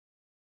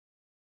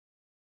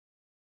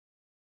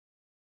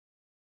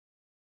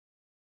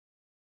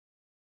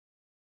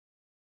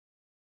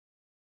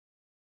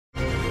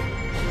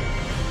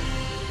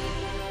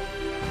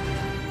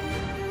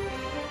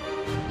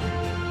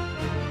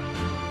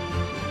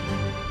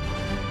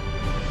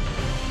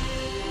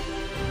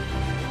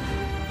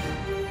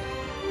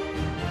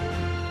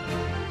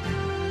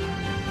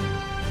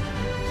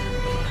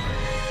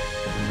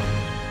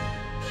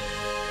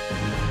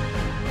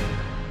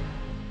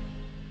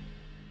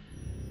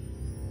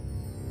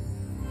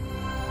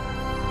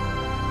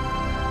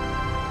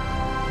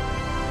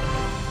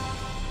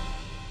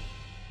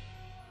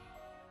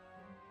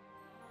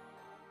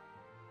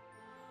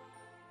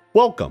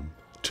Welcome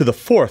to the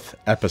 4th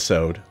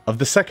episode of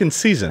the 2nd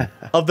season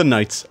of the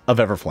Knights of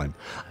Everflame.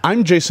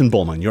 I'm Jason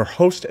Bulmahn, your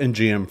host and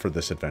GM for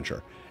this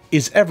adventure.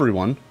 Is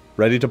everyone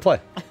ready to play?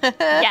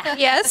 Yeah.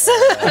 Yes.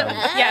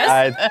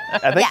 Yes.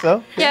 I think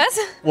so. Yes.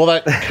 Well,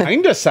 that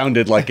kind of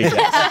sounded like a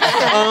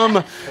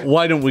yes.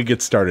 Why don't we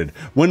get started?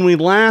 When we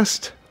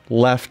last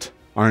left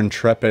our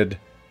intrepid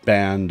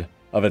band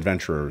of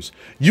adventurers,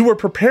 you were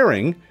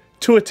preparing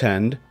to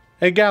attend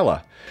a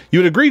gala. You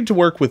had agreed to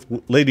work with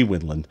Lady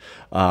Windland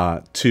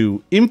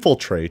to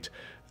infiltrate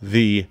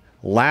the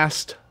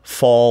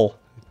Lastwall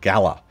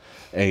Gala,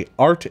 a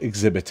art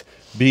exhibit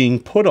being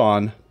put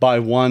on by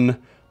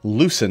one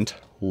Lucent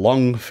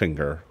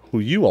Longfinger, who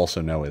you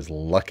also know as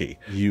Lucky.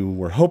 You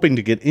were hoping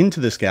to get into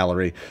this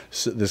gala,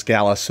 so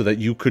that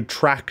you could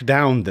track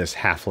down this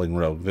halfling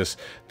rogue,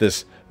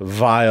 this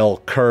vile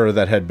cur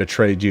that had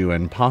betrayed you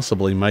and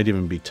possibly might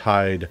even be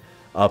tied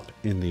up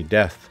in the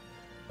death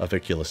of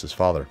Iculus's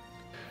father.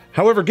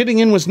 However, getting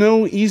in was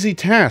no easy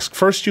task.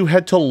 First, you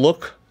had to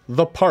look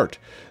the part.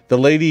 The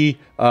lady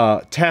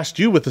tasked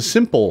you with a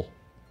simple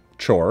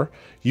chore.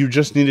 You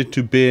just needed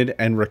to bid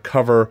and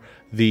recover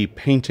the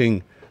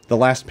painting, the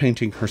last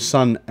painting her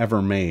son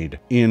ever made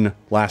in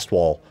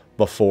Lastwall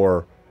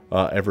before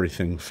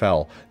everything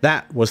fell.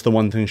 That was the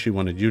one thing she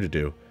wanted you to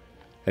do.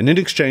 And in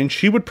exchange,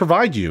 she would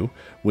provide you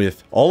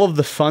with all of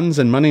the funds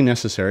and money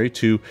necessary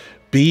to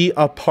be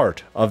a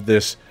part of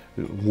this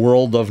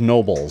world of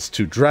nobles,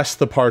 to dress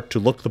the part, to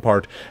look the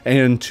part,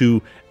 and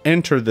to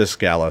enter this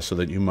gala so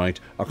that you might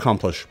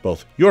accomplish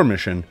both your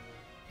mission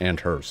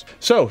and hers.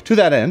 So, to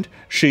that end,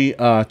 she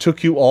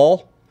took you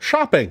all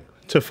shopping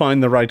to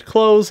find the right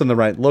clothes and the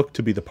right look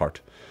to be the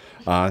part.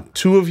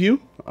 Two of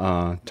you,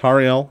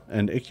 Tariel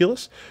and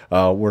Iculus,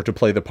 were to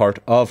play the part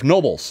of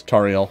nobles.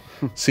 Tariel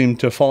seemed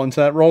to fall into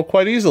that role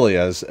quite easily,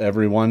 as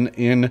everyone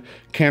in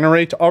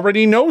Canarate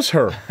already knows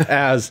her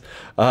as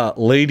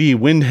Lady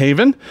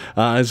Windhaven,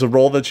 as a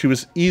role that she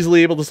was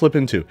easily able to slip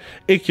into.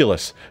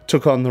 Iculus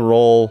took on the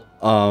role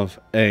of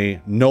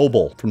a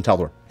noble from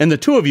Taldor. And the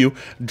two of you,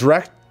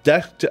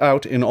 decked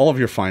out in all of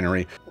your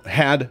finery,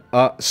 had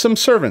some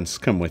servants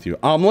come with you.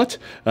 Omelette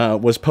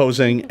was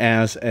posing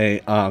as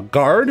a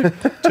guard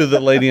to the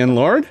lady and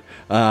lord,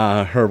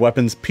 her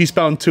weapons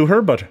peacebound to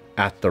her, but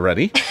at the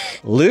ready.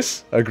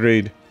 Liz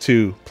agreed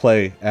to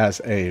play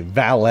as a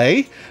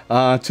valet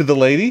to the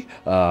lady,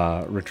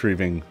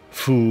 retrieving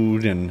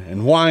food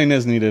and wine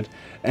as needed,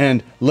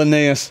 and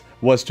Linnaeus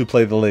was to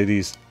play the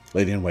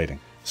lady-in-waiting.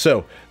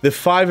 So, the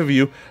five of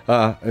you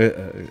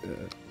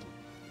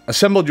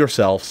assembled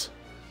yourselves,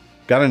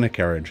 got in a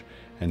carriage,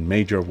 and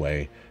made your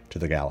way to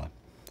the gala.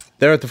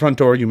 There at the front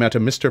door, you met a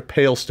Mr.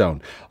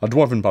 Palestone, a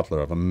dwarven butler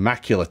of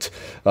immaculate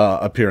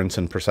appearance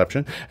and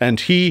perception, and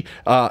he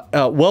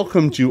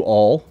welcomed you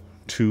all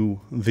to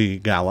the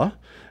gala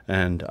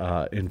and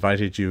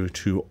invited you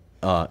to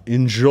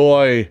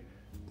enjoy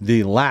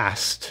the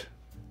last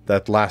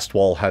that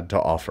Lastwall had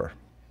to offer.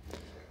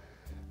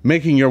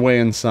 Making your way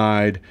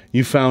inside,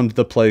 you found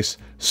the place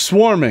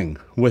swarming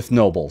with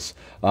nobles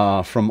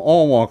from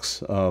all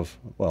walks of,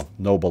 well,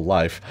 noble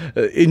life,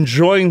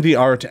 enjoying the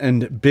art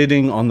and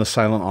bidding on the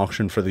silent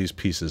auction for these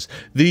pieces.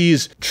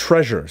 These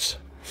treasures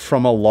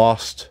from a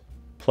lost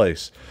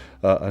place,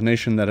 a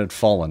nation that had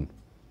fallen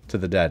to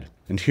the dead.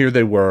 And here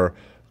they were,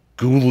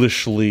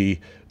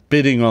 ghoulishly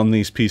bidding on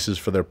these pieces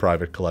for their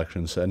private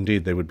collections.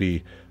 Indeed, they would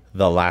be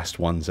the last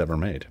ones ever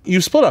made.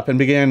 You split up and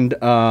began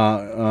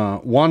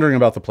wandering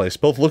about the place,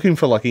 both looking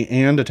for Lucky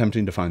and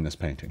attempting to find this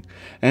painting.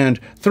 And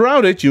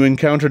throughout it, you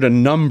encountered a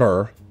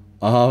number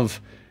of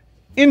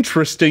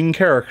interesting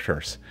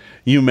characters.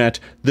 You met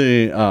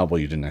the, well,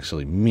 you didn't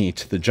actually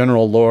meet, the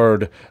General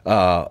Lord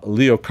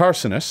Leo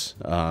Carcinus,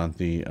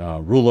 the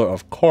ruler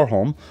of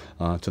Corholm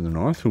to the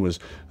north, who was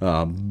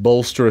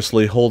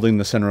bolsterously holding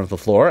the center of the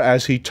floor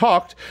as he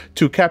talked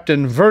to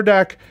Captain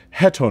Verdak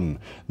Hetun,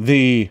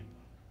 the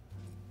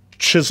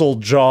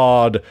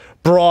chisel-jawed,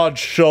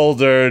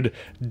 broad-shouldered,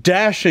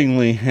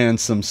 dashingly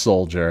handsome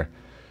soldier,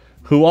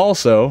 who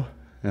also,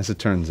 as it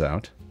turns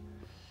out,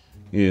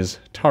 is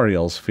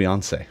Tariel's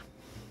fiancé.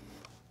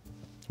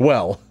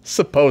 Well,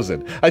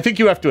 supposed. I think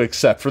you have to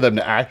accept for them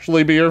to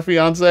actually be your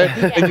fiancé,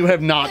 and you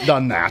have not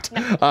done that.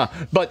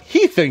 But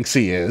he thinks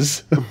he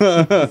is.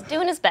 He's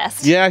doing his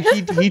best. Yeah,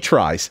 he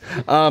tries.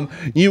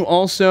 You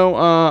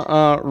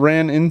also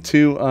ran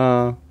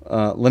into...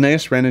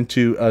 Linnaeus ran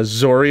into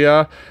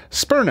Zoria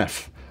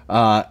Spurnef,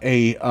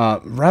 a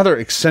rather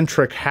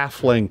eccentric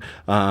halfling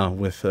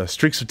with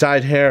streaks of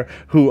dyed hair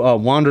who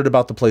wandered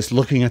about the place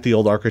looking at the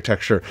old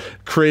architecture,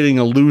 creating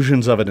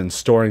illusions of it and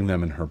storing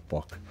them in her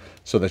book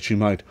so that she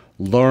might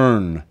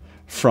learn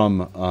from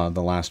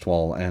the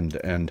Lastwall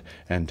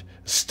and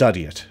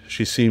study it.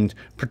 She seemed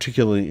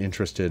particularly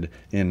interested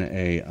in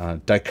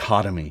a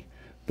dichotomy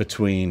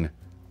between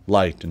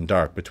light and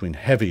dark, between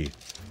heavy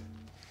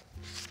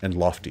and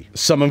lofty.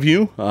 Some of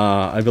you,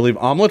 I believe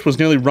Omelette was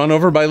nearly run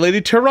over by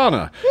Lady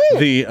Tirana,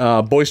 the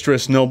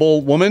boisterous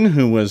noble woman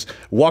who was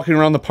walking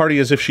around the party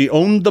as if she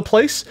owned the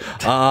place,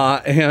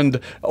 and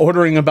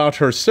ordering about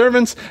her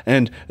servants,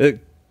 and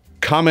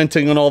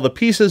commenting on all the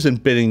pieces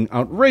and bidding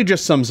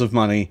outrageous sums of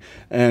money,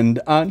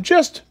 and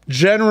just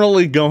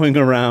generally going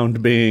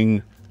around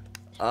being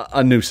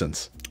a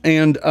nuisance.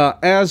 And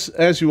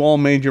as you all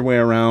made your way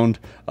around,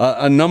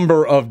 a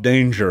number of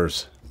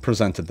dangers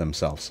presented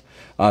themselves.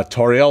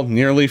 Toriel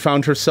nearly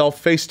found herself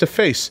face to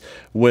face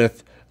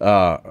with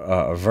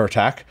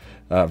Verdek,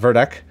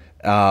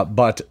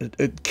 but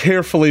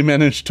carefully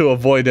managed to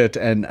avoid it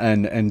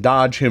and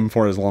dodge him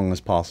for as long as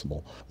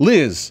possible.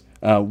 Liz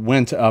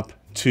went up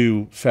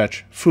to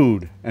fetch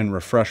food and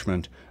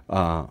refreshment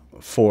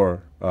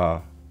for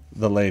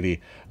the lady,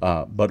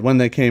 but when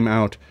they came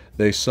out,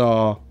 they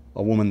saw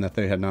a woman that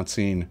they had not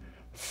seen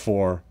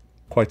for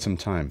quite some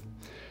time.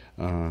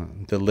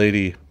 The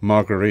Lady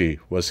Marguerite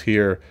was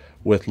here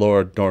with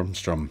Lord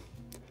Dormstrom.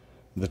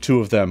 The two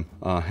of them,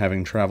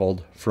 having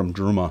traveled from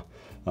Druma,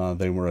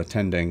 they were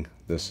attending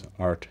this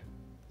art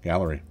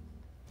gallery.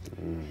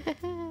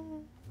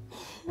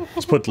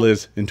 This put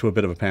Liz into a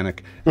bit of a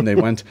panic, and they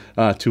went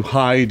to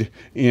hide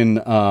in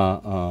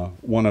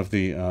one of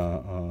the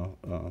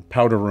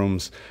powder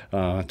rooms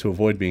to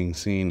avoid being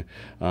seen.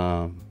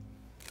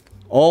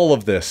 All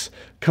of this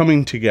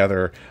coming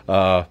together,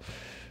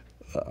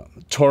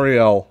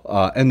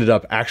 Toriel ended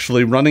up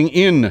actually running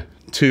in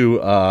to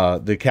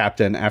the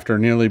captain after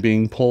nearly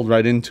being pulled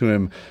right into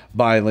him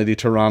by Lady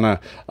Tirana,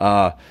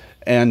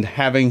 and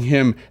having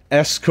him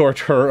escort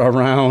her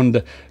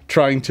around,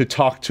 trying to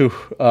talk to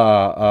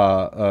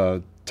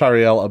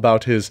Tariel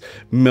about his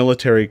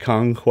military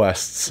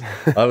conquests.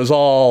 It was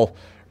all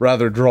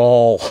rather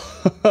droll.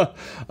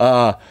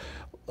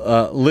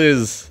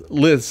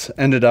 Liz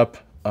ended up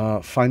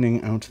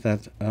finding out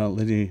that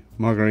Lady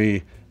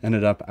Marguerite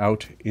ended up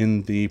out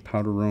in the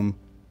powder room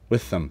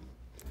with them.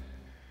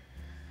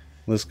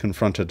 Liz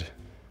confronted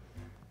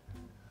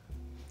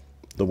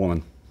the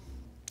woman.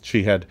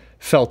 She had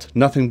felt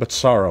nothing but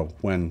sorrow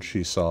when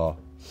she saw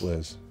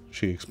Liz.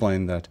 She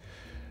explained that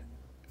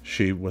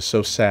she was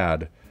so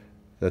sad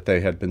that they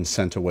had been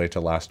sent away to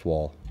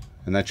Lastwall,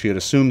 and that she had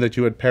assumed that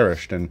you had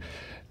perished, and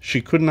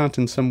she could not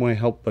in some way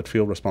help but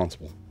feel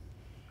responsible.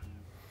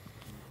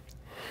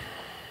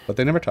 But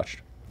they never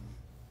touched.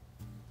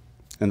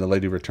 And the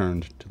lady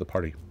returned to the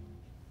party.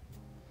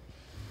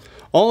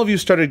 All of you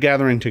started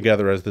gathering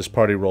together as this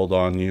party rolled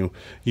on.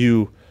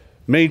 You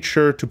made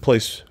sure to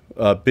place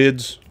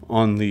bids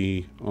on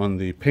the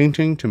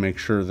painting to make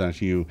sure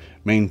that you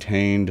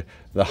maintained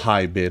the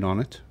high bid on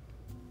it.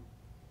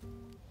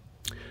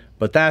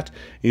 But that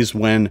is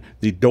when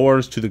the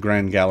doors to the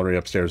grand gallery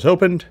upstairs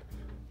opened,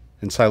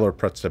 and Silor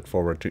Pratt stepped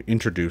forward to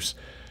introduce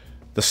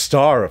the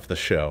star of the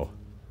show,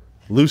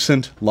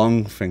 Lucent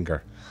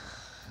Longfinger.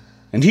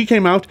 And he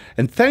came out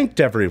and thanked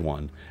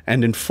everyone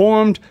and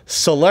informed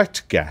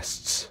select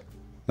guests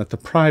that the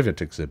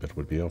private exhibit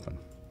would be open.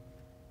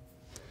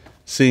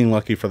 Seeing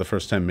Lucky for the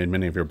first time made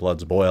many of your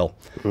bloods boil,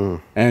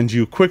 and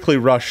you quickly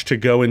rushed to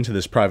go into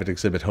this private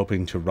exhibit,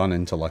 hoping to run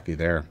into Lucky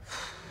there.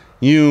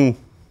 You,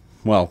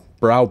 well,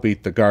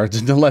 browbeat the guards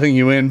into letting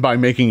you in by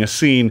making a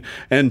scene,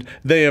 and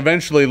they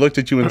eventually looked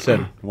at you and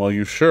said, "Well,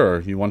 you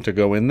sure you want to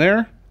go in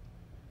there?"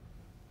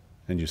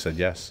 And you said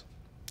yes.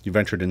 You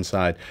ventured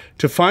inside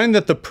to find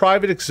that the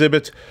private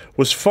exhibit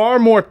was far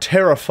more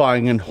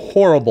terrifying and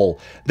horrible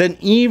than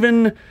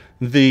even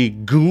the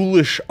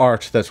ghoulish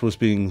art that was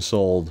being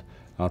sold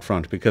out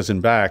front, because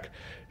in back,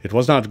 it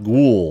was not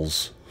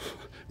ghouls,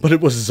 but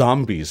it was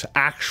zombies,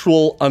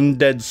 actual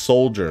undead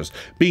soldiers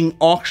being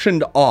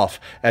auctioned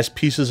off as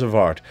pieces of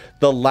art,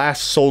 the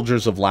last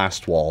soldiers of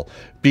Lastwall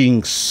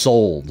being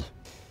sold.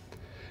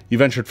 You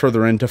ventured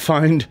further in to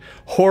find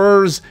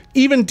horrors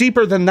even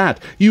deeper than that.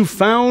 You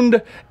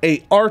found an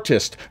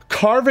artist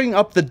carving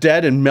up the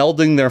dead and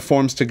melding their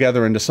forms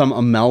together into some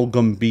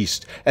amalgam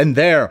beast. And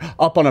there,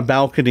 up on a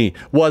balcony,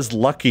 was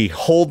Lucky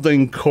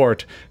holding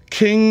court,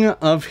 king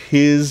of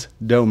his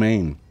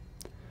domain.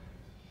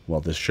 Well,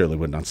 this surely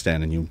would not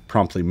stand, and you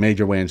promptly made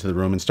your way into the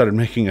room and started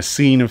making a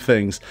scene of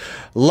things.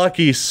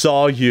 Lucky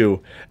saw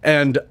you,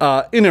 and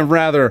in a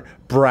rather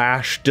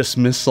brash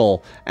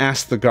dismissal,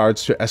 asked the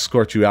guards to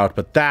escort you out,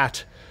 but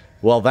that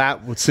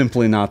would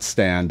simply not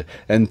stand,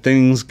 and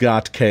things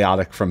got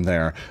chaotic from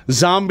there.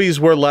 Zombies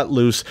were let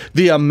loose,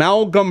 the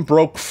amalgam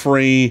broke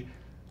free,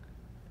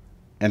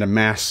 and a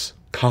mass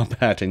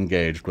combat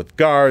engaged with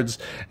guards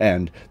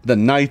and the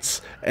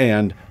knights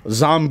and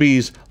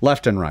zombies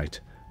left and right.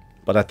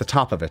 But at the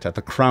top of it, at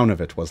the crown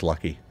of it, was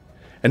Lucky.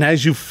 And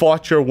as you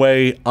fought your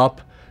way up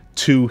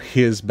to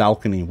his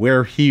balcony,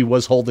 where he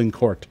was holding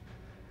court,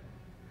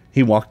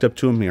 he walked up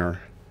to a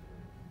mirror,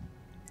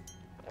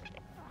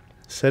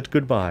 said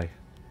goodbye,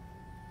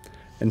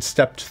 and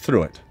stepped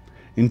through it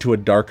into a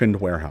darkened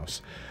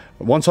warehouse.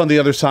 Once on the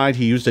other side,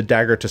 he used a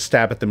dagger to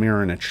stab at the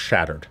mirror, and it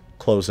shattered,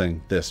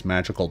 closing this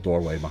magical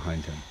doorway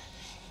behind him.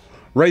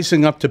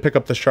 Racing up to pick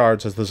up the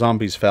shards as the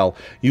zombies fell,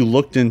 you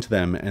looked into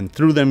them, and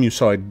through them you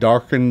saw a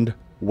darkened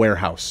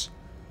warehouse.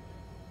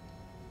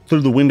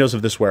 Through the windows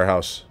of this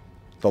warehouse,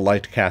 the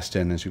light cast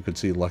in as you could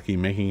see Lucky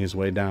making his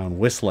way down,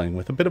 whistling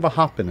with a bit of a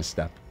hop in his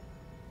step.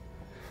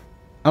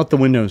 Out the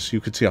windows,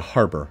 you could see a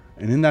harbor.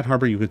 And in that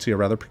harbor, you could see a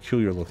rather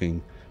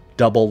peculiar-looking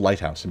double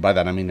lighthouse. And by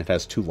that, I mean it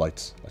has 2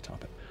 lights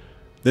atop it.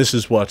 This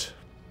is what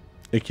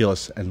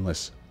Iculus and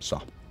Lys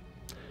saw.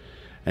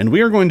 And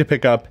we are going to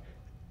pick up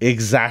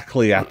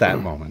exactly at that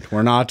moment.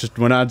 We're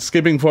not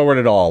skipping forward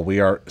at all. We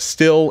are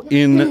still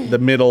in the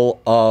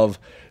middle of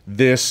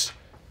this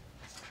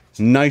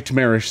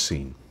nightmarish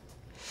scene.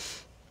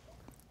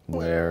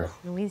 Where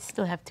we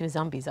still have 2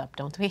 zombies up,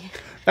 don't we?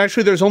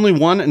 Actually, there's only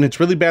one, and it's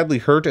really badly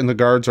hurt, and the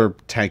guards are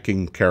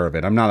tanking care of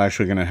it. I'm not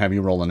actually going to have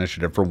you roll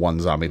initiative for one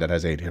zombie that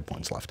has 8 hit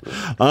points left.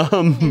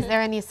 Is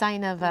there any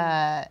sign of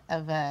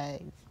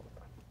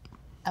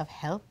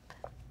help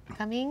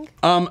coming?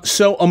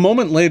 So a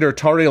moment later,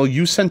 Tariel,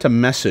 you sent a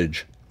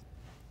message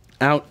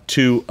out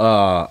to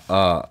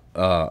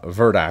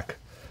Verdak,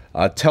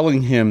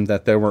 telling him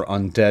that there were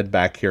undead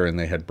back here and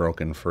they had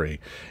broken free.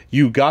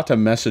 You got a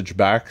message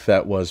back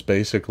that was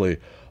basically,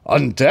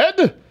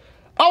 "Undead?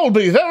 I'll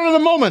be there in a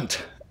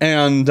moment."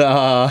 And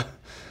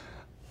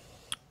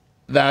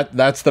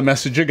that's the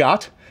message you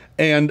got.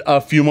 And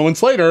a few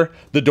moments later,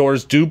 the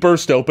doors do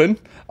burst open.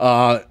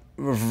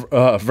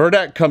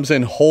 Verdak comes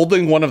in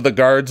holding one of the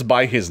guards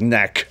by his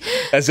neck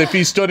as if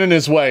he stood in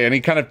his way, and he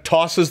kind of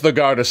tosses the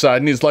guard aside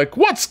and he's like,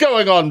 "What's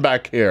going on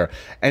back here?"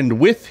 And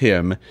with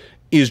him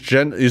is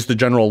the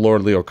General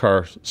Lord Leo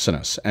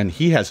Carcinus, and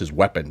he has his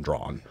weapon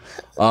drawn.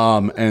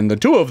 And the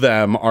 2 of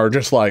them are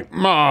just like,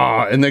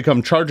 "Mah," and they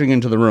come charging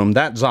into the room.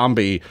 That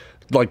zombie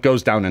like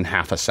goes down in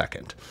half a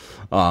second.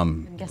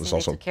 Was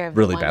also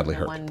really badly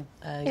hurt.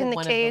 In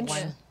the cage.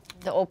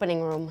 The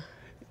opening room.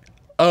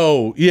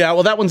 Oh, yeah,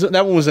 well that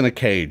one was in a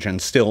cage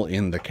and still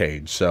in the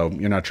cage, so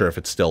you're not sure if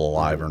it's still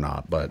alive or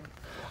not, but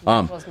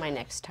that was my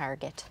next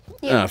target.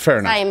 Fair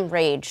enough. I'm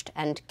raged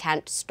and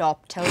can't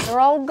stop till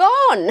they're all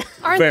gone.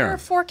 Aren't there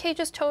 4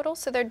 cages total?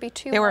 So there'd be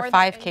 2 There more. were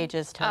 5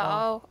 cages total.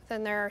 Oh,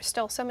 then there are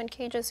still some in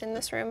cages in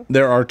this room.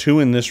 There are 2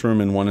 in this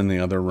room and 1 in the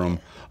other room.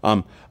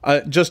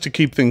 Just to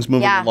keep things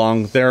moving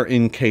along, they're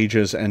in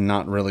cages and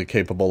not really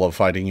capable of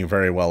fighting you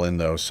very well in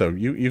those, so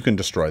you can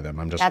destroy them.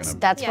 I'm just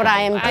That's what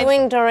I am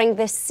doing during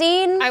this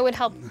scene. I would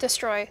help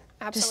destroy,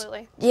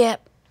 absolutely.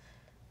 Yep.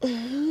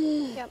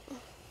 Yep.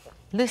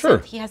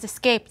 Listen, he has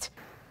escaped.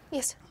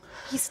 Yes.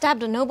 He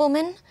stabbed a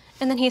nobleman,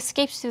 and then he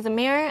escaped through the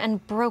mirror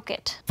and broke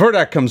it.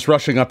 Verdak comes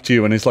rushing up to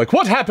you and he's like,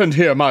 "What happened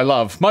here, my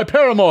love? My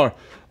paramour?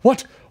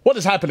 What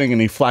is happening?" And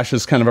he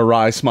flashes kind of a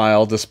wry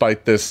smile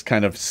despite this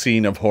kind of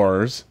scene of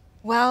horrors.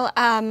 Well,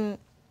 as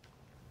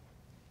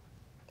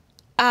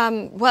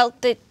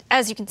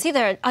you can see,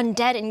 there are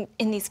undead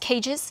in these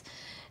cages,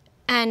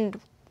 and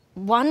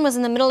one was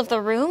in the middle of the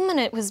room, and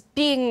it was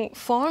being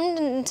formed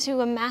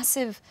into a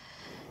massive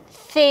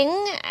thing,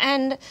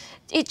 and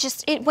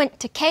it went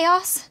to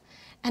chaos,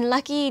 and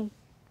Lucky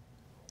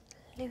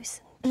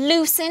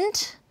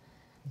loosened.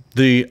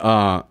 The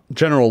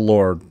General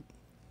Lord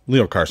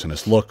Leo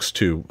Carcinus looks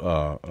to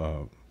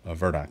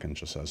Verdak and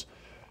just says,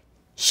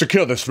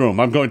 "Secure this room.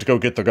 I'm going to go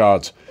get the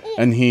guards."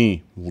 And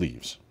he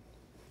leaves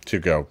to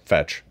go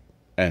fetch.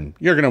 And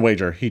you're going to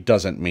wager he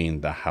doesn't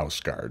mean the house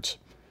guards.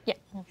 Yeah.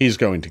 He's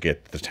going to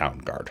get the town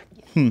guard.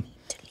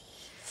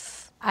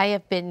 I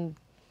have been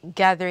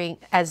gathering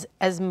as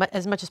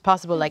much as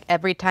possible. Like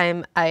every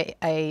time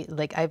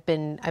I've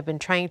been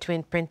trying to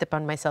imprint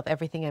upon myself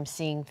everything I'm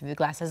seeing through the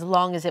glass, as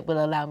long as it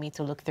will allow me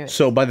to look through it.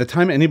 So by the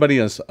time anybody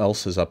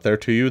else is up there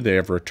to you, they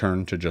have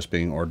returned to just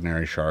being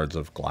ordinary shards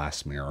of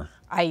glass mirror.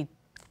 I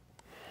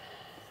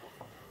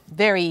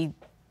very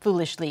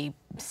foolishly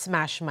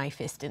smash my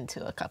fist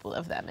into a couple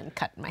of them and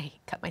cut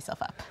myself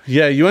up.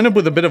 Yeah, you end up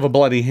with a bit of a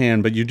bloody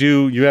hand, but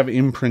you have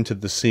imprinted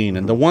the scene.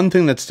 And the one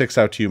thing that sticks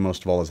out to you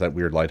most of all is that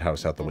weird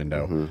lighthouse out the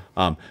window.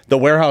 The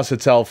warehouse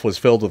itself was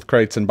filled with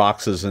crates and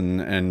boxes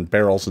and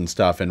barrels and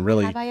stuff, and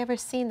really... Have I ever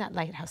seen that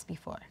lighthouse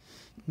before?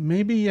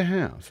 Maybe you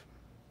have.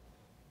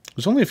 It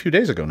was only a few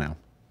days ago now.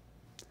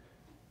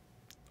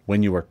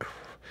 When you were...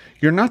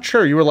 You're not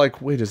sure. You were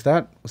like, wait, was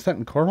that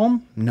in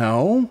Corholm?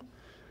 No.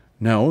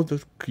 No,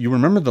 you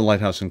remember the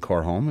lighthouse in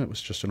Corholm. It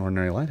was just an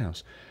ordinary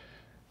lighthouse.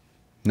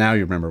 Now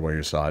you remember where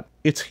you saw it.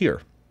 It's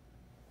here.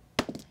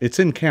 It's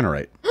in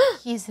Canarate.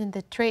 He's in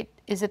the trade.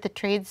 Is it the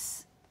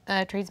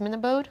tradesman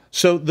abode?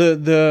 So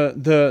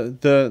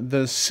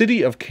the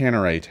city of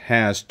Canarate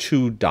has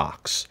 2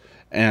 docks,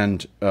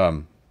 and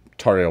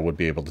Tario would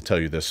be able to tell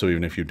you this. So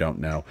even if you don't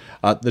know,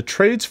 the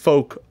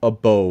tradesman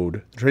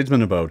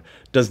abode,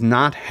 does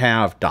not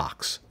have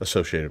docks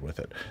associated with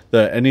it.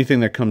 Anything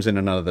that comes in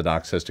and out of the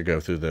docks has to go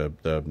through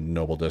the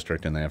noble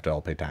district, and they have to all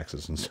pay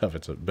taxes and stuff.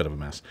 It's a bit of a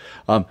mess.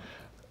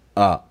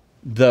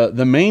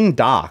 The main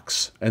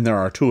docks, and there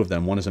are 2 of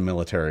them. One is a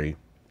military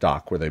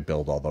dock where they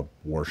build all the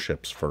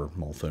warships for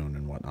Multhune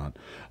and whatnot.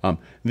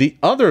 The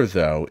other,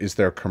 though, is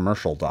their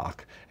commercial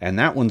dock, and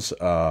that one's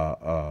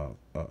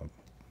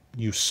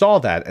you saw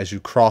that as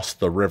you crossed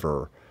the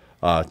river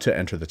to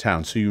enter the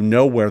town. So you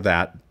know where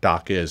that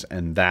dock is,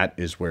 and that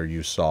is where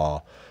you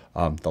saw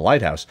the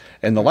lighthouse.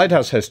 And the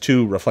lighthouse has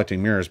 2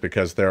 reflecting mirrors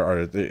because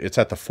it's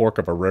at the fork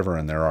of a river,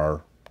 and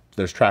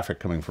there's traffic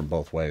coming from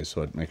both ways,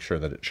 so it makes sure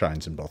that it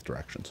shines in both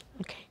directions.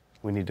 Okay.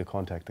 We need to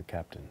contact the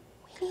captain.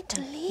 We need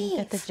to That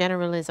leave. the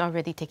general is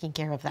already taking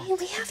care of that.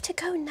 We have to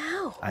go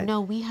now.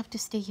 No, we have to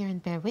stay here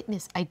and bear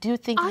witness. I do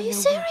think. Are I you know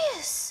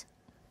serious?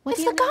 What If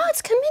do the you mean?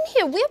 guards come in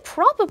here, we're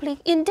probably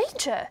in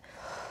danger.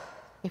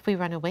 If we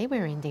run away,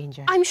 we're in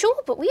danger. I'm sure,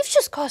 but we've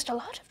just caused a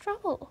lot of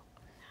trouble.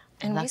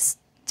 And we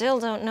still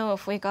don't know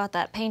if we got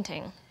that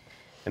painting.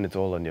 And it's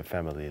all on your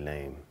family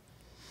name.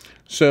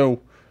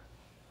 So,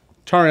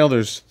 Tariel,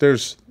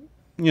 there's,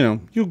 you know,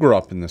 you grew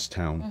up in this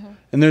town,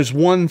 and there's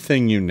one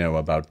thing you know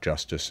about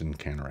justice in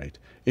Canarite.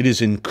 It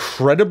is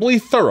incredibly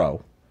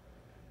thorough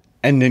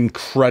and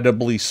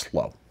incredibly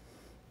slow.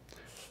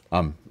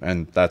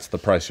 And that's the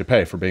price you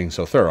pay for being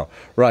so thorough,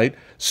 right?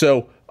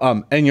 So,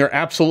 and you're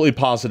absolutely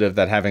positive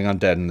that having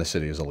undead in the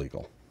city is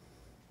illegal,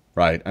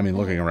 right? I mean,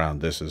 looking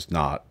around, this is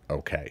not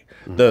okay.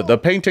 The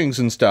paintings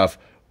and stuff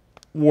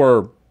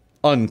were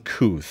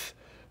uncouth,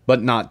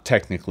 but not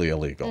technically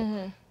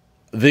illegal.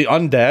 The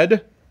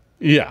undead,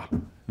 yeah,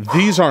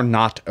 these are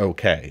not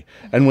okay.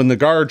 And when the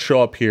guards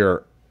show up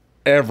here,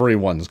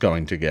 everyone's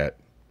going to get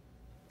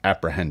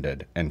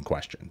apprehended and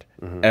questioned.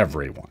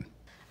 Everyone.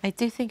 I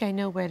do think I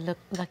know where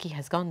Lucky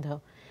has gone,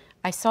 though.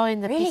 I saw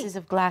in the pieces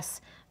of glass,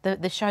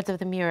 the shards of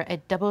the mirror, a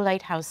double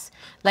lighthouse,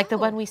 like the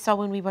one we saw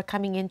when we were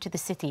coming into the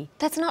city.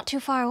 That's not too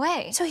far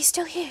away. So he's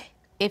still here.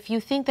 If you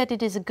think that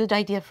it is a good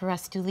idea for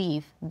us to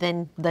leave,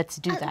 then let's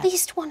do that. At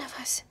least one of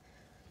us.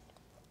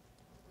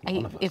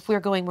 If we're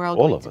going, we're all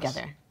All going of us.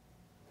 together.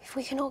 If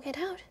we can all get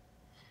out.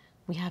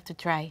 We have to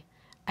try.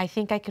 I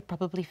think I could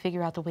probably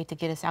figure out a way to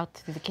get us out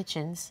through the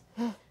kitchens.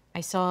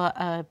 I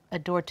saw a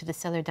door to the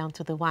cellar down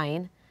to the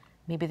wine.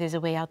 Maybe there's a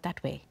way out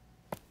that way.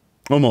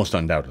 Almost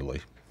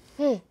undoubtedly.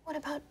 What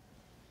about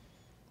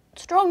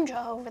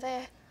Strongjaw over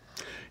there?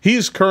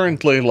 He's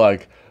currently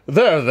like,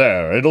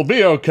 there, it'll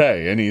be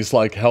okay. And he's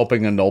like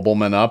helping a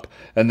nobleman up.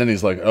 And then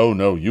he's like, oh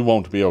no, you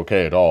won't be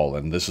okay at all.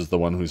 And this is the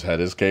one whose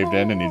head is caved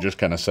in. And he just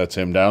kind of sets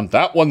him down.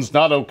 That one's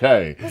not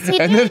okay.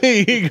 And then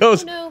he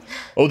goes, No,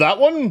 oh, that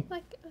one?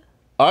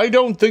 I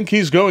don't think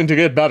he's going to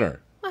get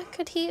better. I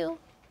could heal.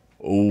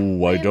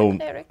 Oh,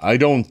 Eric. I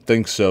don't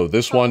think so.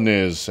 This one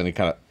is, and he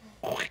kind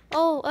of,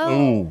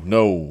 oh,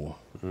 no.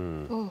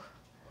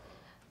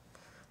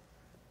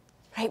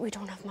 Right, we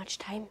don't have much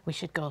time. We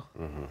should go.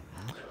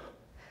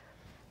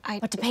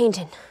 But the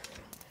painting.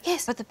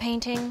 Yes. But the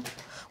painting.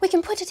 We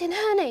can put it in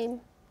her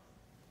name.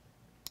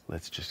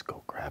 Let's just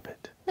go grab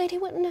it. Lady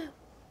wouldn't know.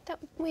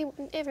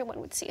 Everyone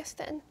would see us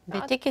then.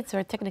 The tickets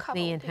are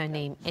technically in her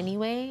name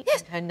anyway.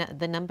 Yes.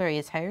 The number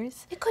is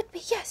hers. It could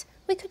be, yes.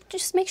 We could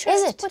just make sure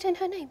it's put in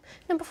her name.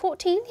 Number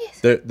 14, yes.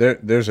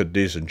 There's a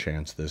decent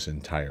chance this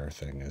entire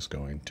thing is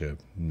going to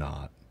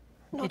not.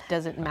 It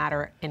doesn't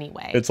matter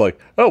anyway. It's like,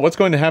 oh, what's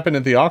going to happen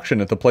at the auction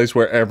at the place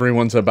where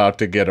everyone's about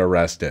to get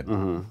arrested?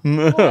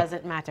 It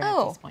doesn't matter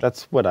at this point.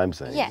 That's what I'm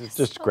saying. Yes.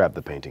 Just grab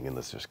the painting and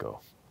let's just go.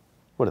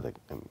 What are they?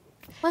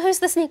 Well, who's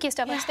the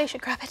sneakiest of us? They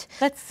should grab it.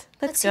 Let's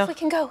See go. if we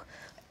can go.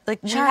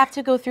 Like we have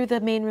to go through the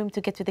main room to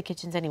get to the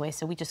kitchens anyway,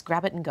 so we just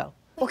grab it and go.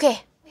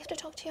 Okay. We have to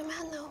talk to your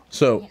man, though.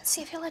 So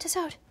See if he'll let us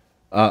out.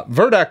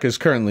 Verdak is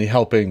currently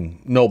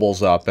helping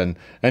nobles up, and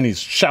he's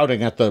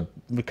shouting at the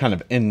kind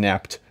of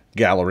inept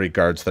gallery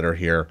guards that are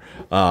here,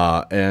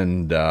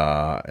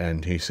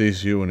 and he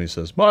sees you and he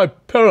says, "My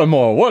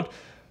paramour, what?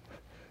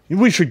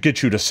 We should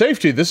get you to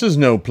safety. This is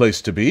no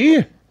place to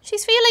be."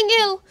 She's feeling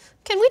ill.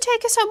 Can we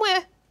take her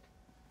somewhere?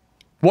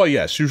 Why,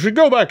 yes, you should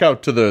go back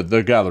out to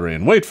the gallery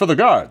and wait for the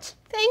guards.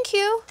 Thank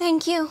you.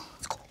 Thank you.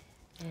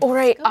 All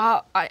right,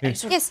 I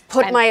sort of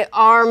put my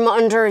arm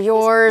under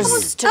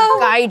yours to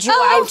guide you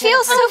out. I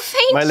feel so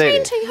faint. My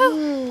lady.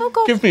 Oh,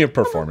 God. Give me a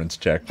performance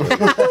check.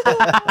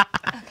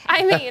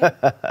 I mean,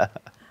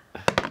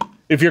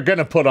 If you're going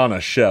to put on a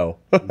show.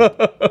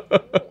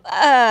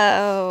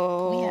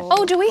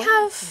 oh, do we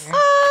have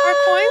our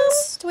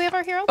coins? Do we have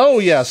our hero? Oh,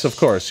 yes, of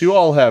course. You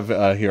all have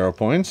hero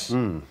points.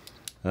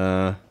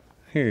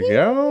 Here you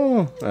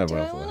go. I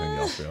will hang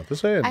you all throughout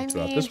this way and I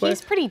throughout mean, this way.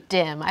 he's pretty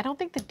dim. I don't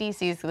think the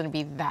DC is going to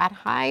be that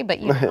high, but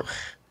you know.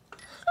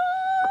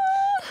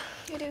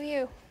 You do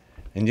you.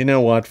 And you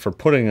know what? For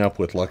putting up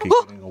with Lucky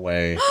getting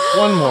away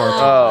one more time.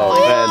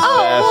 Oh,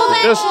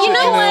 fantastic. Just, You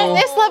know what?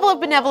 This level of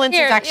benevolence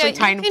is actually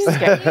kind of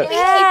scary.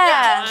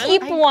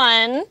 Keep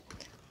one.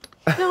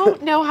 I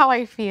don't know how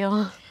I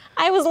feel.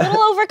 I was a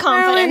little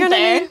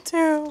overconfident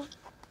there.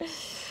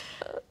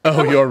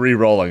 Oh, you're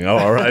re-rolling. Oh,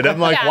 all right. I'm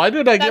like, Yeah, why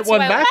did I get that's one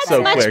why- back that's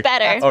so much quick?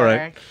 better. All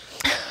right.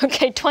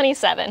 Okay,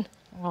 27.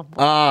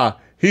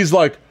 He's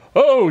like,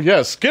 oh,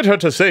 yes, get her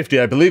to safety.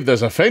 I believe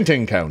there's a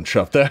fainting couch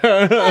up there.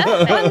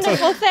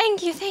 Wonderful.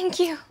 Thank you. Thank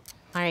you.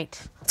 All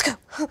right.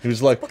 He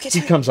was like,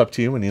 he comes up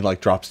to you and he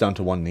like drops down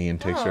to one knee and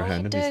takes your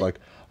hand and he's like,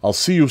 I'll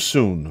see you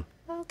soon.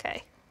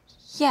 Okay.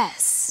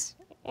 Yes.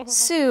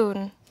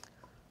 Soon.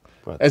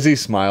 As he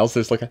smiles,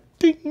 there's like a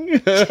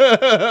ding.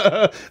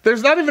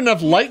 There's not even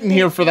enough light in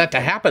here for that to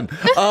happen.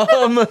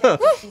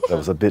 That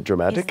was a bit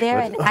dramatic. Is there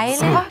an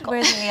island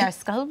where they are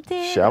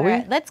sculpted? Shall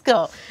we? Let's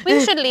go.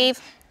 We should leave.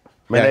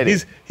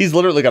 Yeah, he's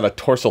literally got a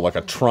torso like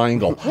a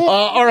triangle.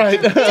 All right.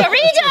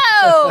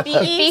 Dorito!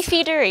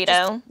 Beefy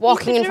Dorito.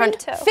 Walking in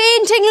front.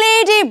 Fainting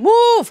lady,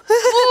 move!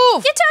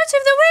 Move! Get out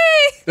of the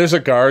way! There's a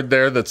guard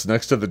there that's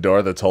next to the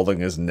door that's holding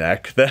his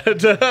neck. That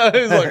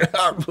he's like,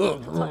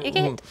 You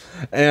get.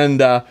 and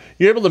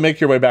you're able to make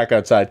your way back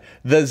outside.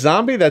 The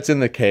zombie that's in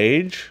the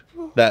cage,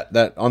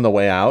 that on the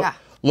way out,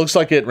 looks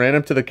like it ran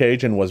up to the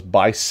cage and was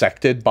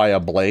bisected by a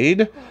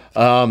blade,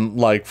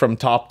 like from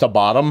top to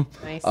bottom.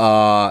 Nice.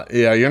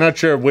 Yeah, you're not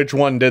sure which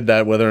one did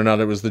that, whether or not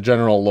it was the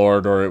General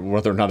Lord or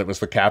whether or not it was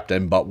the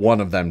captain, but one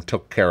of them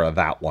took care of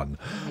that one.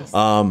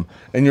 Nice.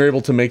 And you're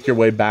able to make your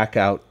way back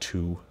out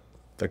to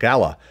the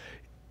gala.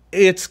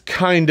 It's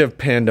kind of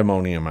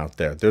pandemonium out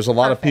there. There's a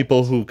lot of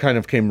people who kind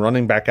of came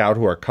running back out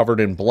who are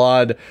covered in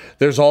blood.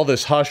 There's all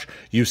this hush.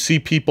 You see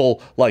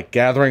people like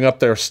gathering up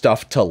their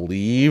stuff to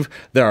leave.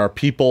 There are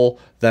people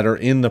that are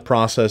in the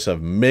process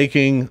of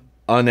making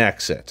an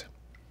exit.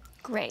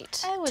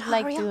 Great. I would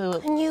like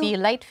to be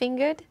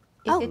light-fingered,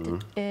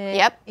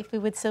 if we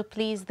would so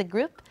please the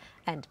group,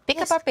 and pick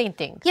up our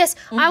painting. Yes,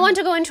 I want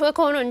to go into a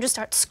corner and just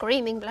start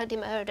screaming bloody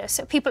murder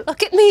so people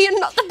look at me and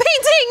not the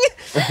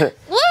painting.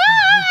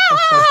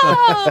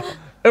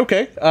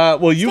 Okay.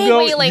 Well, you go.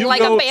 Wailing You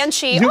like go, a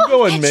banshee. You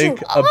go and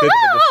make a bit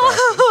of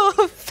a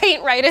distraction.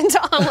 Faint right into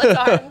Omelet's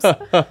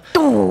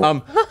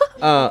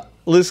arms.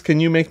 Liz, can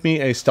you make me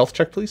a stealth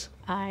check, please?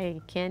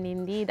 I can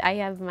indeed. I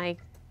have my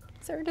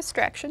Is there a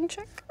distraction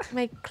check?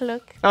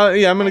 cloak.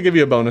 Yeah, I'm going to give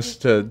you a bonus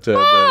to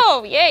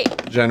Oh, yay.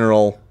 the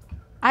general.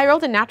 I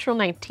rolled a natural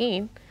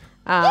 19.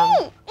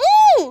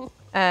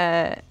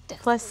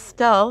 Plus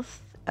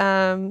stealth,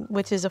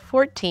 which is a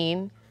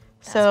 14.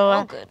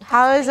 So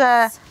how is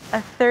a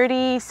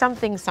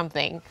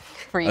 30-something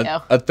for you?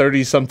 A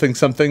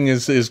 30-something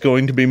is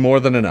going to be more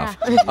than enough.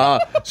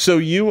 So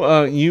you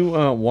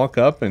walk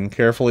up and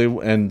carefully,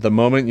 and the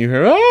moment you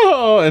hear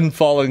 "oh" and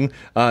falling,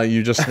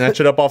 you just snatch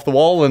it up off the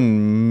wall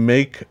and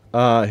make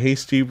a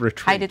hasty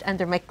retreat. Hide it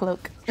under my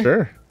cloak.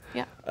 Sure.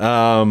 Yeah.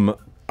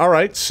 All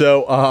right.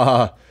 So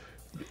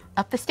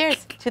Up the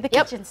stairs to the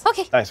kitchens.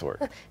 Okay. Nice work.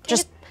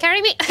 Just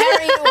carry me.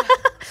 Carry you.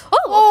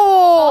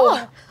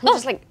 Oh.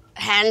 Just like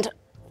hand.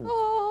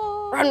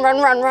 Run.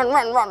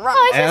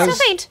 Oh, I feel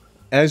so faint.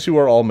 as you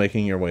are all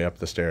making your way up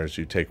the stairs,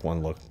 you take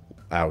one look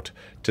out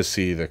to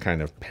see the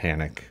kind of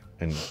panic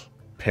and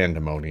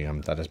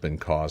pandemonium that has been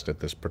caused at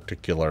this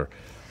particular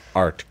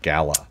art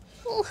gala.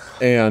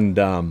 And,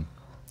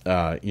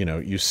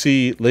 you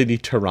see Lady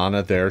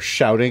Tirana there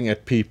shouting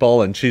at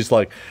people, and she's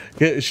like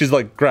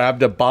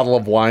grabbed a bottle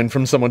of wine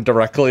from someone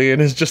directly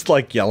and is just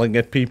like yelling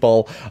at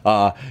people.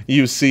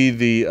 You see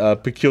the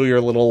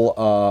peculiar little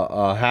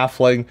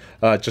halfling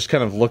just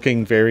kind of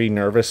looking very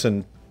nervous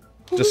and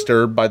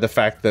disturbed by the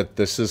fact that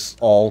this is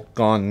all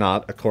gone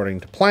not according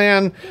to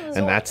plan,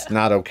 and that's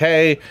not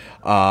okay.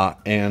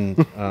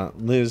 And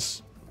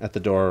Liz at the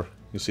door,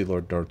 you see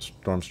Lord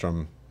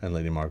Dormstrom and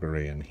Lady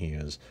Marguerite, and he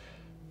is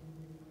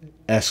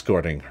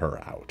escorting her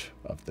out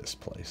of this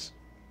place.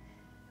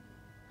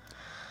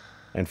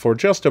 And for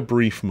just a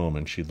brief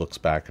moment, she looks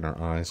back and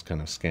her eyes kind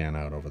of scan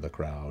out over the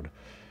crowd.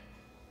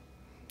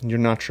 You're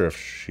not sure if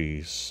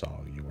she saw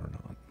you or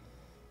not,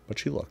 but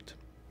she looked.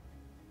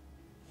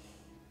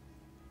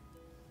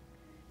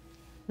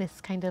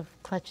 Miss kind of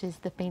clutches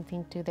the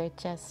painting to their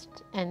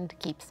chest and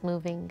keeps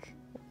moving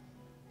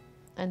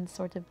and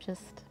sort of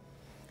just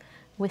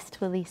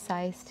wistfully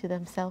sighs to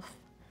themselves.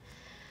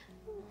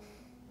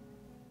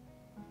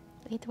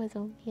 It was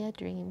only a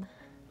dream.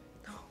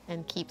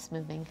 And keeps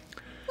moving.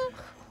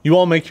 You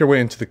all make your way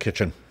into the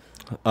kitchen.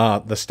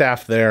 The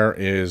staff there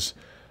is,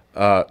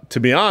 to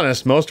be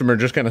honest, most of them are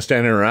just kind of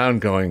standing around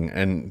going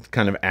and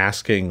kind of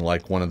asking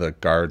like one of the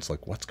guards,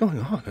 like, what's going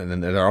on? And then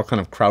they're all kind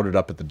of crowded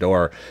up at the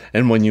door.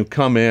 And when you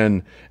come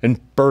in and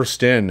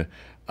burst in,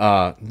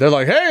 they're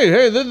like,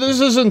 hey, this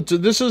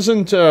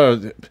isn't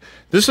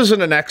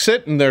an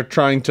exit. And they're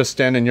trying to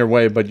stand in your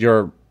way, but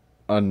you're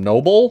a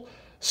noble.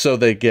 So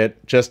they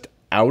get just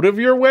out of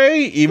your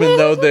way, even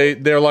though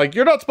they're like,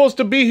 you're not supposed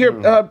to be here.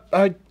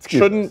 I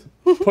shouldn't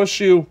push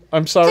you.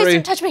 I'm sorry. Please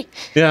don't touch me.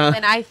 Yeah.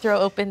 And I throw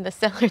open the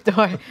cellar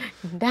door.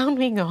 Down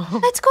we go.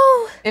 Let's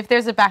go. If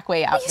there's a back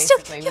way out,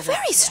 You're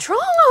very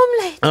strong,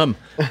 Omelette. Got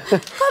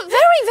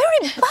very,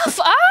 very buff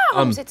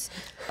arms. It's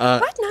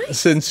quite nice.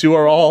 Since you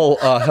are all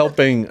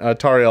helping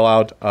Tariel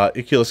out,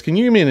 Iculus, can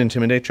you give me an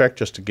intimidate check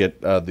just to get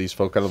these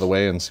folk out of the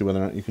way and see whether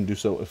or not you can do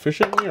so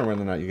efficiently or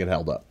whether or not you get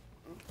held up?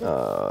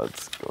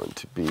 It's going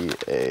to be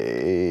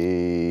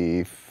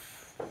a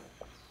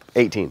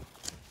 18.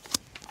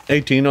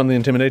 18 on the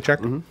intimidate check.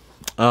 Mm-hmm.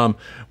 Well,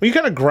 you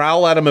kind of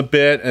growl at him a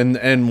bit,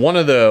 and one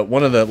of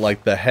the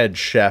like the head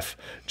chef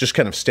just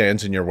kind of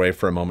stands in your way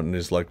for a moment and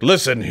is like,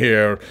 "Listen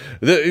here,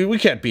 we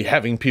can't be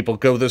having people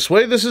go this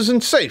way. This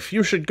isn't safe.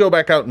 You should go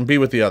back out and be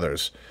with the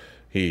others."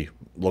 He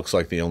looks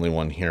like the only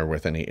one here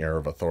with any air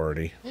of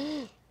authority.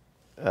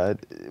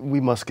 We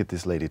must get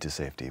this lady to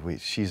safety.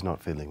 She's not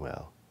feeling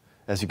well.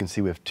 As you can see,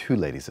 we have two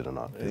ladies that are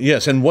not.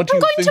 Yes, and what do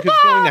you think is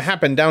going to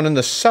happen down in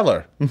the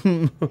cellar?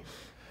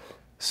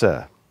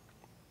 Sir,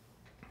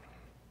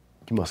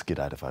 You must get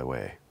out of my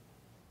way.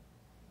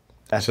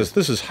 He says,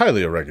 this is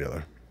highly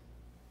irregular.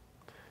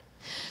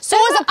 So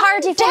is a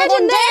party full of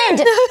undead!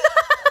 Do you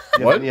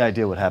have What? any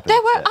idea what happened?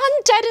 There were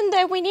instead? undead in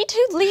there. We need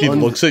to leave. He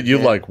looks at you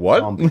like, what?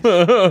 Zombies.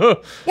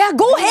 Yeah,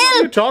 go What are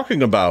you help!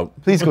 talking about?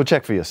 Please go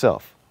check for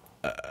yourself.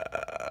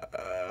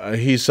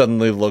 He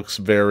suddenly looks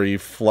very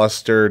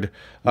flustered.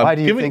 Why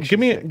do you give me, think give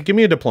me, she's sick? give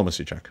me a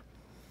diplomacy check.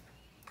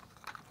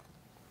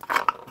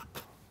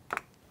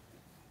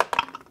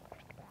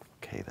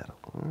 Okay, that'll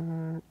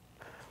work.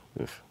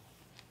 Oof.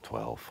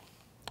 12.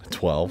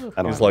 12.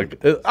 don't He's have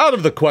like, out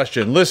of the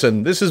question.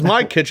 Listen, this is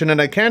my kitchen,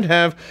 and I can't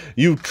have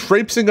you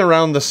traipsing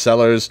around the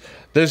cellars.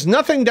 There's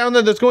nothing down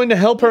there that's going to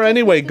help her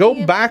anyway.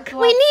 Go back.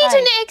 We need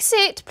an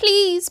exit,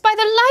 please. By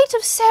the light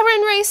of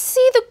Serenray,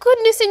 see the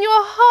goodness in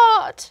your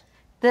heart.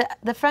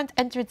 The front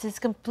entrance is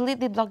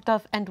completely blocked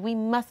off, and we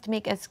must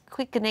make as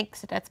quick an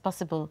exit as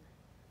possible.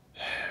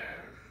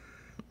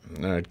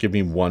 Give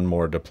me one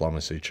more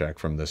diplomacy check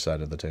from this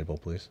side of the table,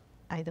 please.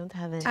 I don't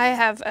have any. I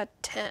have a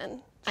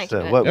 10.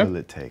 So what will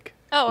it take?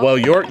 Oh, Well,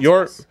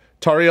 you're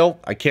Tariel,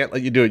 I can't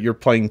let you do it. You're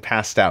playing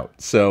passed out.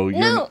 So you're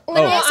No,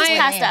 Linnaeus is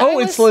passed out. Oh,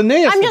 it's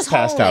Linnaeus I'm that's just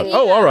passed out. holding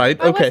Oh, you. all right.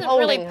 I Okay. wasn't really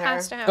Holding her.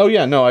 passed out. Oh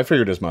yeah, no, I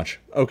figured as much.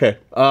 Okay.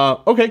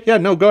 Okay, yeah,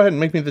 no, go ahead and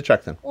make me the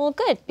check then. Well,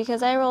 good,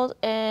 because I rolled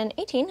an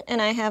 18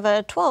 and I have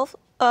a 12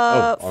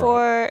 all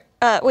for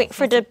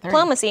for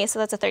diplomacy, so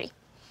that's a 30.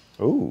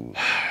 Ooh.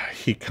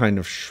 He kind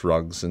of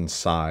shrugs and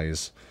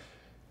sighs.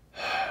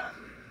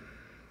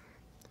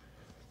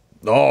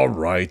 All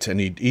right, and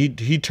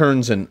he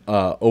turns and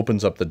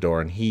opens up the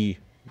door, and he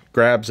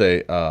grabs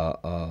a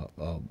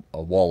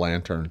wall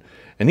lantern,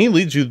 and he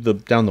leads you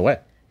down the way.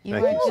 You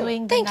Thank are you.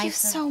 doing the Thank you Knights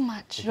so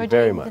much. You're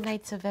very doing much. the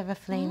Knights of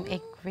Everflame a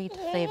great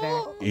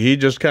favor. He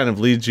just kind of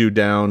leads you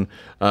down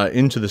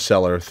into the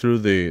cellar through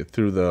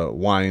the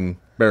wine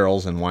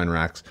barrels and wine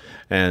racks,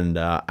 and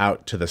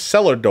out to the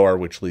cellar door,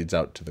 which leads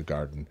out to the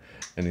garden.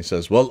 And he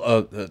says,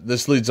 "Well,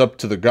 this leads up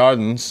to the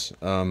gardens.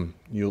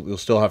 You'll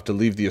still have to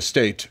leave the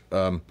estate.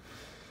 I'm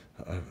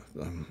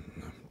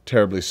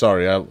terribly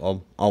sorry.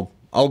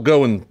 I'll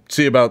go and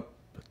see about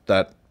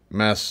that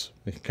mess."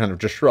 He kind of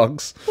just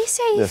shrugs. Be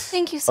safe. Yes.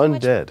 Thank you so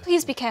Undead. much.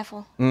 Please be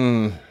careful.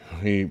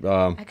 He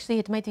Actually,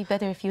 it might be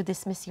better if you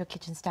dismiss your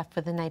kitchen staff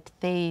for the night.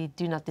 They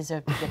do not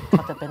deserve to get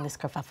caught up in this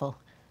kerfuffle.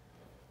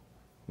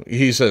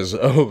 he says,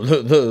 "Oh,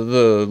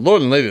 the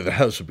lord and lady of the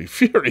house would be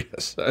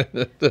furious."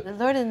 The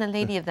Lord and the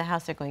Lady of the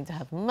house are going to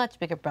have much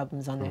bigger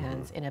problems on their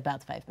hands in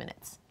about 5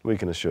 minutes. We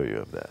can assure you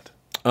of that.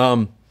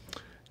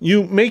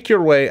 You make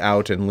your way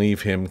out and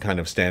leave him kind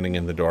of standing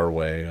in the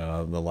doorway,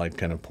 the light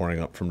kind of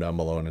pouring up from down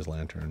below in his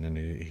lantern, and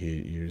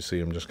you see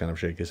him just kind of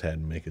shake his head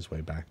and make his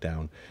way back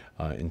down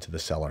into the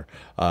cellar.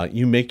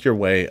 You make your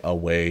way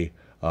away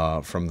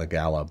from the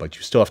gala, but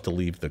you still have to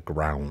leave the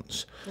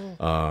grounds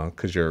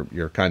because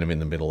you're kind of in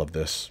the middle of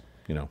this.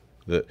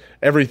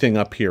 Everything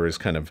up here is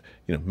kind of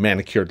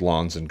manicured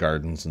lawns and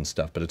gardens and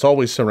stuff, but it's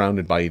always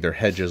surrounded by either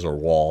hedges or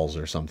walls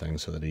or something,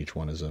 so that each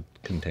one is a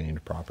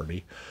contained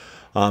property.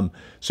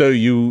 So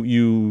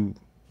you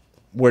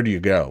where do you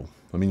go?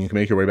 I mean, you can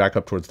make your way back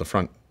up towards the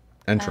front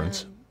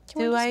entrance.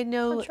 Do I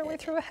know? Punch our way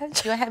through a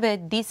hedge. Do I have a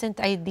decent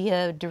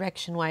idea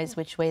direction-wise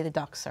which way the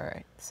docks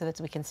are, so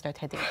that we can start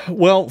heading?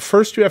 Well,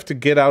 first you have to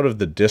get out of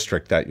the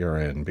district that you're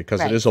in, because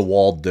Right. it is a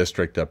walled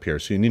district up here.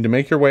 So you need to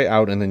make your way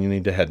out, and then you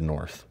need to head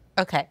north.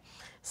 Okay.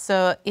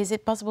 So is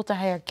it possible to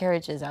hire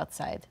carriages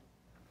outside?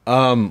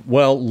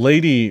 Well,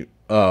 Lady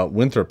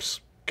Winthrop's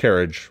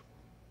carriage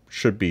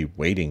should be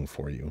waiting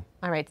for you.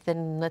 All right,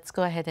 then let's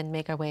go ahead and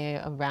make our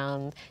way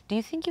around. Do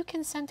you think you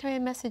can send her a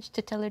message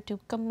to tell her to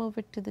come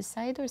over to the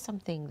side or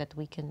something that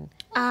we can...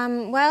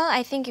 Well,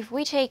 I think if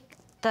we take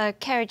the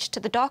carriage to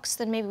the docks,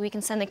 then maybe we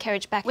can send the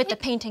carriage back with the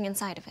painting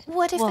inside of it.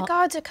 What if Well- the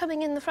guards are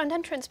coming in the front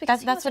entrance?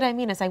 Because That's what I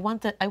mean, is I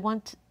want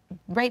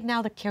right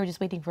now the carriage is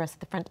waiting for us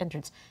at the front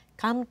entrance.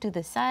 Come to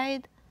the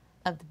side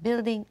of the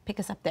building, pick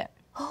us up there,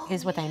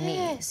 is what I mean.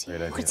 Yes, Great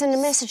idea. Could send a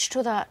message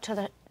to the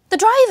the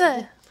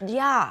driver.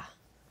 yeah.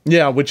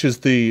 Yeah, which is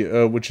the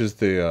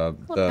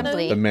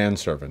Demply.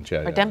 manservant.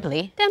 Yeah, Or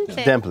Demply.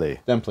 Dempsey. Demply.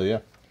 Demply, yeah.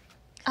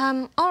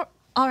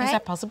 All right. Is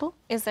that possible?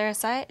 Was there a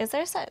side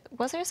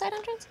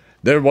entrance?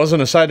 There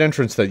wasn't a side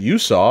entrance that you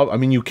saw. I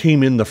mean, you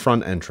came in the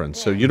front entrance,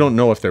 so you don't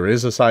know if there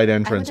is a side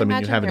entrance. I, mean,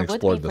 you haven't there would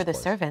explored be for this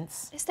the place.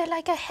 servants. Is there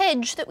like a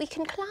hedge that we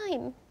can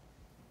climb?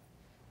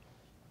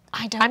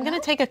 I don't I'm going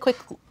to take a quick,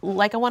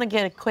 I want to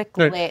get a quick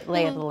Right.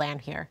 lay of the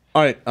land here.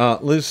 All right,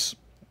 Liz,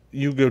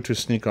 you go to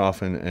sneak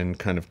off and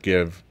kind of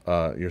give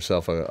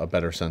yourself a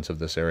better sense of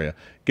this area.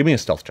 Give me a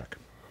stealth check.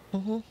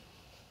 Ooh,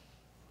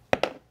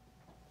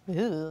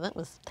 that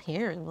was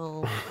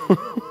terrible.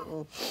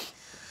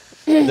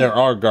 There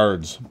are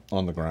guards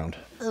on the ground.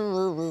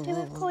 Do you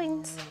have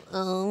coins?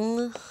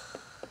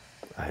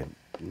 I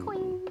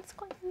Coins,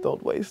 coins.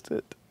 don't waste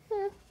it.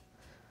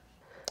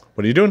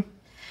 What are you doing?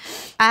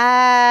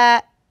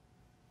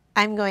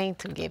 I'm going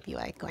to give you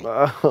a coin.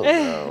 Oh,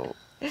 no.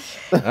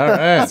 All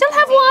right. Still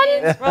have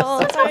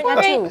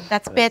one. Two.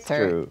 That's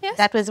better. true. Yes.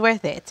 That was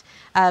worth it.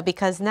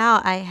 Because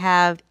now I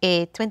have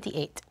a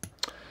 28.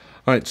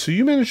 All right, so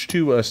you managed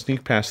to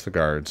sneak past the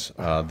guards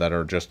that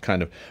are just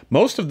kind of...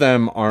 Most of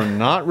them are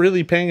not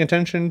really paying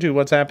attention to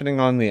what's happening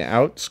on the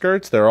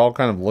outskirts. They're all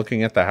kind of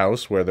looking at the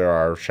house where there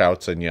are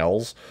shouts and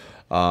yells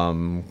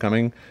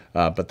coming.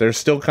 But they're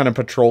still kind of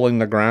patrolling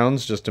the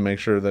grounds just to make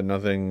sure that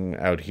nothing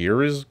out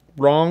here is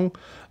wrong.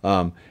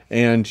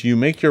 And you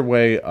make your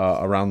way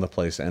around the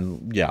place.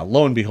 And yeah,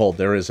 lo and behold,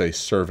 there is a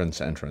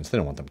servant's entrance. They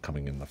don't want them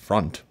coming in the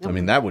front. I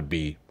mean, that would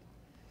be...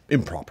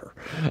 improper.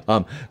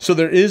 So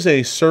there is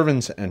a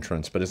servant's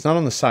entrance, but it's not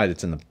on the side,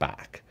 it's in the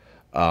back.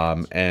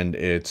 And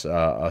it's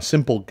a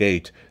simple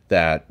gate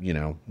that,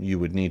 you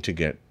would need to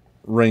get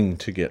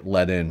to get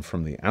let in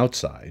from the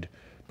outside.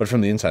 But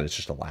from the inside, it's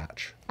just a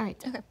latch. All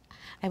right. Okay.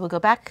 I will go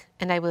back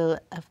and I will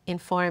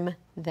inform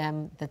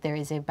them that there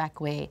is a back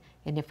way.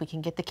 And if we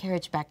can get the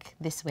carriage back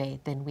this way,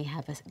 then we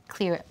have a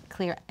clear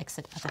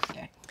exit out of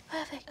here.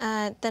 Perfect.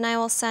 Then I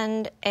will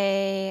send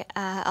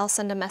I'll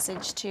send a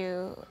message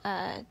to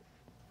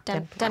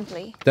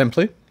Demply.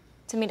 Demply?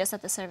 To meet us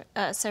at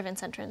the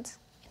servant's entrance.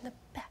 In the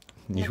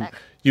back.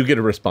 You get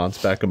a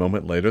response back a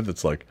moment later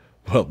that's like,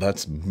 well,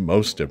 that's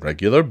most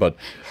irregular, but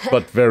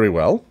very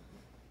well.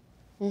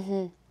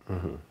 Right,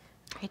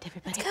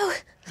 everybody.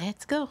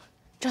 Let's go.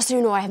 Just so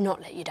you know, I have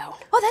not let you down.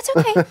 Oh, that's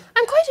okay.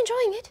 I'm quite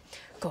enjoying it.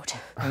 Good.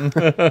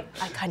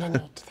 I kind of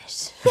need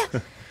this.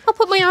 Yeah, I'll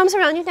put my arms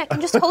around your neck and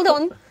just hold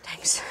on.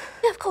 Thanks.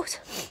 Yeah, of course.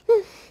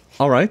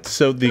 All right,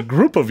 so the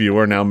group of you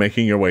are now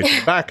making your way to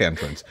the back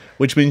entrance,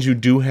 which means you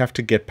do have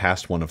to get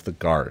past one of the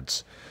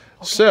guards.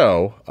 Okay.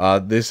 So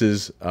this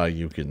is,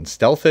 you can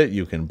stealth it,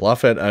 you can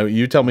bluff it.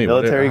 You tell me.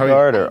 Military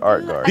guard or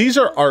art guard? These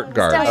are art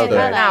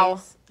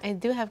guards. I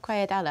do have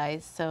quiet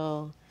allies,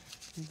 so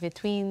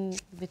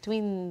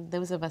between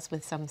those of us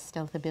with some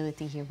stealth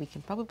ability here, we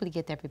can probably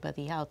get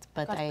everybody out,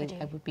 but I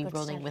would be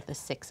rolling with a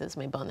 6 as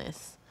my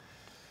bonus.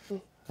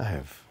 I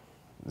have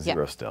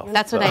 0 stealth.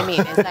 That's what I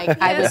mean. It's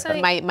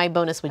like my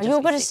bonus would just be 6.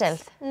 You're good at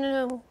stealth.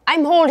 No.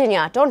 I'm holding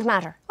ya. Don't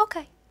matter.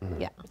 Okay.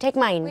 Yeah. Take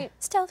mine. Wait,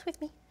 stealth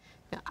with me.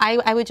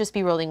 I would just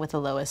be rolling with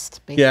the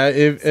lowest. Basically.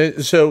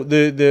 Yeah. So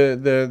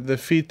the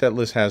feat that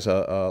Liz has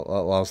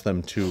allows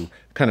them to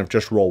kind of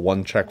just roll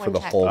one check for the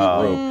whole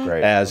group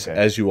great.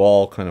 as you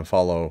all kind of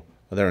follow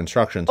their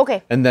instructions.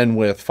 Okay. And then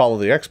with Follow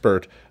the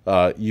Expert,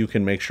 you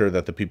can make sure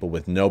that the people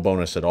with no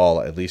bonus at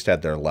all at least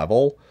at their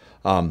level.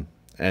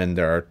 And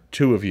there are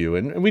 2 of you,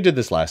 and we did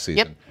this last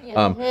season,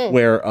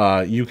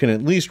 where you can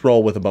at least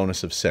roll with a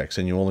bonus of 6,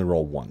 and you only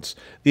roll once.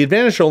 The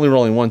advantage to only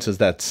rolling once is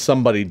that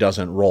somebody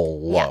doesn't roll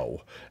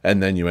low,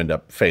 and then you end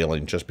up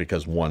failing just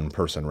because one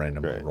person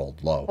randomly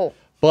rolled low. Oh.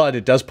 But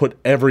it does put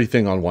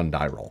everything on one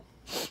die roll.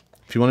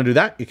 If you want to do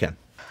that, you can.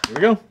 Here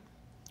we go.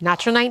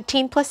 Natural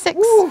 19 plus 6.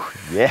 Woo,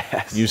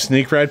 yes. You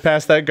sneak right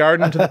past that guard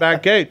into the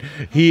back gate.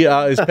 He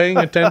is paying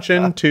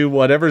attention to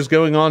whatever's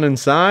going on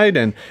inside,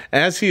 and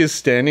as he is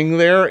standing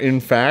there, in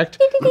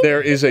fact,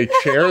 there is a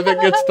chair that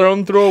gets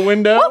thrown through a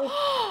window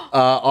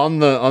on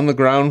the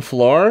ground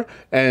floor,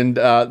 and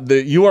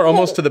you are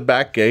almost to the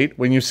back gate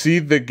when you see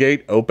the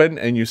gate open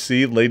and you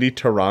see Lady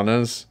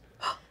Tirana's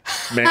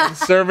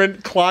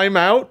manservant climb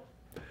out.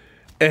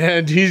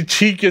 And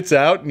she gets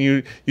out, and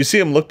you see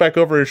him look back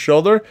over his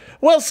shoulder.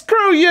 Well,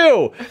 screw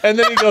you! And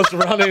then he goes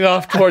running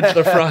off towards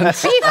the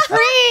front. Be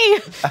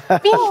free!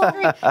 Be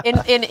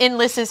free! In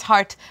Liz's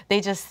heart,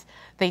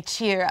 they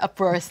cheer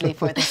uproariously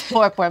for this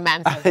poor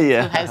man who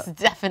has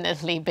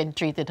definitely been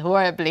treated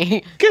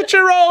horribly. Get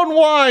your own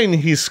wine!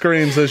 He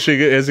screams as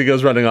he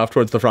goes running off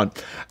towards the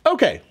front.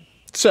 Okay.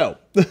 So,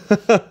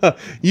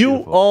 you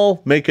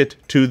all make it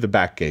to the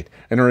back gate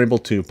and are able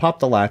to pop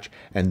the latch,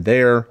 and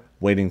there,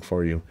 waiting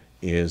for you,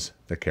 is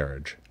the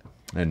carriage.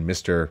 And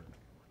Mr.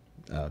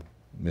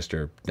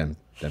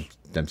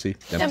 Dempsey?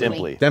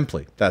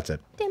 Demply. That's it.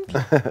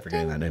 Demply.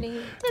 Forgetting that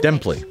name.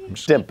 Demply.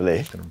 Demply.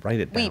 I'm going to write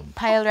it down. We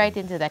pile right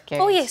into that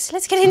carriage. Oh, yes,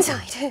 let's get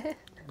inside.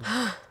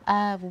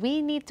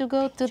 We need to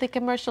go to the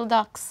commercial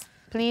docks.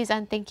 Please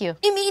and thank you.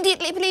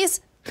 Immediately,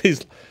 please.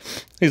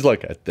 He's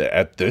like,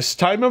 at this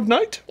time of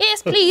night?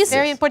 Yes, please.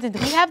 Very important.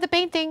 We have the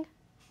painting.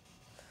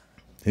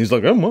 He's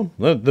like, oh,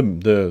 well,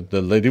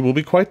 the lady will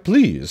be quite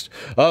pleased.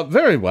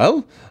 Very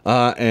well.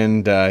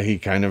 And he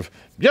kind of,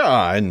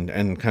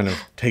 and kind of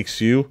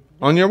takes you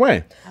on your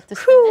way. I have to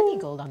spend any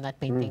gold on that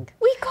painting.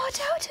 We got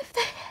out of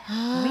there.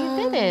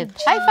 We did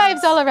it. High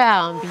fives all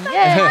around.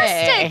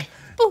 Yay.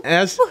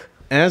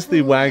 As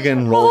the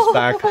wagon rolls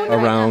back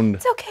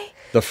around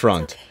the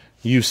front,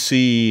 you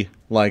see,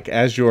 like,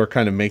 as you're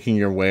kind of making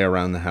your way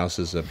around the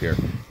houses up here,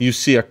 you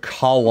see a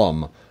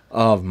column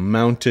of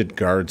mounted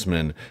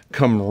guardsmen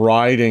come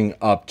riding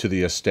up to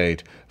the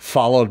estate,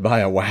 followed by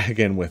a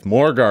wagon with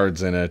more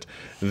guards in it.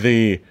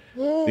 The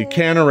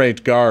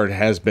Canorate Guard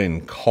has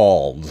been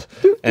called,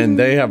 and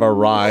they have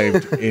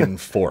arrived in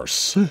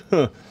force.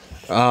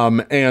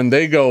 And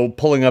they go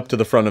pulling up to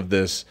the front of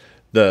this,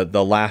 the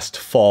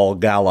Lastwall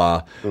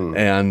gala,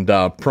 and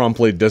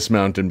promptly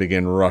dismount and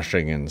begin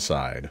rushing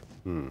inside.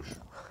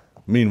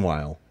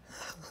 Meanwhile,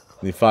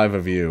 the 5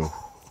 of you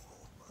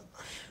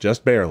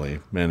just barely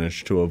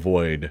managed to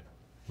avoid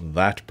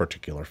that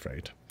particular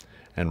fate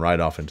and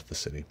ride off into the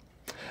city.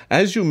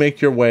 As you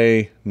make your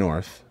way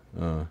north,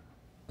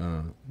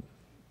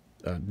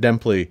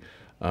 Demply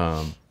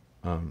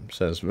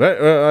says,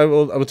 I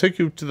will take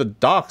you to the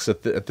docks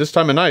at this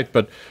time of night,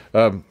 but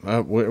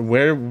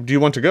where do you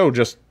want to go?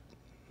 Just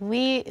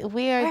we are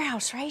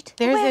Warehouse, right?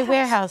 There's a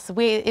warehouse.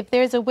 If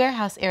there's a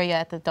warehouse area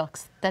at the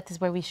docks, that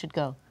is where we should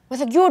go.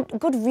 With a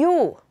good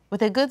view.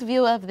 With a good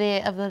view of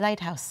the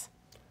lighthouse.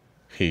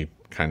 He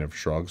kind of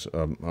shrugs.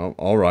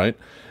 All right,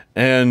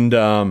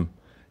 and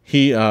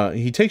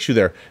he takes you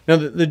there. Now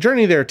the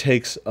journey there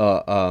takes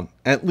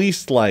at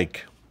least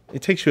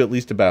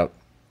about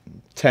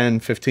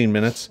 10-15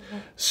 minutes.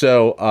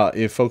 So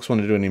if folks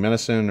want to do any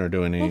medicine or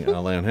do any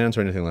lay on hands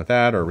or anything like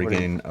that, or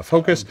regain a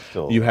focus,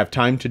 you have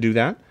time to do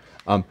that.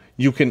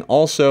 You can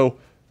also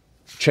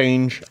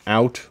change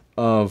out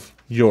of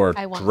your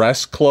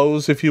dress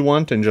clothes if you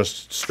want, and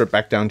just strip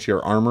back down to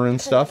your armor and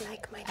stuff.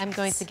 I'm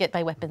going to get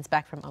my weapons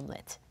back from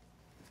Omelette.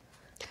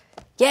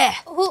 Yeah.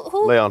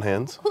 Who? Lay on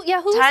hands. Who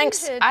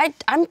Thanks. fainted?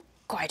 I'm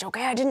quite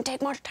okay. I didn't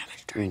take much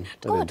damage during I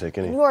didn't take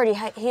any. You already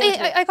healed me.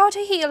 I got a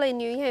heal in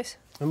you, yes.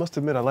 I must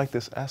admit, I like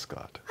this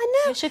ascot. I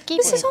know. You should keep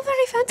This it. is all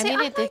very fancy.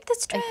 I it- like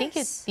this dress. I think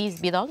these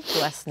belong to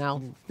us now.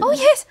 Oh,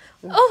 yes.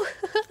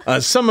 Oh.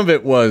 Some of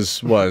it was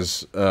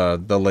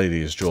the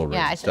ladies' jewelry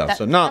Yeah, I and said stuff, that-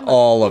 so not some of-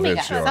 all oh of my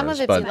it's God, yours. some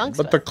of it belongs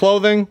to but the us.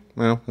 clothing,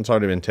 well, it's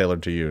already been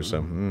tailored to you. So,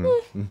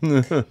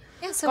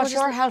 Yeah, so we're Got just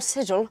your house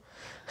sigil.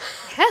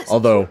 Yes.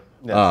 although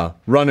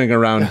running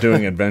around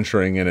doing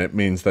adventuring in it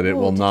means that it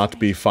will not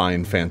be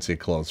fine, fancy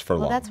clothes for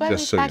long. That's why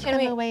just we so you packed know.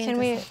 them away can into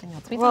we something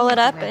else. We roll don't it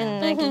have up to wear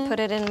and them I can put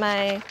it in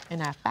my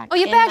in our back. Oh,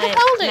 your in bag my, of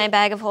holding. my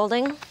bag of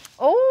holding.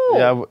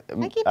 Oh.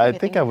 Yeah, keep I everything.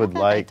 think I would Not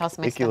that I like, toss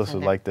my stuff Iculus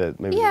in would there. like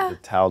maybe Yeah. the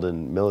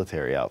Talden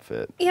military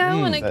outfit. Yeah,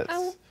 I want to.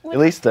 That's, at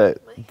least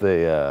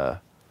the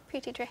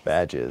Pretty dress.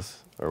 badges,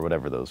 or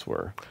whatever those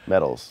were,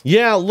 medals.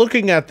 Yeah,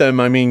 looking at them,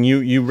 I mean,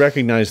 you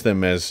recognize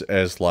them as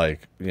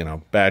like,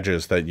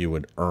 badges that you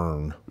would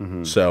earn.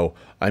 So,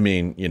 I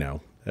mean,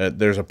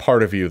 there's a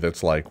part of you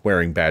that's like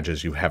wearing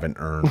badges you haven't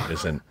earned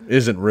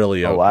isn't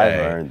really okay. Oh, I've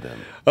earned them.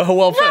 Oh,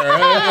 well,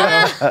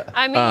 fair.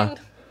 I mean,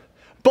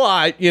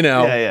 But,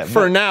 yeah,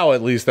 for now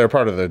at least, they're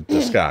part of the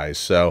disguise.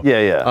 So,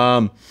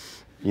 Yeah.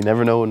 You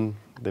never know when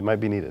they might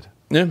be needed.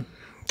 yeah.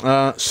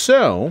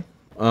 So,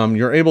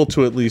 you're able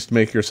to at least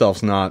make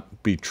yourselves not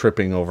be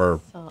tripping over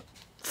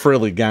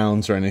frilly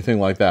gowns or anything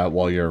like that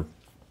while you're...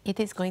 It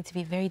is going to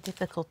be very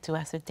difficult to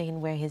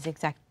ascertain where his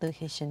exact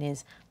location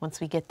is once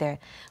we get there.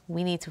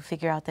 We need to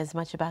figure out as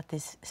much about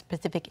this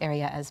specific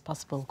area as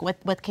possible.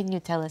 What can you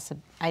tell us?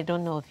 I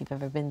don't know if you've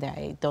ever been there.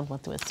 I don't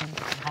want to assume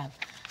that you have.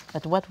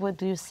 But what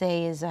would you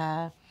say is,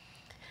 are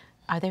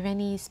there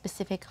any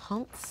specific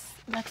haunts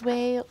that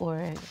way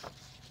or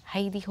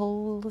hidey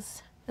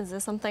holes? Is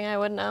this something I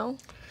would know?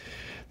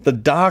 The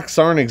docks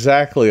aren't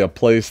exactly a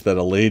place that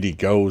a lady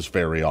goes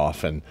very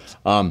often.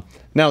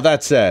 Now,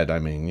 that said, I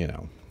mean,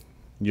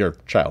 your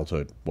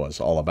childhood was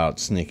all about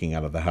sneaking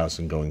out of the house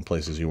and going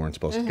places you weren't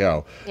supposed to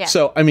go. Yeah.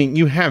 So, I mean,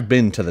 you have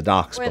been to the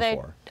docks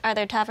before. Are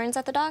there taverns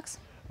at the docks?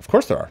 Of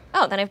course there are.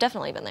 Oh, then I've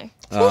definitely been there.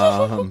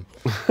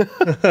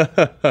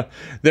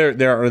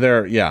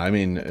 Yeah, I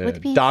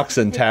mean, docks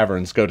and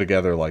taverns go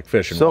together like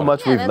fish and So water.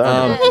 much we've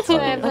learned. That's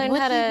why I've But learned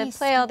would how he to be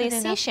play all these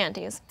stupid sea enough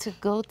shanties. To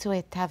go to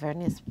a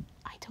tavern is,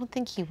 I don't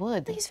think he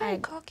would. he's very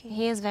cocky.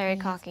 He is very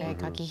cocky. Very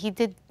cocky. He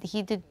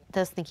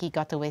does think he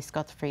got away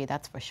scot-free,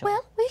 that's for sure.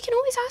 Well, we can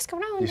always ask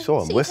around. You saw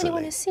him see if whistling.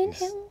 anyone has seen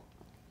him.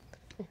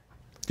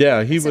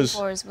 Yeah, he Listen was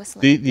for his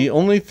whistling. the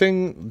only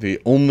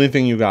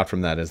thing you got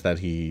from that is that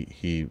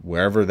he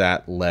wherever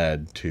that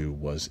led to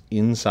was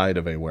inside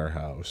of a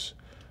warehouse,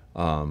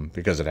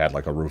 because it had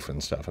like a roof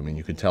and stuff. I mean,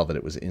 you could tell that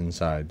it was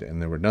inside,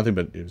 and there were nothing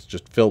but it was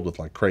just filled with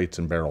like crates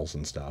and barrels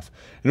and stuff.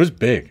 And it was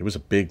big. It was a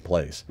big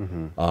place.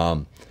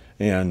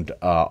 And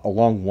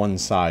along one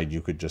side,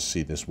 you could just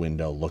see this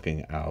window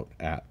looking out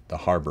at the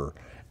harbor,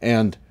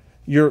 and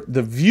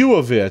the view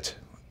of it,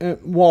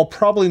 while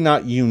probably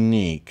not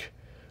unique,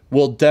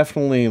 will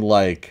definitely,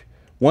 like,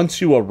 once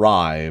you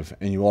arrive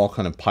and you all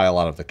kind of pile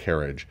out of the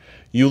carriage,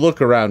 you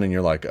look around and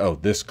you're like, oh,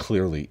 this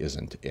clearly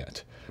isn't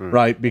it,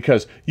 right?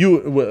 Because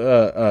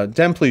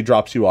Demply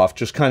drops you off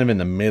just kind of in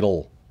the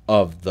middle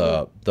of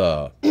the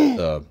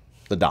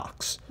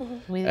docks.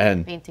 We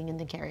and- were painting in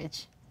the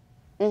carriage.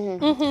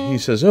 He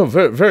says, oh,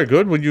 very, very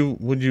good. Would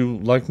you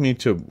like me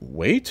to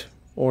wait,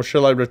 or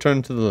shall I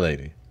return to the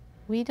lady?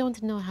 We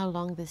don't know how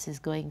long this is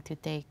going to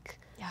take.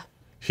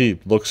 He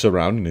looks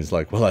around and he's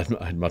like, well,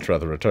 I'd much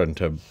rather return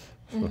to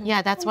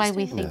Yeah, that's why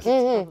we think it's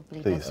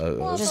probably Please.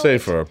 best.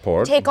 safer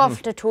port. Take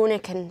off the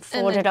tunic and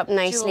fold the it up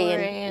nicely.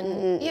 jewelry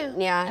And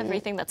yeah.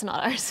 Everything that's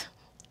not ours.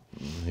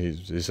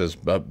 He says,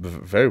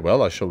 very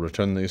well, I shall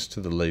return these to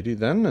the lady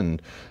then,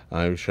 and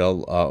I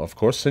shall, of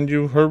course, send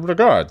you her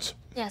regards.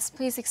 Yes,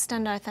 please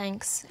extend our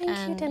thanks. Thank you,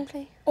 and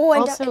Demply. Oh,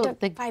 and Also, the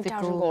the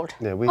 5,000 gold. gold.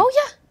 Yeah, we, Oh,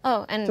 yeah.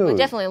 Oh, and we Dude.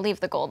 definitely leave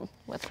the gold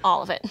with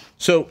all of it.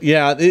 So,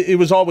 yeah, it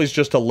was always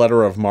just a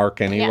letter of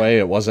marque anyway.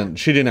 It wasn't,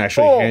 she didn't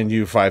actually hand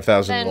you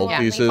 5,000 Then, gold yeah,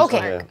 pieces. leave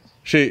Okay. mark.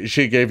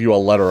 She gave you a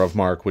letter of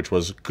marque, which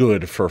was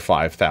good for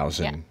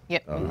 5,000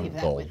 Yep. We'll leave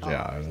that gold. with all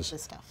Yeah, it was the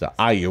stuff.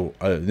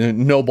 the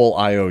noble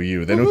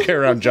IOU. They don't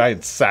carry around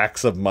giant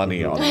sacks of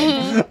money on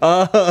them.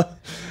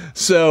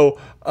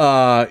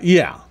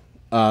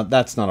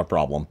 That's not a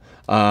problem.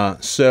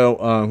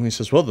 He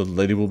says, well, the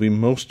lady will be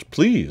most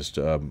pleased,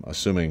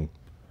 assuming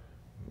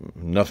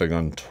nothing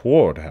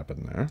untoward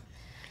happened there.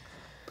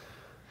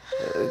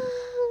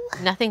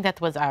 Nothing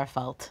that was our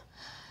fault.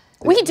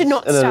 We did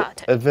not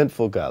start. An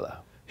eventful gala.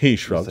 He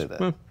shrugs. say that.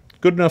 Well,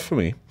 good enough for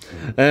me.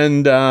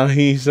 And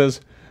he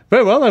says,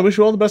 very well, I wish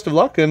you all the best of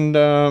luck and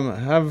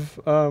have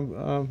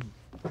a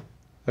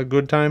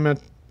good time at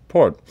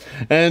port.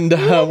 And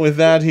with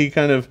that, he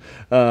kind of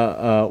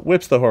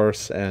whips the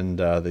horse, and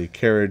the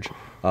carriage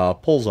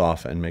pulls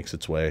off and makes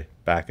its way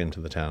back into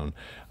the town.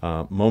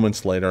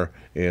 Moments later,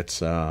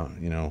 it's,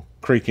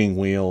 creaking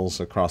wheels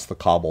across the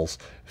cobbles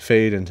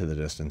fade into the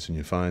distance, and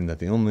you find that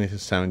the only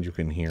sound you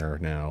can hear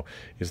now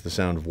is the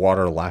sound of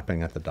water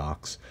lapping at the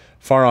docks.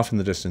 Far off in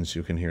the distance,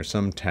 you can hear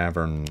some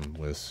tavern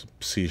with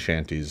sea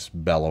shanties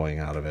bellowing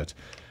out of it,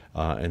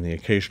 and the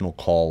occasional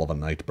call of a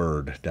night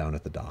bird down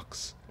at the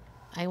docks.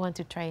 I want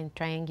to try and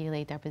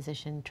triangulate our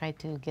position, try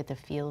to get a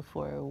feel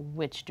for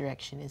which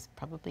direction is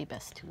probably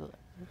best to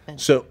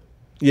venture. So,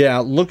 yeah,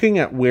 looking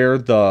at where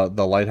the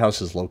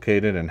lighthouse is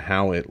located and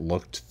how it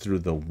looked through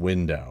the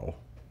window,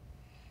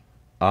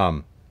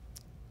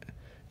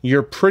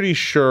 you're pretty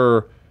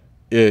sure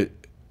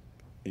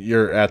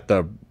you're at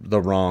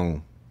the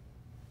wrong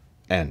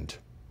end,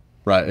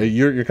 right?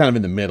 You're kind of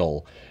in the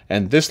middle,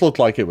 and this looked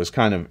like it was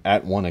kind of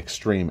at one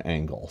extreme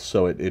angle,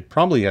 so it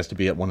probably has to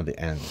be at one of the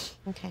ends.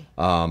 Okay.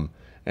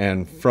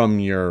 And from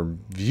your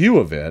view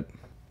of it,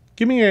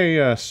 give me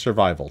a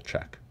survival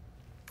check.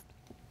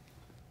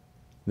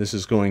 This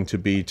is going to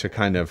be to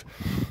kind of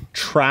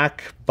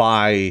track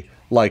by,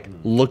 like,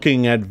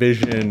 looking at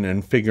vision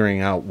and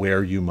figuring out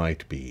where you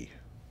might be.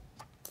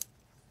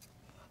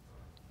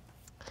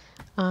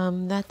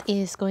 That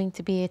is going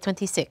to be a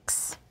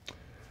 26.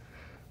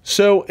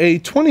 So a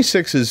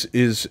 26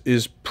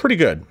 is pretty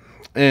good.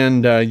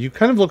 And you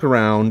kind of look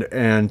around,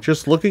 and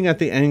just looking at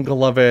the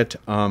angle of it,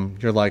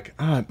 you're like,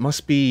 it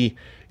must be,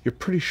 you're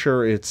pretty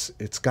sure it's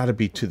got to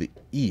be to the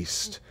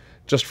east,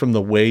 just from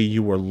the way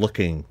you were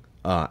looking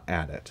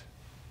at it.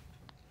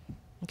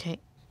 Okay.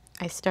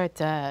 I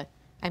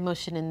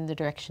motion in the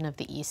direction of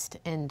the east,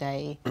 and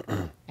I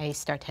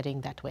start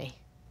heading that way.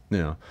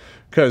 Yeah,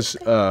 because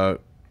the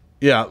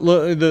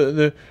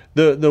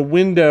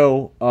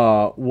window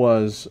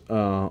was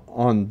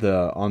on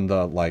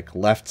the like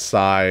left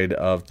side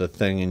of the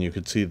thing, and you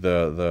could see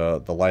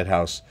the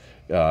lighthouse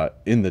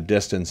in the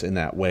distance in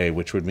that way,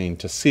 which would mean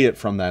to see it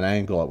from that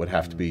angle, it would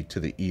have to be to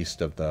the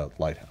east of the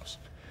lighthouse.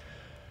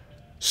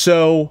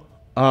 So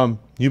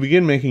you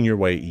begin making your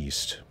way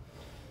east,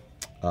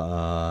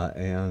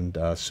 and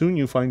soon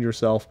you find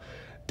yourself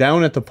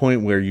down at the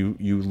point where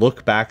you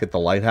look back at the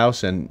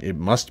lighthouse, and it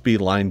must be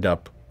lined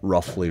up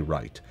roughly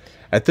right.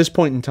 At this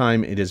point in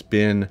time, it has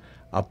been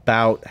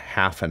about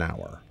half an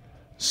hour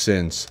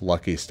since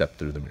Lucky stepped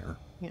through the mirror.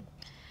 Yeah.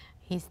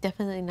 He's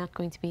definitely not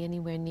going to be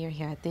anywhere near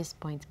here at this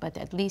point, but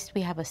at least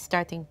we have a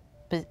starting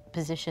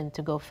position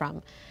to go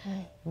from.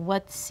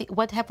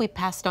 What have we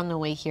passed on the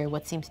way here?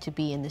 What seems to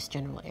be in this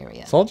general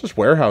area? It's all just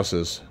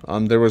warehouses.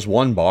 There was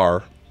one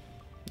bar,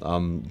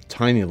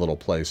 tiny little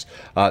place,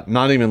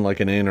 not even like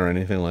an inn or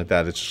anything like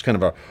that. It's just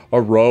kind of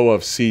a row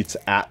of seats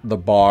at the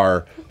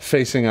bar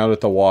facing out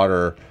at the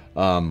water,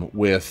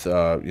 with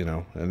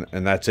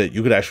and that's it.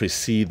 You could actually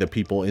see the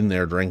people in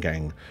there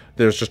drinking.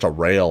 There's just a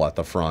rail at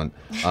the front.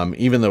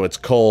 Even though it's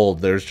cold,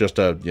 there's just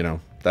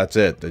that's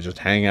it. They just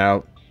hang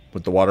out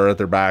with the water at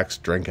their backs,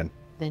 drinking.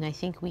 Then I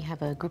think we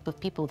have a group of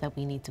people that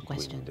we need to We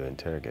question. need to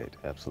interrogate,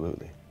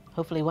 absolutely.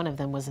 Hopefully one of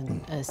them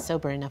wasn't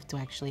sober enough to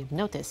actually have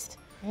noticed.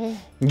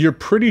 You're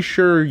pretty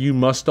sure you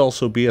must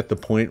also be at the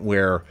point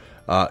where,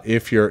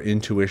 if your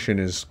intuition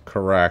is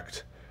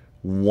correct,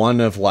 one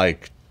of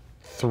like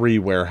 3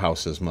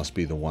 warehouses must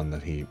be the one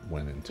that he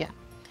went into. Yeah.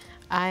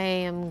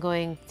 I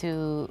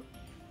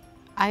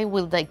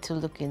would like to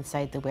look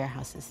inside the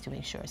warehouses to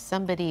make sure.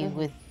 Somebody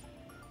with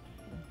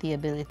the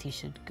ability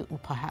should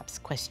perhaps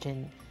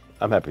question.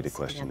 I'm happy to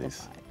question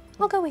these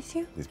I'll go with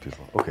you.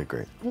 people. Okay,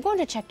 great. I'm going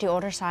to check the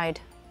other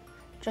side,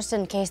 just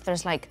in case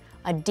there's like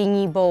a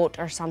dinghy boat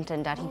or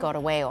something that he got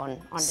away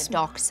on the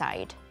dock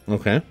side.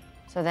 Okay.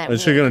 So that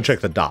So you're going to check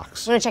the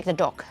docks. I'm going to check the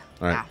dock.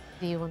 All right. Yeah.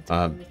 Do you want to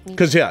come with me?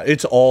 Because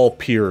it's all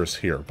piers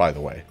here, by the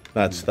way.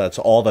 That's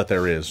all that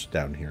there is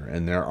down here,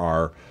 and there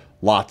are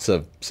lots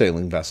of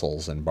sailing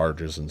vessels and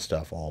barges and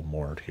stuff all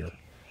moored here.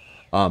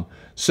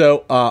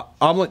 So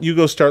I'll let you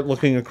go start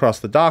looking across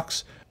the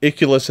docks.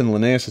 Iculus and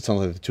Linnaeus, it sounds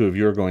like the two of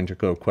you are going to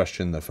go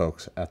question the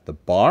folks at the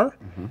bar,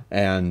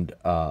 and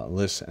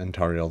Liz and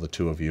Tariel, the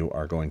two of you,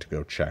 are going to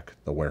go check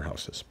the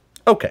warehouses.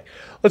 Okay,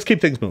 let's keep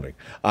things moving.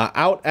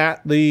 Out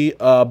at the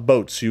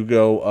boats, you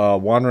go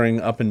wandering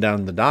up and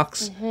down the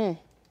docks. You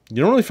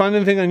don't really find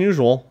anything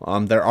unusual.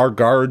 There are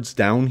guards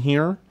down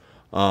here,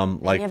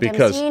 Like, them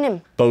because seen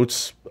him?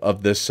 boats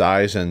of this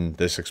size and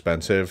this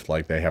expensive,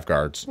 like, they have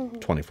guards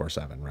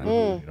 24/7, right?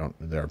 You don't,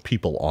 there are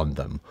people on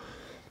them.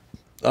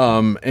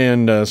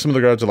 And some of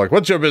the guards are like,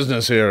 "What's your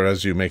business here?"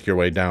 As you make your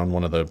way down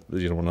one of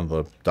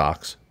the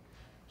docks.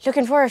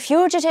 Looking for a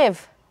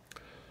fugitive.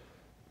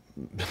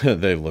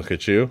 They look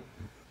at you.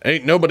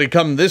 "Ain't nobody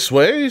come this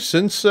way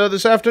since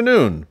this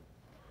afternoon."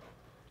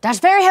 That's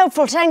very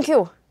helpful, thank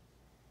you.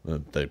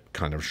 They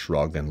kind of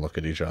shrug and look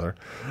at each other.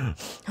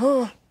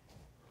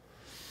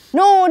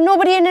 No,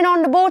 nobody in and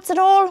on the boats at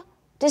all?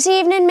 This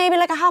evening, maybe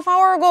like a half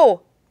hour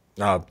ago?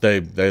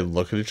 They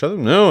look at each other.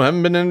 "No,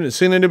 haven't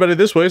seen anybody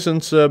this way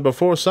since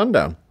before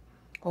sundown.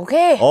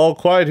 Okay. All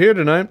quiet here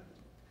tonight."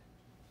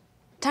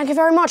 Thank you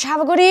very much.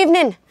 Have a good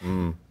evening.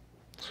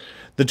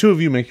 The two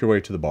of you make your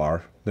way to the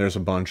bar. There's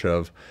a bunch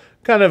of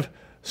kind of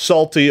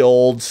salty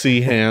old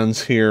sea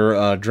hands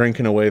here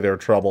drinking away their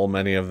trouble.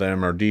 Many of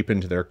them are deep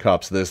into their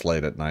cups this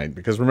late at night.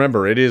 Because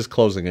remember, it is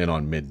closing in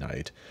on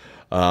midnight.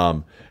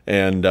 You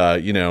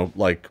know,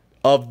 like,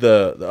 of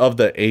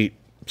the 8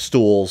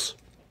 stools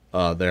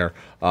there,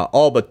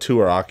 all but 2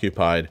 are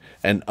occupied.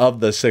 And of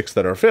the 6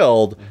 that are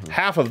filled,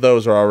 half of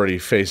those are already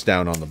face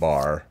down on the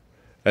bar.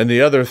 And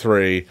the other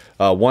 3,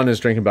 one is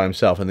drinking by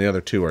himself, and the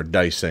other 2 are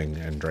dicing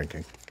and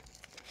drinking.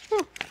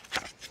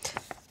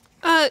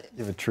 You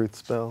have a truth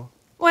spell?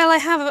 Well, I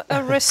have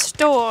a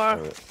restore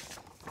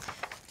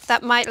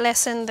that might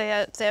lessen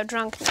their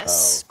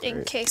drunkenness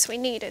in case we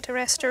need it, a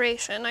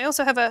restoration. I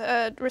also have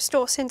a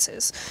restore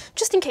senses,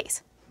 just in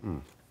case.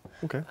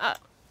 Okay.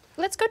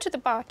 Let's go to the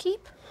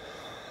barkeep.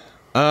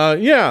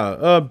 Yeah,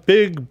 a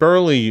big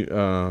burly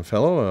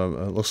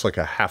fellow, looks like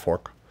a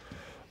half-orc.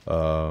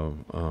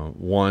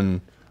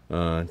 One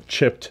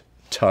chipped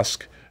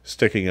tusk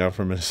sticking out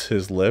from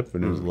his lip,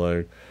 and he's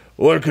like,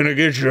 "What can I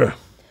get you?"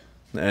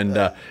 And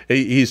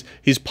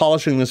he's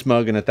polishing this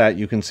mug, and at that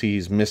you can see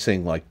he's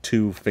missing like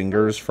 2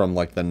 fingers from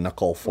like the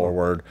knuckle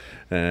forward.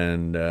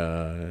 And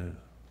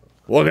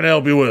what can I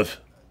help you with?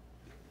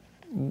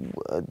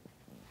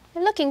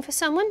 You're looking for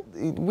someone?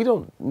 We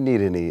don't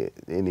need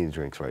any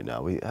drinks right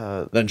now.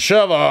 Then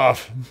shove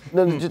off.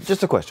 No,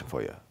 just a question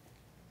for you.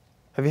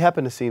 Have you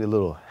happened to see a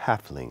little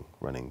halfling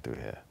running through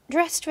here?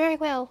 Dressed very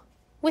well.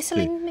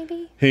 Whistling,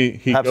 maybe? He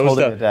Perhaps goes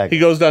holding a down. dagger. He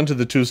goes down to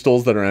the 2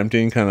 stools that are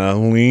empty and kind of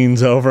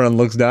leans over and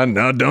looks down.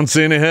 "No, don't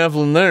see any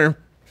halfling there.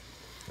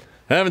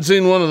 Haven't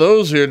seen one of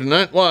those here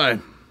tonight. Why?"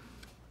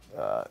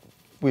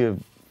 We're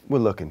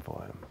looking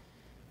for him.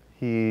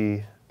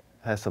 He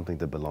has something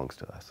that belongs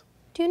to us.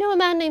 Do you know a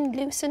man named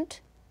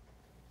Lucent?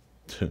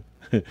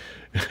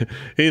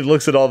 He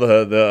looks at all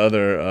the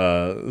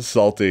other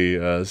salty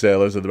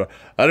sailors at the bar.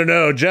 "I don't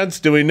know, gents.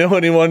 Do we know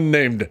anyone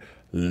named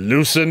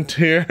Lucent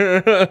here?"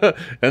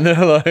 And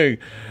they're like,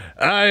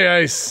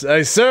 I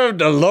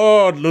served a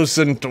Lord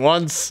Lucent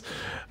once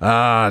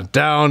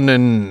down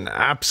in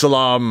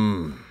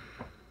Absalom."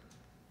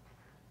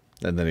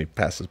 And then he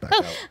passes back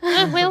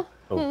out. Well,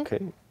 Okay.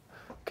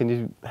 Can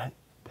you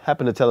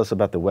happen to tell us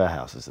about the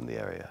warehouses in the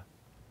area?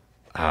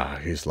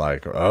 He's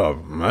like,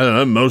 "Oh, I don't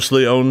know,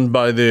 mostly owned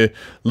by the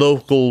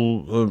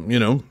local,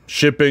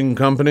 shipping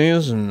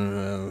companies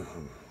and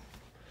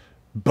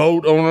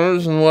boat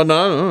owners and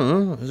whatnot. I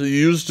don't know. Is it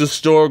used to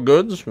store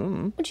goods?"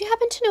 would you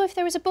happen to know if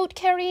there was a boat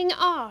carrying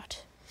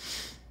art?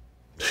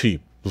 He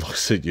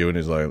looks at you and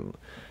he's like,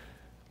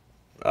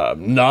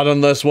 "Not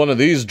unless one of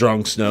these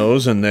drunks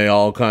knows." And they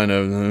all kind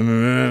of,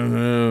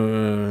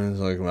 he's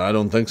like, "I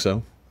don't think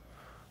so."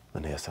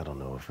 And yes, I don't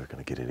know if we're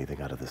going to get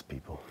anything out of this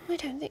people. I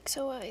don't think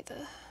so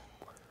either.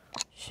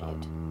 Shit.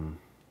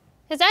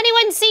 Has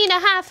anyone seen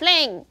a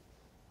halfling?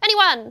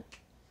 Anyone?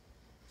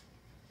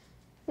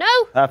 No?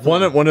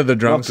 One of the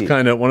drunks Rocky.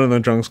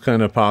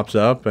 kind of pops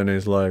up and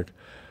he's like,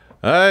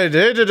 "I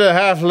dated a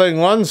halfling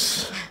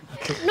once."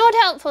 Not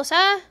helpful,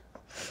 sir.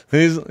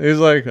 He's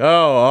like,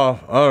 "Oh,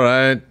 all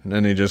right,"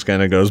 and he just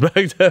kind of goes back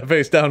to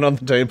face down on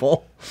the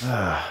table.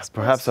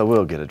 Perhaps I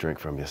will get a drink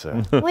from you,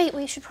 sir. Wait,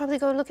 we should probably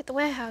go look at the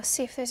warehouse,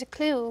 see if there's a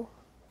clue.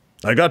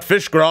 "I got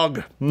fish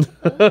grog."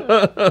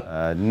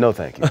 No,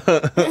 thank you.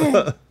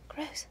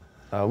 Gross.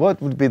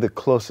 What would be the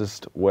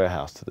closest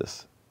warehouse to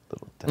this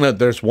little town?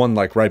 There's one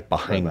like right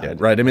behind behind it,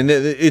 it. right? I mean,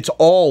 it's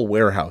all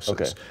warehouses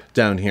Okay.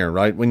 down here,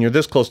 right? When you're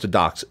this close to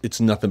docks, it's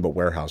nothing but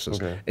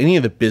warehouses. Okay. Any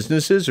of the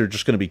businesses are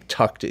just going to be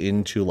tucked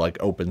into like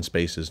open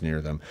spaces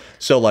near them.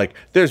 So like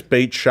there's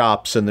bait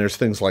shops and there's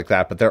things like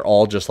that, but they're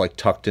all just like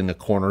tucked into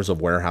corners of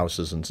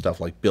warehouses and stuff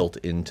like built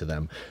into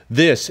them.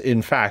 This,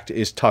 in fact,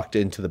 is tucked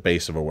into the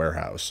base of a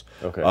warehouse.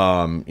 Okay.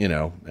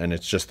 And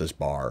it's just this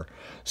bar.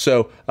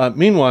 So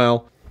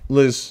meanwhile,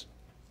 Liz,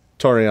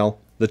 Toriel,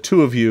 the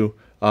 2 of you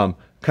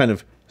kind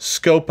of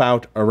scope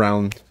out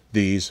around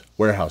these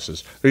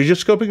warehouses. Are you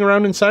just scoping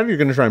around inside, or are you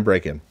going to try and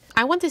break in?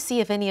 I want to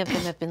see if any of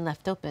them have been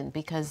left open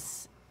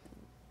because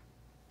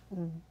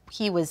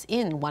he was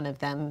in one of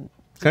them,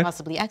 Okay.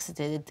 possibly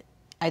exited.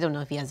 I don't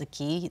know if he has a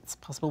key. It's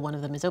possible one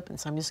of them is open,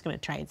 so I'm just going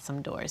to try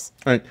some doors.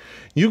 All right.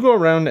 You go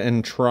around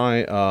and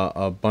try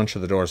a bunch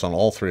of the doors on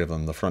all 3 of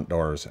them, the front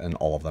doors, and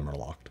all of them are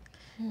locked.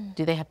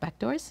 Do they have back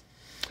doors?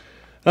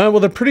 Well,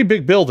 they're pretty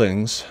big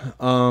buildings,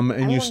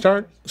 and you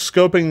start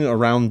scoping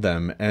around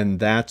them, and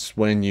that's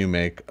when you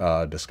make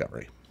a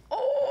discovery.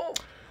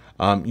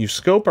 You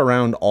scope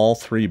around all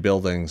 3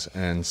 buildings,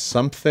 and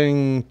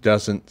something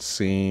doesn't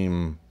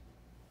seem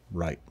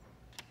right.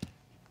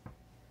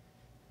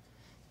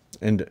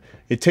 And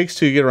it takes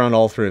 2 to get around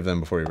all 3 of them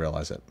before you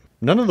realize it.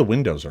 None of the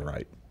windows are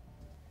right.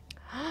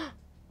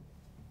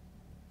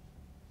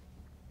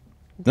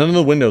 None of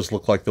the windows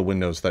look like the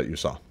windows that you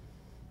saw.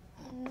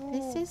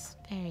 This is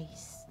very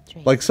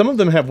strange. Like, some of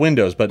them have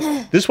windows, but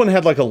this one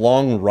had like a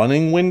long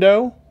running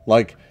window.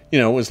 Like, you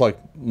know, it was like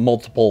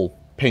multiple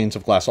panes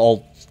of glass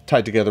all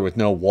tied together with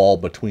no wall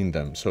between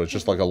them. So it's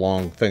just like a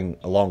long thing,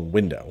 a long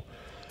window.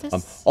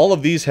 All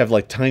of these have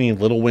like tiny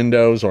little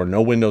windows or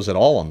no windows at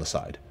all on the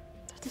side.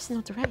 That is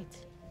not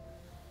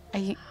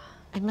right.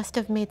 I must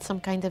have made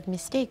some kind of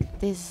mistake.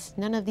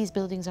 None of these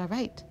buildings are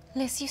right.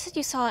 Liz, you said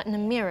you saw it in a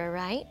mirror,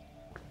 right?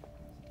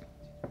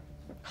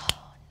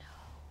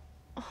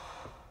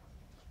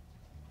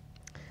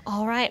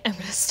 All right, I'm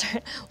gonna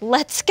start.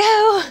 Let's go.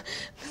 I'm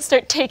gonna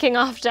start taking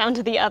off down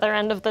to the other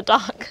end of the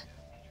dock.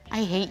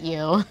 I hate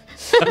you.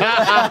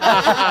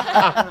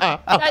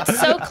 That's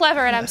so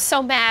clever, and I'm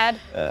so mad.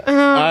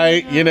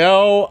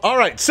 All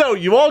right, so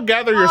you all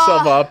gather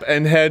yourself up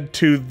and head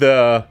to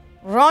the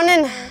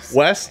Running.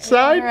 west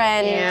side?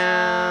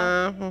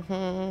 Yeah.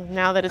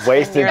 Now that it's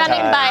Wasted Running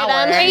time. by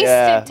them,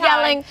 Wasted time.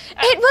 yelling,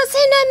 "It was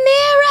in a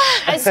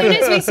mirror!" As soon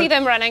as we see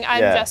them running,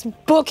 I'm just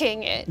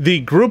booking it.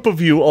 The group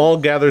of you all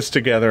gathers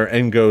together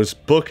and goes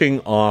booking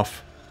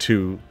off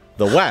to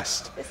the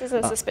west. This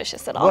isn't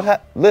suspicious at all.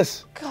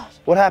 Liz,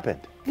 what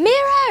happened?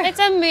 Mirror! It's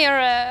a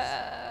mirror.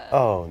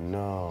 Oh,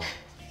 no.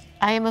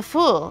 I am a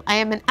fool. I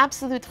am an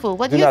absolute fool.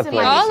 What Do use not am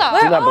blame I? yourself.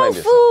 Do not blame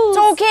yourself. It's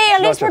okay,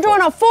 at least your we're doing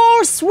fault. a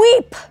full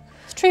sweep.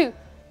 It's true.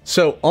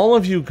 So all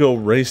of you go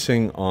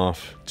racing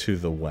off to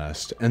the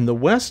west, and the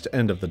west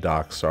end of the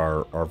docks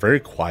are very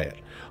quiet.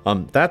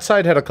 That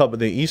side had a couple,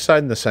 the east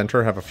side and the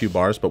center have a few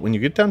bars, but when you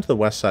get down to the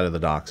west side of the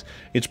docks,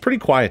 it's pretty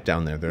quiet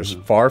down there. There's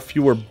far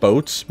fewer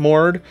boats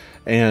moored,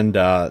 and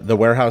the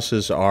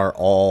warehouses are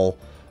all,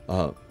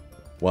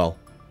 well,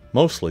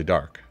 mostly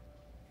dark.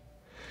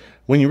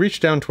 When you reach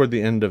down toward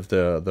the end of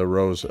the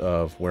rows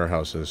of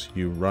warehouses,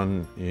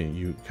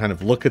 you kind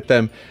of look at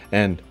them,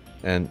 and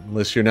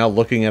Liz, you're now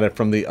looking at it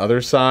from the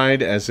other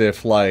side as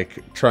if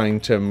like trying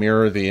to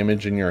mirror the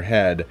image in your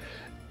head.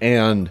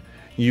 And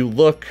you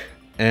look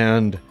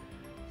and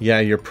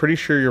yeah, you're pretty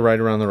sure you're right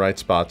around the right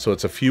spot. So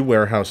it's a few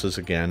warehouses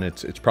again.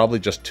 It's probably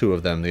just 2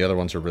 of them. The other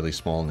ones are really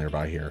small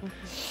nearby here.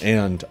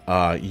 And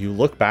you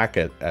look back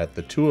at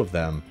the 2 of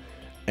them,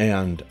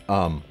 and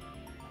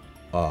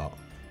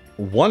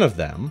one of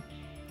them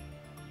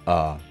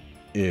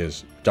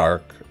is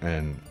dark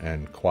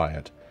and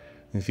quiet.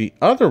 The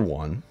other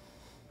one,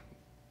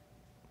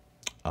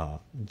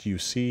 you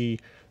see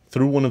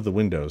through one of the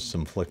windows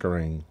some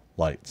flickering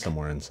light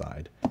somewhere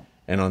inside.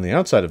 And on the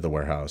outside of the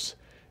warehouse,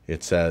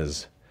 it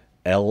says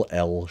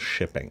LL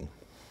Shipping.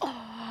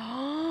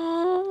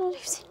 Oh,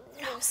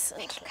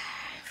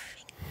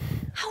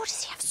 how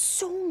does he have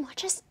so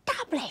much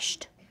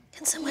established?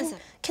 Can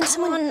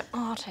someone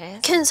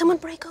artist? Can someone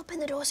break open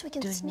the door so we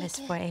can Doing sneak this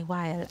in? for a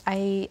while.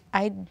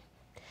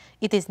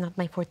 It is not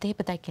my forte,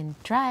 but I can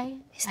try.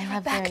 Is there I a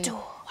have back very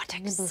door? What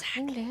nimble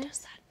exactly fingers. does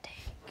that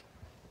take?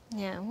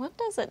 Yeah, what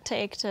does it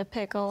take to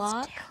pick a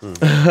lock?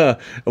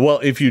 Well,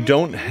 if you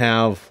don't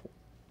have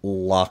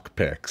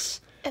lockpicks,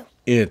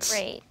 it's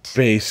great.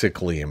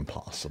 basically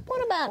impossible.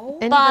 What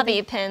about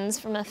bobby pins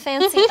from a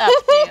fancy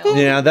updo?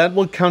 Yeah, that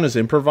would count as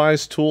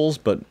improvised tools,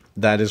 but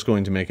that is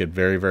going to make it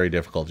very, very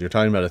difficult. You're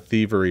talking about a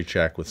thievery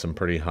check with some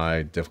pretty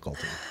high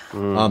difficulty.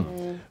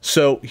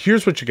 So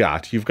here's what you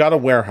got. You've got a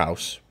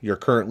warehouse. You're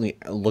currently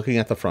looking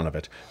at the front of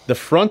it. The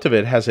front of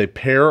it has a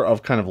pair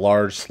of kind of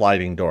large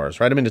sliding doors,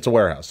 right? I mean, it's a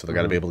warehouse, so they've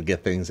got to be able to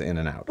get things in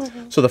and out.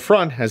 So the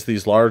front has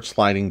these large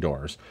sliding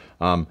doors.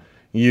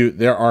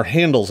 There are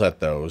handles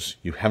at those.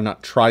 You have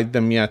not tried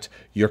them yet.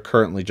 You're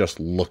currently just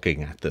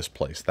looking at this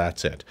place.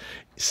 That's it.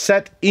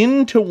 Set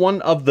into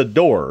one of the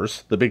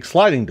doors, the big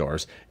sliding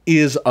doors,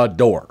 is a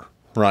door,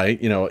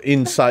 right? You know,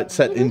 inside,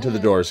 set into the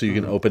door so you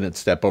can open it,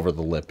 step over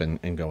the lip,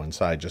 and go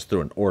inside just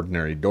through an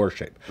ordinary door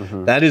shape.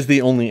 That is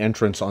the only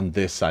entrance on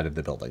this side of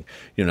the building.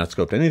 You've not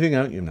scoped anything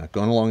out. You've not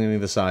gone along any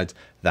of the sides.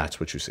 That's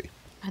what you see.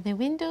 Are the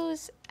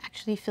windows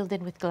actually filled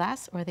in with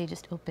glass, or are they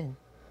just open?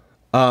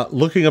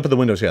 Looking up at the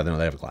windows, yeah, they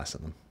have glass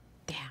in them.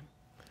 Damn.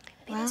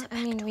 Well,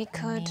 I mean, we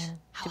could.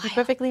 To be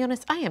perfectly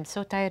honest, I am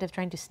so tired of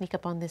trying to sneak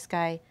up on this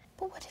guy.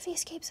 But what if he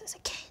escapes us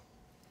again?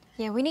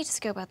 Yeah, we need to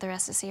scope out the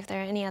rest to see if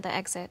there are any other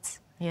exits.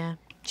 Yeah.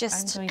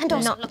 Just I'm going And to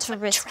also not look to for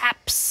risk.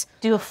 traps.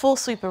 do a full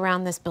sweep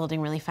around this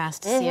building really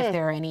fast to see if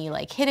there are any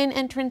like hidden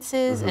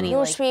entrances, any Full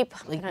like, sweep.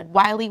 like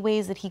wily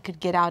ways that he could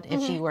get out if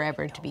he were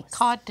ever to be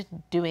caught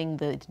doing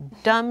the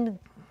dumb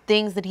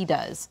things that he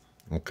does.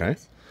 Okay.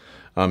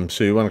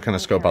 So you want to kind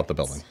of scope out the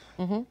building.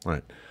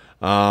 Right.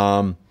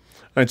 All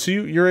right, so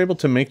you're able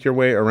to make your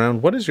way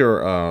around. What is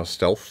your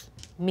stealth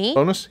Me?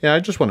 bonus? Yeah, I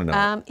just want to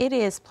know. It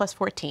is plus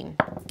 14.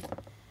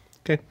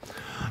 Okay.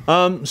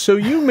 So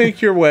you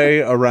make your way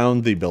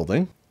around the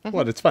building.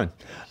 What? It's fine.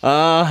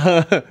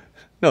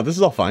 No, this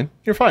is all fine.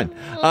 You're fine.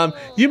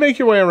 You make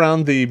your way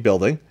around the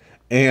building,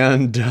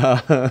 and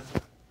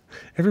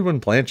everyone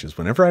blanches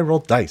whenever I roll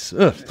dice.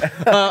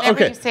 Whenever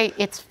Okay. you say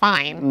it's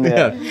fine.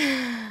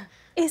 Yeah.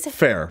 Is it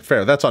Fair.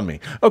 That's on me.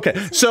 Okay,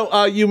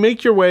 so you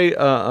make your way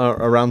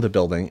around the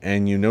building,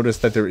 and you notice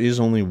that there is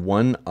only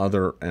one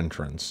other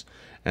entrance,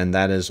 and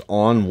that is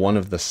on one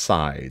of the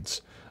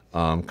sides,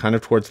 kind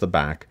of towards the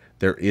back.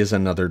 There is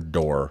another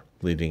door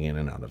leading in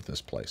and out of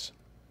this place.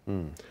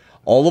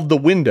 All of the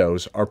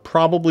windows are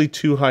probably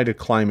too high to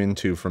climb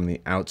into from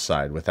the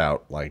outside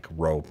without, like,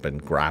 rope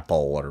and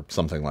grapple or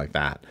something like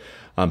that.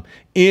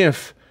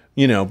 If...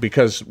 You know,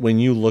 because when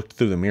you looked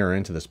through the mirror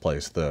into this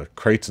place, the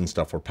crates and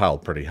stuff were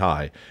piled pretty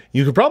high.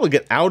 You could probably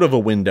get out of a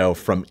window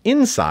from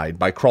inside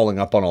by crawling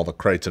up on all the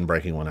crates and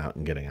breaking one out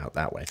and getting out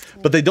that way.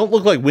 But they don't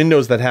look like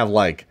windows that have,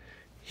 like,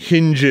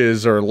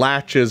 hinges or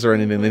latches or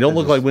anything. They don't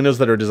look like windows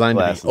that are designed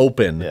to be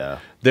open. Yeah.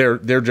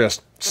 They're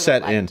just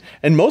set in.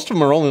 And most of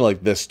them are only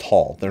like this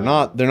tall. They're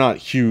not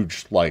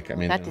huge, like, I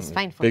mean, That is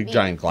fine for big me.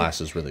 giant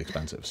glass is really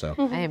expensive. So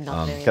I am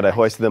not very Could I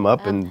hoist them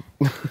up and?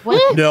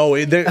 What,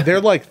 no, they're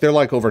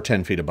like over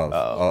 10 feet above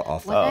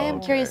off. what I am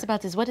curious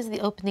about is what is the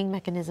opening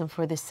mechanism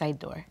for this side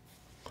door?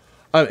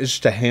 It's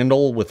just a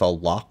handle with a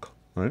lock,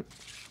 right?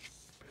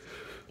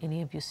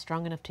 Any of you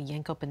strong enough to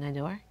yank open the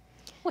door?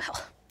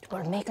 well? It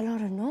will make a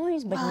lot of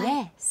noise, but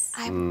yes.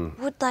 I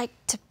would like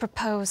to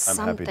propose I'm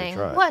happy to something.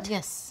 try. What?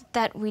 Yes.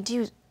 That we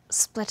do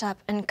split up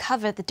and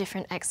cover the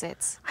different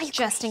exits,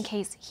 just in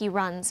case he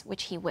runs,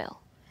 which he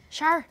will.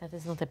 Sure. That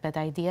is not a bad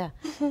idea.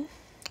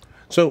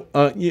 So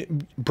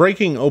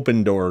breaking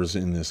open doors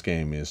in this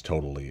game is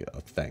totally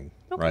a thing,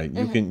 right?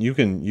 You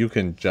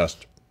can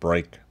just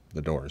break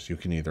the doors. You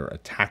can either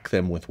attack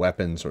them with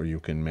weapons, or you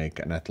can make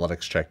an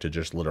athletics check to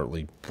just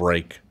literally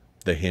break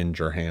the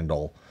hinge or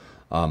handle.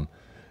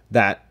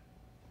 That,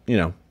 you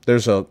know,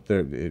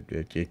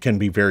 it can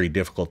be very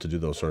difficult to do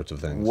those sorts of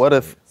things. What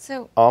if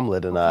So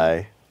Omelet and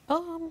I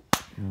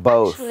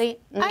both? Actually,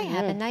 I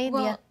have an idea.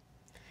 well,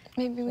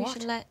 maybe we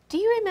should let. Do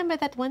you remember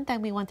that one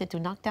time we wanted to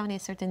knock down a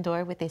certain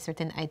door with a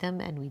certain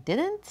item and we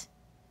didn't?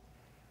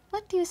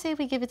 What do you say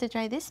we give it a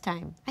try this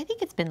time? I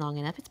think it's been long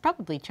enough. It's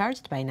probably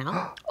charged by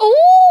now.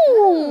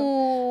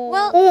 Ooh.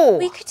 Well,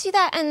 we could do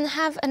that and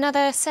have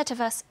another set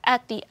of us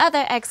at the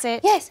other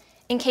exit. Yes.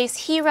 In case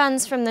he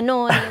runs from the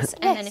noise,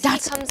 and then if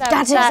he comes out,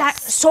 That's exact.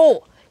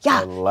 So, yeah,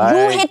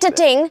 like you hit the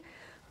thing.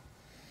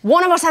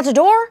 One of us at the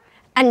door,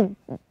 and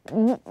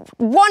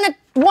one at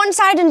one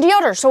side and the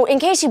other. So in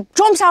case he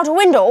jumps out a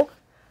window,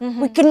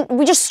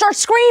 we just start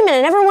screaming,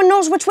 and everyone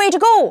knows which way to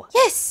go.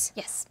 Yes.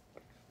 Yes.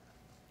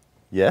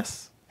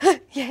 Yes.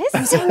 Yes.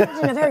 I'm saying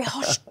that in a very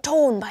hushed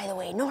tone, by the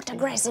way, not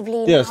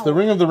aggressively. Yes, loud. the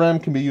Ring of the Ram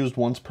can be used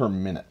once per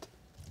minute.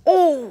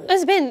 Oh,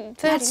 It's been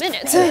 30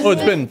 minutes. Oh,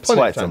 it's been plenty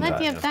Quite of some time.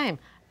 Plenty of time.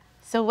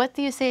 So what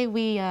do you say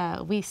we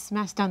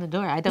smash down the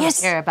door? I don't Yes.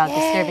 care about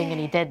disturbing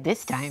any dead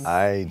this time.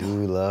 I do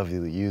love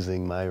you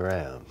using my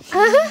ram.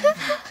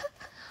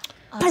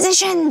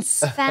 positions.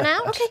 Fan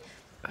out. Okay.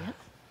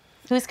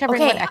 Who's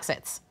covering Okay. what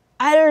exits?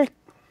 I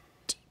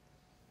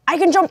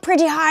can jump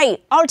pretty high.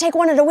 I'll take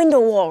one of the window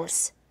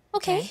walls.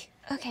 Okay.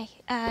 Okay.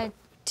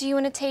 Do you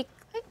want to take?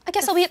 I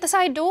guess I'll be at the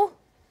side door.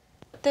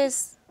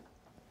 There's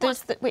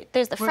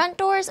the front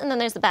doors, and then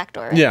there's the back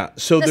door. Right? Yeah,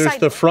 so The there's side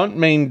the door. front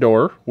main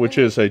door, which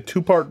is a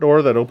two-part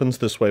door that opens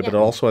this way, but it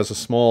also has a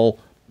small,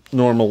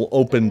 normal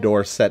open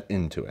door set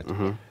into it.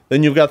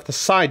 Then you've got the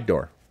side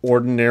door,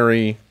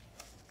 ordinary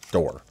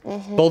door.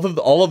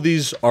 All of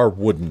these are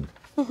wooden.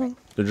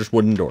 They're just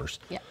wooden doors.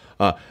 Yeah.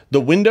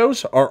 The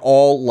windows are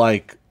all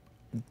like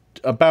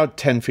about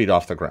 10 feet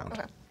off the ground.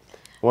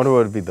 I wonder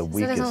what would be the So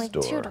there's only weakest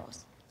door. two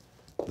doors.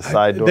 The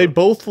side door. They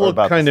both or look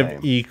about the kind of same?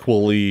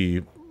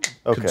 equally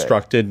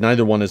constructed.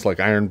 Neither one is like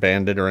iron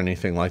banded or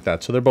anything like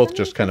that. So they're both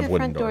just kind of The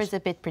wooden front door doors. is a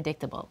bit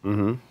predictable.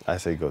 I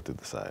say go through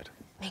the side.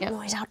 Make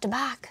noise out the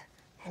back.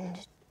 And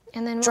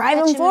And then we'll Drive catch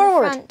him him in the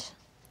forward. front.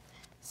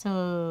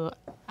 So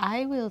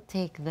I will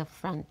take the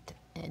front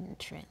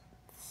entrance.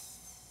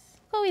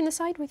 Go in the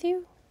side with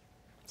you.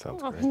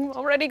 Sounds great. I'm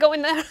already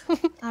going there. All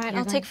right,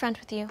 I'll take front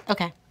with you.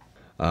 Okay.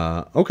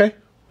 Okay.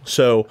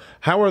 So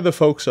how are the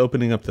folks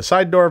opening up the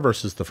side door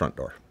versus the front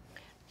door?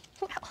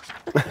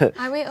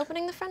 Are we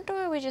opening the front door,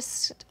 or are we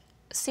just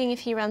seeing if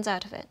he runs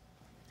out of it?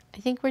 I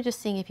think we're just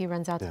seeing if he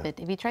runs out of it.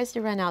 If he tries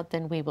to run out,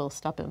 then we will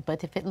stop him.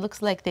 But if it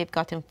looks like they've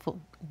got him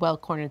well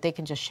cornered, they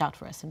can just shout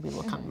for us, and we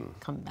will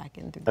come back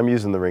in. I'm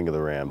using the ring of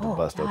the ram to oh,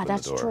 bust yeah, open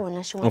that's the door. true.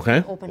 Unless you want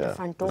Okay. to open the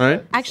front door. All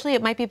right. Actually,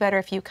 it might be better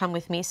if you come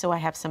with me, so I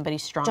have somebody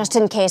strong. Just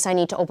in case I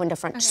need to open the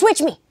front.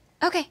 Switch me.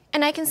 Okay,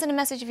 and I can send a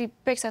message if he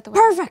breaks out the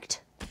window.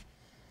 Perfect.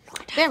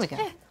 There we go.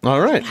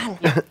 All right.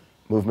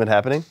 Movement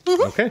happening.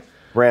 Okay.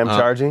 Ram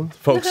charging.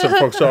 Folks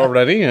are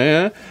ready.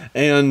 Yeah.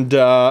 And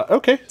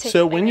okay.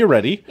 So when you're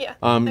ready, Yeah,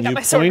 I got you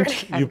my sword point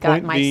ready. you I've got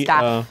point my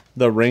staff.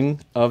 the ring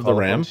of the All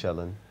ram upon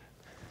Shellen.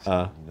 You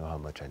know how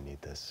much I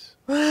need this.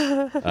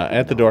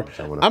 At the door.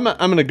 I'm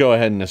going to go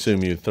ahead and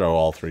assume you throw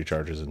all 3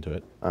 charges into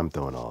it. I'm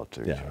throwing all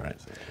 3 Yeah, charges. all right.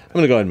 I'm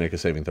going to go ahead and make a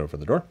saving throw for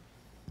the door.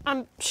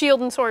 I'm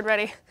shield and sword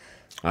ready.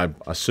 I'm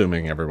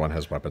assuming everyone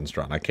has weapons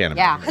drawn. I can't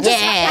Yeah. imagine. I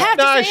have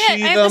to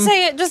say it. I have to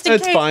say it just in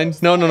It's case. fine.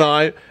 No.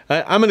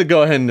 I'm going to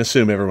go ahead and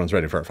assume everyone's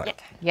ready for a fight.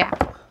 Yeah.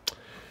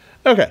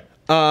 Okay.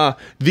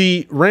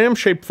 The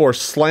ram-shaped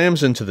force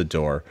slams into the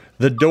door.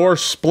 The door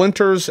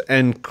splinters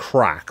and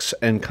cracks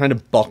and kind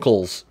of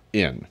buckles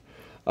in.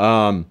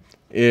 Go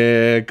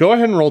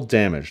ahead and roll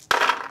damage.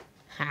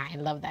 I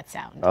love that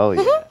sound. Oh,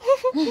 yeah.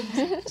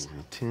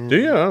 Do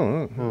you?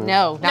 Oh,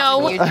 No, not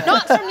No, you.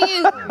 not from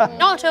you.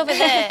 Not over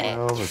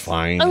there.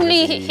 fine.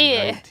 Only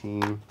here.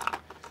 19.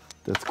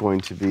 That's going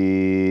to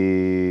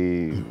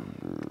be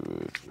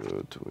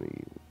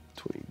 20,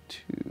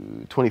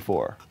 22,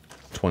 24.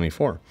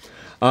 24.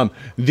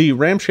 The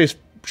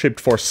ram-shaped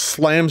force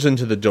slams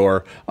into the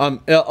door.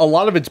 A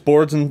lot of its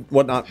boards and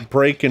whatnot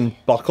break and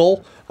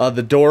buckle.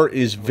 The door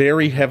is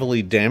very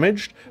heavily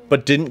damaged,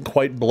 but didn't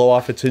quite blow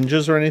off its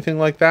hinges or anything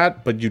like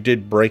that. But you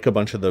did break a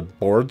bunch of the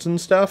boards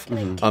and stuff. Kick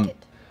it.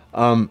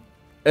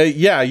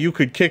 Yeah, you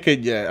could kick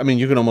it. Yeah, I mean,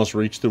 you could almost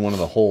reach through one of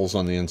the holes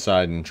on the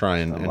inside and try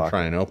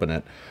and open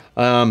it.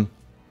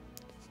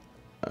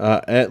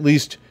 At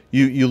least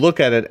you look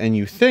at it and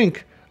you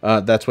think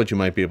that's what you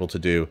might be able to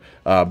do.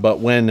 But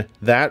when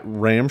that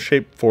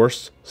ram-shaped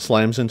force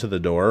slams into the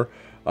door,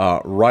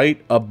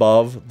 right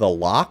above the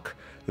lock,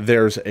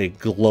 there's a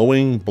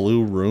glowing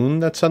blue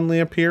rune that suddenly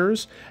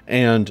appears.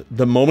 And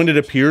the moment it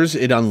appears,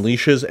 it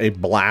unleashes a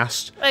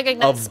blast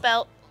Recognize of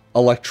spell.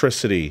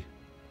 electricity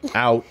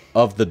out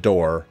of the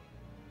door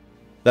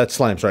that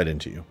slams right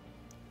into you.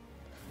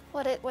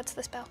 What's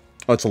the spell?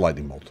 Oh, it's a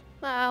lightning bolt.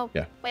 Oh,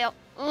 Yeah. well,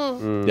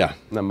 Yeah.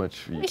 Not much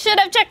for you. we should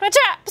have checked for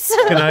traps.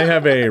 Can I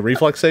have a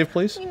reflex save,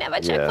 please? We never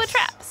checked for Yes.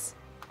 traps.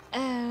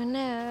 Oh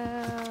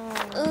no.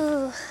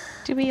 Ugh.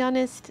 To be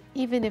honest,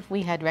 even if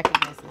we had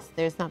recognized this,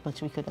 there's not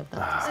much we could have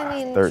done.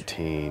 I mean,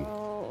 13.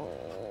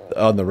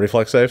 On the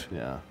reflex save?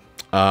 Yeah.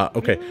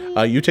 Okay.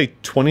 You take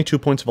 22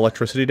 points of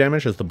electricity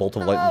damage as the bolt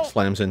of lightning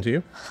slams into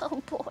you.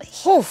 oh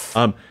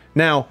boy.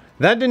 Now,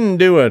 that didn't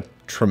do a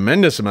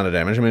tremendous amount of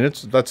damage. I mean,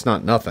 that's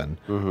not nothing.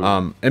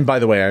 And by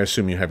the way, I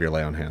assume you have your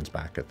lay on hands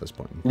back at this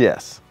point.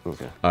 Yes.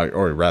 Okay.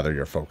 Or rather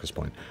your focus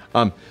point.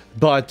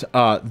 But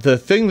the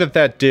thing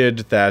that did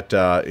that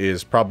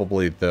is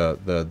probably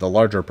the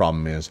larger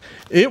problem is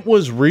it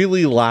was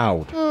really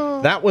loud.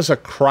 That was a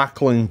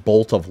crackling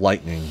bolt of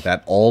lightning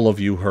that all of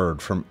you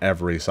heard from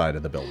every side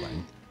of the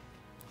building.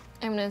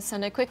 I'm gonna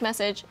send a quick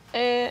message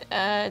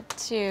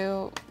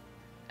to,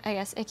 I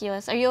guess,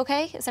 Iculus. Are you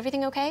okay? Is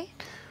everything okay?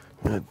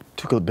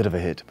 Took a bit of a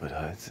hit, but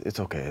it's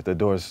okay. The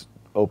door's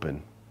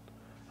open.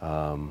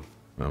 Well,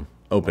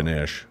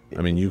 open-ish.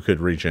 I mean, you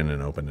could reach in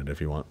and open it if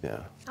you want.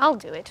 Yeah. I'll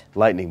do it.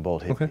 Lightning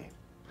bolt hit me.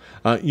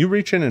 You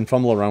reach in and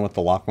fumble around with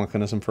the lock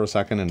mechanism for a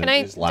second, and Can it I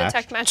is latched.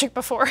 detect magic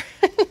before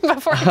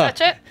before I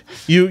touch it?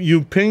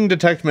 You ping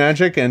detect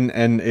magic, and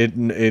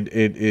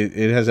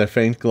it has a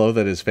faint glow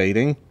that is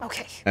fading,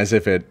 Okay. as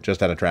if it just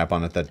had a trap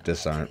on it that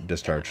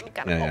discharged.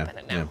 Gotta open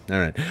it now. All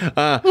right.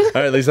 All right.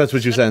 At least that's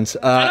what you sense.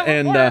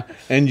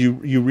 And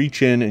you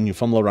reach in and you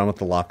fumble around with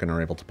the lock and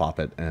are able to pop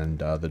it, and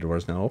the door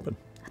is now open.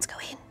 Let's go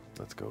in.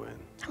 Let's go in.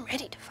 I'm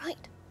ready to fight.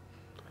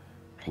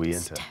 We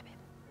enter. Stab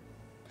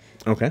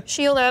him. Okay.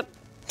 Shield up.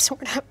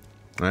 Sword up.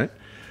 All right.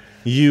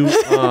 You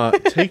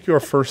take your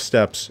first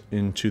steps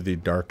into the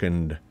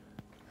darkened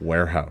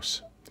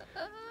warehouse.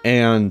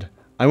 And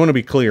I want to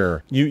be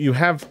clear, you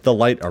have the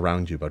light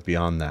around you, but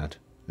beyond that,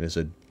 it is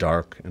a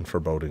dark and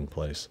foreboding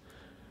place.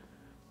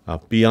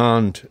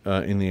 Beyond,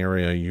 in the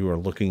area, you are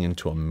looking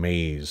into a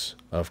maze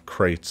of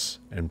crates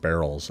and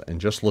barrels,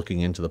 and just looking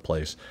into the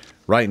place.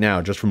 Right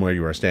now, just from where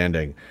you are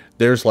standing,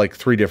 there's like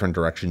 3 different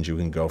directions you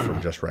can go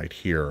from just right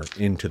here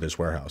into this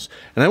warehouse.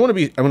 And I want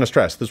to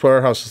stress, this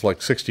warehouse is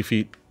like 60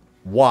 feet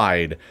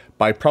wide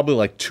by probably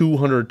like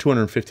 200,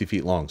 250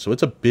 feet long. So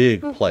it's a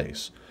big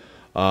place.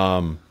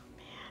 I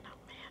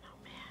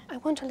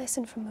want to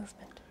listen for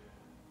movement.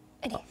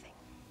 Anything.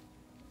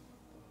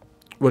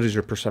 What is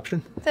your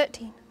perception?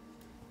 13.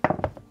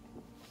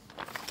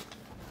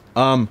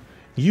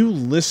 You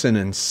listen,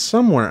 and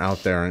somewhere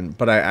out there,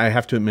 but I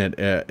have to admit,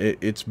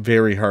 it's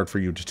very hard for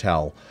you to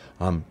tell.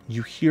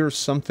 You hear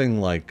something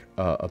like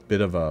a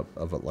bit of a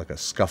like a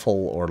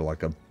scuffle or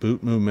like a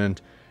boot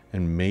movement,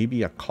 and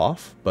maybe a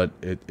cough, but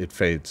it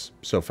fades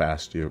so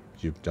fast you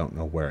don't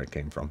know where it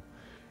came from.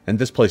 And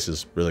this place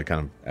is really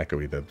kind of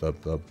echoey,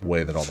 the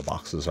way that all the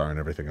boxes are and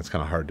everything. It's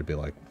kind of hard to be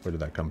like, where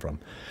did that come from?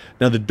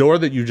 Now, the door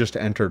that you just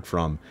entered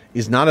from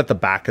is not at the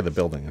back of the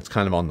building. It's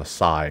kind of on the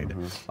side.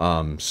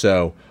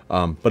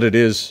 But it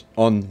is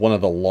on one of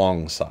the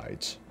long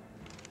sides.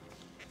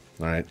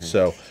 All right,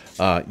 so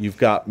you've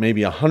got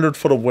maybe 100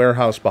 foot of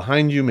warehouse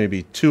behind you,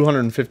 maybe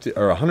 250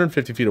 or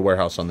 150 feet of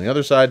warehouse on the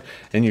other side,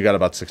 and you got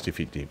about 60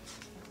 feet deep.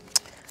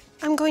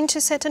 I'm going to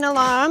set an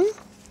alarm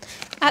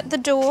at the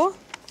door.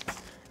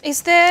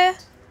 Is there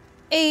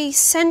a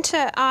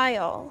center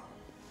aisle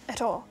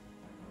at all?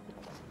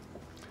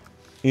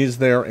 is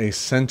there a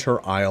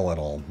center aisle at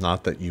all?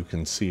 Not that you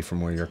can see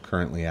from where you're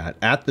currently at.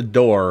 At the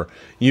door,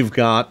 you've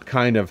got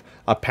kind of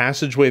a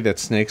passageway that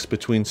snakes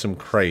between some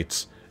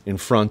crates in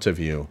front of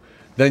you.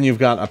 Then you've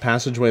got a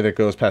passageway that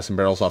goes past some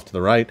barrels off to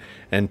the right,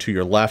 and to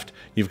your left,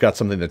 you've got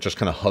something that just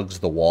kind of hugs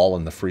the wall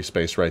and the free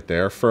space right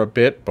there for a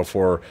bit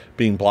before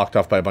being blocked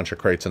off by a bunch of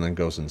crates and then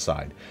goes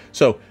inside.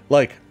 So,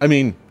 like, I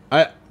mean,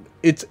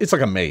 it's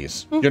like a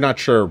maze. You're not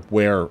sure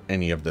where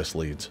any of this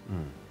leads.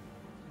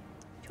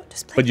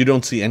 But you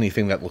don't see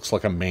anything that looks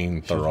like a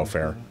main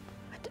thoroughfare.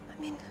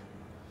 I mean,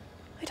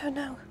 I don't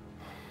know.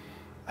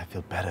 I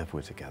feel better if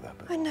we're together,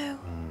 but I know.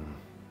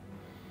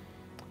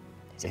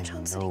 in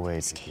no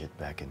way to get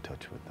back in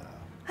touch with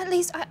At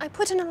least I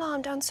put an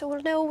alarm down so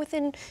we'll know if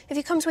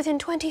he comes within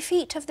 20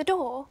 feet of the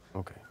door.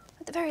 Okay.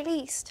 At the very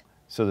least.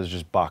 So there's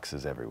just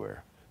boxes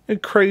everywhere.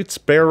 It crates,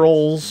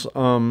 barrels,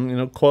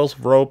 coils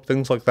of rope,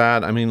 things like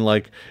that. I mean,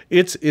 like,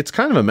 it's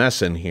kind of a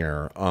mess in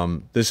here.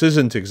 This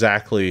isn't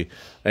exactly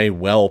a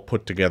well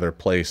put together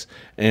place.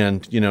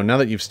 And, now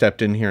that you've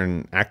stepped in here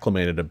and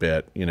acclimated a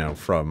bit,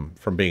 from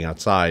being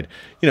outside,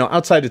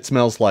 outside it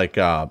smells like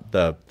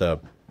the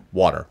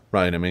water,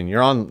 right? I mean,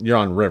 you're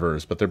on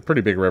rivers, but they're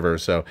pretty big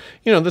rivers. So,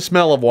 the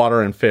smell of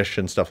water and fish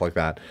and stuff like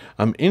that.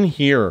 In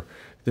here,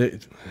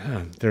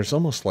 there's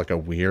almost like a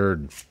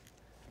weird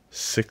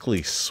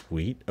sickly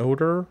sweet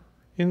odor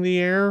in the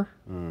air.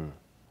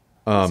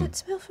 Does it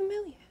smell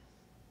familiar?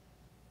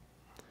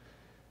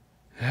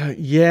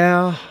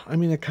 Yeah, I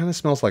mean, it kind of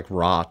smells like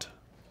rot.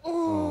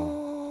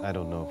 I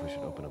don't know if we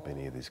should open up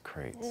any of these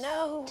crates.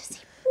 No.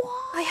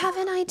 I have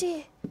an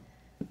idea.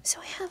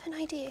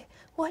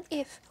 What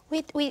if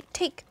we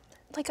take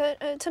like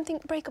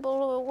something breakable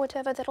or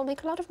whatever that'll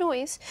make a lot of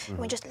noise, and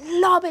we just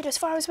lob it as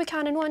far as we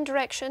can in one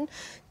direction,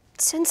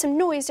 send some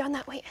noise down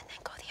that way, and then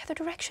go the other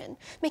direction.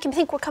 Make him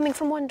think we're coming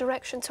from one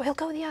direction, so he'll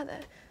go the other.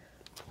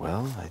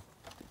 Well,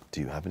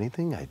 do you have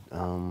anything?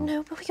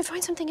 No, but we could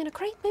find something in a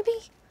crate, maybe?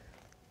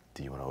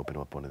 Do you want to open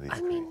up one of these I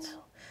crates? mean,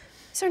 no.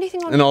 Is there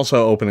anything on... And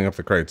also, opening up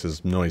the crates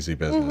is noisy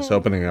business.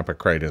 Opening up a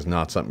crate is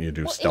not something you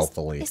do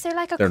stealthily. Is there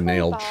like a They're crowbar?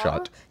 nailed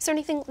shut. Is there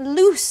anything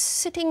loose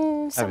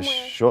sitting I somewhere?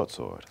 have a short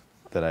sword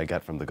that I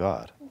got from the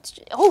guard.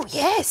 Oh,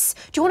 yes.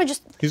 Do you want to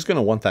just... He's going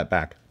to want that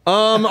back.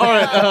 All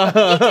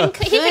right.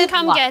 He can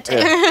come get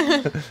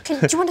it.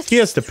 Do you want to He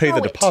has to pay the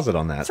throw it? deposit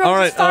on that. Throw All it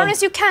right. as far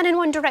as you can in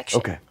one direction.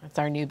 Okay. That's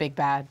our new big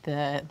bad,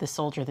 the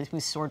soldier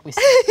whose sword we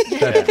stole.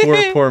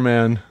 That poor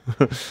man.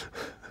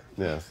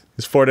 Yes.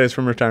 He's 4 days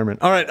from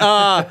retirement. All right.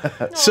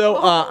 So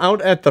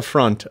out at the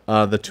front,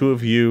 the two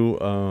of you,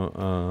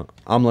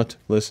 Omelette,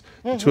 Liz,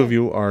 the two of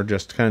you are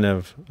just kind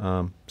of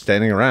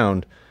standing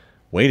around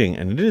waiting,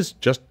 and it is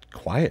just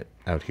quiet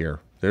out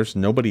here. There's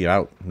nobody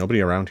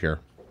around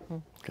here.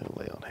 Gonna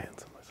lay on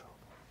hands on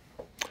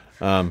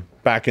myself.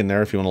 Back in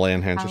there, if you want to lay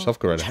on hands yourself,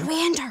 go right ahead.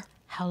 We enter.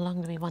 How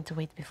long do we want to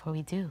wait before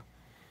we do?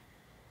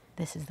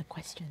 This is the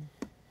question.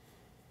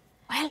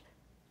 Well,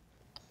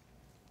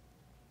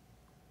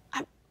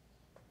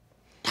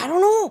 I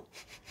don't know.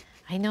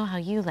 I know how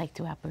you like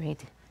to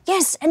operate.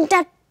 Yes, and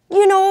that,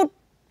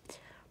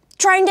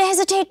 trying to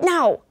hesitate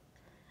now.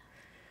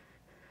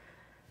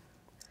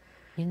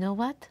 You know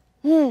what?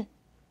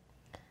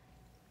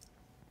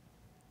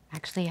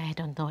 Actually, I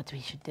don't know what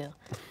we should do.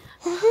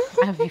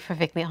 I'll be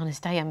perfectly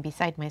honest. I am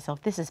beside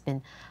myself. This has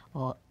been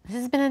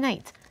a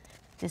night.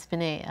 This has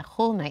been a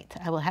whole night.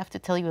 I will have to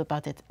tell you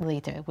about it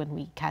later when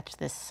we catch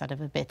this son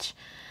of a bitch.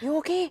 You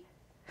okay?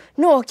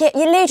 No, okay,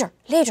 later.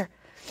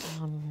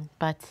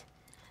 But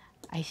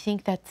I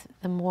think that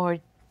the more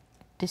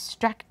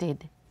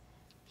distracted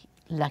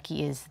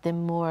Lucky is, the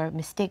more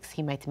mistakes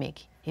he might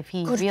make. If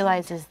he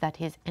realizes that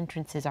his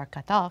entrances are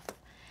cut off,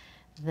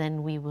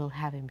 then we will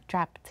have him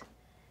trapped.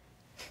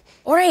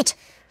 All right.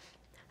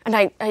 And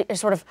I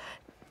sort of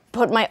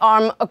put my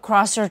arm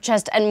across her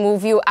chest and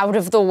move you out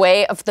of the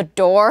way of the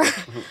door,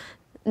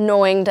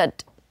 knowing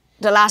that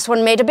the last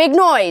one made a big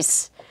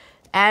noise.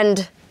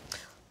 And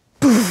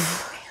poof.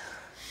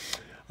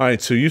 All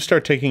right, so you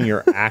start taking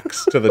your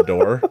axe to the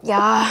door.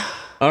 Yeah.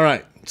 All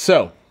right,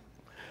 so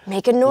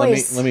Make a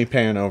noise. let me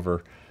pan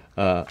over.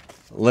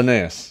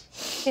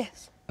 Linnaeus,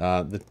 Yes.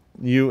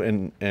 you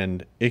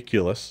and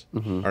Iculus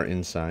are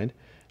inside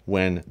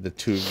when the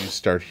two of you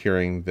start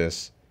hearing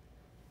this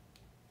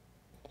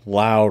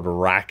loud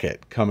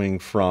racket coming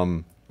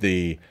from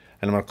and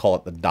I'm going to call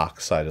it the dock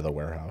side of the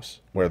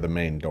warehouse, where the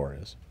main door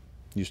is.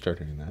 You start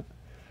hearing that.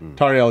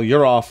 Tariel,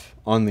 you're off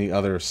on the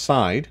other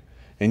side,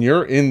 and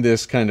you're in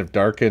this kind of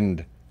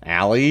darkened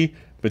alley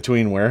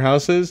between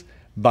warehouses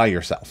by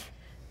yourself.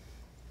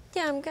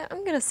 Yeah, I'm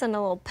gonna send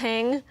a little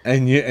ping.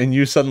 And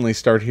you suddenly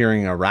start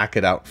hearing a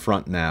racket out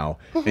front now,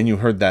 and you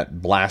heard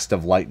that blast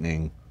of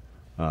lightning,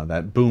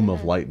 that boom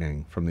of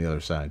lightning from the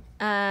other side.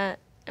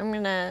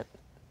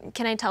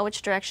 Can I tell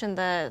which direction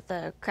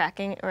the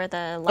cracking or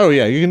the? Oh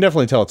yeah, you can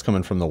definitely tell it's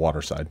coming from the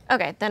water side.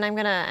 Okay, then I'm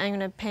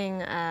gonna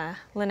ping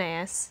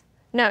Linnaeus.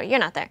 No, you're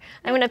not there.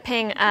 I'm gonna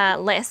ping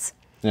Liz.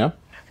 Yeah.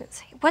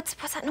 What's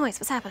that noise?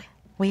 What's happening?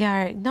 We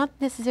are not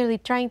necessarily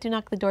trying to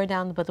knock the door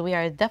down, but we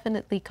are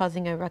definitely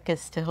causing a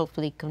ruckus to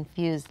hopefully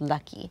confuse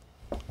Lucky.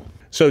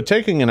 So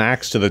taking an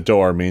axe to the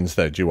door means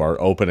that you are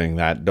opening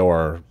that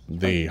door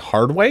the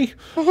hard way.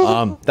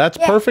 That's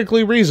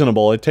perfectly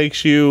reasonable. It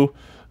takes you...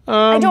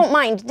 I don't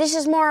mind. This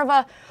is more of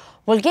a,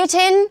 we'll get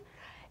in.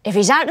 If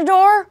he's at the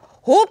door,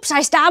 oops,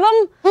 I stab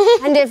him.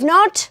 And if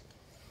not,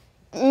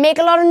 make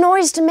a lot of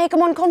noise to make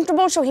him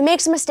uncomfortable so he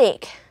makes a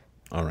mistake.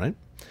 All right.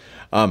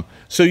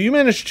 So you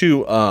manage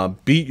to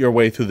beat your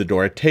way through the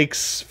door. It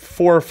takes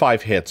 4 or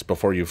 5 hits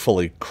before you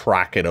fully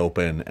crack it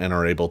open and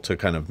are able to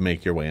kind of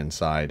make your way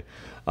inside.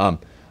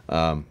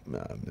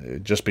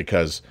 Just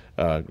because,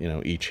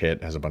 each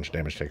hit has a bunch of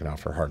damage taken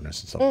off for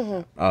hardness and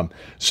stuff.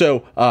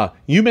 So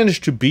you manage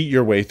to beat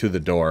your way through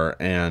the door,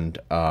 and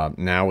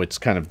now it's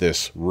kind of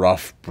this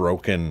rough,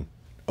 broken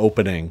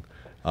opening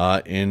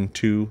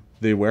into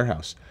the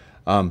warehouse.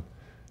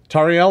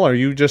 Tariel, are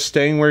you just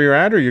staying where you're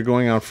at, or you're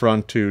going out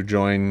front to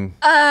join?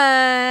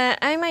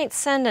 I might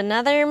send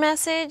another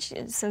message,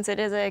 since it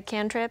is a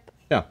cantrip.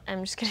 Yeah.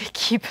 I'm just gonna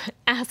keep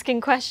asking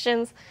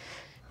questions.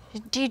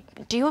 Do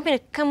you want me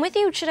to come with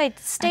you? Should I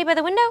stay by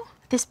the window?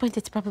 At this point,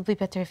 it's probably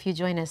better if you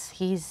join us.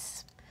 He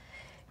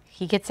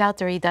gets out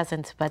or he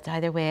doesn't, but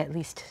either way, at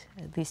least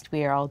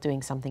we are all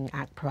doing something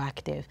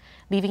proactive.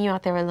 Leaving you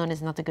out there alone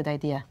is not a good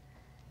idea.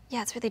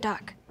 Yeah, it's really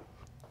dark.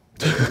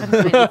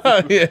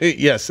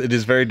 Yes, it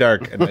is very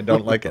dark, and I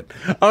don't like it.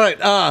 All right,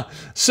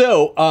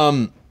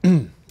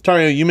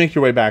 Tario, you make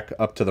your way back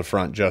up to the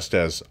front just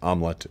as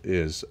Omelette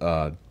is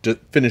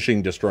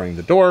finishing destroying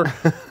the door,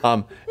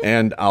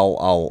 and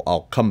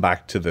I'll come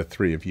back to the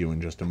three of you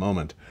in just a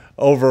moment.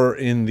 Over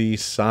in the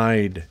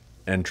side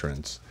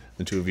entrance,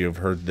 the two of you have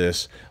heard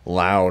this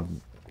loud,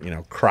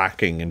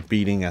 cracking and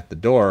beating at the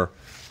door.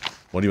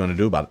 What do you want to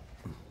do about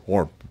it,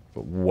 or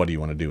what do you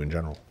want to do in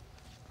general?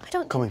 I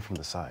don't. Coming from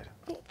the side.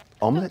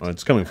 Omelette? Well,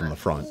 it's coming from the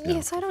front.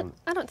 Yes, I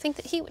don't think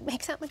that he would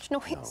make that much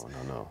noise.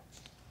 No.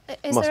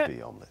 Is Must there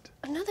be Omelette.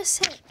 another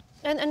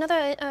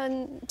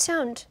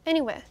sound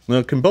anywhere?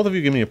 Now, can both of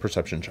you give me a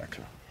perception check?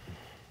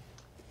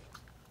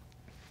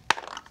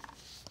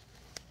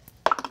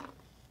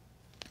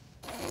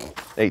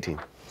 $18.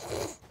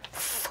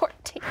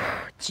 14.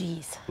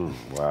 Jeez.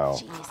 Wow.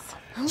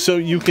 Jeez. So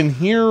you can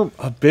hear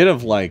a bit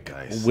of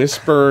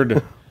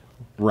whispered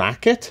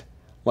racket,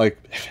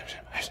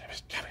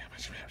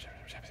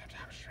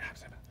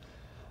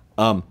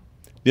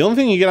 the only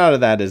thing you get out of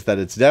that is that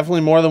it's definitely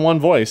more than one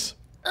voice.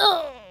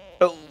 Oh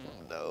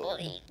No.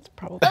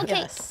 Probably Okay.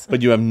 yes.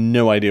 But you have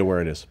no idea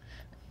where it is.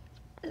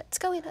 Let's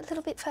go in a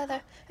little bit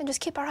further and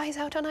just keep our eyes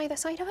out on either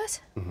side of us.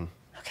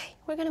 Okay,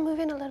 we're gonna move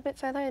in a little bit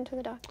further into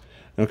the dark.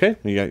 Okay,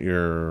 you got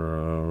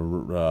your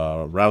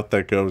route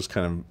that goes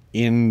kind of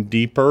in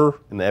deeper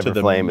And the to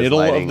the Everflame is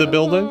middle of lighting the up.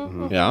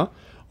 building. Yeah,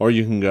 or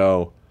you can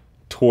go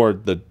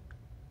toward the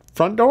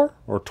front door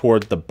or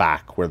toward the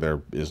back where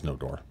there is no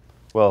door.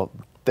 Well,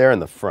 they're in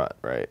the front,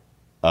 right?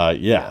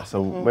 Yeah.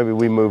 So maybe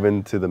we move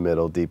into the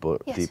middle deeper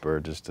Yes.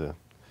 just to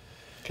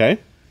Okay.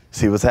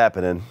 see what's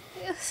happening.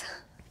 Yes.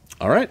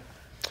 All right.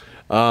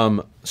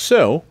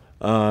 So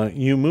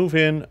you move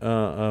in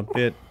a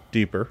bit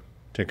deeper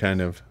to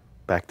kind of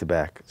Back to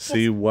back.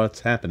 see what's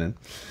happening,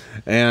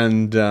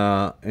 and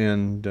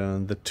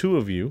the two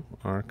of you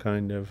are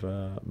kind of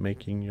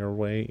making your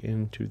way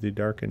into the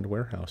darkened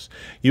warehouse.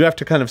 You have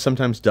to kind of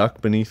sometimes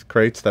duck beneath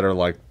crates that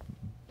are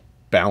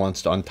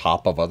balanced on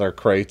top of other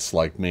crates,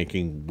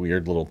 making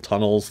weird little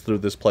tunnels through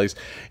this place.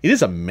 It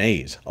is a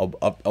maze,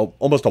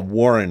 almost a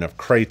warren of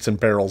crates and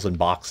barrels and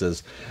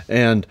boxes,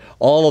 and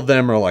all of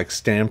them are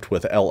stamped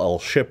with LL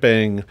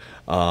shipping,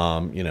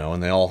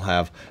 and they all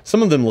have,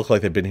 some of them look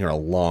like they've been here a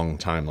long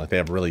time, they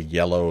have really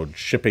yellowed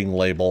shipping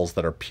labels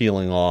that are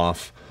peeling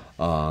off,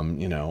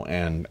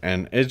 and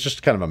it's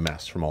just kind of a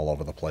mess from all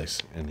over the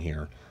place in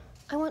here.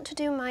 I want to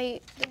do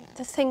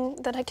the thing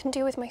that I can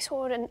do with my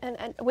sword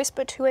and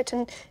whisper to it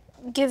and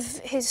give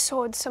his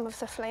sword some of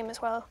the flame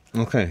as well.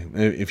 Okay,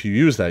 if you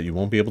use that, you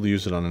won't be able to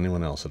use it on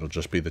anyone else. It'll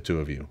just be the two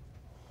of you.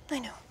 I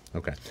know.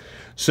 Okay.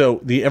 So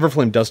the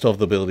Everflame does still have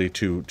the ability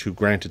to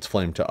grant its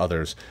flame to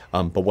others,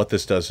 but what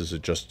this does is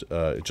it just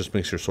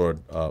makes your sword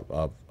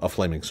a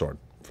flaming sword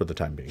for the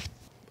time being.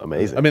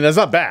 Amazing. I mean, that's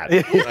not bad.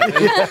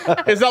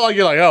 It's not like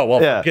you're oh, well,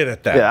 forget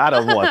it then. Yeah, I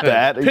don't want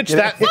that. Pitch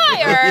that.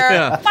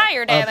 Fire!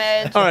 Fire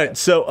damage! All right,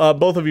 so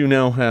both of you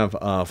now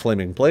have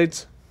flaming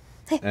blades,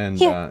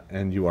 and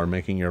you are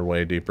making your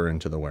way deeper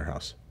into the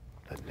warehouse.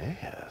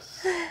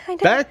 Yes.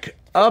 Back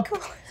up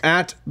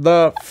at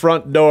the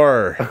front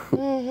door.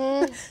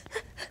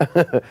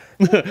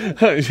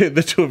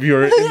 The two of you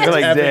are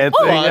dancing.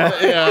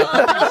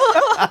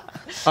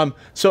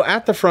 So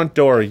at the front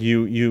door,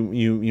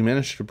 you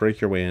managed to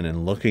break your way in,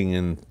 and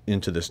looking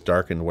into this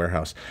darkened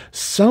warehouse.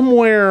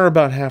 Somewhere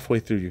about halfway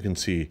through, you can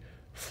see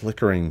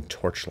flickering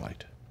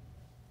torchlight,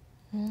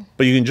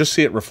 but you can just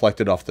see it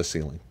reflected off the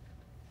ceiling.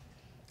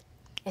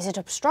 Is it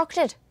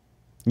obstructed?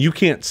 You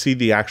can't see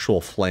the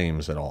actual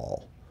flames at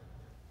all,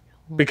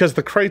 because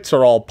the crates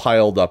are all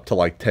piled up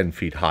to 10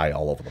 feet high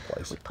all over the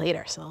place. Played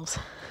ourselves.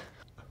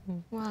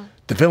 Well,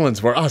 The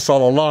villains were us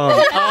all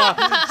along.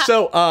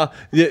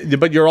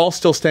 But you're all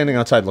still standing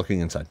outside looking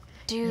inside.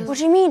 What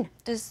do you mean?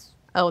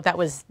 Oh, that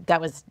was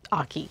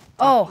Aki.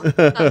 Oh,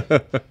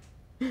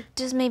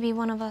 does maybe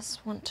one of us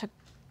want to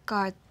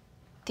guard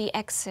the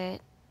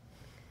exit?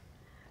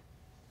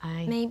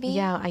 Maybe?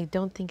 Yeah, I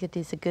don't think it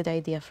is a good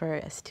idea for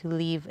us to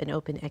leave an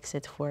open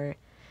exit for...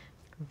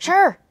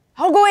 sure.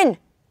 I'll go in.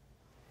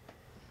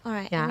 All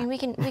right. Yeah. I mean, we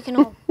can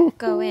all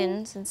go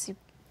in since you.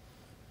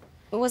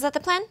 Was that the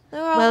plan? We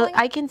were all Well, going?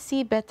 I can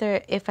see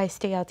better if I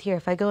stay out here.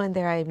 If I go in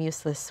there, I am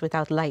useless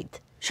without light.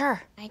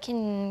 Sure. I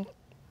can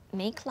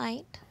make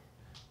light.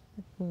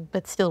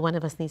 But still, one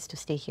of us needs to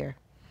stay here.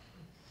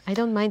 I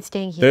don't mind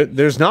staying here.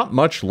 There's not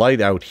much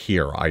light out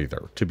here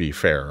either, to be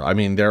fair. I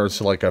mean,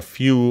 there's like a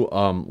few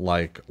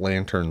like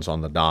lanterns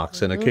on the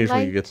docks, and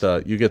occasionally you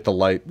get the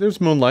light. There's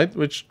moonlight,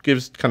 which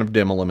gives kind of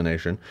dim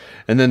illumination,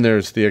 and then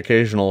there's the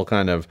occasional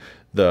kind of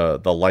the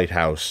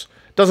lighthouse.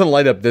 Doesn't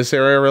light up this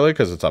area really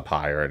because it's up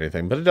high or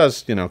anything, but it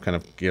does, you know, kind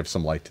of give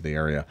some light to the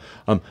area.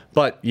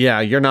 But yeah,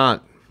 you're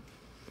not.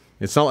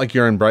 It's not like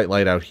you're in bright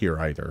light out here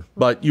either.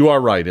 But you are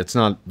right. It's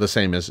not the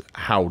same as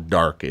how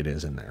dark it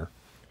is in there.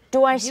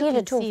 Do I see the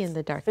can two see in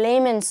the dark.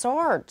 flaming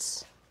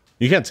swords?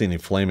 You can't see any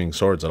flaming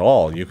swords at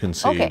all. You can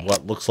see Okay.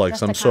 what looks like Just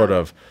some a sort kind.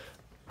 of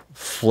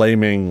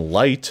flaming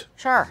light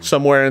Sure.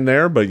 somewhere in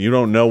there, but you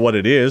don't know what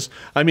it is.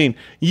 I mean,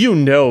 you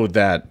know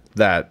that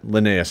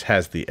Linnaeus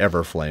has the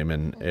Everflame,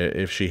 and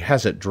if she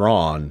has it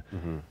drawn,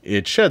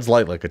 it sheds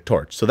light like a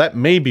torch. So that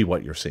may be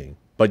what you're seeing,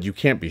 but you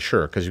can't be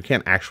sure because you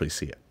can't actually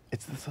see it.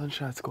 It's the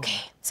Sunshine Squad.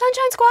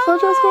 Sunshine Squad!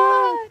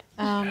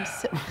 Sunshine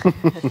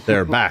Squad!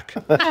 They're back,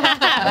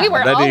 We were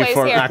ready always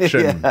for here.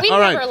 action. We All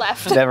never right.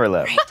 left. Never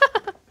left.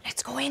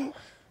 Let's go in,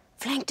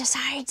 flank the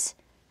sides,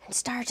 and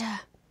start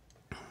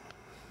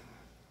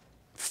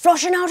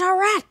flushing out our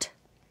rat.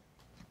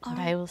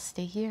 I will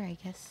stay here, I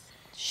guess.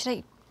 Should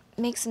I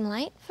make some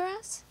light for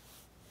us?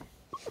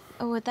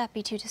 Or would that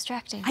be too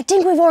distracting? I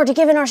think we've already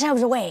given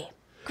ourselves away.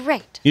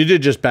 Great. You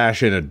did just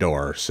bash in a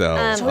door,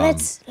 so So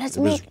let's it was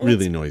make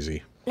really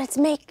noisy. let's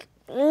make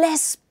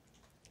less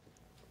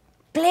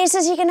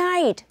places you can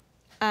hide.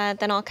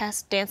 Then I'll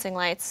cast dancing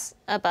lights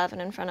above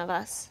and in front of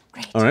us.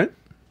 Great. All right.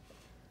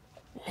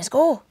 Let's go.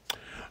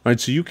 All right,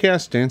 so you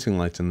cast dancing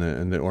lights, and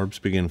the orbs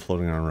begin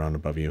floating around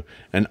above you.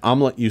 And I'm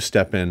let you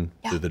step in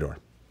through the door.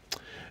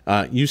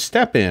 You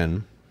step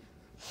in,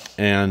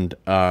 and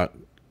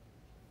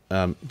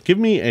give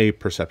me a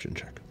perception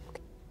check.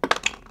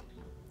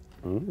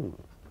 Ooh.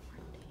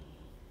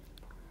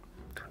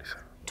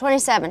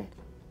 27.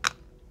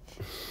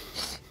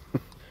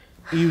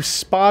 You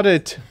spot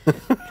it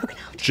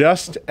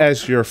just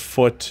as your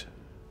foot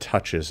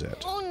touches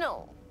it. Oh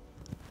no.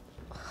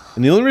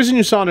 And the only reason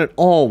you saw it at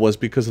all was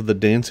because of the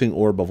dancing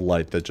orb of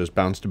light that just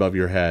bounced above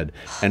your head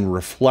and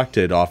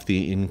reflected off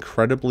the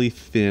incredibly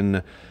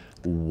thin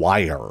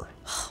wire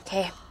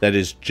Okay. that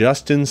is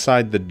just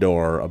inside the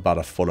door, about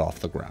a foot off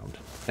the ground.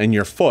 And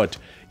your foot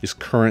is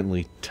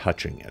currently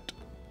touching it.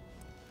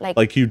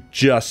 Like you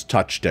just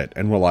touched it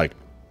and were like,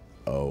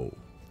 oh.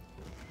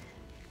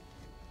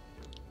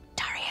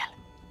 Dariel.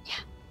 Yeah.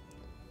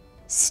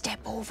 Step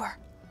over.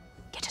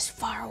 Get as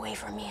far away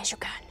from me as you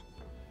can.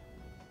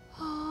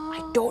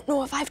 I don't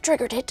know if I've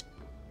triggered it,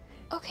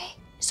 Okay.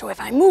 so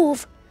if I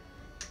move,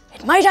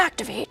 it might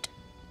activate.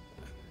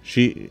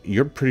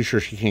 You're pretty sure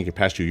she can't get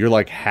past you. You're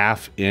like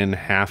half in,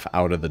 half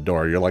out of the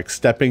door. You're like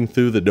stepping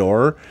through the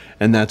door,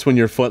 and that's when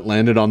your foot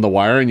landed on the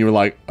wire, and you were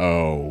like,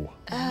 oh.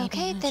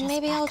 Okay, then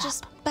maybe I'll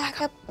just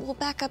back up. We'll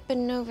back up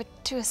and over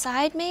to a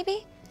side,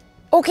 maybe?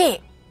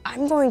 Okay,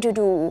 I'm going to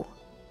do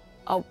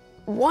a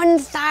one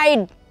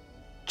thigh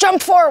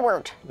jump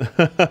forward.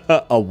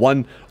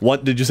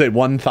 What did you say,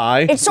 one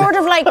thigh? It's sort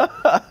of like,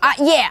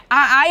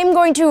 I'm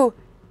going to.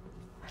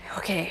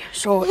 Okay,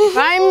 so if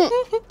I'm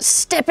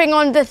stepping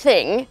on the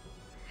thing,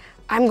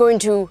 I'm going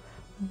to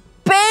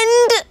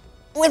bend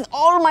with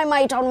all my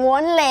might on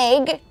one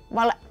leg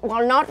while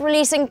not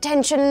releasing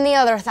tension in the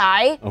other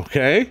thigh,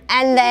 Okay.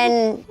 and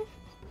then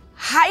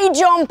high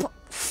jump,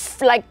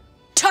 like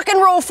tuck and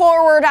roll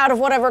forward out of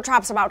whatever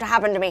trap's about to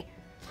happen to me.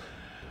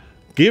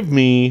 Give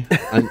me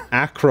an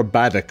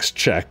acrobatics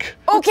check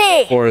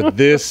Okay. for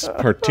this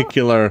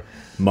particular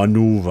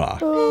maneuver.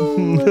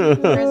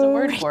 There's a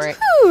word for it.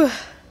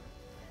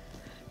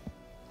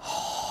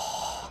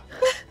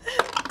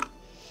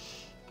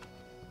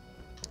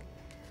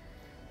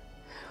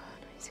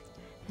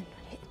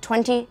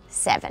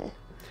 27.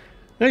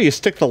 Yeah, you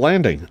stick the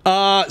landing.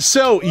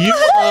 So you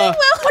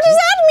What does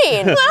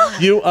that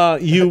mean?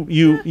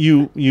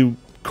 you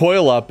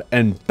coil up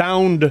and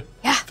bound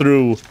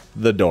through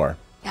the door.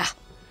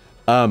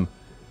 Yeah.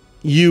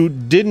 You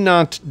did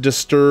not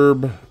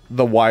disturb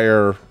the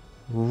wire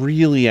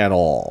really at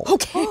all.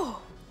 Okay.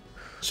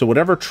 So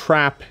whatever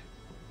trap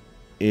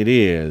it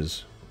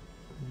is,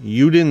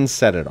 you didn't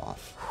set it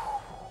off.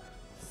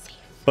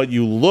 But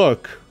you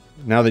look,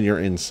 now that you're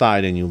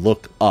inside, and you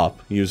look up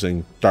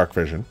using dark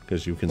vision,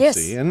 because you can Yes.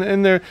 see.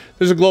 And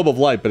there's a globe of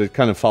light, but it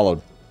kind of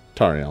followed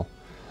Tariel.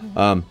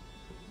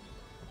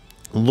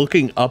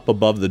 looking up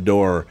above the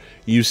door,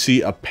 you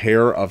see a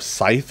pair of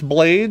scythe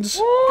blades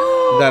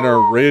that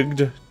are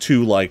rigged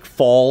to like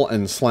fall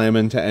and slam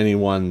into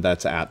anyone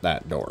that's at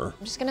that door.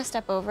 I'm just gonna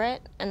step over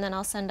it, and then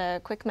I'll send a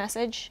quick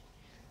message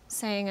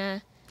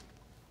saying,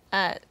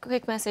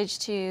 quick message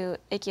to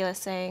Ikula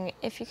saying,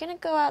 if you're gonna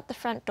go out the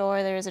front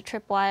door, there is a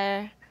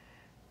tripwire.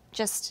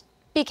 Just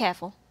be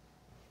careful.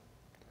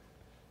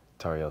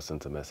 Tariel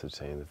sent a message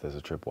saying that there's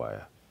a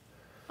tripwire.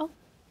 Oh.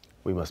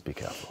 We must be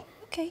careful.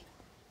 Okay.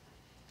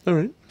 All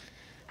right.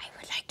 I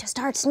would like to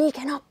start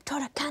sneaking up to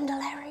the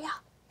Candelaria.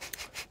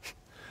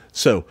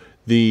 So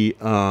the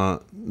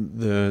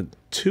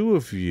two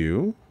of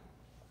you,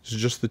 is it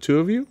just the two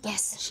of you?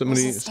 Yes.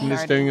 Somebody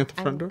staying at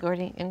the front door?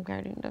 I'm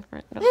guarding the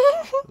front door.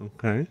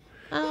 Okay.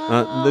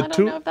 I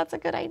don't know if that's a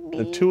good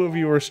idea. The two of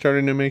you are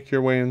starting to make your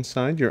way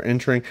inside. You're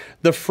entering.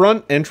 The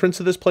front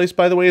entrance of this place,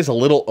 by the way, is a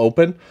little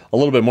open, a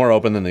little bit more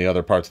open than the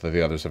other parts that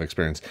the others have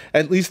experienced.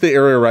 At least the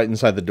area right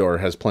inside the door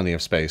has plenty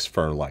of space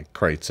for like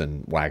crates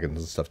and wagons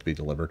and stuff to be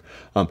delivered.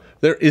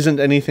 There isn't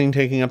anything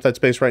taking up that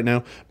space right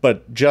now,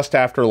 but just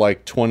after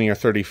like 20 or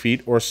 30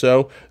 feet or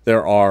so,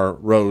 there are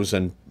rows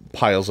and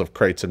piles of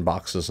crates and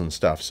boxes and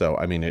stuff. So,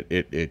 I mean,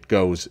 it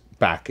goes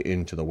back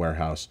into the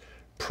warehouse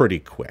pretty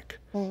quick.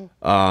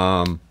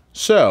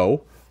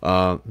 So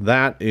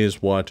that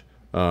is what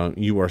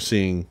you are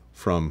seeing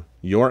from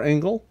your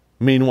angle.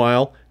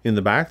 Meanwhile, in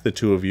the back, the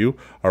two of you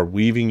are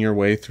weaving your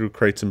way through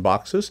crates and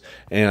boxes,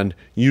 and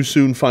you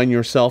soon find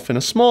yourself in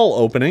a small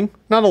opening,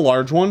 not a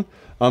large one,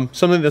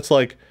 something that's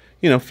like,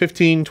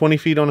 15, 20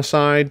 feet on a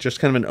side, just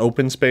kind of an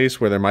open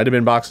space where there might have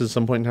been boxes at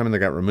some point in time and they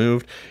got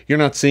removed. You're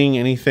not seeing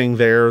anything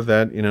there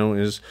that,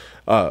 is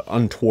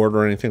untoward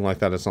or anything like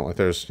that. It's not like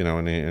there's,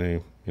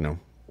 any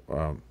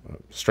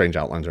strange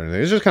outlines or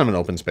anything. It's just kind of an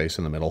open space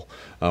in the middle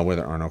where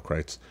there are no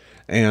crates.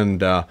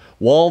 And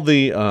while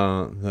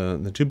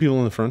the two people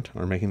in the front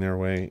are making their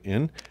way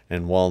in,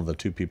 and while the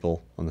two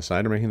people on the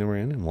side are making their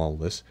way in, and while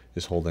Liz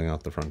is holding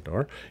out the front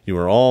door, you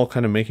are all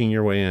kind of making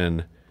your way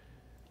in.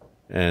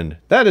 And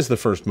that is the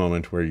first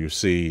moment where you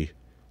see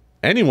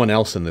anyone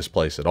else in this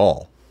place at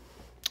all.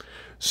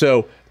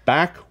 So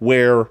back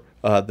where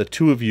the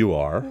two of you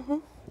are,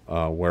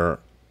 where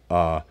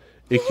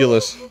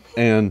Iculus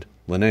and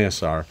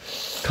Linnaeus are,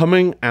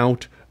 coming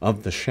out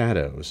of the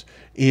shadows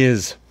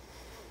is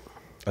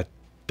a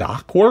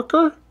dock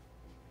worker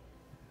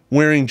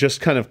wearing just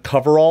kind of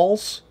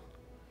coveralls.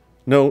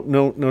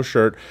 No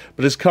shirt,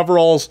 but his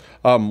coveralls,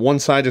 one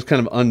side is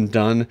kind of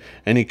undone,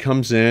 and he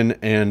comes in,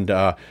 and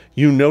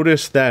you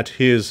notice that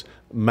his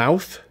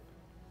mouth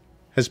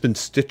has been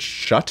stitched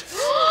shut.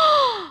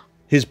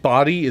 His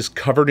body is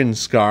covered in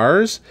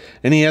scars,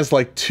 and he has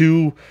like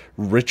two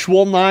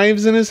ritual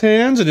knives in his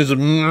hands,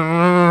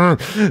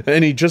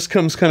 and he just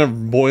comes kind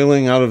of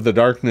boiling out of the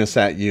darkness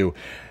at you.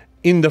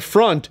 In the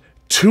front,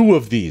 two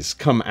of these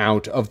come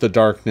out of the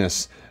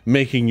darkness,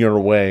 making your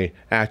way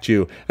at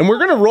you. And we're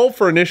going to roll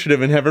for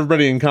initiative and have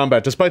everybody in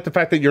combat, despite the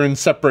fact that you're in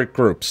separate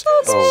groups.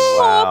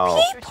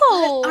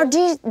 People.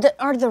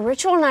 Are the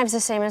ritual knives the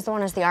same as the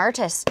one as the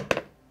artist?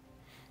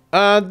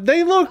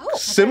 They look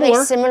similar.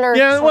 Are they similar?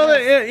 Yeah, well,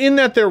 in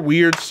that they're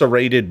weird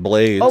serrated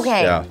blades.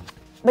 Okay. Yeah.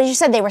 But you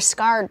said they were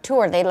scarred too.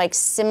 Are they like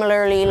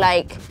similarly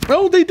like?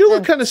 Oh, they do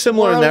look kind of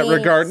similar in that swirly-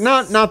 regard.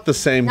 Not the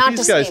same. Not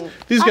These the guys, same.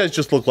 these guys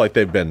just look like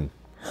they've been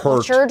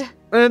hurt. Butchered?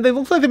 They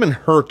look like they've been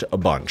hurt a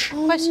bunch.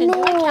 Question,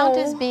 do I count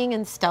as being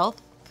in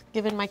stealth,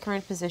 given my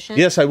current position?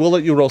 Yes, I will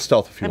let you roll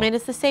stealth if you want.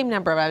 it's the same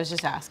number, but I was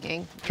just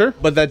asking. Sure,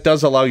 but that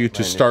does allow you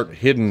to start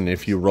hidden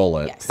if you roll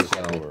it. Yes,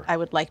 I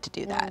would like to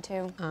do that.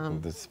 too.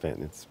 It's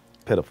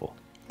pitiful.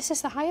 This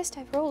is the highest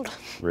I've rolled.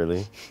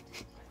 Really?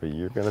 But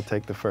you're going to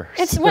take the first.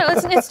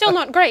 It's still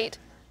not great,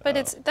 but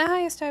it's the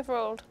highest I've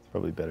rolled.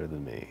 Probably better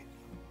than me.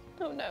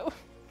 Oh no.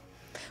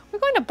 We're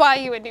going to buy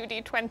you a new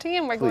D20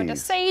 and we're going to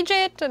Please. sage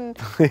it and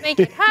make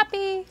it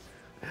happy.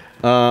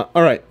 All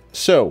right,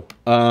 so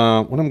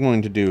what I'm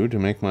going to do to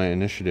make my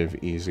initiative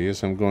easy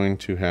is I'm going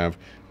to have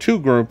two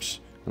groups,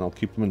 and I'll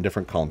keep them in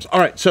different columns.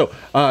 All right, so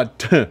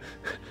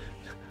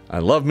I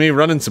love me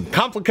running some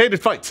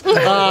complicated fights.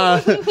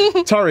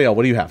 Tariel,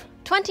 what do you have?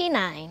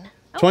 29.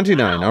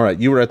 29. All right,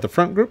 you were at the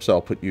front group, so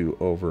I'll put you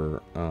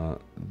over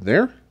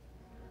there.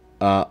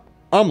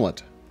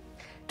 Omelet.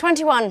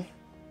 21.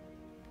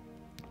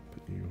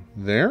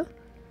 There.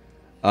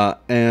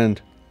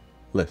 And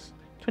Liz.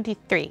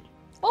 23.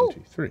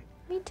 23.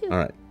 Me too. All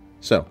right.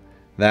 So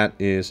that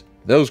is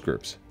those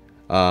groups.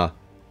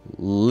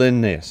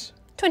 Linnaeus.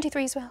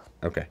 23 as well.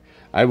 Okay.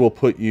 I will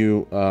put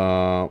you.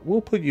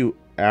 We'll put you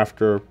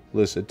after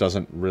Liz. It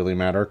doesn't really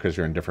matter because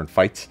you're in different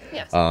fights.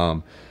 Yes.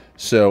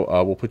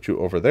 So we'll put you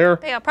over there.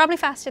 They are probably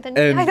faster than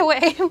me, And either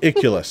way.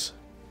 Iculus.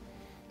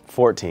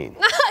 14.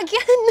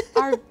 Again.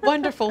 Our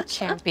wonderful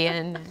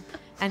champion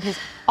and his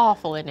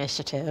awful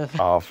initiative.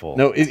 Awful.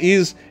 No, it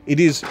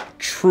is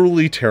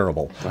truly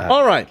terrible.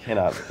 All right.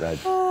 Cannot.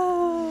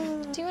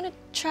 Do you want to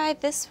try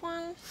this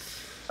one?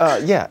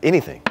 Yeah,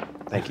 anything.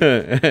 Thank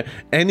you.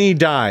 Any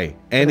die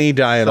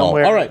at all.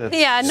 Somewhere All right. that's-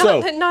 Yeah,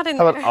 So, not in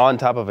How there. about on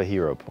top of a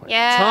hero point?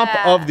 Yeah.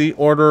 Top of the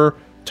order,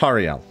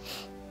 Tariel.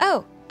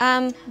 Oh,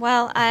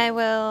 well, I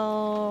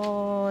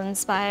will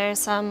inspire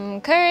some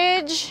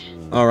courage.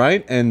 All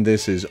right, and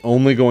this is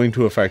only going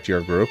to affect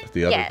your group.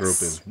 The other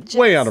group is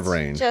way out of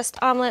range.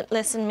 Just omelet,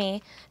 listen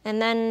me,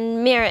 and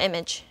then mirror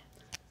image.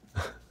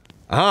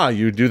 Ah,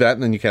 you do that,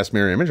 and then you cast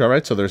mirror image. All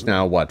right, so there's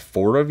now, what,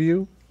 4 of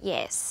you?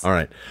 Yes. All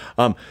right.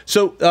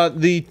 So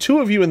the 2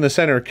 of you in the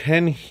center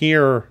can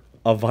hear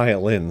a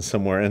violin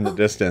somewhere in the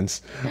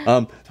distance,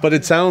 but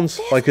it sounds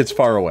like it's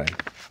far away.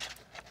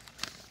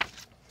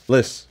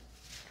 Liz,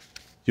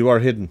 you are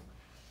hidden.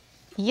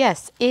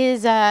 Yes.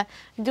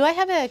 Do I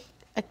have a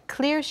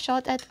clear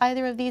shot at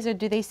either of these, or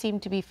do they seem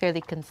to be fairly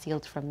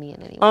concealed from me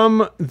in any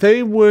way?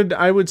 They would,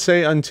 I would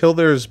say, until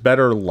there's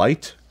better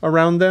light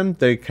around them,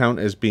 they count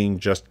as being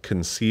just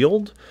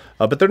concealed,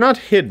 but they're not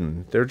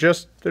hidden. They're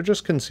just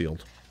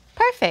concealed.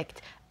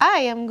 Perfect. I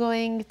am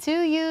going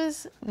to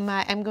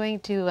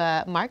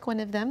mark one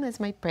of them as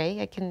my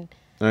prey.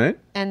 All right.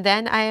 And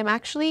then I am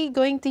actually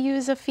going to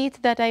use a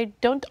feat that I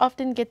don't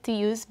often get to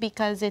use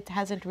because it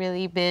hasn't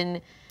really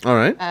been All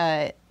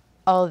right.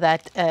 all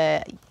that,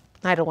 I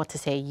don't want to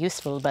say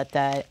useful, but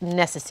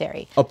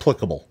necessary.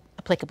 Applicable.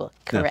 Applicable,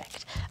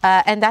 correct.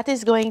 And that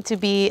is going to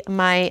be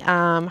my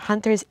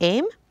Hunter's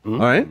Aim. All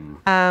right.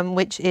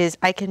 Which is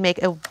I can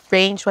make a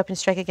ranged weapon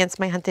strike against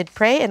my hunted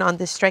prey, and on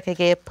this strike I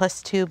get a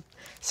 +2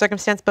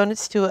 circumstance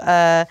bonus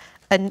to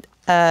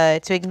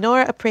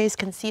ignore a prey's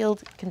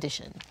concealed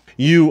condition.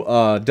 You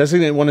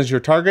designate one as your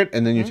target,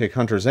 and then you take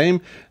Hunter's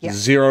Aim,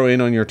 zero in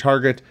on your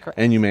target,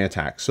 and you may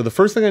attack. So the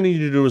first thing I need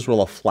you to do is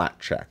roll a flat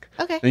check.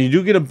 Okay. And you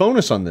do get a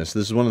bonus on this.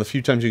 This is one of the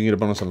few times you can get a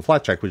bonus on the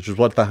flat check, which is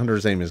what the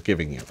Hunter's Aim is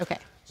giving you. Okay.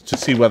 To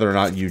see whether or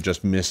not you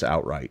just miss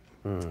outright.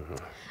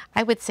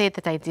 I would say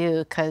that I do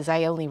because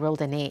I only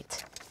rolled an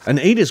 8. An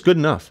 8 is good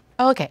enough.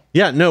 Oh, okay.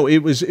 Yeah, no, it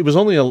was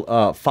only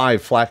a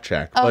 5 flat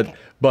check, Oh, okay.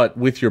 but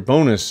with your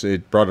bonus,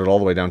 it brought it all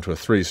the way down to a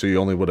 3, so you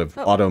only would have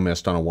auto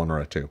missed on a 1 or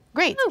a 2.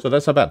 Great. So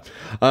that's not bad.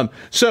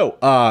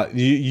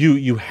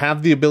 You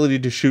have the ability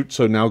to shoot,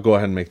 so now go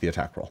ahead and make the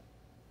attack roll.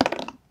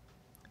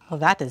 Well,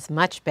 that is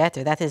much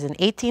better. That is an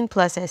 18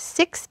 plus a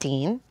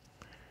 16.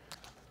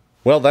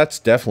 Well, that's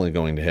definitely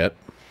going to hit.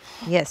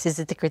 Yes. Is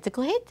it a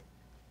critical hit?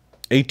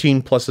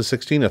 18 plus a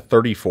 16, a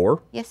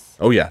 34. Yes.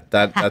 Oh yeah,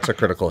 that's a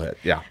critical hit.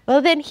 Yeah.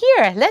 Well, then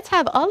here, let's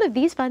have all of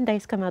these fun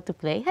dice come out to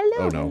play.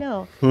 Hello, Oh,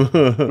 no.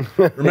 hello.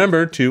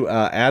 Remember to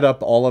add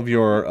up all of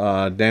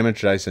your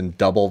damage dice and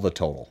double the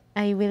total.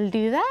 I will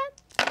do that.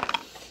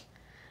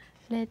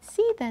 Let's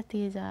see, that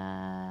is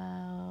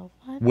one.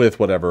 With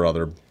whatever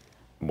other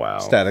Wow.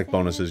 static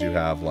bonuses you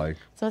have, like.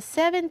 So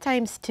 7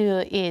 times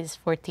 2 is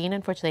 14.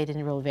 Unfortunately, I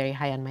didn't roll very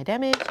high on my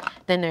damage.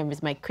 Then there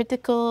was my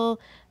critical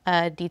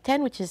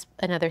D10, which is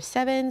another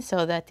 7.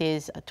 So that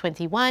is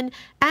 21.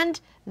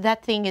 And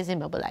that thing is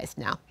immobilized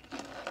now.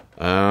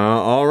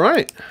 All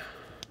right.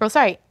 Oh,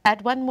 sorry.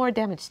 Add 1 more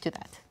damage to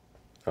that.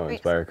 Oh,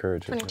 inspire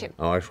courage. 22.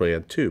 Oh, actually, I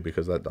had 2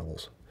 because that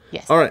doubles.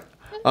 Yes. All right.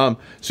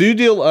 So you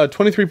deal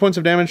 23 points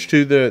of damage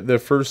to the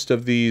first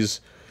of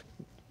these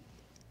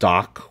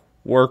dock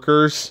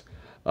workers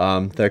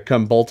that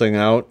come bolting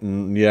out,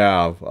 and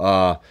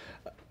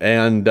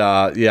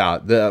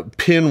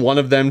pin one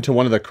of them to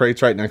one of the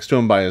crates right next to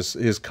him by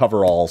his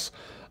coveralls.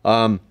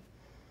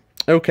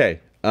 Okay.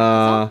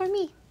 All for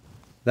me.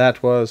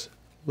 That was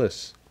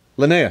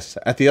Linnaeus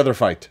at the other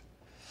fight.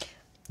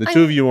 The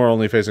 2 of you are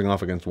only facing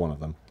off against one of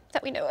them.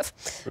 That we know of.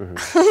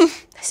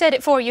 I said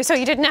it for you, so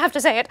you didn't have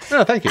to say it.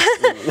 Oh, thank you.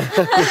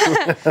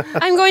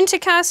 I'm going to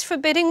cast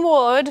Forbidding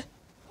Ward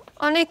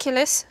on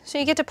Iculus, so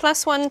you get a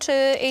 +1 to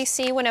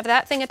AC whenever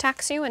that thing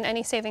attacks you and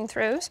any saving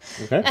throws.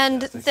 Okay.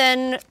 And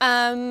then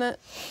I'm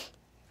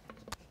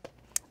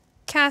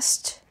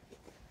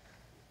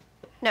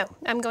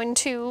going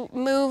to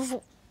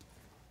move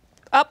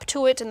up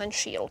to it and then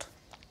shield.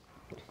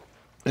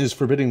 Is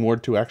Forbidding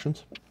Ward 2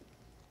 actions?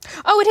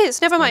 Oh, it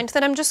is. Never mind.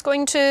 Then I'm just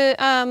going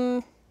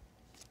to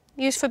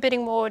use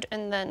Forbidding Ward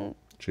and then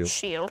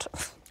shield.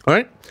 All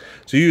right.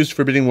 So you use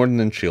Forbidding Ward and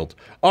then shield.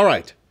 All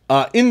right.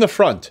 In the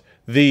front,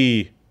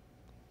 the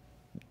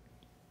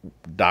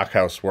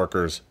dockhouse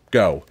workers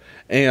go.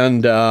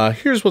 And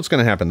here's what's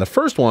going to happen. The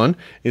first one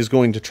is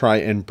going to try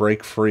and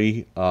break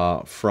free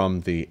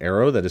from the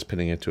arrow that is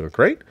pinning it to a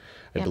crate.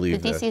 I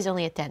believe the DC is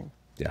only a 10.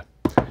 Yeah.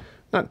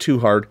 Not too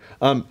hard.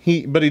 But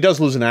he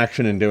does lose an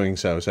action in doing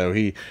so. So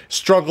he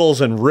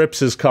struggles and rips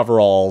his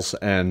coveralls,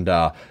 and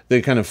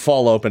they kind of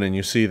fall open, and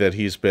you see that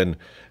he's been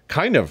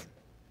kind of.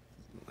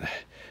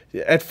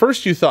 At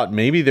first, you thought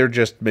maybe they're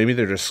just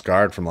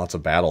scarred from lots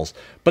of battles,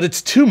 but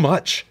it's too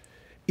much.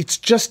 It's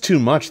just too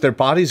much. Their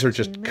bodies are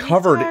just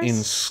covered in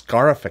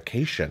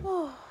scarification.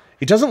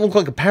 It doesn't look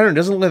like a pattern. It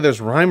doesn't look like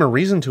there's rhyme or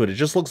reason to it. It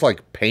just looks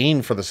like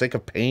pain for the sake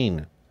of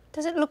pain.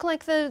 Does it look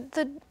like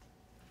the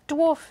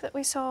dwarf that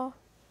we saw?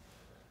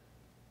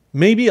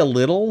 Maybe a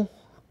little.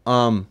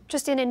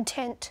 Just in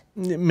intent.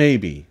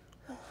 Maybe.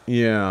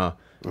 Yeah.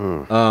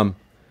 The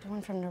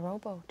one from the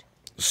rowboat.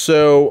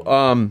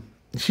 So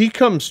he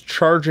comes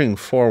charging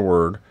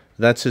forward.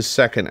 That's his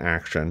second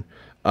action.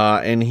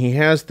 And he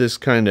has this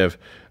kind of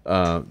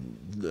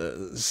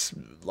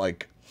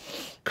like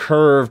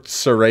curved,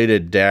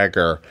 serrated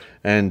dagger,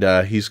 and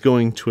he's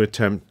going to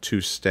attempt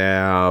to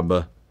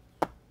stab.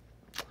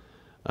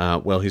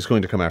 Well, he's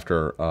going to come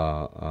after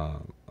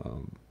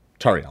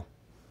Tariel.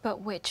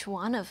 But which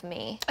one of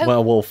me?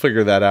 Well, we'll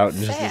figure that out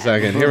in just a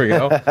second. Here we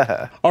go.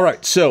 All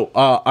right, so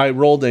I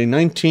rolled a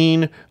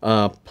 19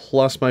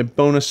 plus my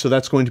bonus, so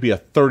that's going to be a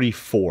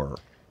 34.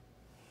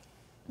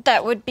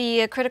 That would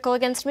be a critical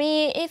against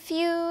me if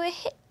you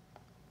hit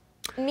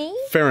me.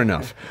 Fair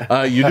enough.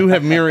 You do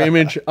have mirror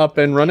image up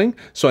and running,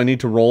 so I need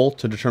to roll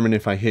to determine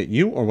if I hit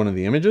you or one of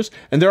the images.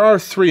 And there are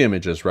 3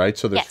 images, right?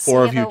 So there's Yes,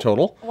 4 of have you a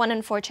total. 1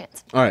 in 4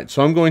 chance. All right,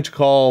 so I'm going to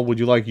call, would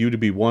you like you to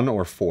be 1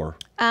 or 4?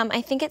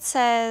 I think it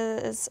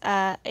says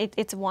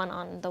it's 1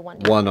 on the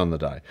 1. 1 on the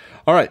die.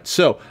 All right,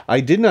 so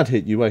I did not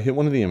hit you. I hit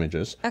one of the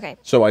images. Okay.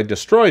 So I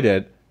destroyed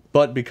it,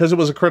 but because it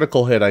was a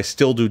critical hit, I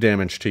still do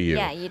damage to you.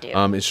 Yeah, you do.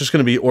 It's just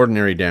going to be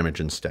ordinary damage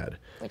instead.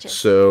 Which is-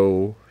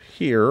 So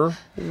here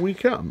we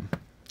come.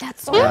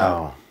 That's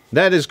Wow.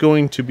 That is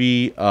going to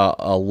be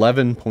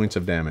 11 points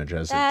of damage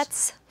as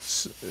That's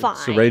fine.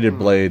 serrated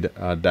blade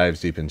dives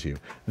deep into you.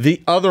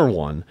 The other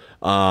one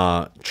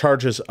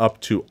charges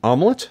up to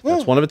Omelet.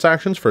 That's one of its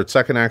actions. For its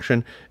second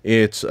action,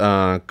 it's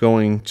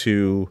going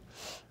to...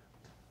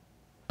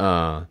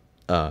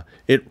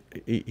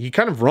 he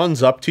kind of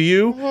runs up to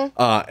you,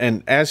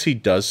 and as he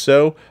does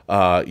so,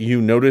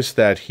 you notice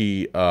that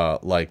he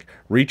like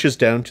reaches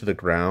down to the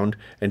ground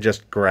and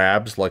just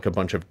grabs like a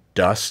bunch of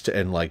dust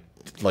and like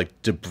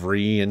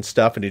debris and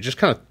stuff, and he just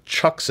kind of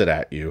chucks it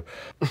at you.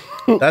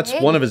 That's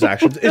one of his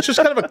actions. It's just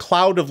kind of a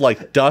cloud of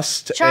like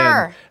dust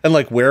Sure. and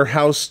like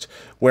warehouse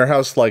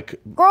like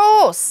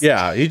Gross.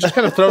 yeah, he just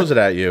kind of throws it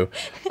at you.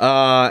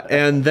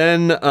 And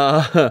then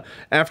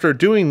after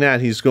doing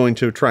that, he's going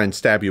to try and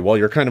stab you while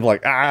you're kind of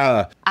like,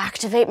 ah.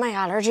 Activate my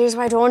allergies,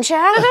 why don't you?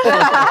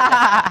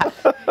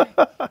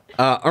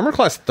 Armor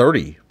class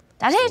 30.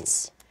 That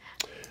hits.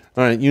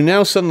 All right, you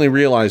now suddenly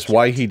realize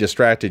why he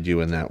distracted you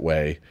in that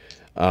way.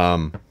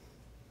 Oh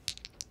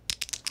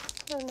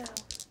no.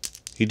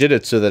 He did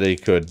it so that he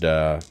could,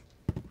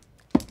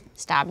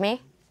 Stab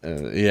me.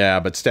 yeah,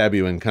 but stab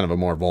you in kind of a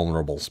more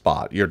vulnerable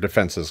spot. Your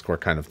defenses were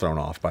kind of thrown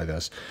off by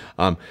this.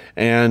 And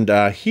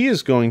he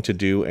is going to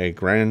do a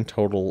grand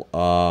total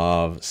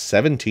of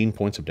 17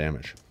 points of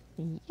damage.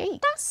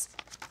 Yikes.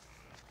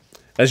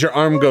 As your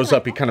arm goes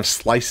up, he kind of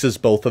slices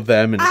both of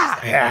them, and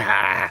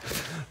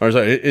or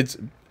sorry,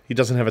 he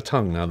doesn't have a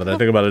tongue now that I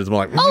think about it. It's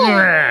more like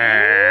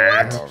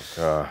Oh,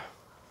 God.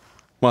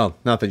 well,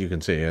 not that you can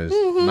see. His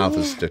mouth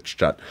is stitched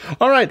shut.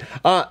 All right,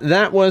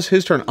 that was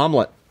his turn.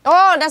 Omelet.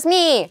 Oh, that's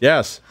me.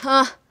 Yes.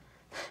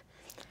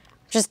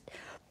 Just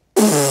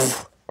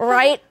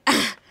right.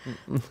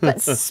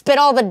 But spit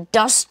all the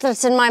dust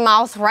that's in my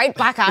mouth right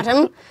back at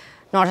him.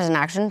 Not as an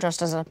action,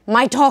 just as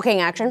my talking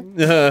action.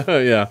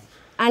 Yeah.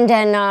 And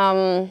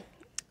then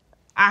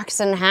axe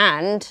in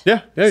hand.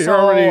 Yeah. You're So,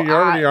 already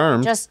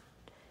armed.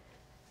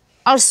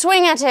 I'll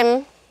swing at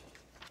him.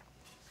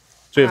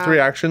 So you have 3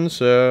 actions.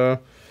 Yeah.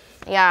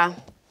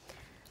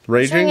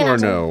 Raging Swinging or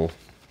at him. no?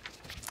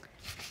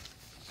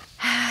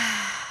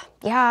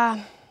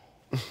 Yeah.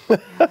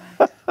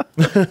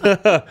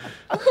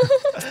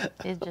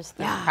 It just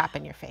threw crap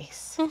in your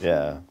face.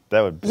 Yeah,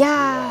 that would. piss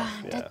Yeah.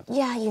 me off. Yeah.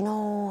 Yeah, you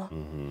know.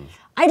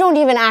 I don't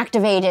even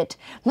activate it.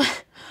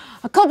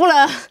 A couple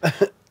of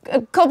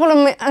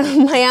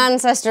my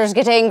ancestors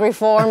get angry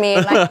for me.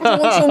 Like,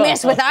 don't you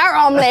mess with our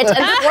omelette and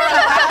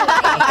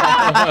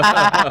swirl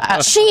around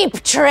me.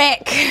 Cheap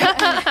trick.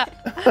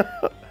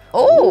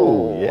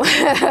 Oh.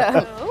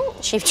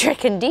 Cheap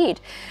trick indeed.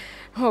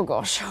 Oh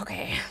gosh,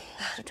 okay.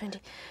 20.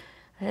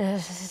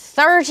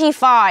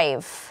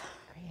 35.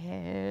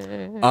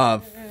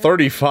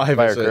 35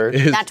 Fire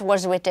curse. That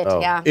was with it,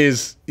 yeah.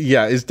 is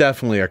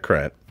definitely a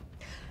crit.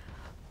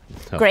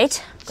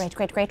 Great.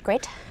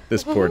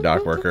 This poor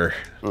dock worker.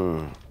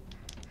 If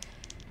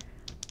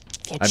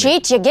you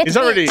cheat, you get He's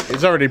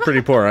beat. already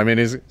pretty poor. I mean,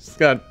 he's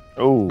got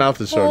Oh.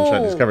 mouth is showing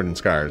shut. He's covered in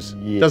scars.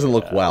 Doesn't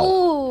look well.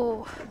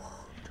 Ooh.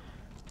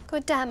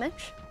 Good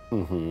damage.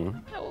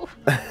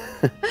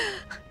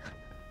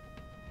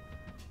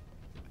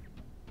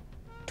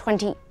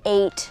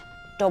 28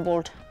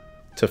 doubled.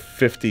 To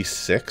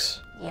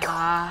 56.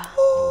 Yeah.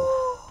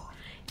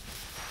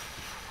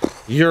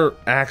 Your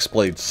axe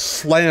blade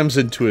slams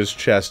into his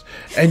chest,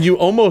 and you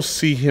almost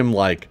see him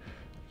like.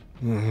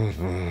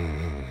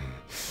 And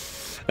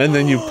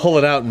then you pull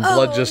it out, and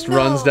blood just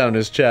runs down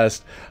his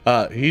chest.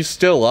 He's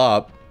still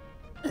up.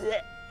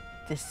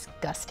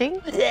 Disgusting.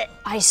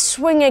 I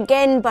swing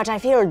again, but I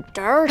feel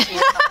dirty.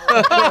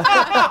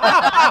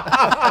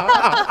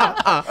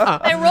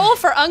 I roll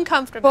for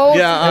uncomfortable. Both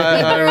Yeah,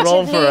 I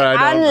roll for it.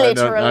 and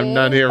literally. I'm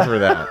not here for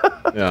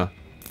that. Yeah.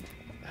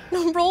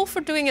 Roll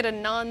for doing it a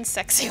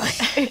non-sexy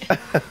way.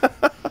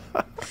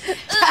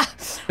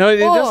 No,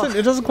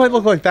 it doesn't quite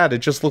look like that. It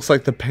just looks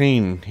like the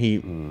pain.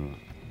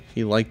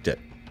 He liked it.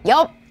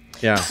 Yup.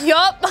 Yeah.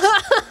 Yup.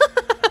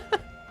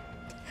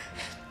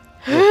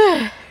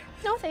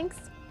 No thanks.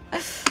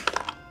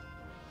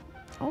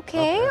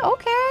 Okay.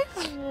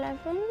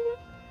 11.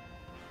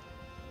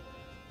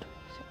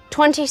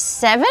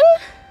 27?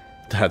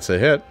 That's a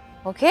hit.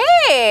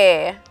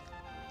 Okay.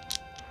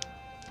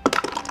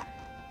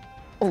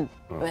 Oh,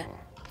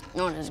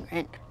 no, that's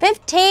great.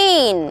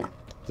 15. Is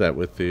that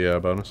with the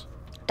bonus?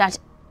 That's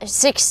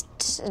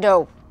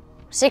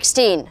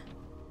 16.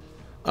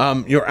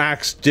 Your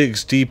axe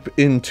digs deep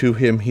into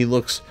him. He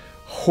looks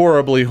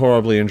horribly,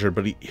 horribly injured,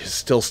 but he is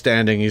still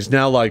standing. He's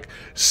now like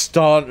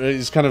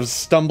he's kind of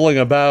stumbling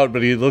about,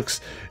 but he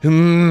looks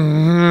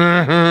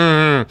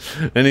and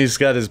he's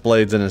got his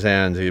blades in his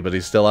hands, but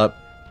he's still up.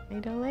 I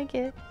don't like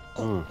it.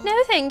 No,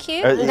 thank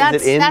you.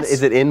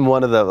 Is it in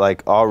one of the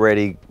like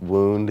already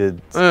wounded?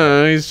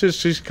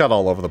 He's cut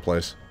all over the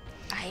place.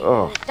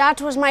 That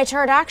was my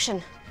third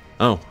action.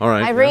 Oh, all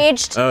right. I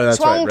raged,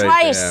 swung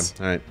twice.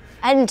 Yeah, all right.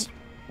 And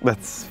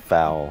That's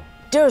foul.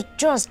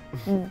 just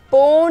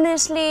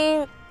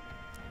bonusly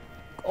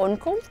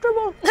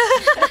uncomfortable.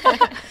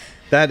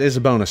 That is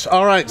a bonus.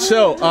 All right,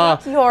 so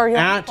But don't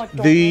at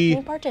make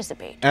me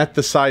participate. at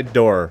the side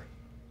door,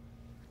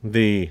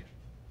 the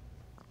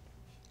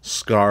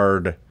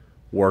scarred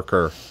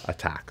worker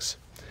attacks,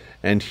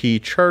 and he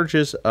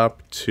charges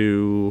up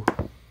to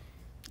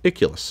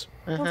Iculus.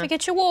 Don't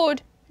forget your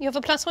ward. You have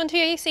a +1 to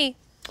your AC.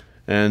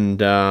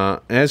 And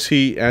as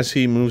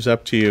he moves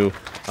up to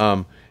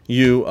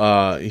you,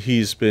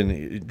 he's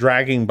been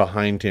dragging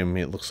behind him.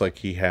 It looks like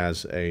he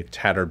has a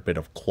tattered bit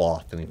of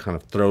cloth, and he kind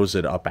of throws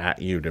it up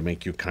at you to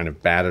make you kind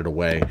of bat it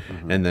away,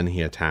 and then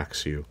he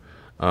attacks you.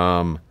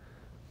 Armor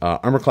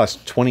class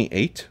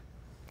 28.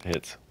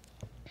 Hits.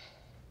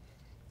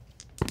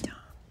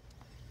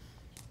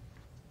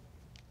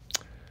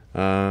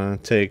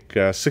 Take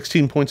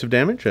 16 points of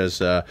damage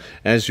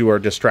as you are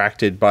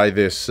distracted by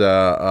this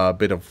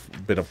bit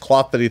of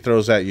cloth that he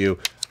throws at you.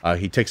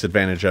 He takes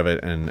advantage of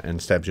it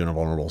and stabs you in a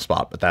vulnerable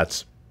spot. But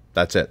that's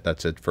it.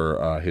 That's it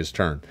for his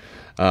turn.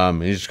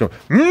 He's just going.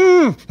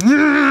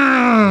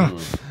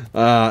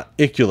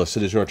 Iculus,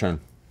 it is your turn.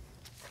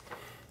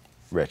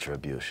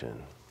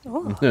 Retribution.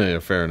 Yeah,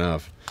 fair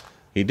enough.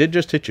 He did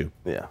just hit you.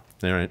 Yeah.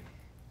 All right.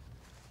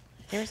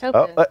 Here's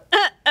hoping. Oh,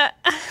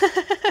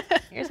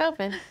 Here's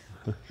hoping.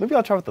 maybe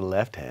I'll try with the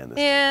left hand.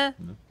 Yeah.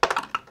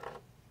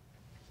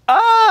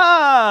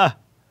 Ah!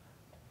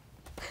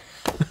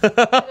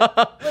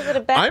 Was it a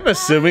bad? I'm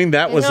assuming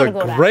that was a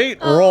not a good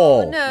great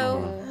roll.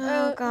 No.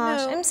 Oh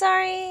gosh, I'm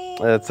sorry.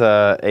 That's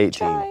 18.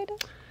 Tried.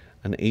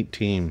 An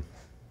 18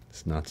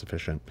 is not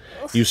sufficient.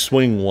 You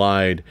swing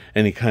wide,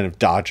 and he kind of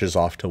dodges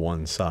off to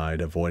one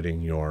side,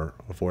 avoiding your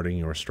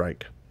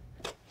strike.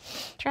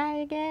 Try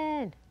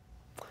again.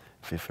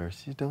 If at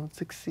first you don't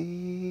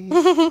succeed.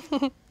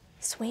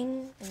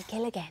 Swing and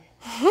kill again.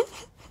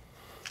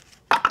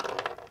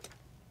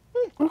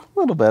 A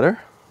little better.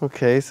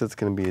 Okay, so it's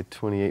going to be a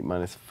 28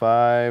 minus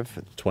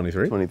 5.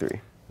 23. 23.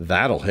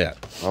 That'll hit.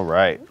 All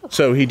right.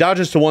 So he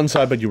dodges to one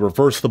side, but you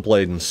reverse the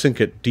blade and sink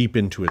it deep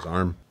into his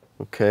arm.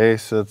 Okay,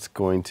 so it's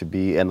going to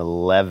be an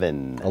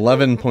 11.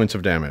 11 points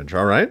of damage.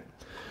 All right.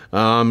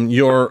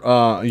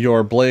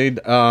 Your blade.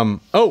 And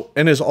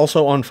is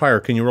also on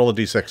fire. Can you roll a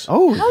d6?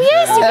 Oh,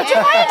 Yes, you can do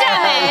fire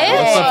damage.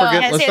 Let's not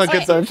forget. Let's not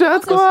forget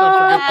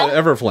the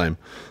Everflame.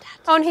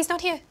 Oh, and he's not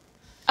here.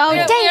 Oh,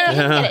 dang it!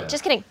 Look at it.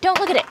 Just kidding. Don't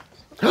look at it.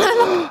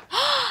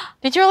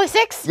 Did you roll a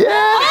 6?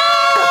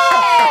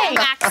 yeah!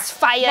 Max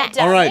fire damage.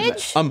 All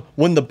right.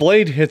 When the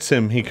blade hits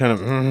him, he kind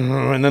of,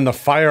 and then the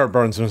fire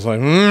burns him. It's like,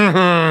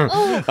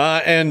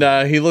 and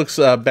he looks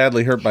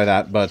badly hurt by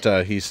that,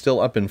 but he's still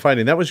up and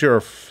fighting. That was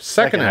your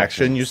second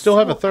action. You still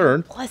have a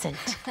third. Pleasant.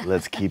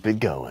 Let's keep it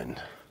going.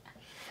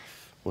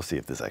 We'll see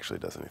if this actually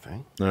does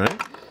anything. All right.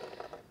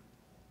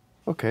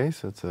 Okay,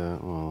 so it's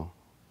a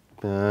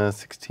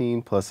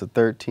 16 plus a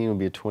 13 would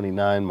be a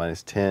 29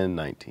 minus 10,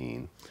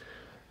 19.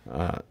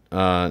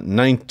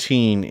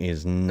 19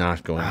 is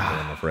not going to hit,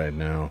 I'm afraid,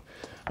 no.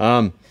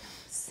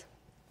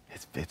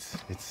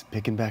 It's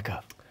picking back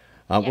up.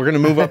 We're going to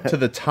move up to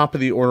the top of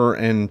the order,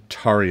 and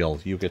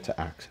Tariel, you get to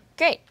act.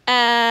 Great.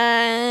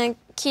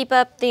 Keep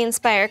up the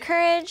inspire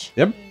courage.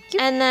 Yep.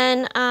 And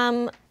then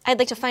I'd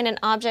like to find an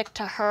object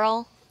to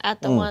hurl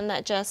at the one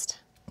that just.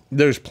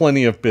 There's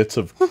plenty of bits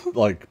of,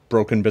 like,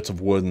 broken bits of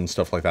wood and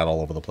stuff like that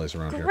all over the place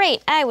around here.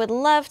 Great. I would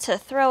love to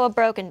throw a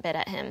broken bit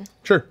at him.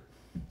 Sure.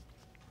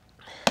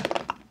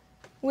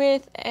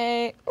 With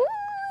a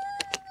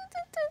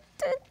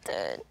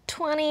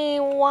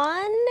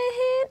 21 to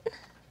hit.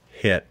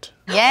 Hit.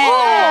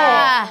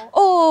 Yeah.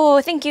 Oh,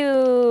 thank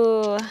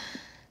you.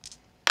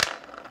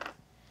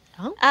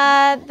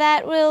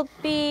 That will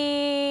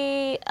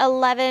be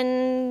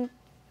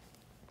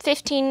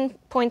 16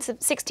 points of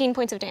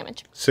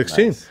damage.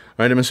 16. Nice. All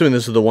right, I'm assuming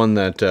this is the one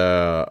that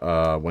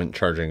went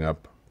charging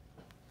up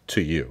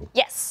to you.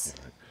 Yes.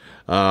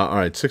 All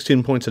right,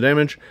 16 points of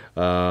damage.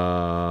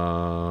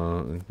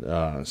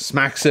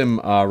 Smacks him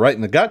right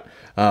in the gut,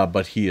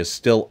 but he is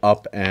still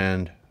up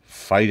and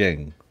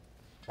fighting.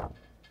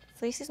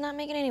 At least he's not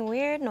making any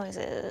weird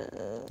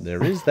noises.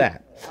 There is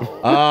that.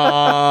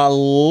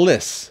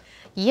 Liz.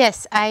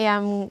 Yes, I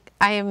am.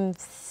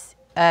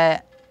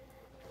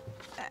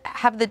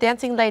 Have the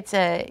dancing lights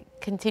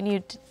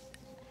continued?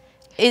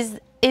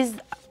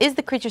 Is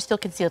the creature still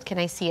concealed? Can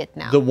I see it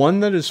now? The one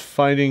that is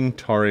fighting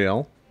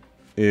Tariel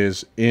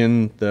is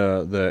in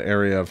the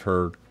area of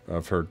her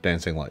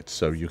dancing lights,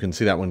 so you can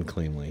see that one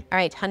cleanly. All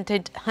right,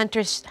 hunted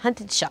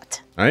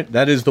shot. All right,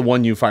 that is the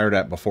one you fired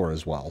at before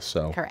as well.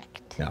 So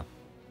Correct. yeah.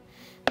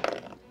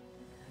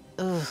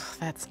 Ugh,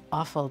 that's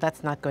awful.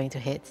 That's not going to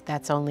hit.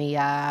 That's only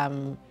a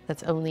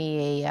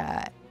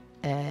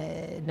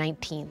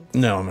 19.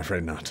 No, I'm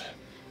afraid not.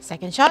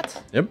 Second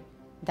shot. Yep.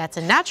 That's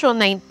a natural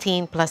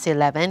 19 plus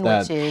 11, That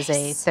which is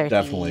a 30.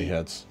 definitely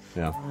hits.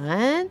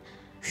 Yeah.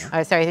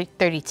 Oh, sorry,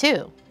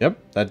 32.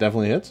 Yep, that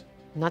definitely hits.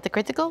 Not the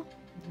critical?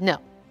 No.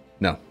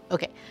 No.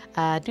 Okay.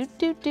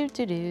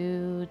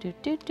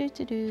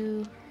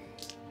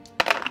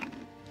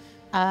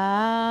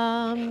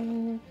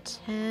 10,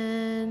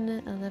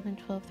 11,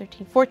 12,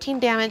 13, 14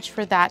 damage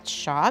for that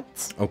shot.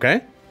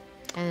 Okay.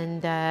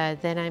 And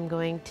then I'm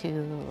going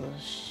to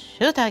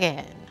shoot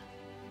again.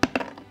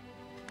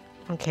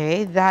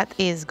 Okay, that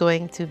is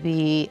going to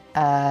be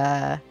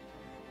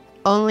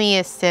only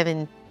a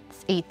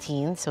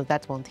 18, so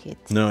that won't hit.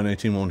 No, an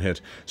 18 won't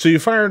hit. So you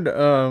fired,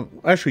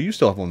 actually, you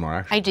still have one more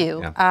action. I do,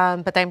 Yeah.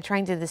 but I'm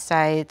trying to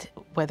decide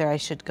whether I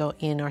should go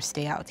in or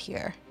stay out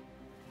here.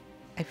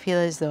 I feel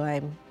as though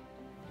I'm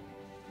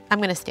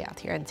going to stay out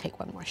here and take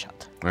one more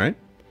shot. All right.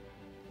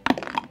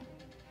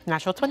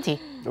 Natural 20.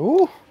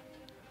 Ooh.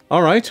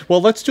 All right.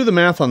 Well, let's do the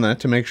math on that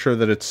to make sure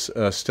that it's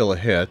still a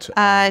hit.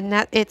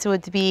 It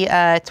would be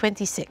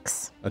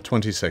 26. A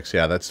 26.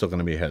 Yeah, that's still going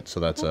to be a hit. So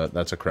that's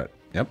a crit.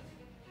 Yep.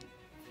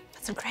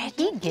 That's a great.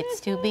 He gets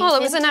to be Well,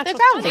 it was pinned a to the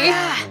natural ground 20.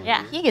 again.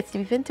 Yeah. He gets to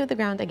be pinned to the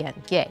ground again.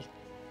 Yay.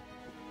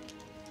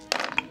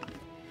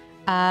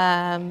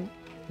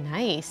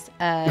 Nice.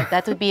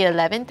 That would be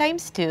 11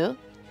 times 2.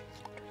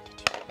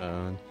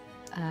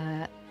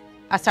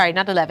 Sorry,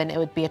 not 11. It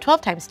would be a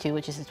 12 times 2,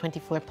 which is a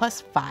 24 plus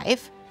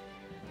 5.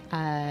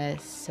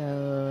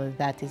 So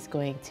that is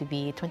going to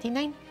be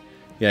 29.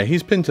 Yeah,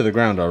 he's pinned to the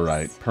ground all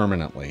right,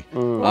 permanently.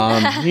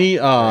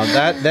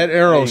 That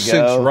arrow you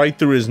sinks go. right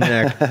through his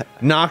neck,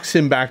 knocks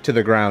him back to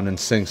the ground, and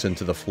sinks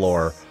into the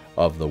floor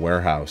of the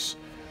warehouse.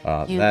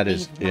 You That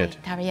is leave my it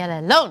Tariel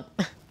alone.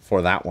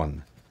 for that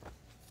one.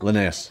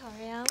 Linnaeus.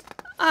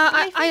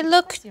 I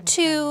look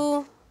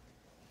to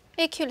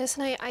Aculus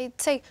and I'd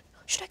say,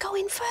 should I go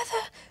in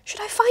further? Should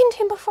I find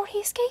him before he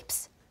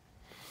escapes?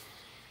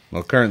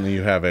 Well, currently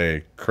you have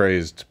a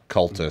crazed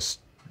cultist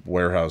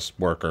warehouse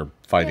worker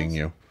fighting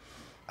you.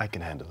 I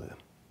can handle it.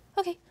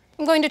 Okay.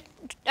 I'm going to,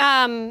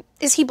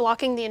 is he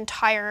blocking the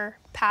entire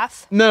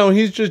path? No,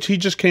 he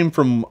just came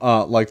from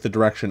like the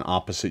direction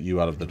opposite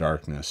you out of the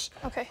darkness.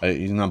 Okay.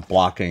 He's not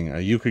blocking.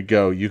 You could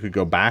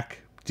go back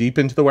deep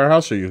into the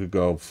warehouse, or you could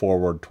go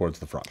forward towards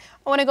the front.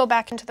 I want to go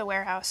back into the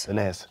warehouse.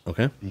 Inez,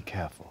 Okay. be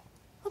careful.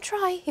 I'll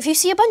try. If you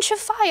see a bunch of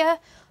fire,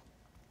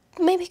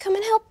 maybe come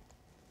and help.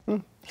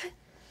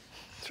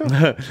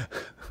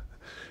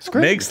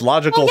 Makes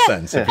logical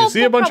sense. If you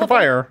see a bunch of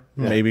fire,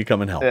 maybe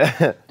come and help.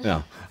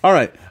 Yeah. All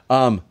right.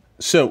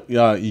 So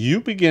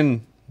you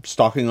begin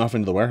stalking off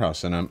into the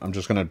warehouse, and I'm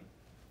just gonna.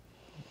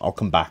 I'll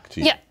come back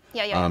to you.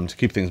 Yeah. To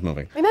keep things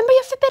moving. Remember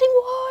your forbidding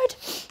ward.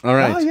 All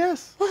right. Oh,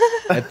 yes.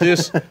 At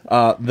this,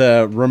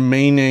 the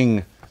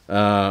remaining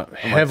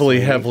heavily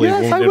Yes, I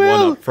wounded one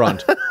will. up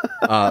front.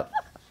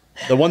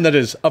 The one that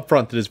is up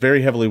front that is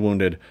very heavily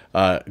wounded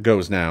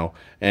goes now,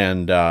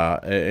 and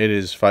it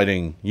is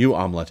fighting you,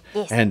 Omelette.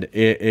 Yes. And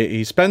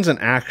he spends an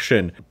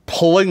action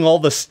pulling all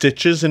the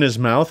stitches in his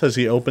mouth as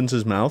he opens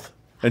his mouth,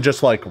 and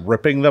just like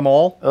ripping them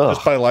all,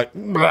 just by like,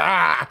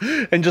 "Blah!"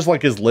 And just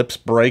like his lips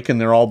break and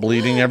they're all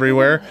bleeding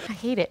everywhere. I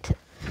hate it.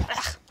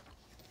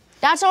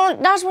 That's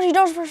what he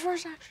does for his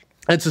first action.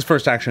 That's his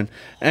first action,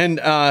 and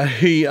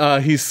he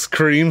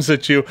screams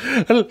at you,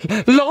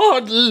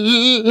 Lord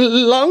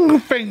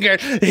Longfinger,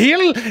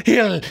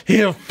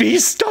 he'll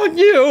feast on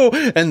you,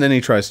 and then he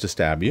tries to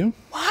stab you.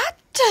 What?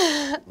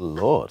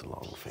 Lord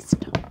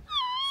Longfinger.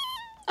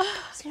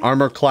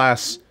 Armor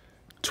class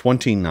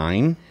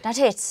 29. That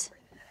hits.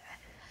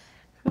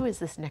 Who is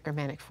this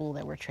necromantic fool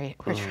that we're trying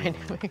to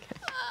make?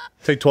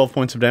 Take 12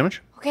 points of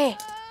damage. Okay.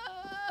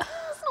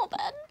 It's not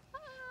bad.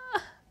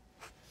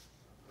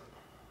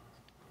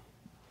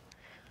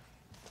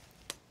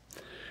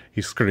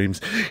 He screams,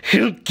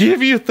 he'll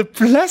give you the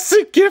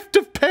blessed gift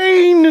of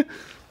pain,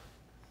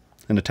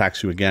 and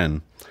attacks you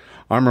again.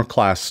 Armor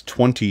class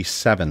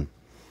 27.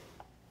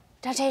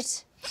 That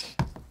hits.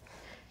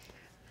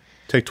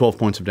 Take 12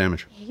 points of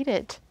damage. I hate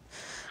it.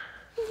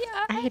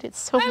 Yeah. I hate it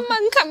so I'm much.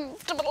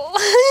 uncomfortable.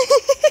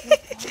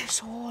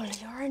 Soul,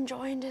 you're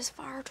enjoying this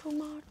far too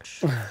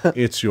much.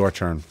 It's your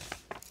turn.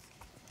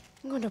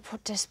 I'm going to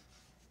put this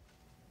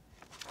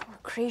poor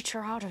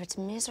creature out of its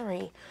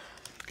misery.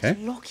 Okay.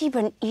 Lucky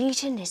been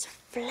eating his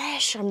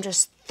flesh. I'm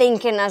just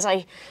thinking as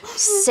I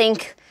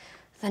sink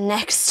the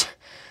next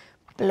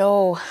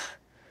blow.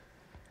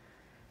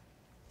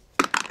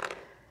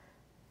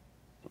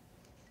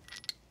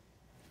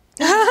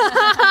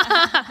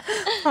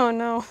 Oh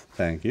no.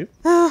 Thank you.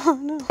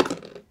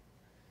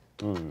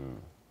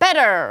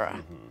 Better.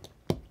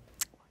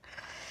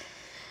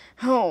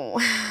 Oh,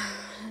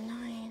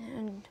 9,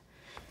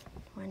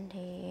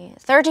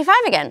 35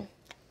 again.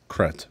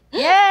 Crit.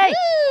 Yay!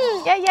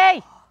 Yay,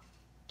 yay!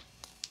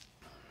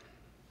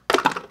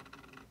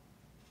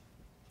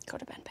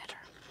 Could have been better.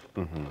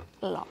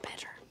 A lot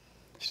better.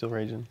 Still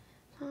raging?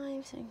 5,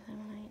 6, 7,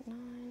 8,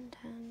 9,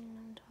 10,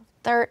 11,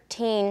 12,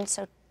 13,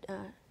 so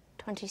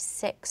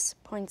 26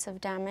 points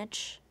of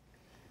damage.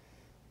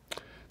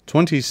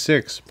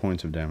 26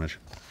 points of damage.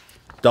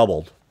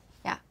 Doubled.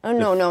 Yeah. Oh,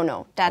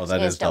 no. That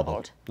is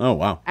doubled. Oh,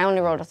 wow. I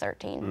only rolled a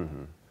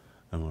 13.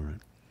 I'm all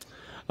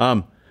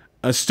right.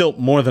 Still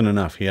more than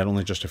enough. He had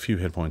only just a few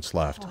hit points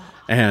left.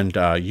 And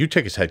you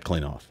take his head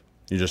clean off.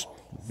 You just,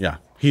 yeah.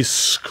 He's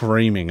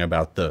screaming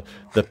about the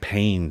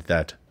pain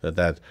that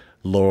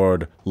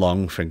Lord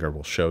Longfinger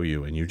will show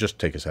you, and you just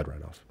take his head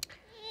right off.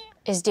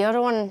 Is the other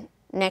one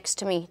next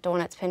to me, the one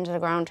that's pinned to the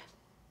ground?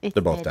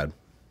 They're both dead.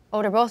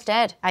 Oh, they're both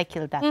dead. I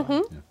killed that one.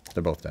 Yeah,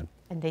 they're both dead.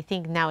 And I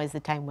think now is the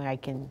time where I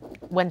can,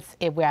 once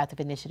we're out of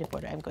initiative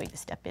order, I'm going to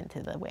step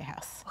into the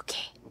warehouse.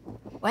 Okay.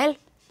 Well,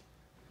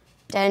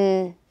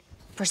 then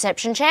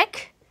perception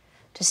check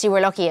to see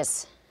where Lucky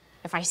is.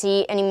 If I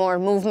see any more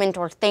movement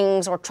or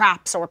things or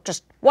traps or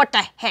just what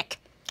the heck.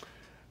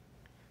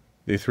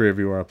 The three of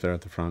you are up there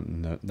at the front,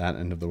 and that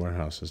end of the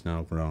warehouse has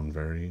now grown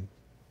very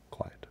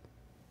quiet.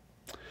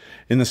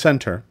 In the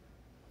center,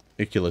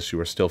 Iculus, you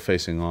are still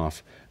facing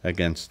off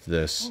against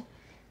this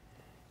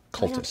I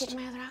don't take cultist.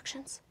 my other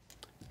actions.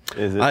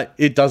 Is it?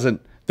 It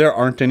doesn't. There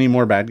aren't any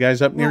more bad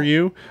guys up near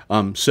you.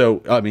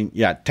 So, I mean,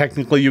 yeah,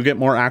 technically you get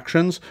more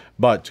actions,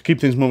 but to keep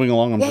things moving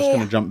along, I'm just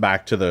going to jump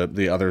back to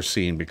the other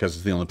scene because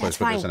it's the only place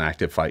where there's an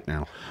active fight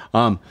now.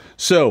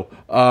 So,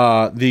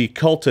 the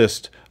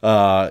cultist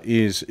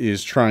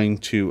is trying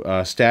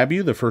to stab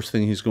you. The first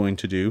thing he's going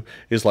to do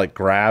is like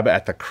grab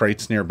at the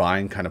crates nearby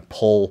and kind of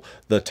pull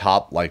the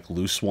top like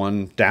loose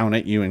one down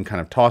at you and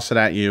kind of toss it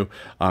at you.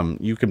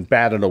 You can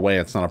bat it away,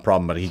 it's not a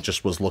problem, but he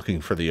just was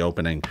looking for the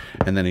opening,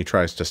 and then he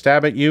tries to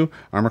stab at you.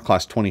 Armor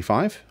class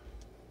 25.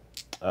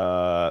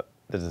 That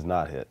does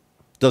not hit.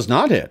 Does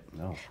not hit.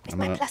 No. It's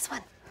my +1.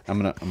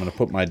 I'm gonna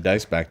put my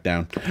dice back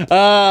down. Put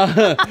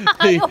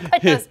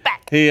those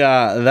back.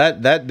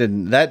 That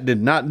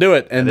did not do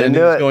it, and then he's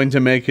going to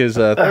make his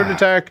third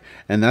attack,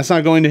 and that's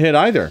not going to hit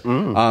either.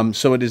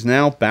 So it is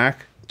now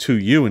back to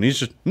you, and he's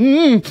just.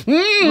 Who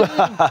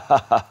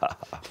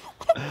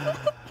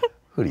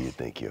do you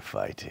think you're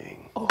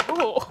fighting?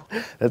 Oh.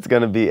 That's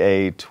gonna be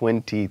a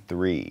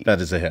 23.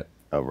 That is a hit.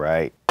 All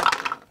right.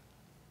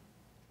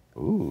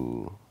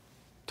 Ooh,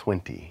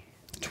 20.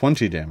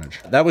 20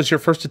 damage. That was your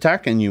first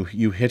attack, and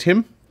you hit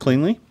him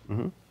cleanly.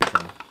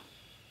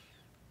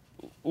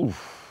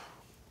 Oof.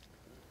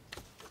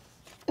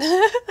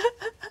 Is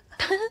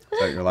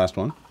that your last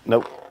one?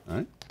 Nope. All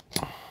right.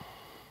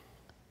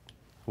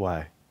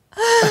 Why?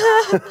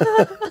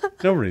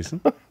 No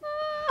reason.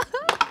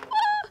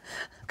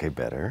 Okay,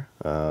 better.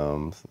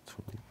 So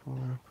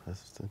 24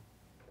 plus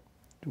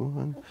the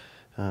 1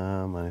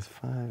 minus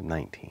 5,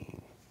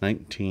 19.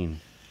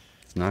 19.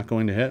 It's not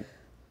going to hit.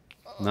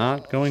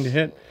 Not going to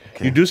hit.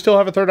 Okay. You do still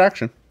have a third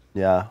action.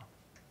 Yeah.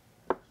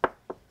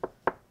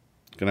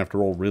 Gonna have to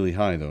roll really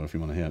high though if you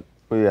want to hit.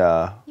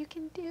 Yeah. You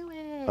can do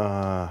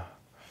it.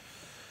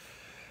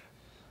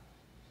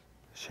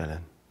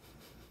 Shannon,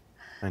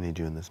 I need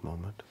you in this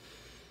moment.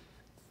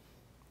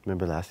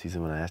 Remember last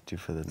season when I asked you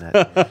for the net?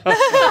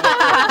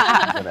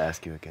 I'm gonna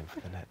ask you again for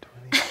the net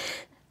 20.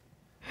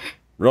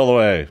 Roll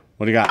away.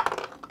 What do you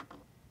got?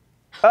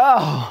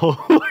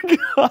 Oh my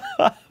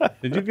God!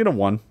 Did you get a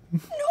 1?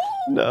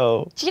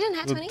 No. She didn't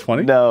have 20?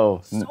 20?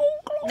 No.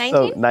 19?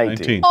 So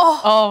 19.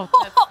 Oh,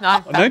 that's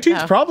not.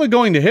 19's probably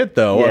going to hit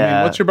though. I mean,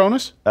 Yeah. what's your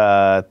bonus?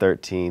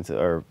 13.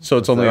 So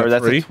it's only a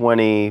that's 3? a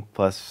 20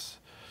 plus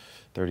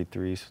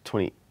 33, so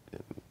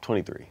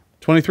 23.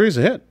 23 is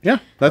a hit. Yeah,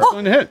 that's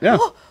going to hit. Yeah.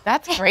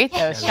 That's great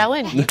though,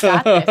 Shellen. You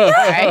got this. All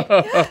right.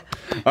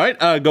 All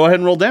right, go ahead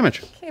and roll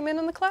damage. Came in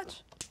on the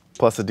clutch.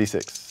 Plus a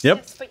d6.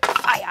 Yep.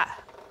 Fire.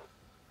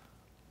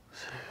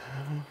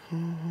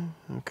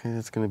 Okay,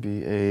 that's going to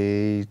be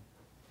a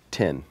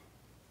 10.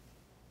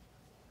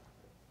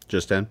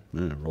 Just 10?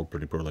 Rolled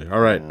pretty poorly.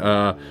 All right.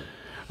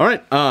 All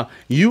right.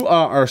 You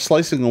are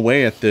slicing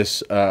away at this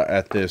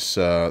this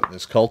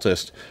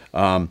cultist,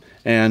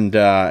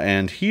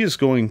 and he is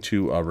going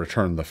to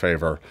return the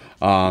favor.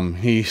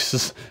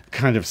 He's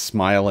kind of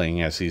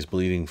smiling as he's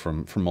bleeding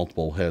from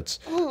multiple hits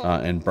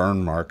and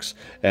burn marks,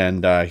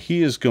 and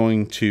he is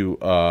going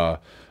to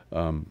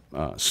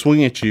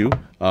swing at you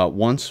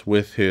once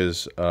with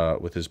his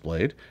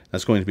blade.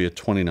 That's going to be a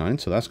 29,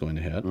 so that's going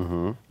to hit.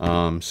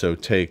 So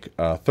take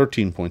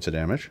 13 points of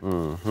damage,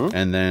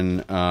 and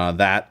then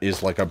that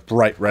is like a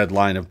bright red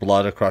line of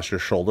blood across your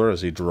shoulder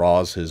as he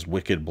draws his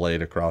wicked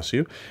blade across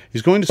you.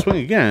 He's going to swing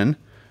again.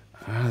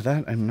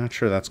 That I'm not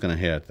sure that's going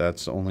to hit.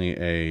 That's only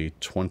a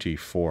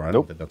 24. I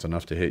don't think that's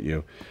enough to hit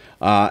you.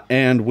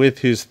 And with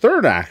his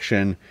third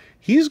action,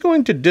 he's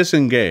going to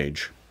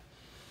disengage.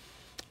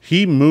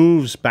 He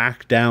moves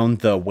back down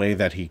the way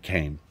that he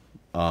came.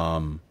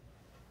 Kind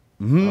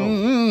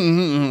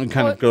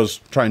of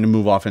goes trying to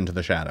move off into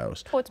the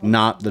shadows.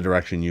 Not the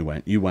direction you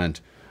went. You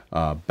went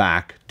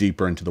back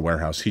deeper into the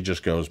warehouse. He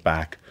just goes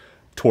back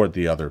toward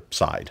the other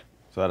side.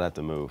 So I'd have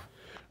to move.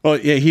 Well,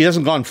 yeah, he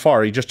hasn't gone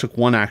far. He just took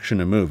one action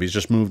to move. He's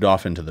just moved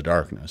off into the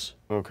darkness.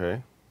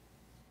 Okay.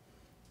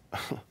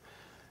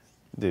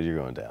 Dude, you're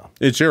going down.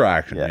 It's your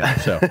action, yeah.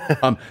 So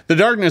the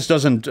darkness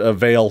doesn't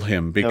veil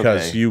him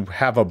because Okay. you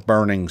have a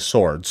burning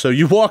sword. So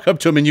you walk up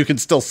to him and you can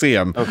still see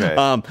him. Okay.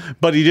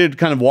 But he did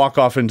kind of walk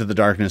off into the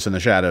darkness and the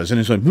shadows, and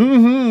he's like,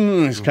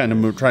 he's kind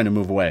of trying to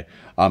move away.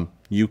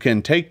 You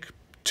can take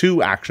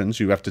 2 actions.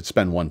 You have to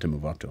spend 1 to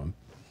move up to him.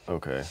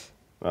 Okay.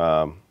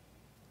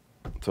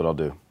 That's what I'll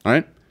do. All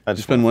right. I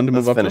just spend 1 to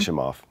move up. Let's finish him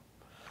off.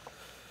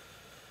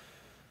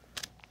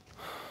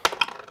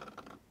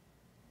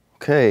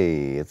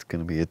 Okay, it's going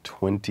to be a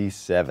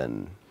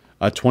 27.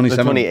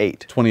 27.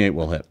 28. 28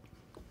 will hit.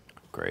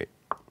 Great.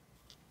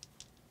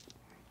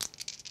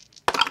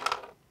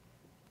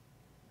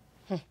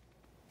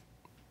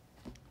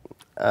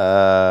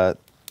 Uh,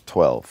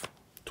 12.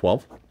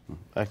 12.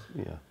 Yeah,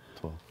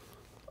 12.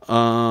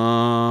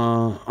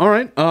 All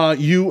right. Well,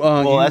 you.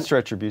 that's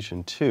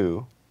retribution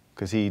too,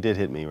 because he did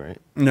hit me, right?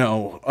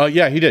 No.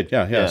 Yeah, he did.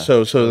 Yeah. Yeah. So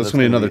that's that's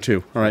gonna be gonna another be-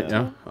 2. All right.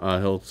 Yeah.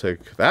 He'll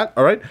take that.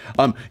 All right.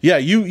 Yeah.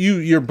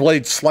 Your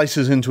blade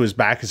slices into his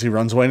back as he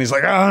runs away, and he's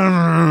like,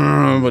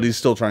 but he's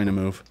still trying to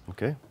move.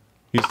 Okay.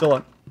 He's still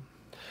up.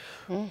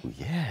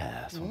 Yeah,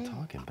 that's what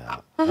I'm talking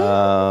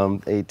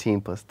about.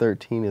 18 plus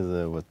 13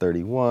 is what,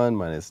 31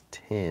 minus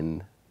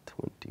 10,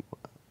 21.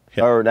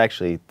 Hit. Or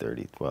actually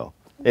 30. Well,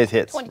 it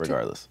hits 22.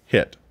 regardless.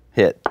 Hit.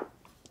 Hit.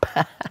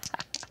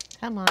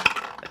 Come on.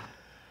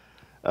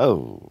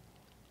 Oh.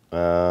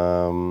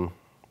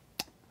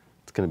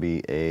 It's going to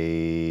be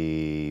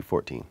a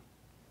 14.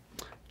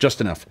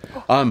 Just enough.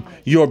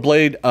 Your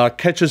blade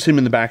catches him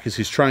in the back as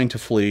he's trying to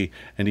flee,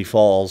 and he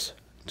falls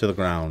to the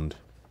ground,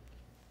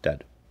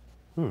 dead.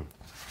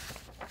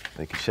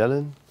 Thank you,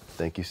 Sheldon.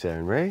 Thank you, Sarah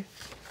and Ray.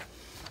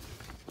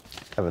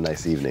 Have a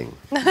nice evening.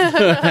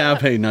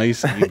 Have a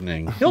nice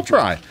evening. He'll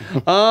try.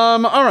 All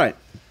right.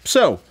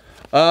 So,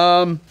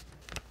 the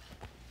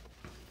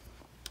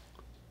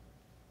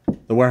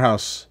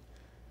warehouse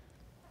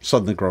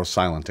suddenly grows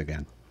silent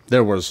again.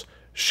 There was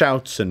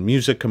shouts and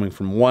music coming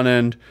from one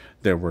end.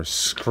 There were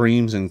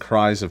screams and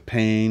cries of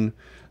pain.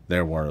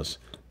 There was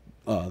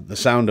the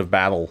sound of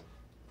battle.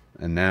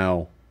 And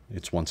now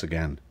it's once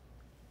again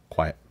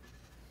quiet.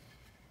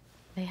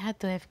 They had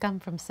to have come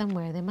from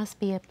somewhere. There must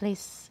be a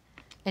place,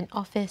 an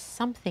office,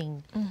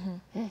 something.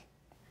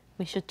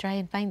 We should try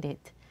and find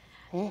it.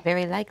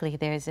 Very likely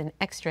there's an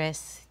extra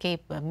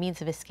escape, a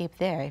means of escape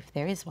there, if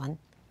there is one.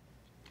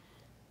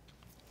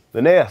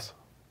 Linnaeus.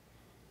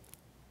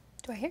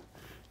 Do I hear?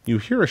 You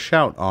hear a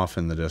shout off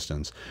in the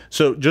distance.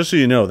 So just so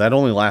you know, that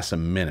only lasts a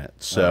minute.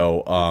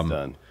 So It's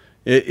done.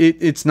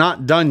 it's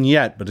not done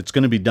yet, but it's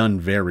going to be done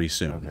very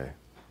soon. Okay.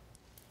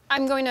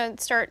 I'm going to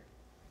start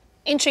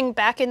inching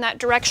back in that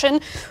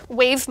direction,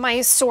 wave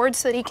my sword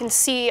so that he can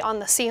see on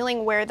the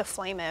ceiling where the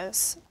flame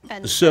is,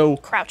 and So-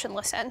 crouch and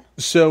listen.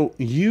 So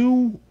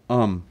you,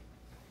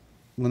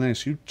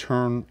 Linnaeus, you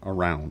turn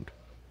around.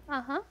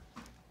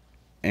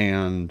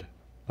 And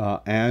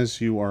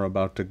as you are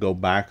about to go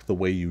back the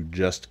way you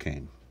just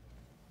came,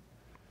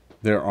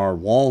 there are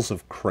walls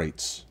of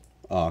crates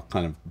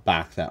kind of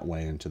back that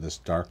way into this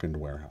darkened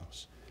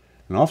warehouse.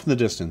 And off in the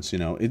distance,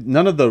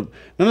 none of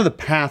the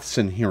paths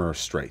in here are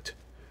straight.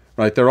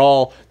 Right,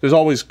 there's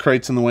always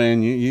crates in the way,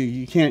 and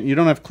you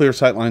don't have clear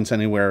sight lines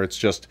anywhere. It's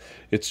just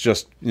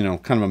kind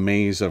of a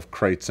maze of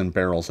crates and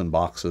barrels and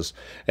boxes.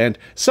 And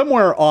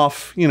somewhere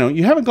off,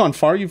 you haven't gone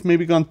far. You've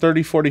maybe gone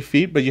 30, 40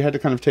 feet, but you had to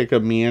kind of take a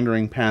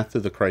meandering path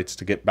through the crates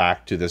to get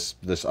back to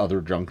this other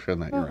junction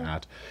that you're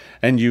at.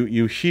 And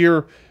you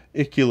hear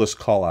Iculus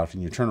call out,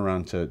 and you turn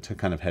around to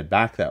kind of head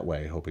back that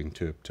way, hoping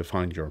to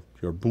find your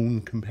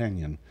boon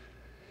companion.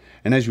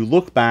 And as you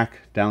look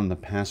back down the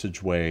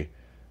passageway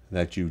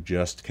that you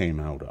just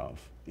came out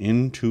of,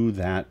 into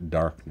that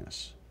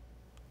darkness,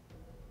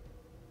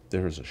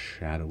 there is a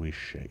shadowy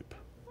shape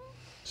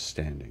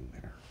standing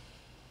there.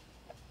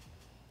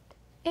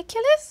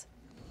 Iculus?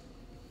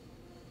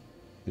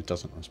 It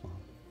doesn't respond.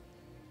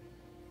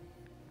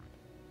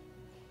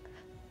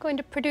 Going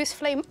to produce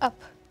flame up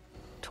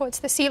towards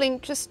the ceiling,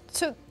 just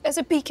so as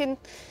a beacon,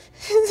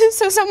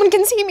 so someone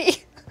can see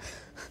me.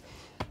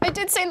 I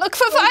did say look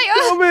for fire.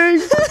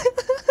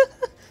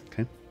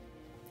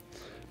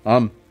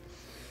 Okay.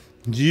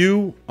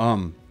 You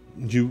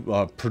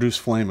produce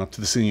flame up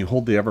to the ceiling. You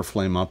hold the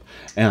Everflame up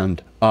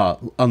and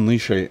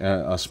unleash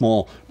a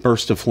small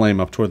burst of flame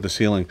up toward the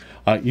ceiling.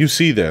 You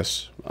see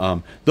this.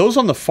 Those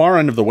on the far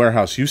end of the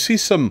warehouse, you see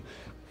some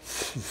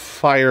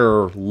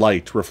fire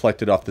light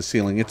reflected off the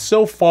ceiling. It's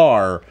so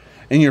far,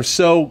 and you're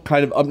so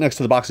kind of up next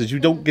to the boxes, you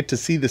don't get to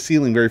see the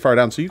ceiling very far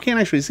down, so you can't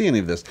actually see any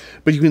of this.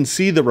 But you can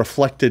see the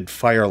reflected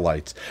fire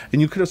lights.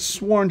 And you could have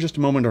sworn just a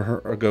moment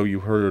ago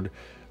you heard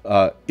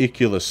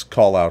Iculus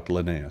call out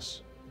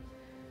Linnaeus.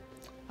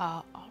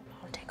 I'll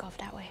take off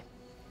that way.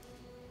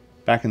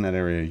 Back in that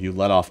area, you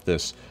let off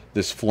this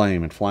this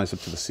flame. It flies up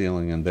to the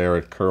ceiling, and there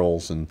it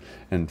curls and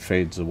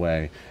fades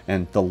away.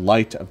 And the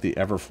light of the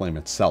Everflame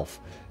itself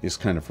is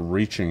kind of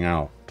reaching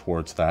out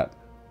towards that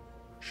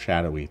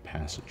shadowy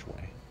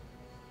passageway.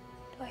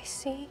 Do I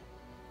see?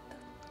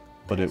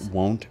 But it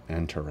won't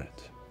enter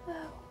it. Oh,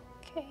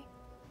 okay.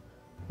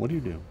 What do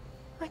you do?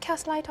 I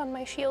cast light on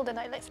my shield and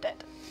I lift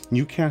it.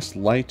 You cast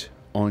light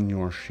on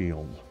your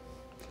shield.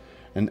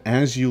 And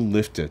as you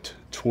lift it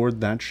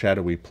toward that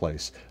shadowy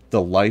place,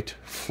 the light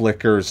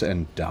flickers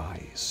and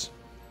dies.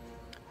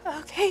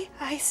 Okay,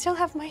 I still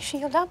have my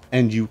shield up.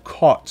 And you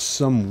caught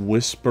some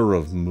whisper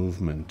of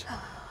movement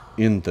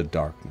in the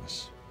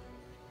darkness.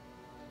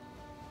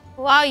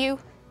 Who are you?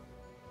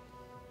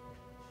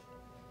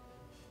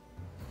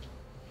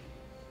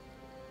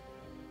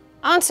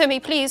 Answer me,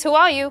 please. Who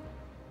are you?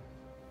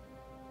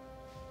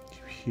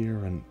 You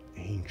hear an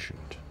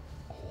ancient,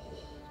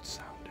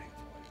 old-sounding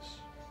voice.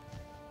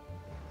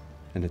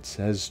 And it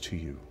says to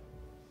you,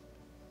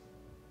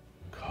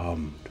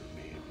 "Come to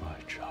me, my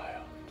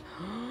child."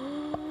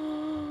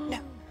 No.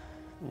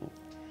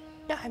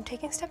 No, I'm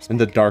taking steps And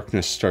back. the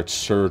darkness starts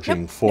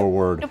surging Nope,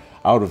 forward nope.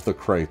 out of the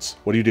crates.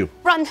 What do you do?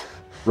 Run.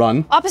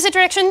 Run? Opposite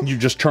direction. You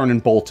just turn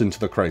and bolt into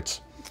the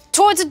crates.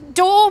 Towards a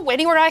door,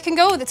 anywhere I can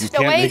go. That's You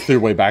can't away. make your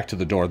way back to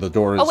the door. The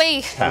door is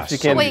Away. past. You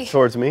can't Away. be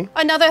towards me.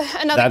 Another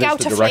That gout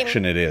is the of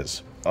direction flame. it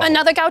is. Oh.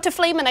 Another gout of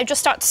flame, and I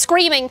just start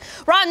screaming,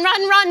 "Run,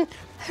 run, run! Run,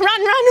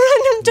 run,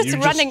 run!" I'm just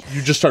running.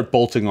 You just start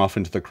bolting off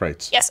into the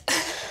crates. Yes.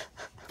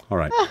 All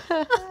right.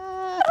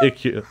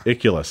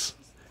 Iculus,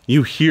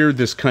 you hear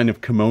this kind of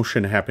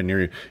commotion happen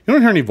near you. You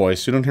don't hear any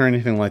voice. You don't hear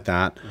anything like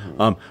that.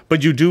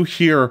 But you do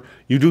hear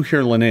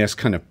Linnaeus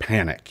kind of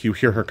panic. You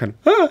hear her kind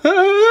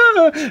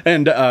of,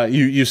 and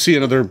you see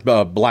another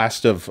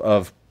blast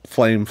of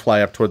flame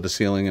fly up toward the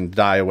ceiling and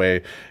die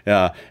away.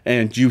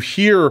 And you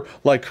hear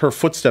like her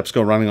footsteps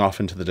go running off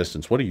into the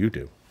distance. What do you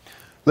do?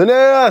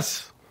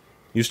 Linnaeus!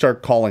 You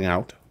start calling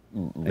out,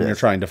 and you're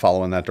trying to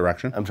follow in that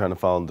direction. I'm trying to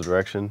follow in the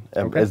direction.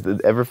 Okay. Is the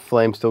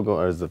Everflame still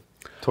going, or is the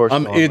torch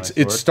still on my It's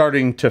sword?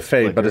 starting to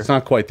fade, but Flicker. it's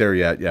not quite there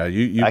yet. Yeah,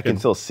 you I can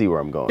still see where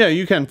I'm going. Yeah,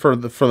 you can for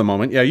the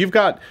moment. Yeah, you've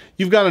got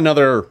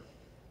another,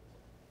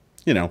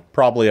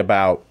 probably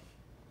about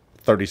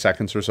 30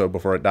 seconds or so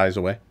before it dies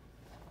away.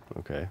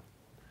 Okay.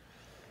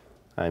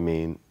 I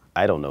mean,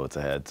 I don't know what's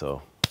ahead,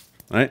 so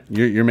All right,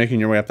 you're making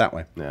your way up that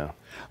way. yeah.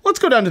 Let's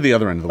go down to the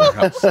other end of the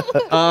warehouse.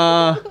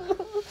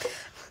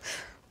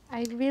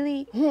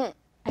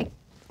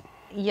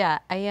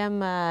 I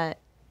am.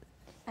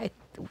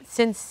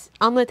 Since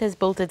Omelette has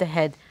bolted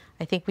ahead,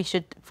 I think we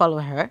should follow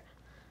her.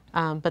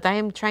 But I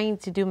am trying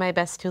to do my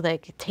best to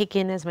take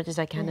in as much as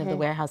I can of the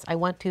warehouse. I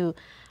want to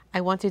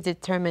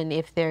determine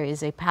if there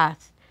is a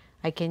path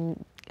I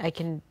can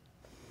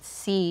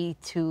see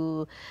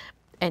to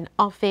an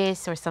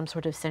office or some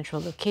sort of central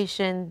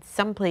location.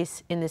 Some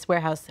place in this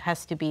warehouse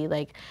has to be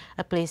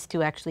a place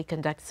to actually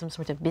conduct some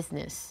sort of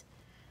business.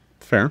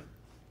 Fair.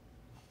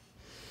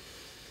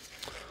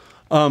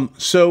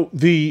 So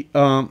the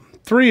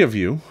three of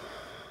you,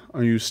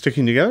 are you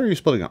sticking together or are you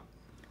splitting up?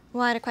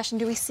 Well, I had a question.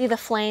 Do we see the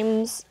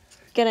flames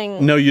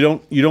getting... No, you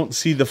don't. You don't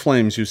see the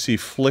flames. You see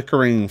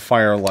flickering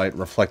firelight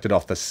reflected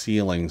off the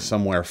ceiling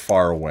somewhere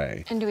far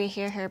away. And do we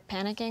hear her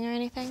panicking or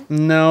anything?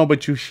 No,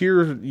 but you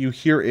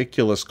hear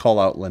Iculus call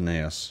out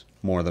Linnaeus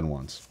more than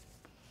once.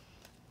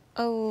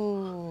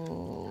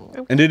 Oh.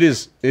 And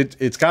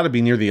it's got to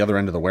be near the other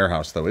end of the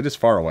warehouse, though. It is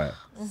far away.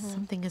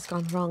 Something has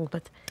gone wrong,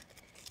 but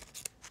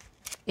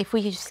if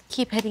we just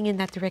keep heading in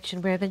that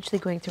direction, we're eventually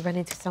going to run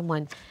into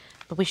someone.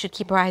 But we should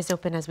keep our eyes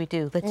open as we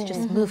do. Let's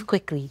just move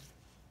quickly.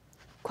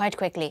 Quite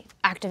quickly,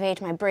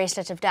 activate my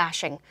bracelet of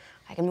dashing.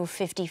 I can move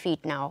 50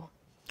 feet now.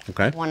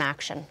 Okay. One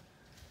action.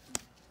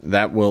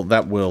 That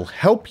will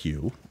help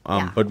you,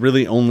 Yeah. but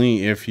really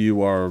only if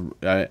you're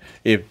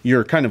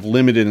kind of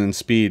limited in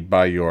speed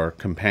by your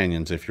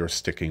companions if you're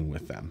sticking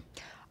with them.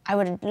 I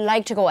would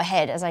like to go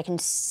ahead as I can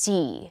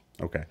see.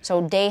 Okay.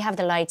 So they have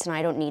the lights and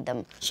I don't need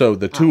them. So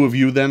the two of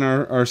you then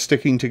are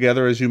sticking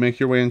together as you make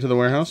your way into the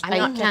warehouse? I'm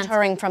not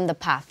deterring from the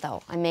path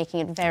though. I'm making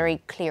it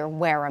very clear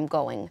where I'm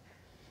going.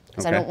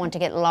 Because I Okay. don't want to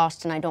get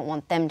lost and I don't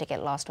want them to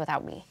get lost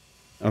without me.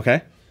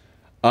 Okay.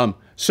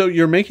 So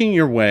you're making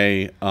your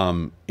way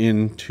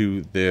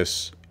into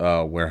this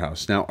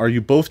warehouse. Now, are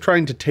you both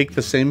trying to take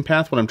the same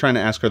path? What I'm trying to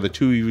ask, are the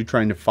two of you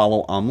trying to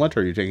follow Omelette, or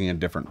are you taking a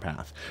different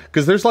path?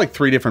 Because there's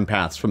 3 different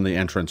paths from the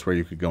entrance where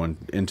you could go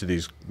into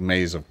these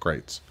maze of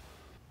crates.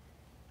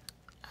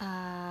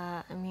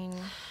 I mean...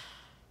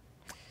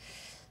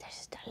 This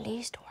is the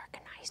least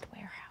organized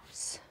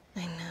warehouse.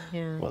 I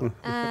know.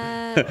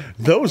 Yeah.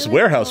 Those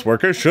warehouse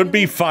workers should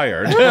be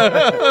fired. We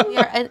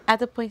are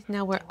at a point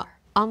now where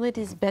Omelette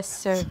is best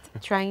served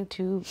trying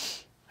to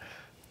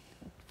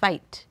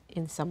fight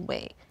in some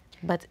way.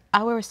 But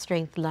our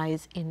strength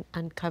lies in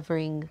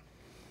uncovering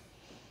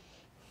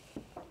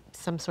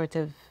some sort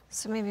of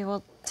So maybe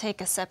we'll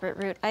take a separate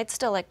route. I'd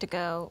still like to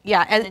go.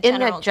 Yeah, in in the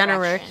that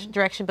general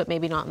direction, but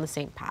maybe not in the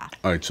same path.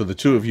 All right, so the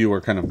two of you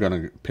are kind of going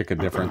to pick a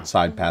different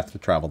side path to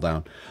travel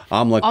down.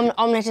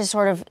 Omelette is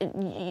sort of,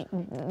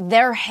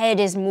 their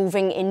head is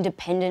moving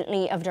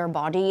independently of their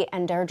body,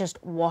 and they're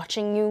just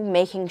watching you,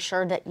 making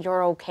sure that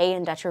you're okay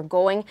and that you're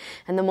going.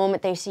 And the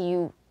moment they see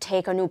you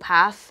take a new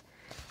path,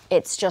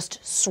 it's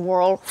just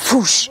swirl,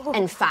 whoosh,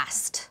 and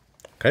fast.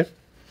 Okay.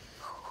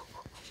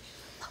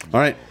 All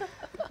right.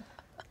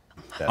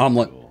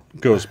 Omelette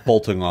goes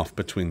bolting off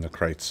between the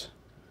crates,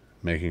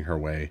 making her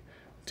way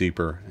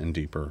deeper and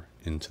deeper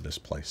into this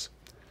place.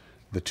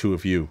 The two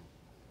of you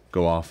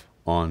go off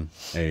on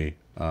a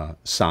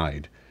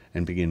side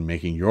and begin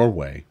making your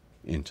way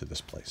into this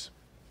place.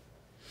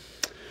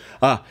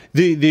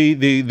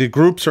 The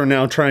groups are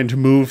now trying to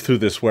move through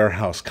this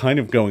warehouse, kind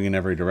of going in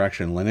every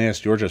direction.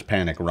 Linnaeus, you're just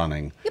panic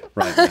running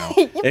right now.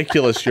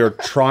 Iculus, you're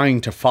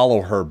trying to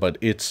follow her, but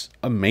it's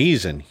a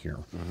maze in here.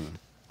 Mm-hmm.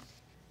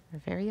 Our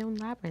very own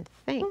labyrinth.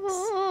 Thanks.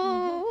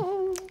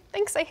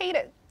 Thanks, I hate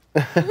it.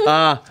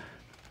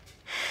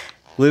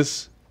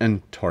 Liz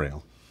and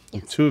Toriel, the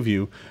two of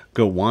you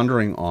go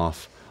wandering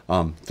off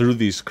through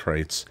these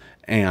crates,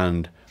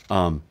 and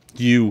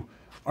you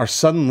are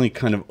suddenly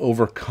kind of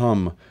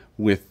overcome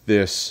with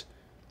this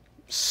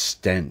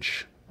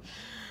stench.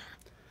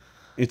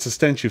 It's a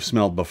stench you've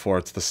smelled before.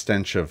 It's the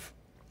stench of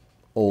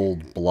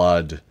old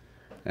blood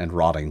and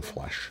rotting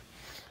flesh.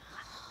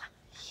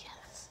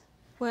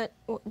 What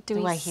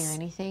Do I hear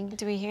anything?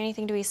 Do we hear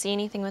anything? Do we see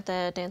anything with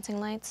the dancing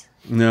lights?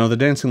 No, the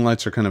dancing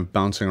lights are kind of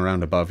bouncing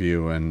around above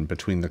you and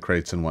between the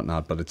crates and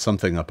whatnot, but it's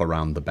something up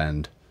around the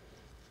bend.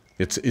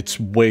 It's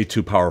way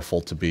too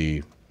powerful to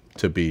be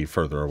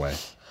further away.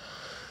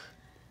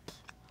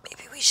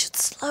 Maybe we should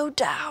slow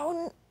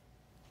down.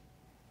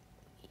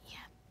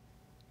 Yeah.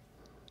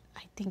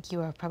 I think you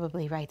are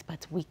probably right,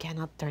 but we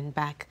cannot turn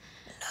back.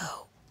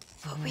 No,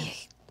 but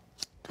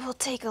we'll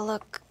take a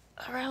look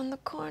around the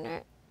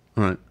corner.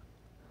 All right.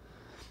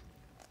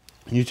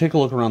 You take a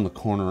look around the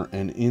corner,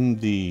 and in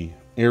the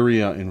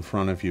area in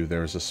front of you,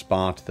 there's a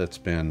spot that's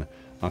been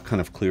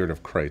kind of cleared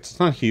of crates. It's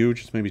not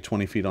huge. It's maybe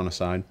 20 feet on a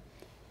side.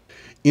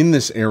 In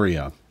this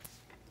area,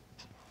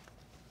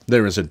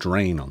 there is a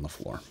drain on the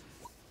floor,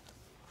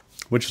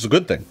 which is a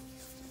good thing,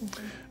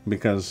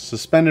 because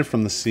suspended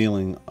from the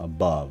ceiling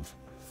above,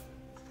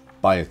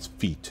 by its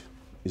feet,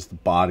 is the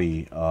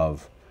body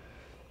of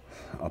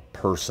a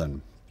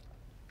person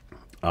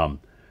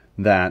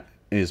that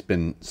has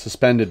been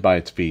suspended by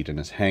its feet and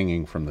is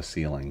hanging from the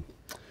ceiling.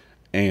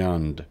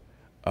 And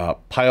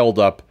piled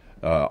up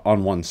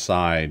on one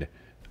side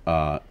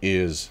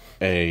is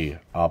a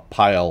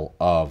pile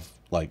of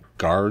like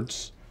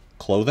guards'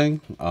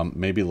 clothing.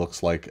 Maybe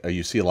looks like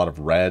you see a lot of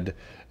red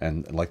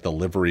and like the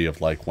livery of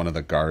like one of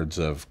the guards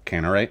of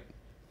Canarate.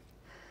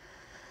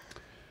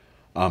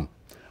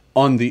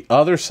 On the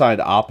other side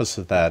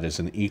opposite that is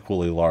an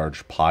equally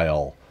large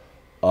pile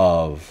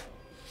of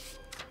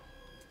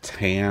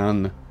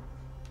tan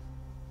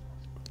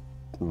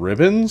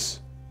ribbons.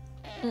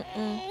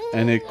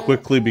 And it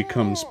quickly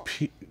becomes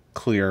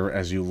clear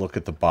as you look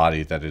at the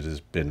body that it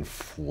has been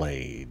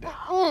flayed.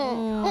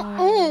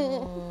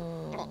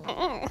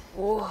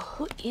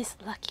 Who is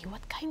Lucky?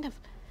 What kind of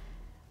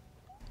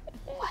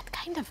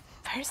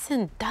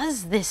person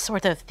does this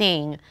sort of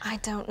thing? I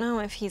don't know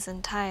if he's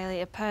entirely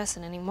a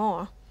person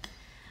anymore.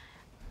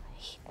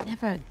 He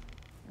never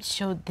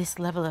showed this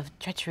level of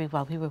treachery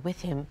while we were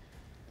with him.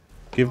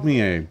 Give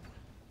me a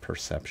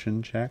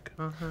perception check.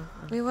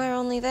 We were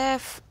only there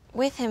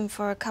with him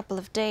for a couple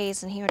of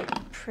days, and he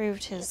already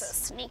proved He's a his...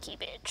 sneaky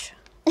bitch.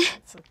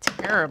 It's a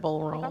terrible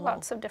There are roll.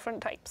 lots of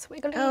different types.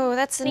 Wiggly. Oh,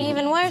 that's an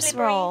even worse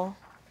Slippery. roll.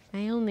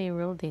 I only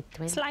rolled a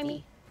 20.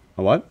 Slimy.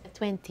 A what? A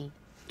 20.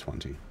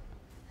 20.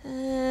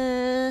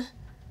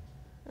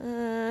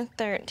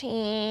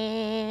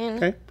 13.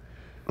 Okay.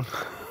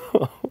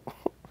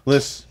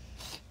 Liz,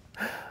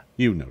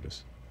 you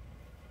notice.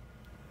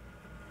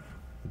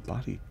 The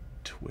body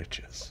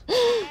twitches.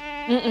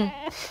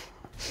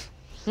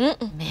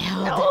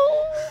 Meld.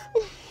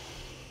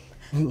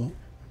 Oh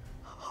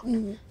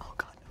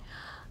God.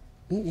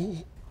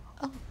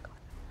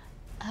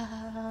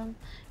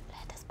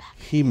 Let us back.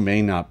 He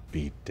may not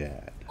be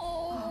dead.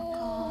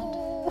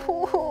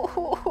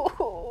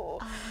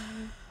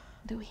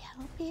 Do we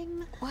help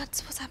him?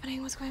 What's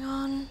happening? What's going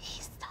on?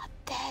 He's not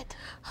dead.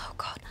 Oh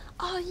God,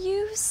 are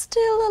you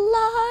still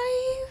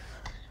alive?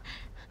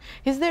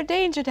 Is there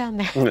danger down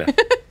there?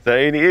 There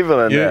ain't evil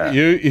in there.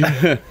 You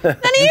An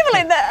evil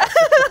in there.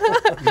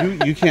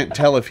 you can't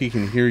tell if he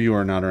can hear you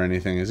or not or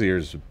anything. His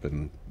ears have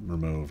been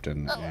removed,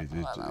 and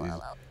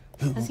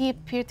Does he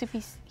appear to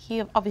be...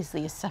 He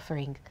obviously is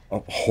suffering.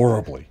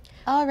 horribly.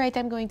 All right,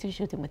 I'm going to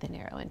shoot him with an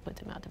arrow and put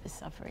him out of his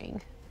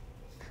suffering.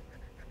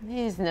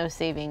 There's no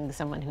saving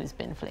someone who's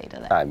been flayed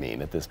alive. I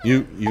mean, at this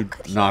point. You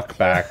knock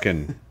back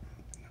and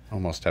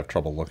almost have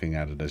trouble looking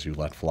at it as you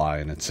let fly,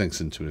 and it sinks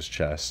into his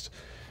chest,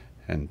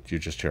 and you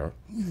just hear,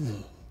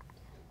 and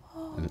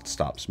it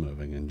stops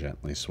moving and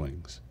gently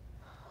swings.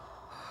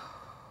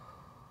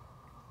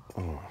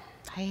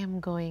 I am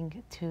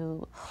going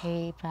to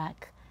pay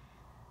back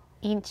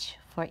inch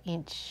for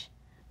inch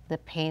the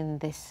pain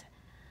this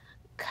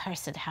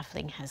cursed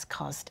halfling has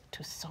caused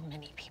to so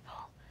many people.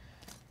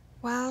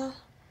 Well,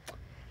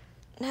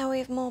 now we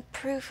have more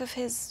proof of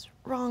his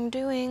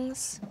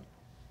wrongdoings.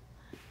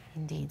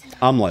 Indeed.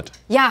 Omelet,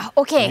 Yeah,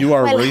 okay. you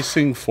are well,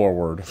 racing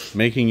forward,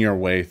 making your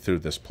way through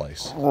this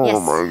place.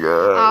 Yes. My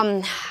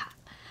God.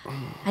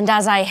 And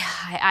as I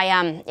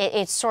am,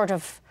 it's sort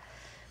of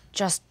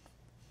just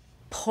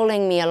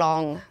pulling me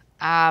along.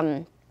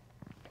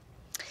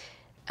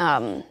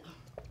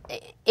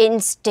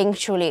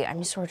 Instinctually,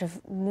 I'm sort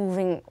of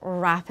moving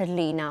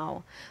rapidly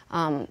now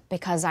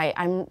because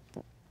I'm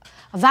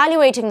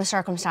evaluating the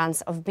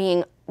circumstance of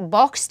being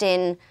boxed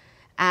in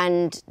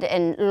and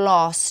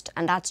lost,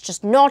 and that's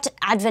just not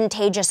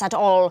advantageous at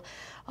all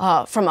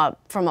from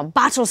a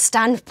battle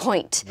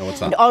standpoint. No, it's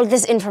not. And all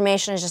this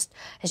information is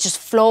just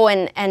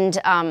flowing, and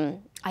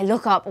I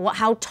look up.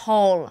 How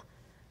tall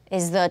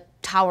is the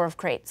Tower of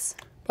Crates?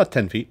 About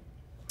 10 feet.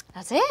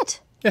 That's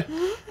it. Yeah.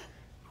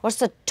 What's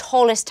the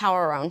tallest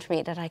tower around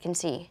me that I can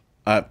see?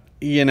 It's Are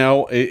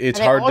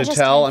they hard all to just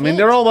tell. 10 I mean, feet?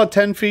 they're all about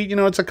 10 feet.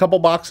 It's a couple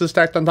boxes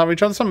stacked on top of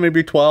each other. Some are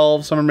maybe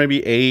 12, some are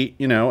maybe 8.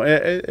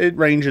 It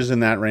ranges in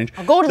that range.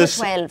 I'll go to the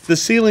 12. The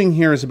ceiling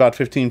here is about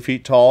 15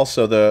 feet tall,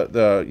 so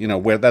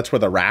where that's where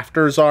the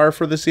rafters are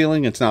for the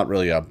ceiling. It's not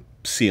really a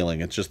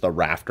ceiling; it's just the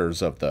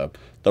rafters of the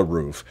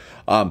roof.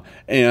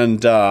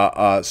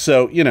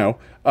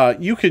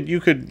 You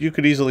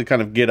could easily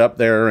kind of get up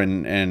there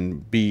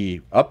and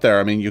be up there.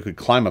 I mean, you could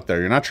climb up there.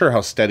 You're not sure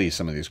how steady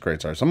some of these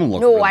crates are. Some of them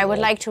look. No, really I would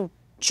old. like to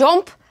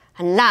jump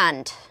and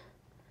land.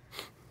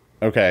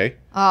 Okay.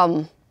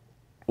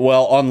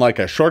 Well, on like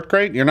a short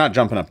crate, you're not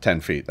jumping up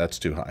 10 feet. That's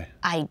too high.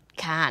 I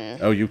can.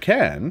 Oh, you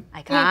can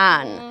I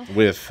can.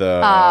 with.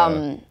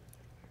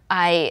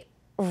 I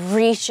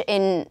reach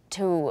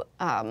into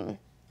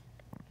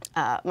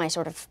my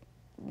sort of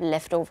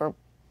leftover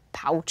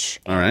pouch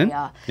All right.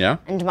 area. Yeah.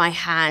 And my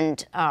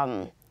hand.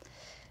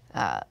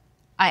 I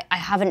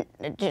haven't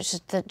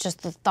just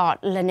the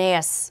thought,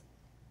 Linnaeus,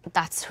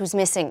 that's who's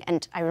missing,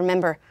 and I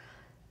remember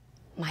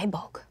my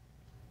bug.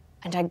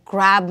 And I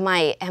grab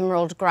my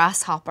emerald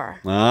grasshopper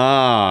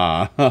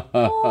Ah.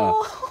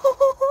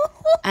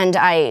 and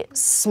I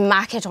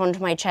smack it onto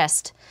my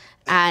chest,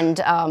 and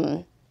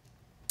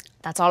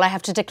that's all I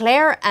have to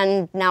declare.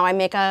 And now I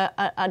make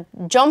a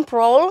jump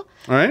roll.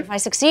 All right. If I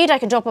succeed, I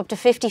can jump up to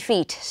 50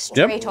 feet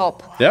straight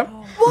up. Yep.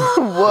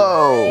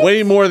 Whoa.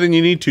 Way more than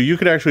you need to. You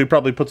could actually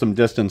probably put some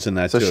distance in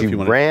that So too. she if you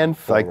want to ran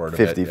like forward a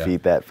 50 bit, yeah.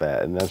 feet that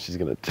fat, and now she's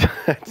gonna.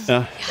 That's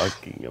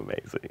fucking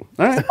amazing.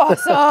 All right.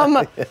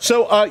 Awesome.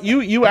 So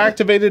you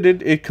activated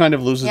it. It kind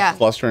of loses Yeah. its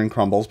luster and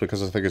crumbles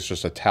because I think it's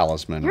just a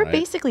talisman. You're right?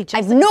 basically I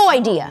just have no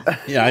idea.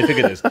 Yeah, I think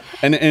it is.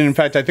 And in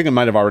fact, I think it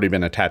might have already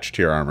been attached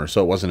to your armor,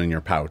 so it wasn't in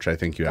your pouch. I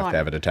think you have to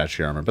have it attached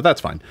to your armor, but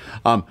that's fine.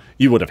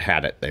 You would have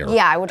had it there.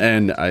 Yeah, I would have.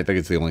 And I think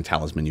it's the only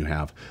talisman you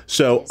have.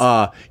 So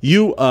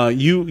you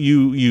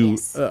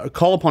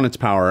call upon its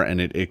power,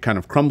 and it kind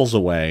of crumbles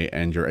away,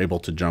 and you're able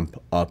to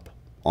jump up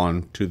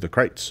onto the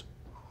crates.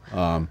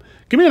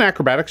 Give me an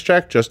acrobatics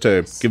check just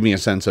to give me a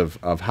sense of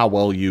how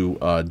well you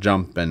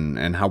jump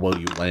and how well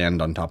you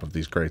land on top of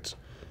these crates.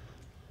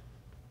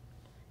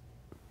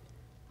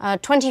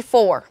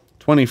 24.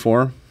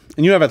 24.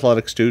 And you have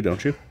athletics too,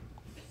 don't you?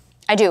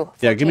 I do.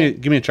 Yeah, 14.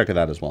 give me a check of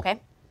that as well. Okay.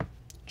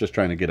 Just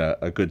trying to get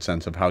a good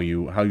sense of how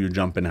you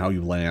jump and how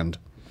you land.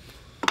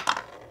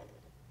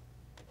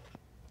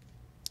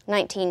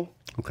 19.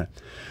 Okay.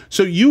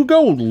 So you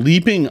go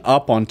leaping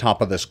up on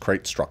top of this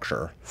crate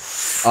structure.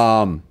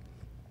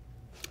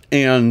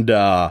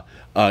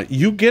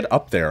 You get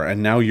up there,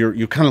 and now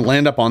you kind of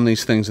land up on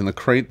these things, and the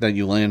crate that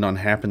you land on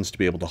happens to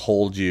be able to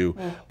hold you,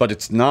 but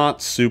it's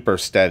not super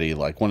steady.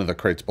 Like one of the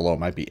crates below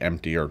might be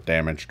empty or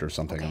damaged or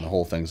something, and the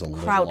whole thing's a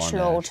little Crouch on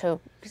low edge. to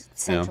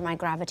center my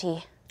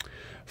gravity.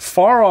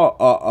 Far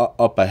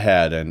up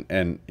ahead,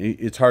 and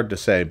it's hard to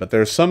say, but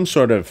there's some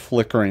sort of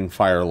flickering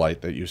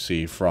firelight that you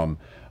see from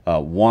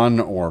one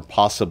or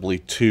possibly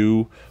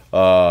two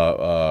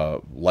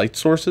light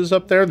sources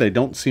up there. They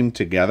don't seem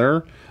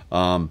together,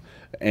 but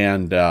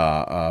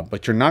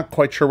you're not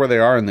quite sure where they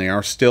are, and they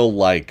are still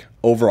like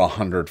over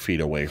 100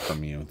 feet away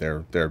from you.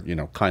 They're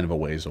kind of a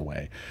ways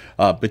away.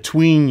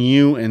 Between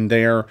you and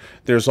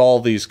there's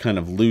all these kind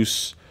of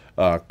loose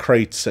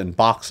crates and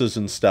boxes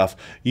and stuff.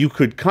 You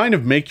could kind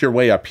of make your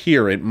way up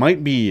here. It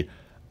might be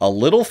a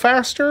little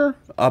faster,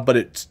 but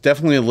it's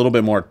definitely a little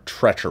bit more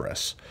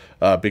treacherous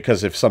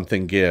because if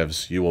something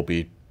gives, you will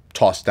be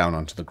tossed down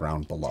onto the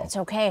ground below. It's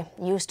okay.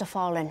 Used to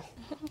falling.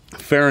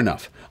 Fair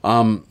enough.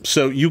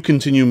 So you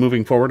continue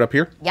moving forward up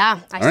here?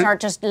 Yeah, I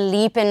start just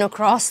leaping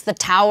across the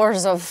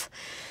towers of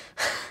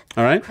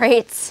All right.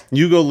 crates.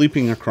 You go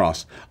leaping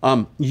across.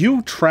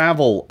 You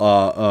travel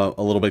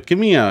a little bit. Give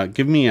me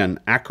an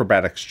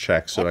acrobatics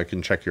check so I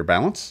can check your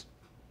balance.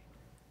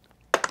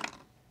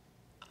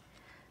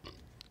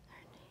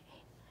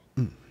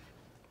 Mm.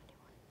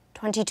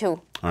 22.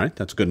 All right,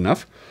 that's good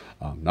enough.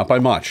 Not by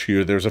much.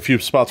 There's a few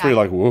spots where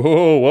you're like,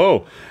 whoa,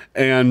 whoa.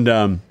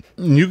 And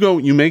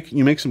You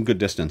make some good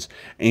distance,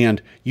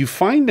 and you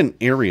find an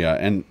area,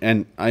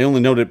 and I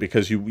only note it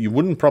because you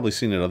wouldn't probably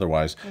seen it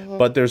otherwise.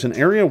 But there's an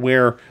area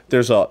where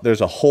there's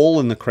a hole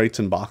in the crates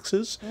and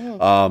boxes,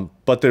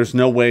 but there's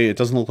no way. It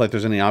doesn't look like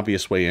there's any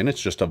obvious way in.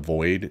 It's just a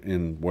void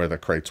in where the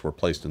crates were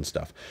placed and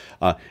stuff.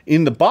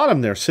 In the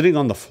bottom there, sitting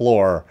on the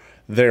floor,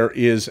 there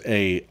is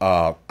a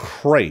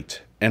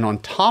crate, and on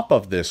top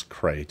of this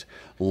crate,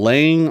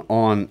 laying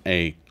on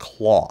a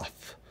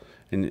cloth.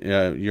 And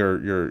you're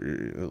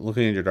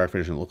looking at your dark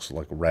vision, it looks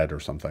like red or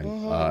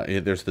something.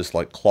 There's this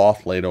like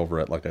cloth laid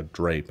over it like a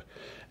drape.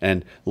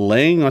 And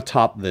laying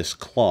atop this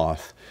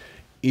cloth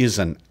is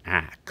an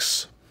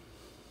axe.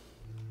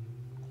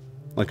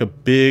 Like a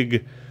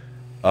big,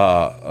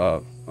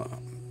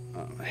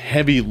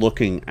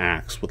 heavy-looking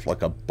axe with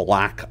like a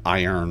black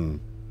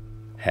iron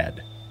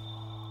head.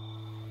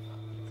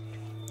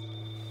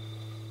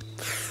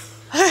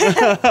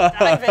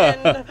 Dive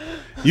in.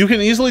 You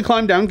can easily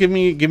climb down. Give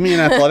me an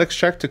athletics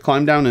check to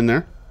climb down in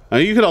there.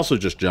 You could also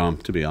just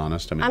jump, to be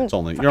honest. I mean,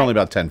 you're only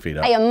about 10 feet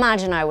up. I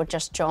imagine I would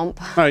just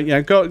jump. All right, yeah,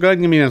 go ahead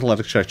and give me an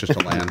athletics check just to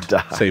land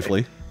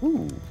safely.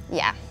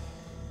 Yeah.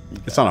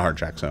 It's not a hard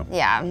check, so.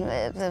 Yeah.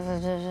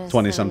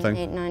 20-something?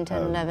 8, 9,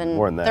 10, 11,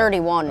 more than that.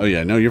 31. Oh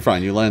yeah, no, you're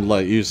fine. You land,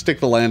 you stick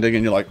the landing,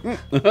 and you're like,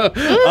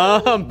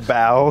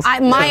 Bow.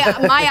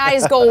 My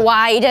eyes go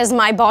wide as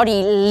my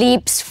body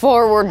leaps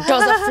forward,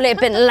 does a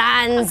flip, and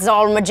lands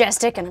all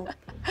majestic. And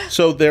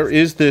So there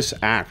is this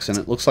axe, and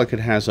it looks like it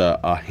has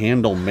a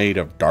handle made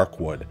of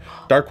darkwood.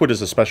 Darkwood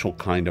is a special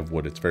kind of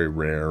wood. It's very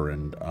rare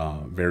and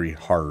very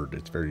hard.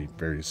 It's very,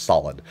 very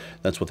solid.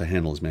 That's what the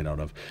handle is made out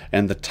of.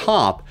 And the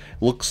top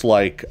looks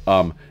like,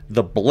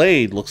 the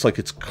blade looks like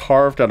it's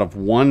carved out of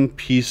one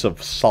piece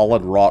of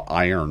solid wrought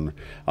iron.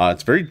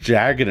 It's very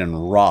jagged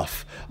and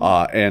rough,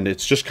 and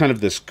it's just kind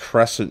of this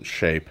crescent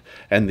shape.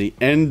 And the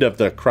end of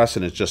the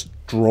crescent is just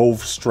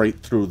drove straight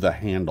through the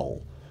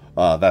handle.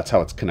 That's how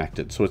it's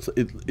connected. So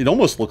it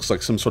almost looks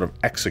like some sort of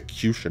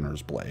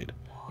executioner's blade.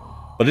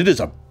 But it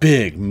is a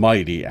big,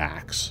 mighty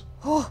axe.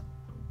 oh,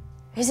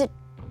 is it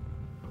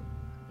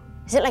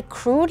like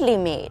crudely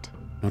made?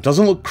 No, it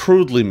doesn't look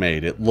crudely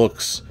made. It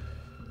looks...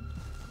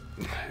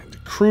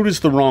 Crude is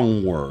the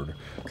wrong word.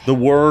 Okay. The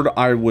word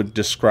I would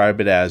describe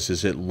it as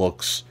is it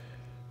looks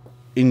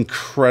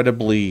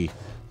incredibly,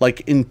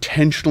 like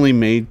intentionally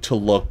made to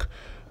look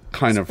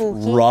kind of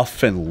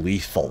rough and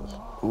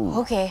lethal. Ooh.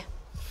 Okay.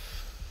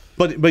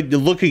 But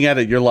looking at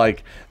it, you're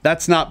like,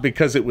 that's not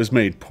because it was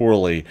made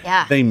poorly.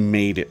 Yeah. They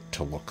made it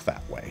to look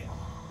that way.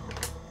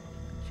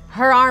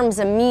 Her arms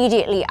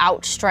immediately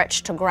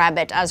outstretched to grab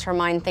it as her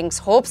mind thinks,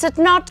 hopes it's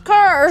not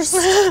cursed,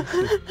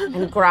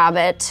 and grab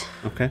it.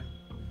 Okay.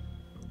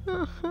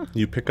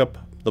 You pick up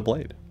the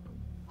blade.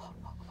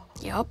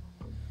 Yep.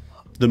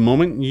 The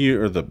moment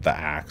the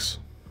axe,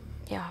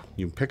 Yeah.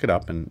 you pick it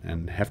up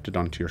and heft it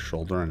onto your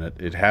shoulder, and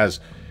it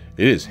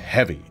is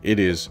heavy. It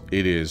is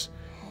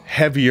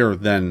heavier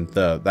than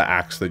the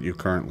axe that you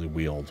currently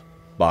wield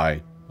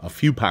by a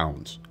few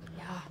pounds.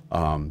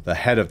 Yeah. The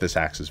head of this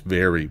axe is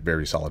very,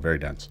 very solid, very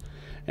dense.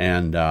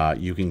 And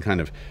you can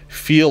kind of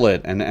feel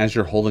it, and as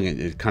you're holding it,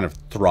 it kind of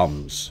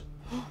thrums.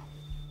 It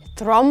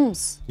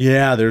thrums?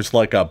 Yeah, there's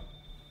like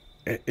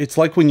it's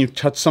like when you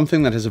touch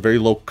something that has a very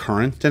low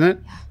current in it,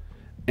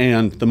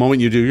 and the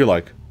moment you do, you're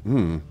like,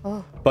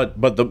 Oh.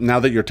 But now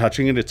that you're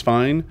touching it, it's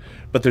fine.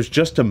 But there's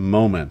just a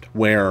moment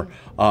where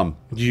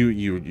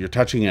you're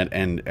touching it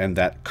and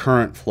that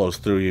current flows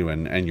through you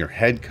and your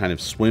head kind of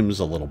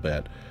swims a little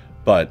bit,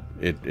 but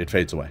it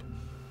fades away.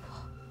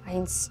 I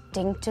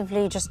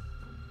instinctively just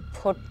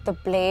put the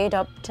blade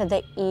up to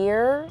the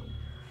ear.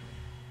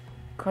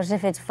 Because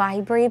if it's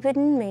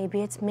vibrating,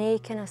 maybe it's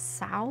making a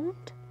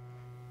sound.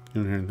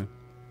 You don't hear anything?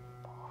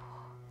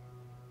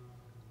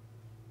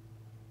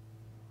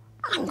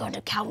 I'm going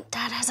to count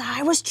that as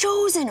I was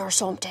chosen or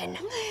something.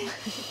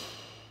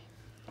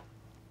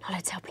 Now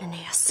let's help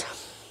Linnaeus.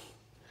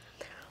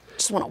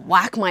 Just want to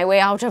whack my way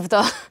out of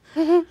the...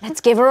 Let's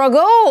give her a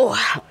go.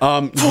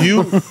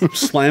 You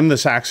slam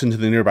this axe into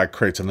the nearby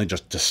crates and they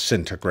just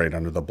disintegrate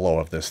under the blow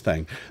of this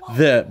thing.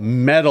 The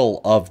metal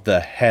of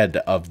the head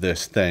of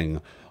this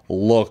thing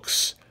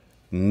looks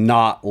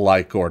not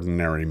like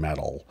ordinary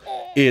metal.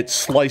 It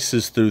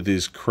slices through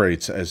these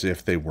crates as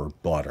if they were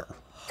butter.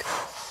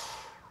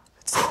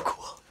 That's so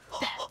cool.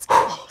 That's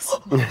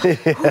awesome.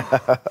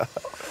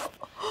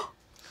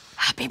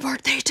 Happy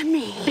birthday to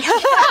me.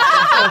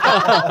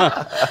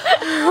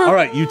 All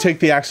right, you take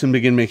the axe and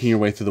begin making your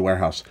way through the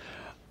warehouse.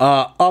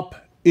 Up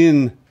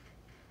in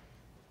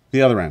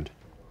the other end,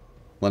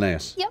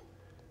 Linnaeus. Yep.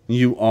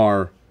 You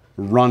are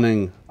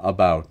running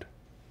about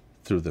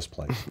through this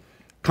place,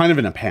 kind of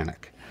in a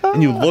panic.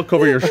 And you look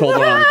over your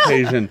shoulder on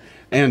occasion,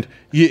 and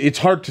it's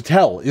hard to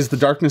tell. Is the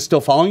darkness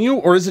still following you,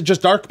 or is it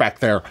just dark back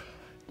there?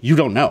 You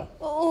don't know.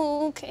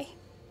 Oh, okay.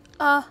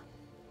 I'm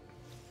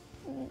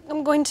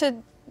going to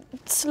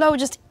slow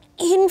just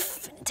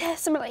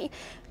infinitesimally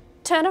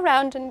turn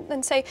around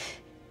and say,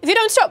 if you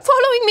don't stop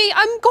following me,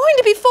 I'm going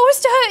to be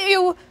forced to hurt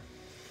you.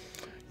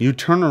 You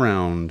turn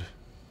around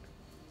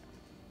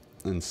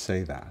and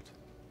say that.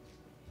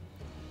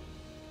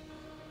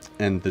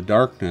 And the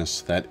darkness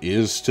that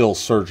is still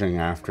surging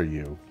after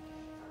you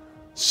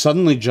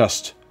suddenly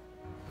just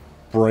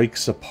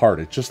breaks apart.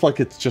 It just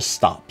like it just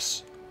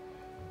stops.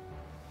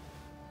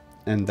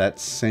 And that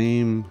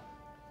same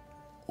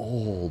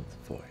old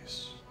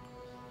voice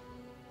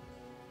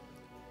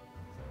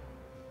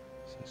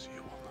says,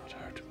 "You will not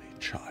hurt me,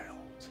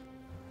 child."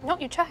 Not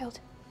your child.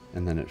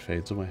 And then it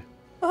fades away.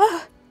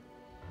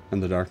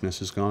 And the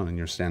darkness is gone, and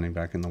you're standing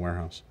back in the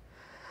warehouse.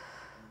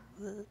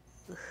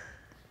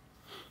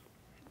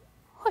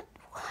 What?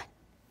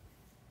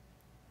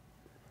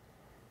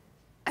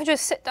 I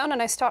just sit down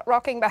and I start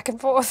rocking back and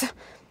forth.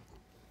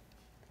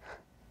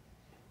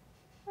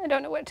 I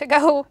don't know where to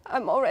go.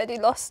 I'm already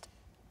lost.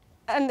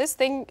 And this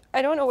thing,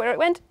 I don't know where it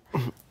went.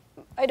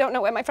 I don't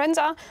know where my friends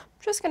are. I'm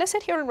just gonna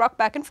sit here and rock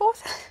back and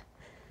forth.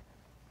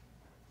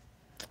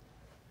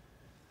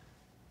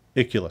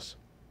 Iculus.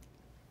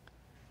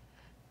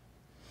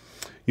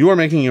 You are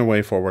making your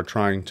way forward,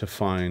 trying to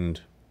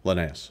find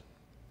Linnaeus.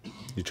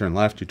 You turn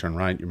left, you turn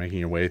right, you're making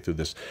your way through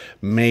this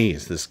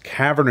maze, this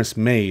cavernous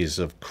maze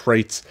of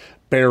crates,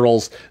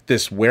 barrels,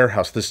 this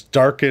warehouse, this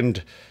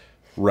darkened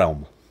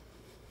realm.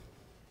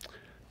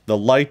 The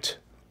light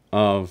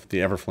of the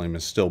Everflame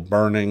is still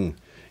burning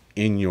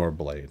in your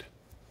blade.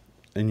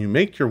 And you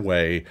make your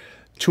way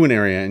to an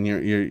area, and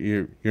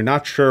you're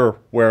not sure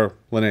where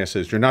Linnaeus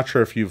is. You're not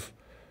sure if you've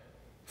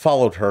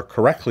followed her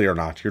correctly or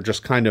not. You're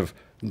just kind of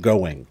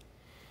going.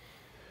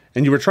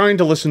 And you were trying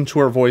to listen to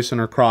her voice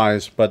and her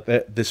cries, but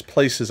this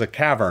place is a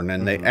cavern,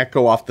 and they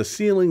echo off the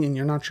ceiling, and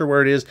you're not sure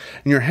where it is.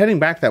 And you're heading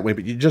back that way,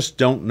 but you just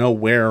don't know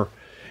where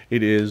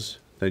it is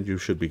that you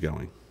should be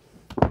going.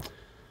 Do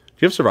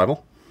you have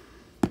survival?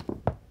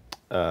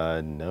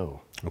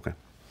 No. Okay.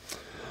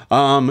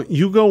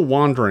 You go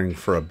wandering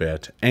for a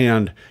bit,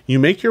 and you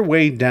make your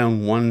way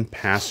down one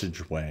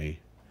passageway,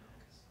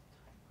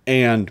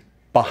 and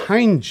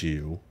behind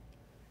you,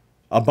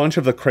 a bunch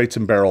of the crates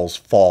and barrels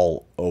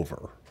fall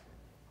over.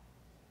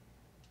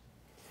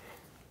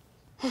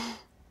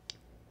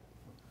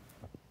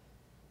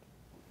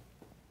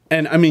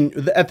 And I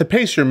mean, at the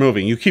pace you're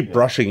moving, you keep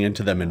brushing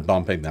into them and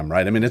bumping them,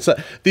 right? I mean, it's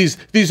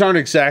these aren't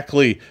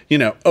exactly,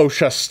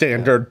 OSHA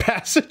standard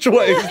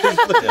passageways.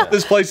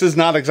 This place is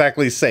not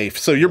exactly safe.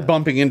 So you're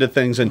bumping into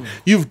things, and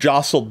you've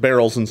jostled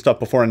barrels and stuff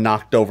before and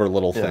knocked over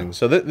little things.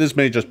 So this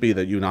may just be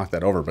that you knocked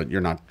that over, but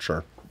you're not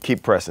sure.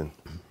 Keep pressing.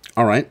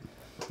 All right.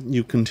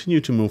 You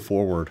continue to move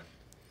forward,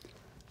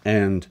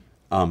 and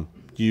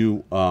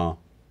you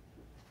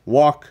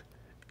walk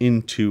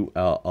into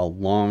a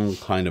long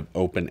kind of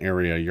open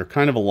area. You're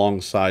kind of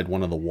alongside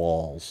one of the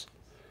walls.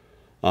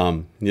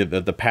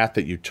 The path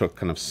that you took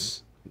kind of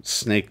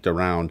snaked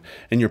around,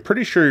 and you're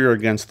pretty sure you're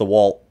against the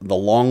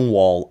long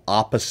wall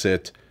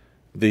opposite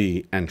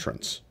the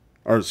entrance.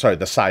 Or, sorry,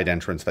 the side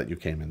entrance that you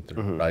came in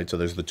through, right? So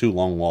there's the two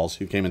long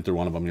walls. You came in through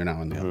one of them, you're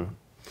now in the other.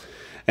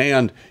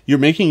 And you're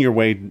making your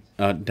way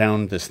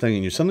down this thing,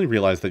 and you suddenly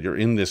realize that you're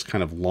in this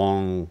kind of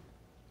long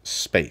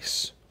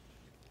space.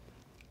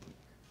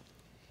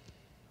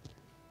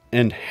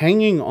 And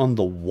hanging on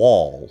the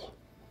wall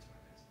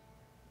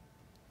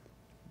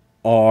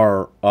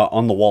are,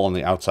 on the wall on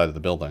the outside of the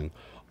building,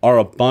 are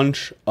a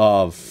bunch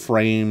of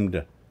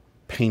framed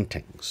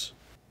paintings.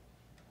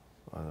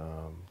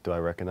 Do I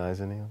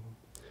recognize any of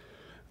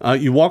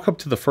them? You walk up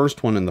to the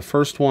first one, and the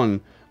first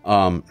one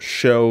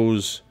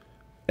shows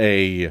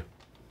a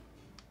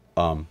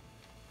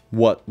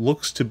what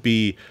looks to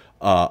be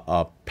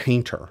a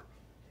painter.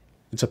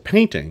 It's a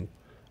painting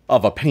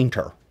of a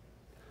painter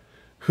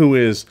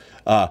whose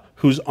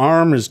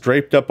arm is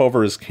draped up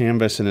over his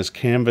canvas, and his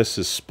canvas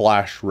is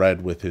splashed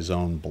red with his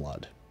own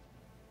blood.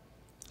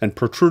 And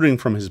protruding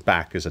from his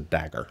back is a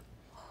dagger.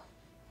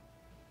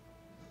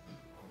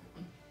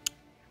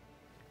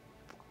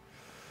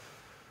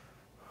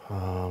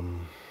 Wow,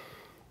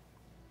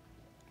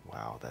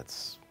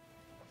 that's...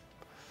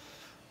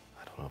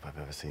 I don't know if I've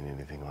ever seen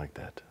anything like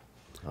that.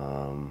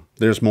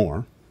 There's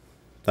more.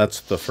 That's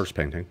the first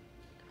painting.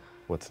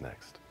 What's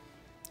next?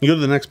 You go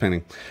to the next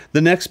painting.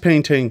 The next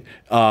painting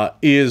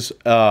is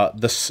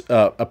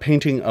a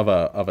painting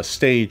of a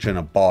stage in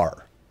a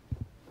bar,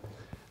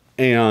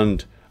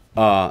 and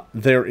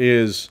there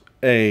is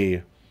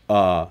a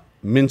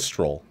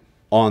minstrel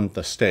on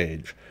the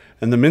stage,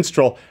 and the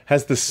minstrel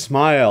has this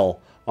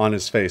smile on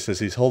his face as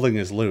he's holding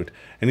his lute,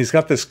 and he's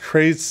got this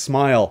crazed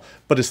smile,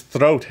 but his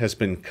throat has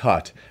been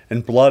cut,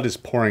 and blood is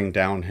pouring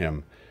down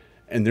him,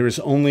 and there is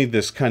only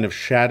this kind of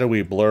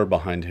shadowy blur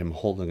behind him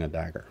holding a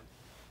dagger.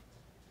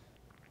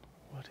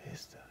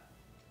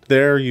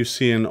 There you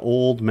see an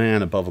old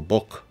man above a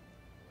book.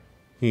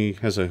 He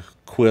has a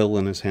quill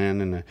in his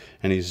hand,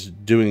 and he's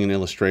doing an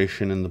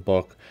illustration in the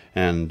book,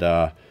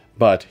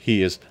 but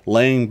he is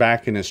laying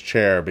back in his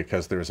chair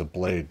because there's a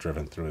blade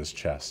driven through his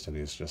chest, and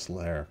he's just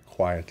there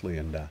quietly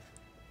in death.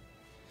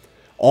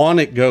 On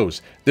it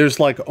goes. There's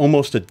like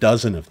almost a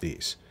dozen of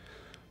these.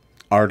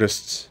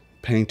 Artists,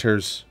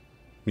 painters,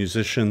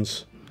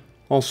 musicians,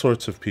 all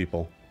sorts of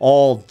people,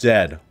 all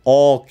dead,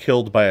 all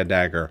killed by a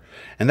dagger.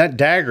 And that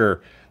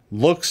dagger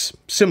looks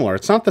similar.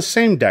 It's not the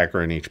same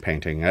dagger in each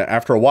painting.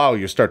 After a while,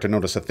 you start to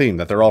notice a theme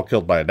that they're all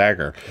killed by a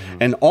dagger.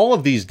 And all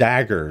of these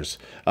daggers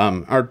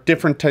are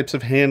different types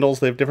of handles.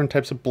 They have different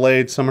types of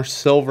blades. Some are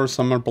silver,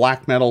 some are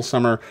black metal,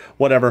 some are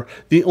whatever.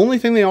 The only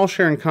thing they all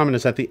share in common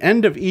is at the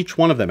end of each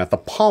one of them, at the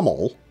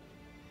pommel,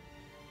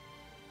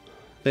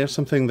 they have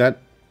something that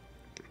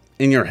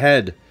in your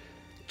head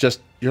just,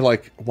 you're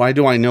like, why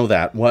do I know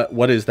that?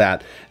 What is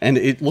that? And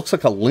it looks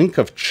like a link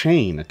of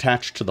chain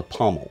attached to the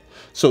pommel.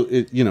 So,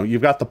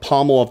 you've got the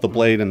pommel of the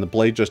blade, and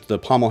the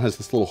pommel has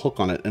this little hook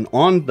on it. And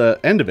on the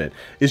end of it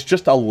is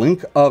just a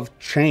link of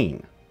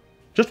chain.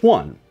 Just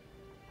one.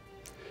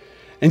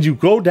 And you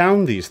go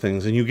down these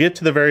things, and you get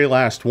to the very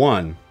last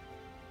one.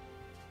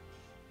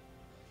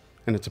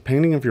 And it's a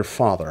painting of your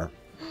father.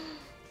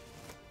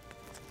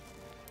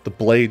 The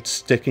blade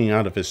sticking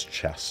out of his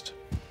chest.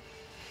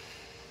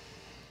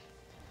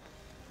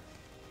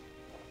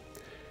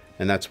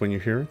 And that's when you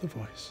hear the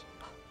voice.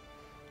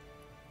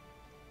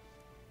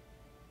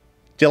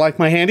 Do you like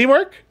my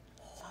handiwork?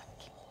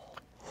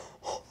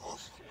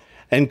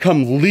 And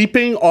come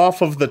leaping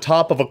off of the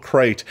top of a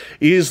crate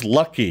is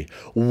Lucky,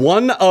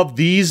 one of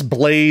these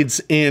blades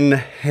in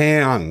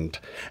hand.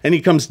 And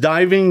he comes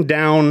diving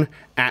down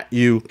at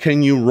you.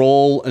 Can you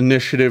roll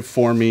initiative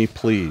for me,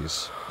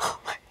 please? Oh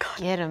my God.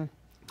 Get him.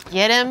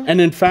 Get him. And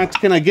in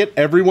fact, can I get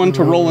everyone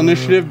to roll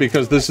initiative?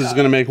 Because this is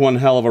going to make one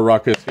hell of a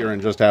ruckus here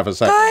in just half a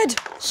second. Good.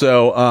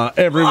 So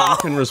everyone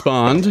can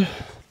respond.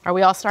 Are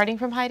we all starting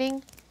from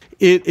hiding?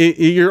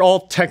 You're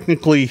all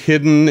technically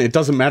hidden. It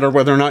doesn't matter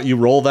whether or not you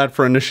roll that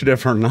for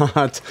initiative or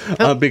not,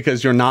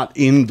 because you're not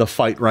in the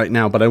fight right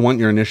now. But I want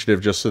your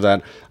initiative just so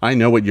that I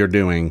know what you're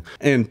doing.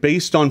 And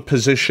based on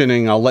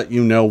positioning, I'll let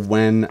you know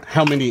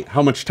how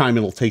much time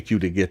it'll take you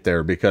to get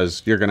there,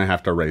 because you're going to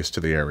have to race to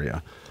the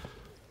area.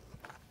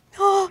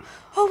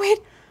 Oh, wait.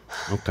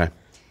 Okay,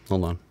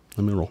 hold on.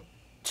 Let me roll.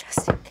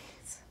 Just in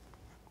case.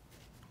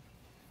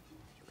 You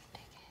would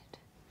take it.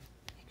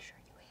 Make sure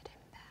you hit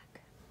him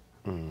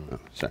back. Oh,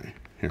 sorry.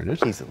 Here it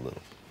is. He's a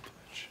little.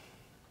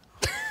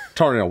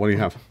 Tariel, what do you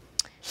have?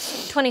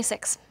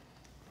 26.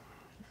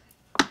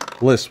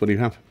 Liz, what do you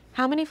have?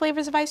 How many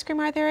flavors of ice cream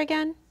are there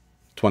again?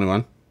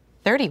 21.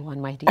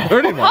 31, my dear.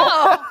 31.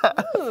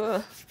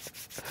 I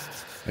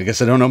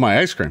guess I don't know my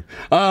ice cream.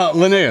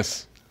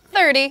 Linnaeus.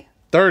 30.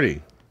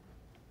 30.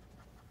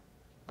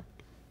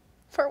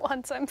 For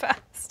once, I'm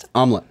fast.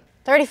 Omelet.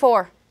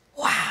 34.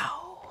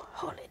 Wow.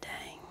 Holy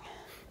dang.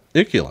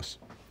 Iculus.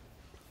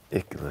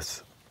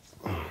 Iculus.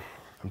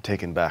 I'm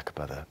taken back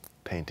by the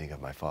painting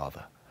of my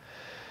father,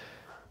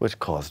 which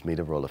caused me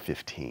to roll a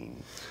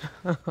 15.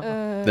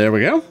 There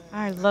we go.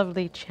 Our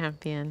lovely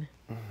champion.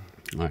 All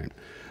right.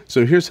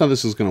 So here's how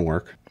this is going to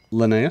work.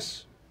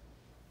 Linnaeus,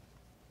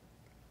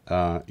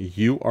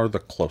 you are the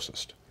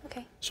closest.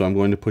 Okay. So I'm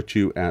going to put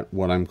you at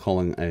what I'm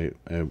calling a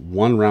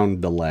 1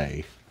 round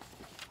delay.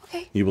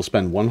 Okay. You will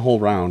spend 1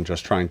 whole round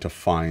just trying to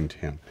find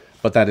him.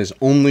 But that is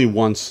only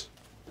once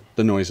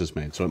the noise is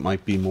made. So it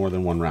might be more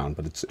than 1 round,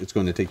 but it's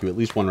going to take you at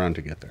least 1 round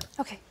to get there.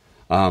 Okay.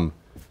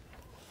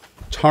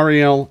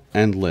 Tariel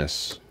and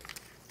Liz,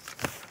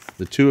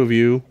 the two of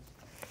you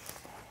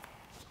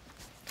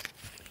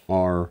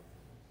are,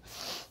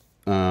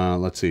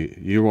 let's see,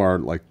 you are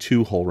like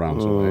 2 whole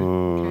rounds away.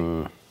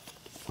 Okay.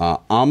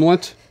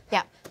 Omelet,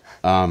 Yeah.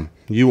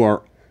 you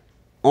are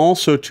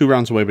also 2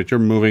 rounds away, but you're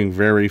moving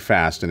very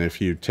fast. And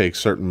if you take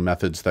certain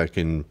methods that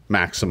can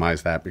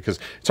maximize that, because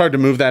it's hard to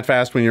move that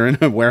fast when you're in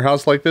a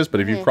warehouse like this,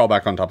 but if you crawl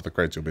back on top of the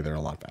crates, you'll be there a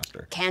lot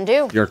faster. Can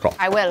do. Your call.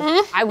 I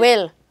will. I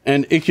will.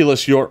 And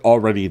Iculus, you're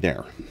already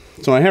there.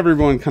 So I have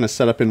everyone kind of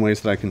set up in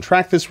ways that I can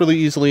track this really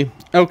easily.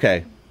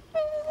 Okay.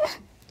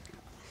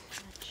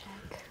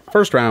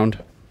 First round.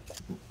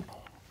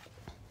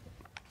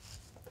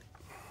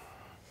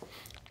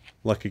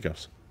 Lucky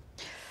goes.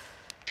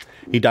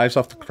 He dives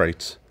off the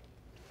crates.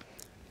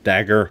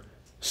 Dagger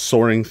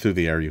soaring through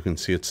the air. You can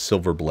see its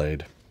silver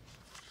blade.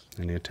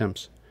 And he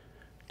attempts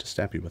to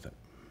stab you with it.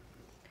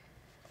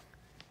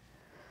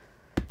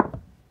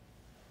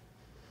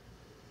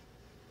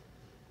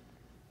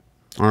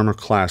 Armor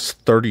class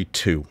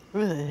 32.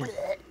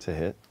 It's a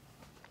hit,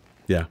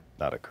 Yeah,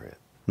 not a crit.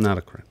 not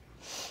a crit.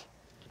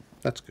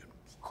 That's good.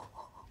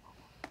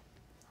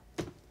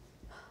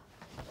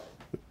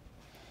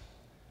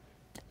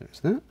 There's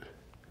that.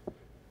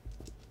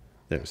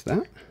 There's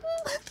that.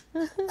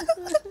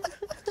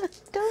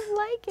 Don't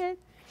like it.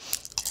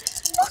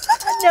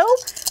 Nope.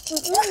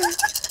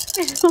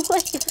 I don't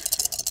like it.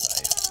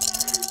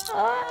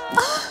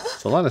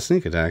 It's a lot of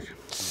sneak attack.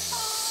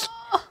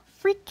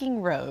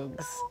 Freaking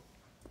rogues.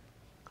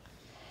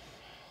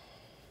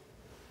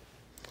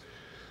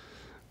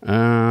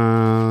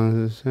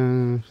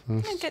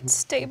 Get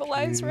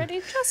stabilized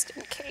ready just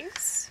in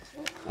case.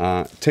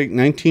 Take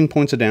 19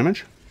 points of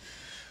damage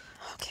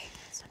Okay,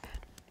 that's not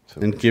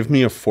bad. and give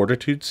me a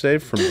fortitude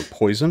save from the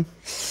poison.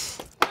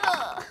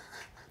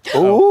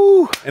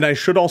 Ooh! And I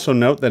should also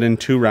note that in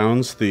 2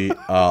 rounds, the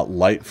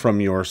light from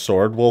your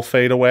sword will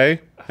fade away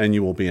and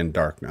you will be in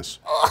darkness.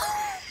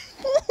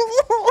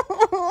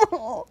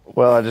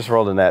 Well, I just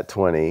rolled a nat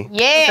 20.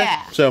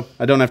 Yeah. So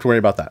I don't have to worry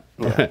about that.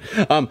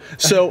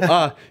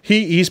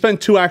 He spent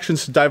 2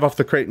 actions to dive off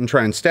the crate and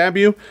try and stab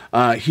you.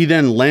 He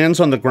then lands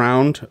on the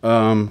ground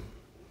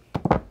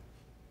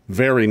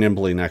very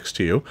nimbly next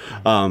to you.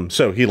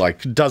 So he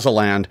does a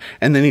land,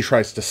 and then he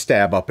tries to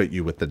stab up at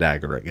you with the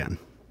dagger again.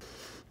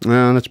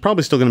 That's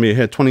probably still going to be a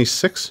hit.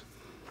 26.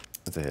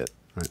 That's a hit.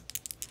 Right.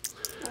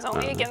 It's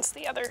only against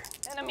the other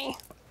enemy.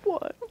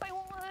 What? By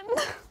 1.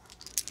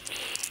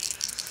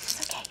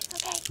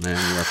 And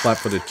you are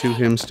flat-footed to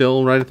him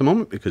still right at the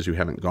moment because you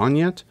haven't gone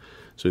yet.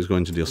 So he's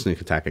going to deal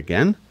sneak attack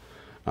again.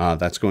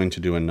 That's going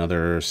to do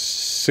another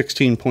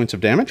 16 points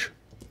of damage.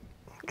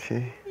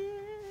 Okay.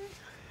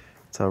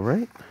 It's all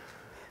right.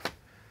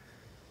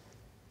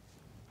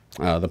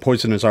 The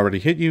poison has already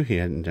hit you. He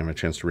hadn't had a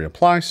chance to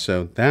reapply,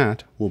 so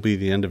that will be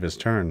the end of his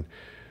turn.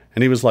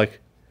 And he was like,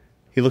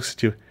 he looks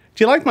at you.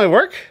 Do you like my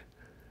work?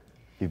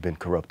 You've been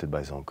corrupted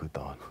by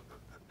Zonkutan.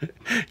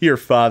 Your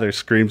father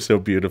screamed so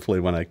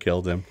beautifully when I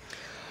killed him.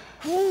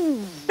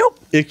 Nope.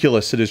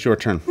 Iculus, it is your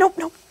turn. Nope.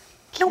 Nope.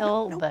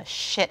 Kill the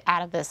shit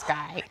out of this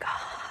guy.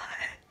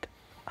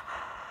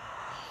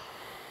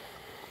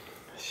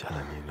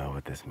 Shelyn, you know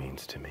what this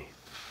means to me.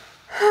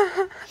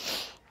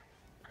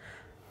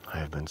 I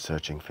have been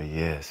searching for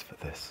years for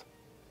this.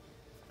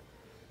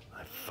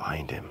 I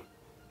find him.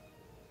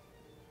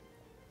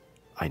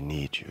 I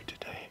need you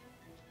today.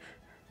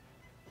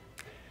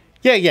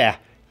 Yeah.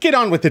 Get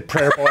on with it,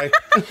 prayer boy.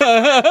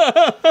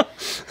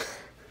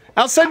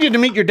 I'll send you to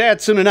meet your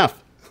dad soon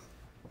enough.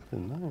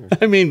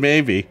 I mean,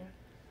 maybe.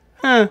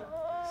 So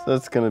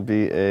it's going to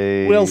be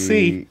a... We'll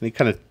see. And he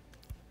kind of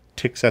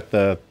ticks at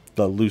the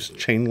loose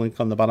chain link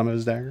on the bottom of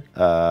his dagger.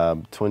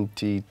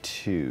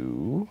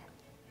 22.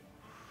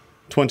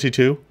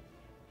 22?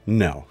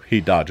 No,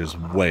 he dodges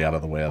way out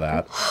of the way of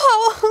that.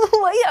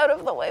 Oh, way out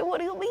of the way. What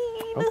do you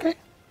mean? Okay.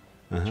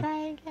 Try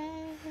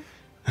again.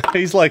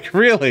 He's like,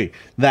 really?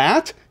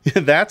 That?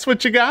 That's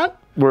what you got?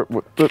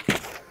 Come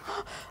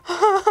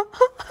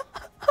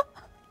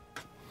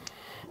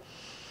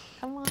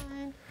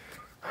on.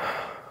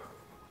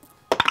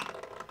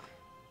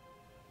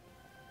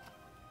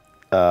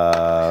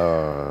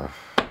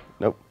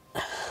 Nope.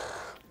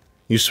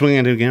 You swing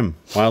at it again,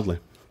 wildly.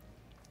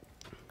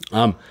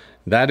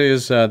 That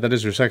is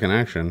your second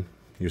action.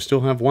 You still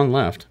have 1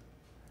 left.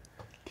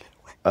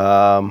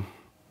 I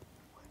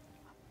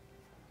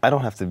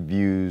don't have to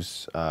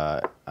use...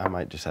 I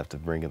might just have to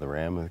bring in the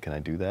ram. Can I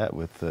do that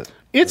with the...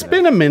 It's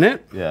been a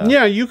minute. Yeah.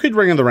 Yeah, you could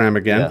ring in the ram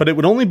again, Yeah. but it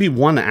would only be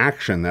 1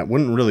 action. That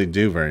wouldn't really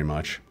do very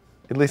much.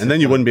 At least And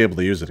then you wouldn't be able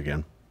to use it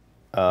again.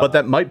 But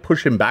that might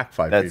push him back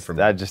 5 feet from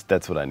you.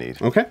 That's what I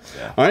need. Okay.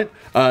 Yeah. All right.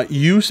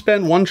 You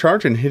spend 1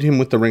 charge and hit him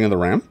with the ring of the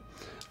ram.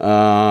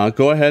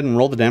 Go ahead and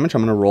roll the damage. I'm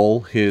going to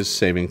roll his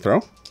saving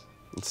throw.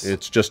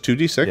 It's just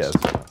 2d6. Yes.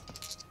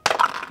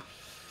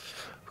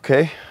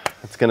 Okay.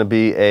 It's going to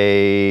be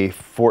a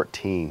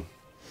 14.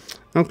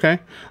 Okay.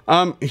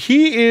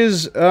 He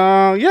is, he's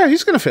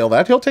going to fail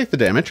that. He'll take the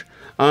damage.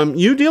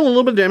 You deal a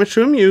little bit of damage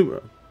to him.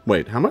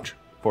 Wait, how much?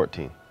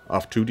 14.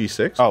 Off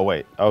 2d6? Oh,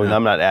 wait. Oh,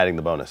 I'm not adding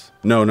the bonus.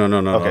 No.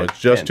 Okay, It's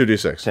just 10.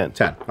 2d6.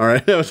 10. All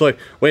right. I was like,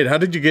 wait, how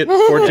did you get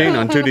 14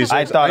 on 2d6?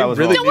 I thought I was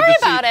really wrong. Don't worry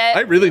about it.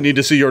 I really need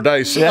to see your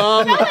dice.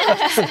 Yeah,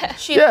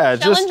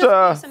 Shellyn just,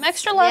 needs some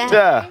extra love.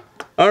 Yeah.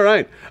 All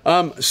right.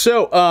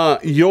 So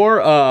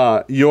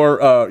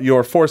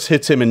your force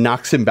hits him and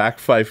knocks him back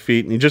 5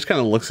 feet, and he just kind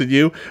of looks at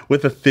you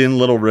with a thin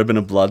little ribbon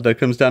of blood that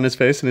comes down his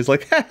face, and he's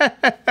like,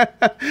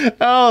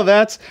 "Oh,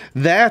 that's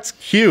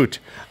cute."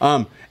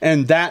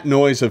 And that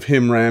noise of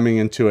him ramming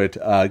into it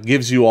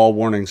gives you all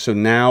warning. So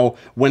now,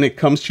 when it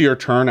comes to your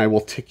turn, I will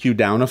tick you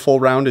down a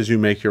full round as you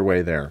make your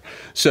way there.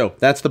 So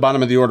that's the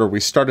bottom of the order. We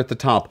start at the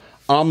top.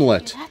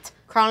 Omelet.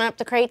 Crawling up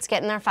the crates,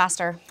 getting there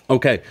faster.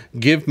 Okay,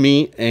 give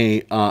me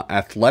a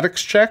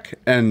athletics check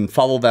and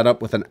follow that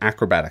up with an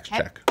acrobatics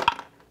check.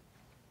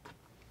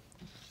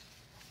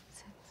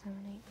 6, 7,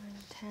 8, 9,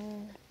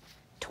 10.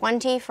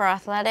 20 for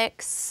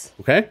athletics.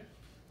 Okay?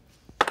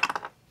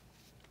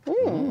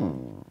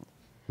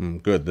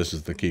 Good, this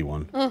is the key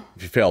one.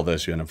 If you fail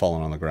this, you end up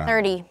falling on the ground.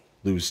 30.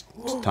 Lose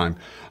time.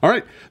 All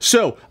right,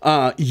 so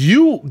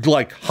you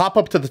hop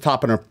up to the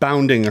top and are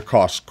bounding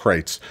across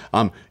crates.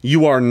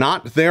 You are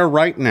not there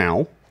right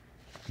now,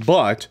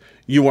 but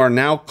you are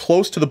now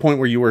close to the point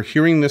where you are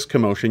hearing this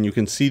commotion. You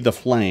can see the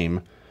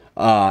flame,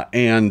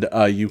 and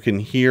you can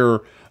hear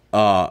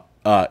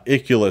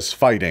Iculus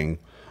fighting.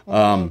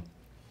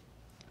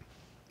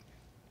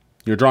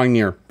 You're drawing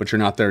near, but you're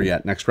not there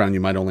yet. Next round, you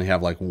might only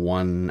have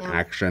 1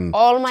 action.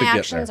 All of my to get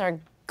actions there. are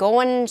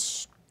going,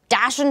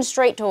 dashing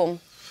straight to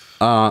him.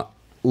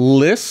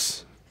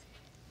 Liz,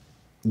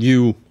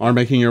 you are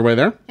making your way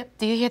there? Yep.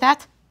 Do you hear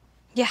that?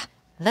 Yeah.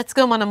 Let's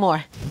go, mon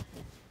amour.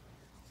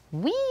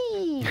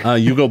 Whee!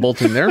 You go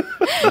bolting there.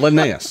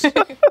 Linnaeus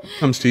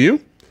comes to you.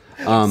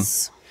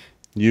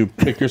 You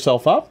pick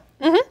yourself up.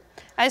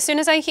 As soon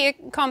as I hear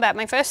combat,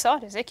 my first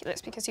thought is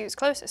Iculus because he was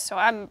closest. So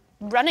I'm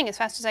running as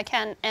fast as I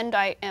can, and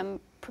I am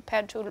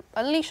prepared to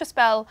unleash a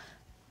spell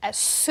as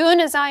soon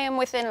as I am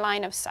within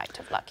line of sight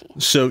of Lucky.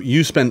 So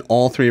you spend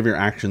all 3 of your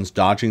actions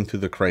dodging through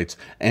the crates,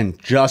 and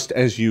just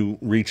as you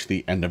reach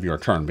the end of your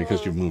turn,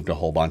 because you've moved a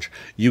whole bunch,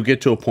 you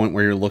get to a point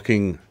where you're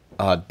looking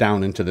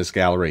down into this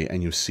gallery,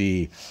 and you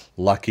see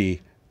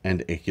Lucky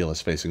and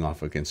Aculus facing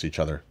off against each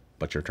other,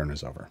 but your turn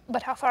is over.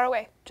 But how far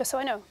away? Just so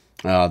I know.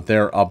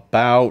 They're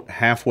about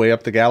halfway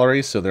up the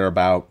gallery, so they're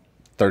about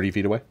 30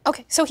 feet away.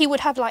 Okay, so he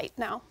would have light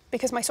now,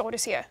 because my sword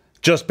is here.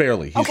 Just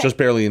barely. He's Okay. just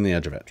barely in the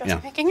edge of it.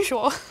 Just making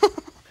sure.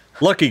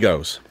 Lucky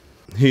goes.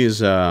 His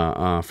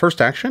first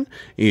action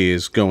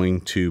is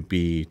going to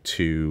be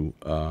to...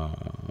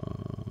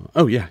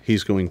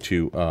 he's going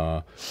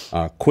to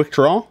quick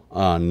draw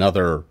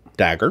another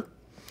dagger.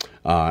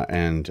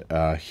 And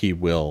he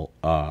will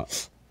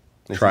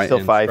try still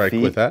and 5 strike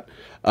feet? with that.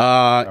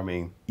 I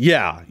mean,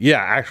 Yeah,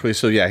 actually.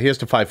 So, yeah, he has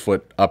to 5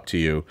 foot up to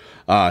you.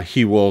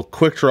 He will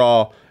quick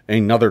draw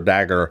another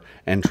dagger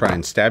and try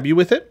and stab you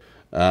with it.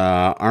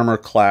 Armor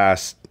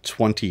class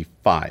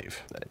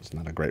 25. That is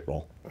not a great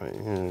roll.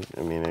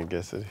 I mean, I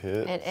guess it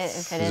hit.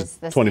 If it is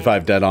the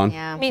 25 same. dead on.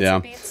 Yeah. Meets Yeah.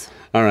 and beats.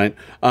 All right.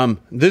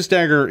 This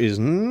dagger is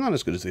not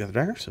as good as the other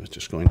dagger, so it's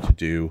just going to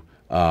do...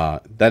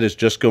 that is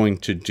just going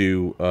to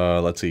do,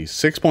 let's see,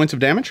 6 points of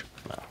damage.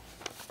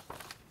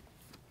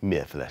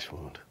 Mere flesh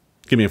wound.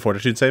 Give me a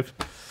fortitude save.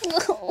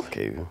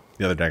 Okay.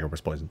 The other dagger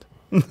was poisoned.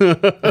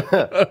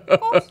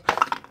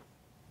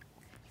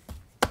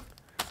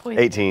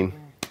 18.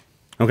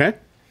 Okay.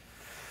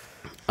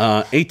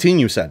 18,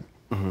 you said.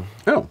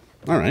 Oh,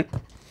 all right.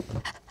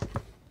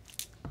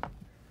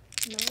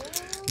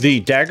 The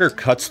dagger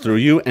cuts through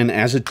you, and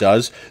as it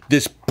does,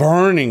 this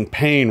burning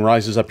pain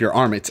rises up your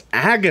arm. It's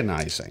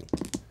agonizing.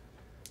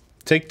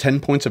 Take 10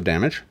 points of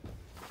damage.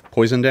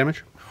 Poison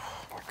damage.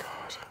 Oh my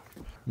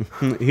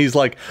god. He's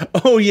like,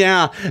 oh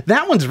yeah,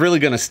 that one's really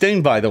going to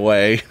sting, by the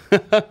way.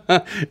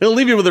 It'll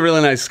leave you with a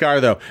really nice scar,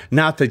 though.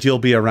 Not that you'll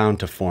be around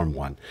to form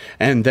one.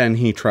 And then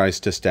he tries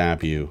to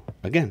stab you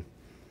again.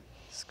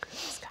 Screw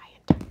this guy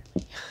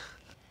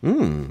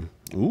entirely.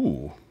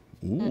 Ooh.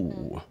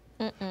 Ooh.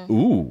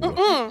 Ooh.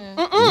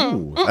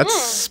 Ooh. That's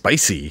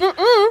spicy.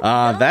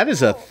 That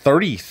is a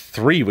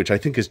 33, which I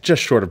think is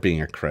just short of being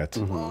a crit.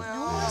 No more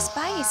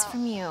spice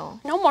from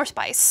you. No more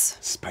spice.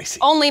 Spicy.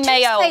 Only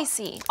mayo.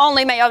 Spicy.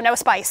 Only mayo, no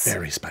spice.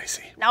 Very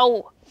spicy.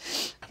 No.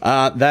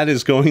 That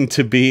is going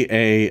to be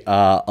a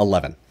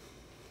 11.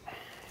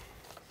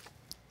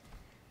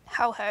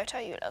 How hurt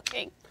are you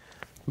looking?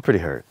 I'm pretty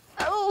hurt,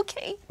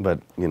 Okay. but,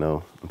 you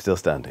know, I'm still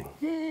standing.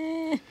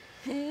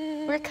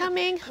 We're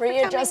coming.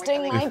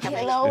 Readjusting my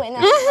pillow in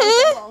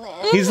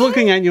uncomfortableness. He's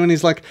looking at you and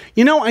he's like,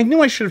 you know, I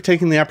knew I should have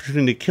taken the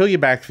opportunity to kill you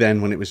back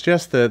then when it was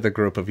just the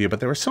group of you, but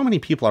there were so many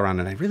people around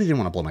and I really didn't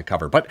want to blow my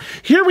cover. But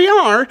here we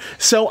are,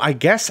 so I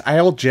guess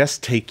I'll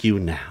just take you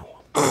now.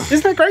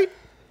 Isn't that great?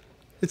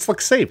 It's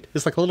like saved.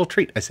 It's like a little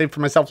treat. I saved for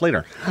myself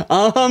later.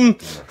 You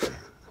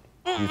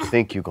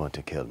think you're going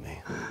to kill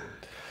me?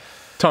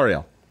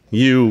 Tariel,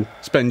 you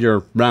spend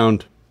your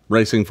round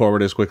racing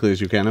forward as quickly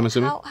as you can, I'm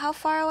assuming? How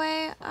far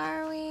away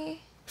are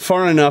we?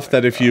 Far enough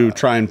that if you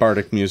try and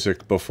bardic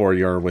music before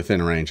you're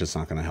within range, it's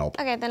not going to help.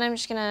 Okay, then I'm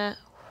just gonna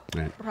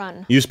Right.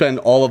 run. You spend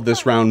all of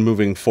this round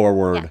moving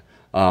forward,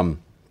 but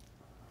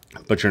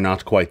you're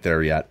not quite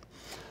there yet.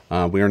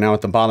 We are now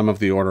at the bottom of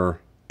the order.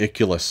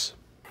 Iculus.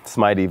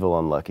 Smite evil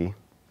unlucky.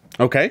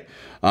 Okay,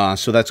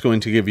 so that's going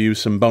to give you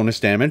some bonus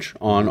damage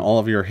on all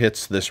of your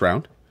hits this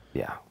round.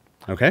 Yeah.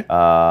 Okay.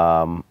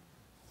 I'm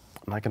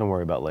not going to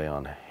worry about lay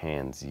on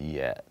hands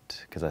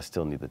yet, because I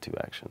still need the 2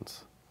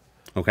 actions.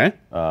 Okay.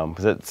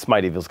 Because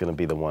Smite evil is going to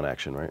be the 1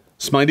 action, right?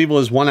 Smite Evil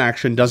is 1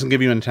 action, doesn't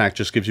give you an attack,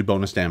 just gives you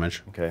bonus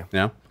damage. Okay.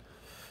 Yeah.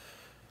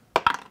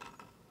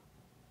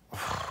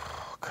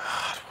 Oh,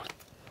 God.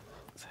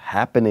 What's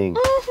happening?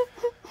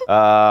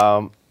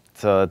 So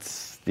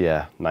it's,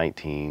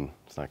 19.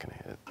 It's not going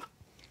to hit.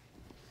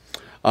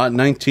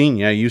 19,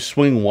 yeah, you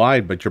swing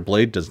wide, but your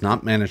blade does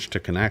not manage to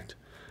connect.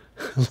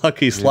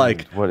 Lucky's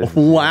like, what is-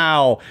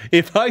 wow,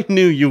 if I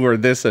knew you were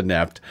this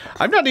inept,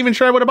 I'm not even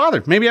sure I would have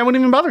bothered. Maybe I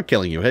wouldn't even bother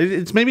killing you.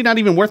 It's maybe not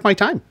even worth my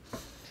time.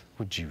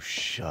 Would you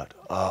shut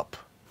up?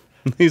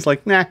 He's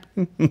like, nah.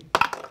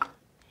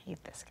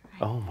 Hate this guy.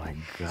 Oh, my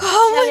God.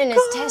 Shannon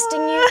is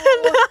testing you.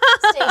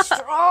 Stay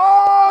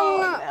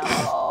strong.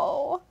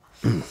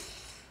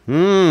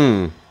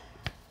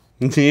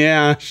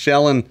 Yeah,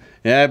 Shellen.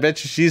 Yeah, I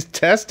bet you she's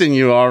testing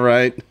you all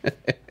right.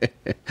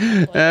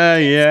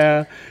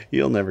 Yeah,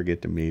 you'll never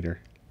get to meet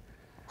her.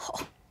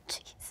 Oh,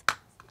 jeez.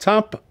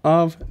 Top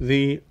of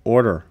the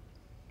order.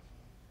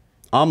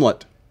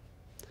 Omelet.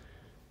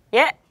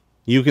 Yeah.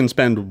 You can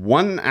spend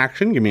 1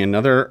 action. Give me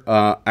another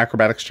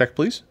acrobatics check,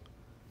 please.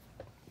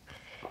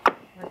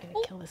 We're gonna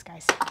kill this guy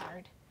so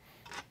hard.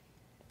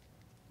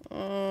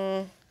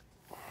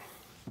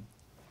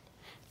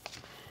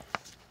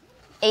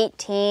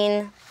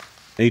 18.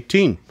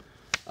 18.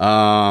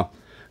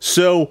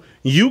 So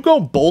you go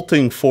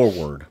bolting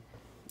forward,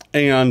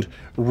 and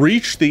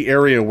reach the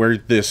area where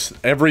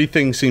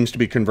everything seems to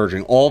be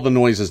converging. All the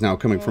noise is now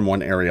coming from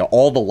one area.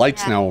 All the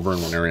lights now over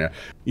in one area.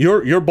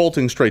 You're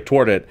bolting straight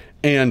toward it,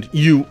 and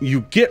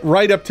you get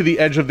right up to the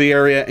edge of the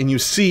area, and you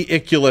see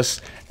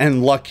Iculus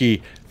and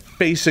Lucky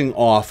facing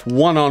off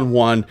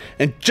one-on-one,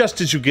 and just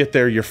as you get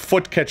there, your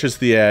foot catches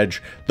the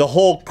edge, the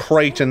whole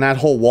crate and that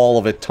whole wall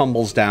of it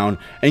tumbles down,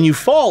 and you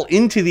fall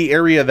into the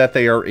area that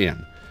they are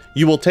in.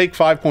 You will take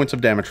 5 points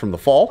of damage from the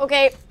fall.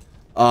 Okay.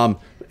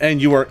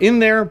 And you are in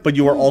there, but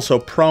you are also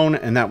prone,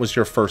 and that was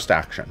your first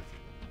action.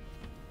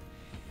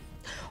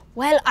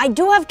 Well, I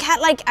do have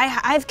I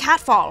have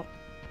catfall.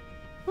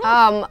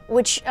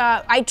 Which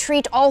I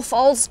treat all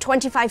falls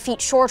 25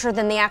 feet shorter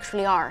than they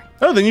actually are.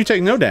 Oh, then you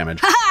take no damage.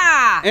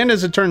 Ha! And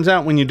as it turns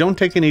out, when you don't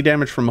take any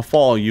damage from a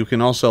fall, you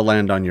can also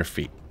land on your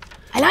feet.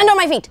 I land on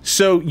my feet.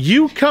 So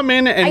you come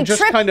in and I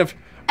just trip, kind of...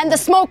 and the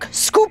smoke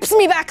scoops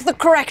me back the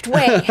correct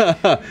way.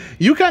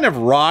 You kind of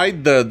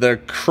ride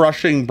the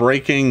crushing,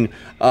 breaking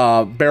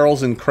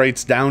barrels and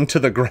crates down to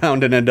the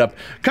ground and end up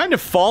kind of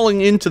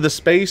falling into the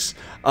space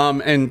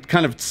and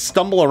kind of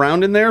stumble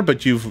around in there,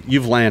 but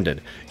you've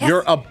landed. Yes.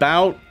 You're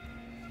about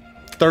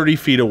 30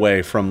 feet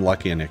away from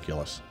Lucky and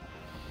Iculus.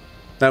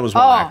 That was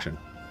one action.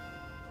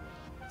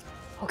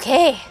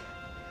 Okay.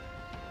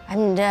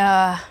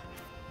 And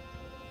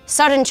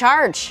sudden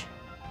charge.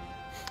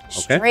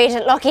 Okay. Straight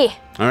at Lucky.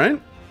 All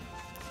right.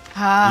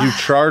 You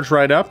charge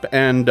right up,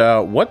 and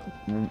what?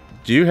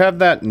 Do you have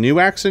that new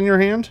axe in your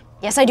hand?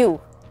 Yes, I do.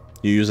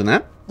 You using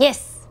that?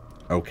 Yes.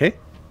 Okay.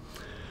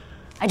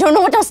 I don't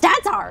know what those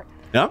stats are.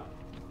 Yeah.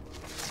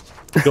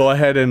 Go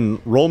ahead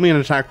and roll me an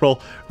attack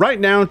roll. Right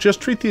now, just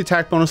treat the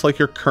attack bonus like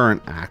your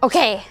current axe.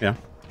 Okay. Yeah.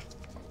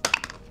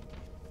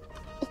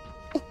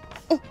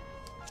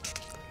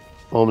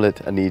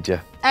 Omelette, I need you.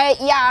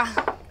 Yeah.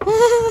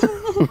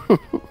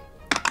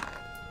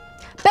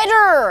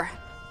 Better.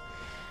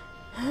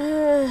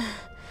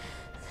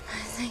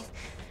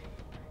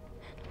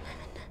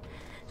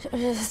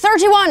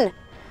 31.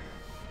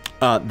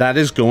 That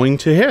is going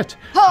to hit.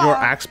 Your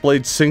axe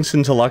blade sinks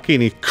into Lucky,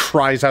 and he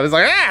cries out. He's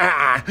like,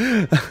 "Ah!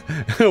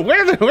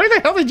 Where the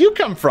hell did you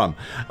come from?"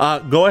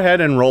 Go ahead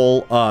and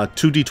roll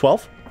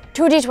 2d12.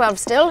 2d12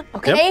 still.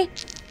 Okay.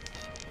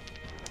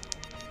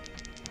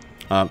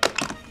 Yeah,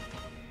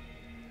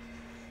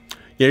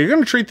 you're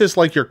going to treat this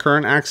like your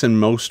current axe in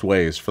most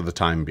ways for the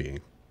time being.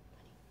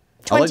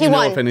 21. I'll let you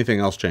know if anything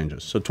else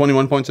changes. So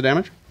 21 points of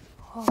damage.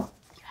 You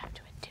have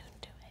to attune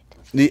to it.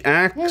 The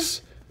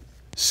axe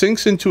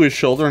sinks into his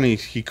shoulder, and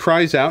he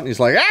cries out, and he's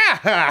like,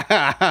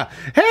 "Ah!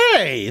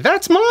 Hey,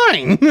 that's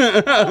mine!"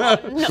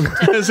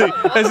 as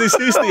he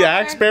sees the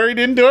axe buried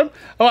into him.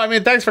 "Oh, I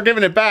mean, thanks for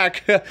giving it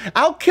back.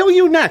 I'll kill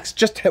you next.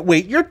 Just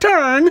wait your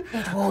turn."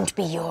 It won't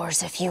be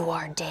yours if you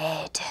are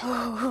dead.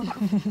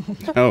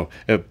 Oh,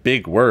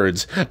 big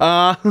words.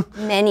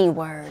 Many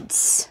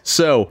words.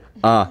 So,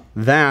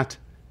 that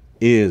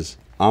is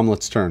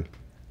Omelette's turn.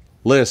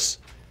 Liz,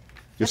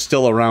 you're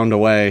still a round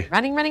away.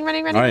 Running.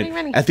 All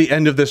right. At the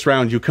end of this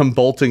round, you come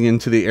bolting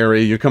into the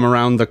area, you come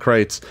around the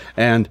crates,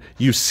 and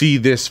you see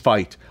this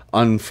fight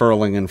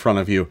unfurling in front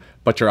of you,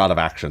 but you're out of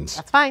actions.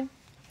 That's fine.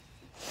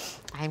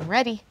 I'm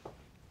ready.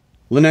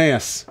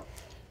 Linnaeus.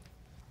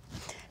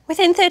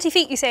 Within 30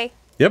 feet, you say?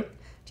 Yep. Do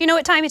you know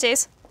what time it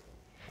is?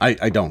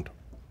 I don't.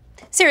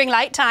 Searing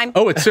light time.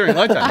 Oh, it's Searing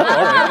Light time. Oh,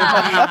 all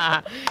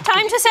right.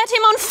 Time to set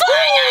him on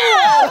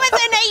fire with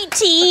an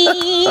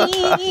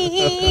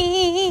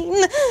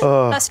 18.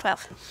 Plus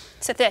 12.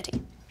 So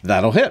 30.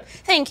 That'll hit.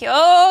 Thank you.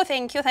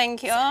 Thank you.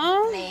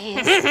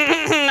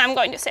 I'm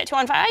going to set you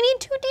on fire. I need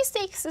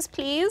 2d6s,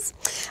 please.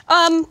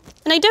 And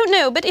I don't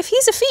know, but if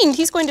he's a fiend,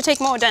 he's going to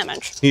take more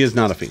damage. He is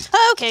not a fiend.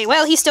 Okay,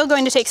 well, he's still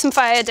going to take some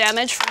fire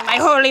damage from my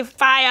holy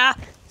fire.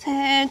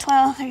 10,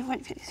 12, 13,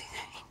 14, 15,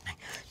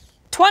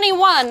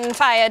 21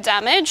 fire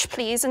damage,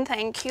 please and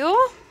thank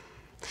you.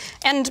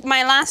 And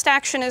my last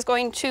action is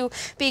going to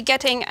be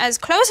getting as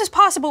close as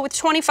possible with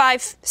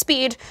 25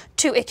 speed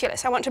to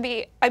Iculus. I want to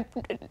be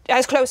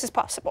as close as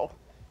possible.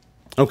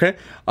 Okay.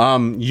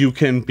 You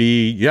can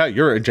be,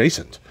 you're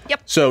adjacent.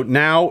 Yep. So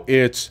now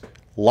it's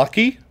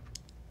Lucky,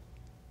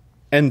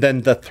 and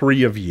then the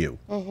three of you.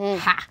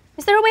 Ha.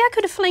 Is there a way I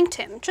could have flanked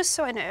him, just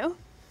so I know?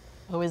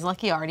 Oh, is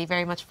Lucky already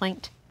very much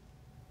flanked?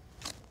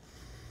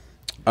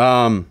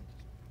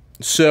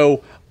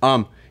 So,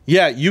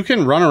 yeah, you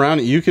can run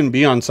around, you can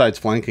be on sides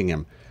flanking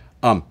him,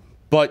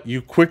 but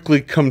you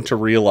quickly come to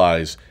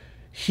realize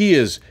he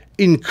is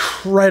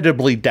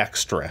incredibly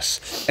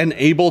dexterous and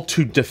able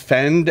to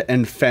defend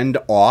and fend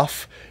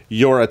off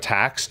your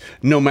attacks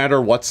no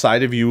matter what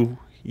side of you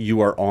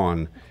are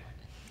on.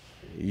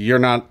 You're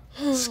not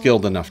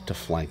skilled enough to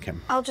flank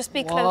him. I'll just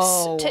be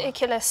close to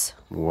Iculus.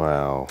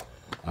 Wow.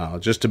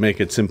 Just to make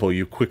it simple,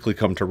 you quickly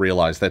come to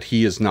realize that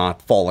he is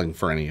not falling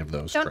for any of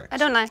those tricks. I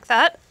don't like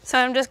that, so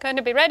I'm just going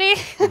to be ready.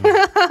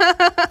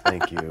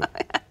 Thank you.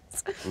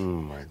 Oh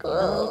my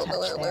God.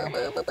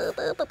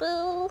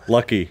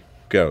 Lucky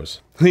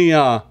goes. He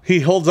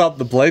holds out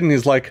the blade and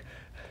he's like,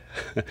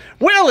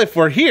 well, if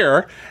we're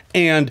here,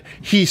 and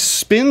he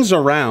spins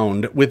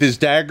around with his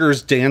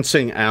daggers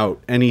dancing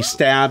out, and he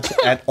stabs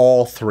at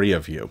all three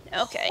of you.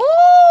 Okay.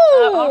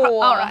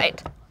 All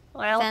right.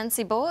 Well,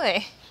 Fancy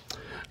boy.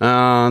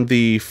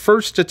 The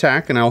first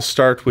attack, and I'll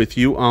start with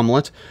you,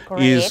 Omelette,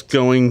 is Great.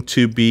 going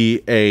to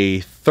be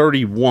a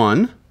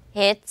 31.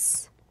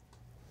 Hits.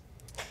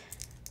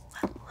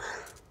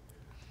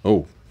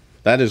 Oh,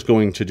 that is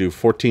going to do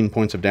 14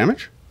 points of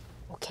damage.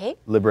 Okay.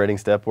 Liberating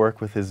step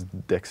work with his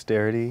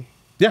dexterity.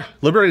 Yeah,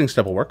 liberating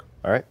step will work.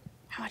 All right.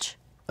 How much?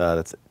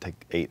 That's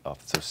take 8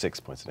 off, so 6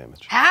 points of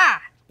damage.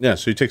 Ah! Yeah,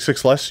 so you take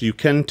 6 less. You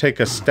can take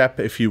a step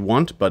if you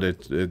want, but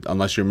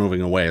unless you're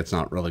moving away, it's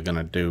not really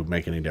going to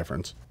make any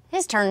difference.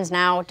 His turns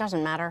now. It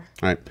doesn't matter.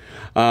 All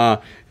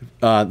right.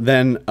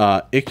 Then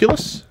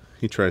Iculus,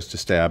 he tries to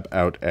stab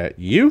out at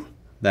you.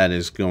 That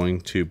is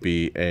going to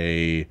be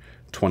a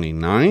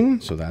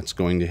 29, so that's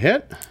going to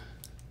hit.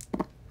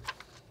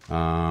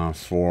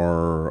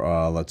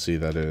 Let's see,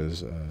 that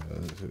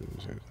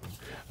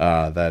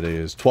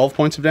is 12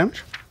 points of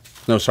damage.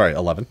 No, sorry,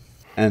 11.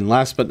 And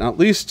last but not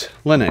least,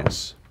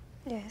 Linnaeus.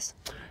 yes.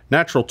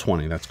 Natural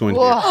 20. That's going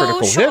to be a critical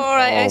Oh, sure. hit.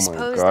 I my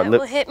suppose God. that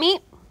will hit me.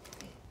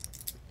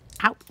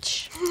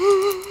 Ouch.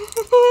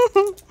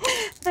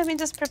 Let me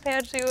just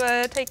prepare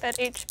to take that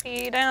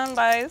HP down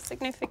by a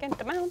significant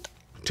amount.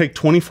 Take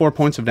 24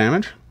 points of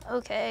damage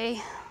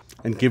Okay.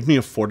 and give me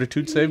a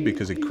fortitude save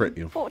because it crit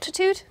you.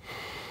 Fortitude.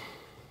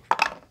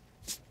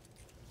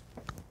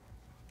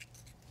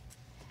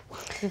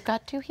 You've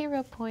got 2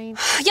 hero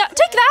points. Yeah,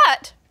 take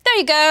that. There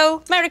you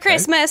go. Merry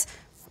Christmas.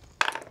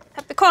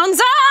 Happy Kwanzaa.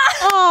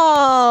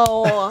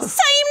 Oh,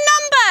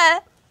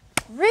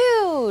 Same number.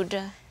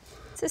 rude.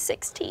 It's a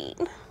 16.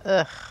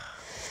 Ugh.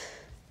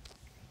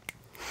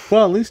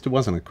 Well, at least it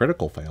wasn't a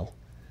critical fail,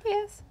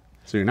 Yes.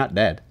 so you're not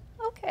dead.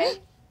 Okay.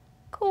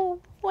 Cool.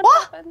 What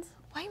happens?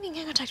 Why are you being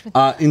in contact with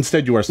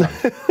Instead, you are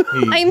stunned.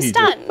 I'm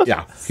stunned.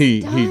 Yeah,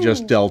 he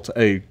just dealt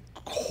a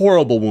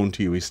horrible wound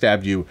to you. He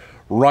stabbed you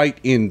right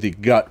in the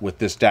gut with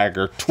this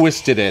dagger,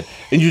 twisted it,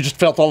 and you just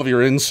felt all of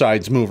your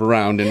insides move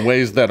around in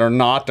ways that are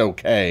not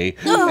okay.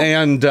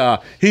 And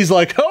he's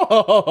like, oh,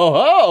 ho, ho, ho,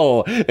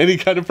 ho. And he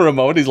kind of, for a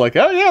moment, he's like,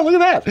 oh, yeah, look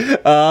at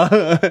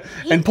that.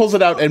 And pulls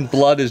it out, and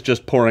blood is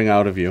just pouring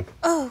out of you.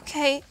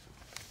 Okay.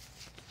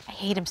 I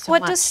hate him so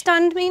What much. does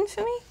stunned mean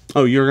for me?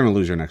 Oh, you're going to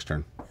lose your next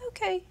turn.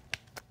 Okay.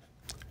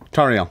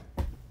 Tariel,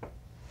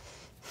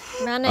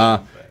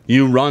 running?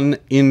 you run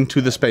into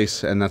the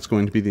space, and that's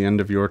going to be the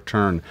end of your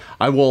turn.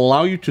 I will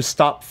allow you to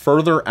stop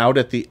further out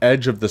at the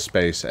edge of the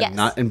space and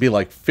Yes. be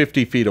like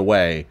 50 feet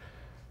away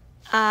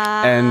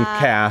and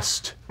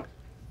cast.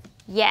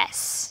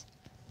 Yes.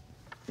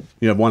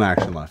 You have 1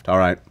 action left. All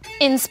right.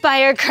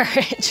 Inspire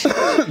courage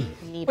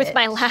Need with it.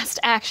 my last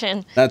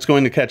action. That's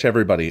going to catch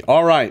everybody.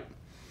 All right.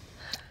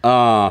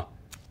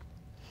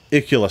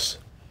 Iculus.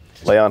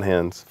 Lay on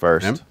hands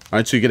first. All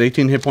right, so you get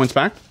 18 hit points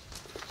back.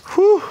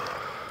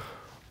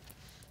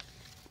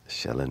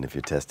 Shellen, if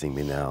you're testing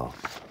me now,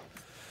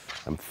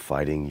 I'm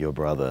fighting your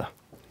brother.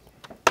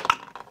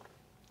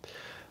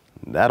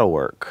 That'll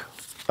work.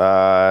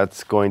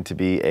 It's going to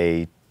be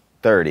a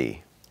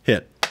 30.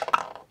 Hit.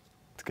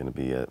 It's going to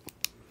be a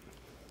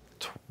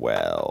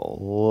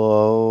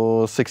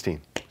 12,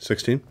 16.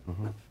 16.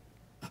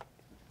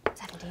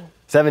 17.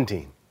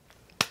 17.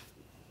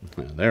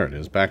 Yeah, there it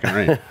is, back in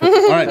range.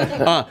 All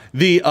right.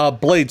 The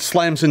blade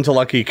slams into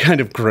Lucky,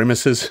 kind of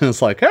grimaces, and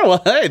it's like, oh,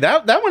 well, hey,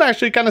 that one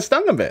actually kind of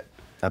stung a bit.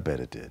 I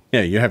bet it did.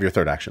 Yeah, you have your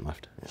 3rd action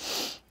left.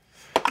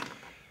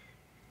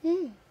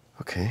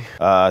 Okay.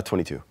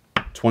 22.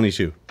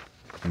 22.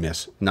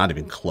 Miss. Not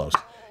even close.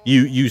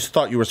 You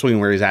thought you were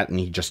swinging where he's at, and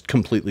he just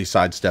completely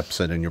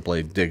sidesteps it, and your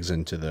blade digs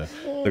into the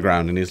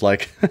ground, and he's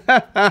like,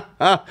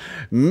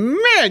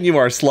 man, you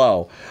are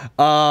slow.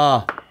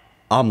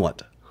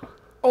 Omelette.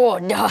 Oh,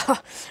 no.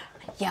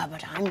 Yeah,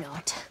 but I'm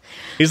not.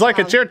 He's like,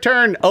 it's your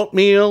turn,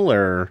 oatmeal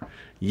or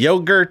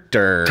yogurt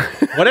or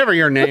whatever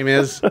your name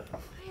is. Why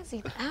is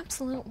he the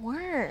absolute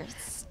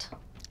worst?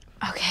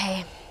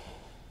 Okay.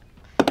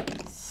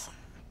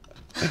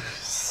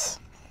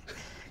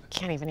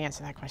 Can't even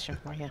answer that question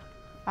for you.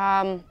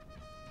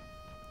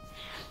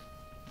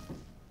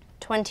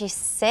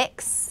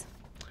 26.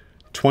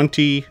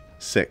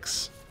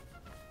 26.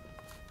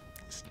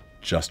 It's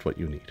just what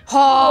you need.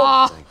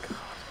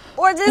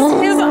 Or this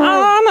is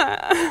armor.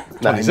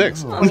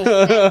 96. What kind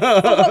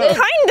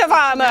of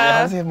armor?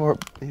 How does he have more?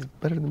 He's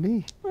better than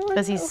me.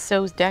 Because he's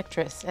so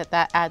dexterous,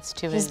 that adds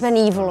to He's his... been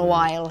evil a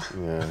while.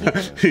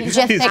 Yeah. He's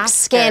just thick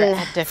skin.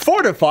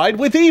 Fortified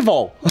with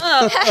evil.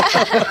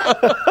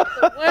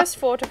 Worst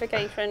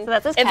fortification.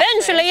 that's his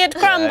Eventually it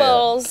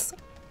crumbles.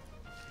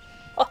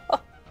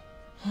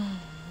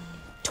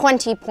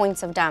 20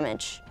 points of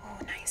damage. Oh,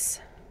 nice.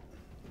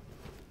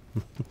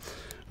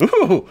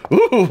 Ooh,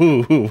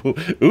 ooh,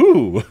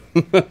 ooh.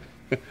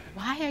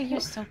 Why are you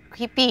so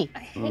creepy?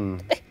 Ooh,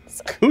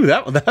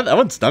 that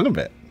one stung a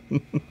bit.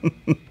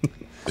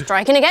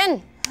 Striking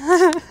again.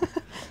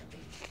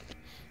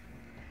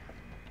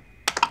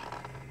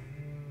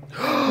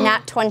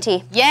 Nat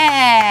 20.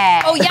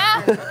 Yeah. Oh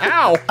yeah.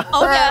 Ow!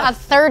 Oh yeah. A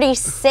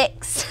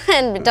 36,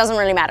 and it doesn't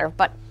really matter,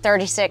 but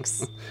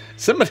 36.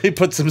 Somebody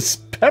put some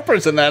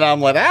peppers in that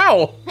omelet.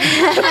 Ow!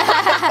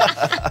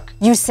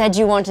 You said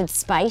you wanted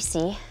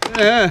spicy.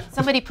 Yeah.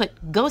 Somebody put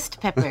ghost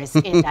peppers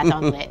in that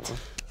omelet.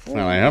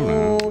 Well, I have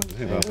no.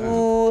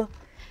 Ooh.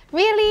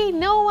 Really?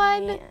 No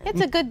one?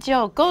 It's a good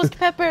joke. Ghost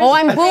peppers. Oh,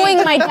 I'm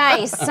booing my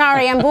dice.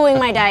 Sorry, I'm booing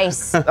my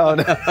dice. Oh,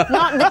 no.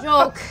 Not the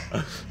joke.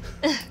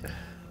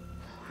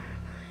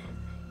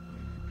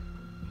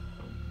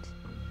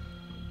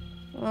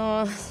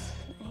 Uh,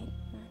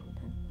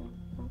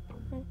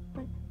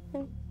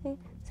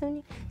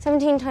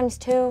 17 times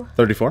 2.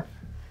 34.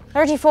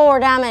 34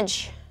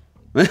 damage.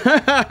 Oh,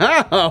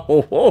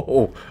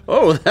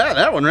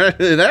 that one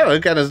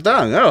kind of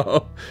stung.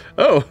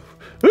 Oh.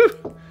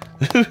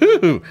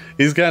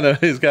 He's kind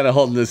of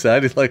holding this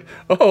out. He's like,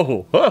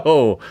 woo.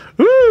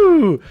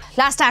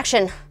 Last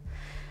action.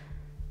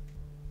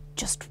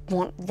 Just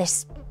want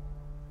this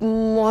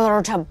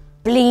mother to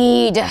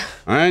bleed. All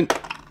right.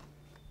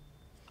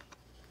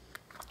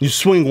 You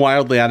swing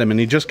wildly at him, and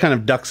he just kind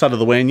of ducks out of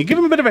the way, and you give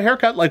him a bit of a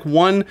haircut, like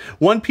one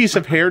piece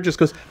of hair just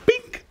goes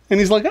bink, and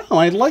he's like, oh,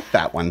 I like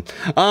that one.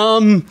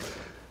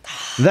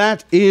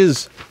 That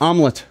is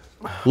Omelet.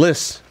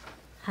 Liz,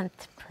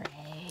 Hunt prey.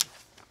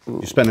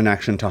 you spend an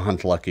action to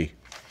hunt Lucky.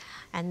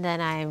 And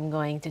then I'm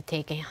going to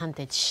take a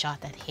hunted shot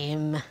at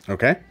him.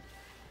 Okay.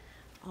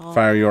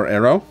 Fire your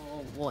arrow.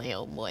 Oh boy,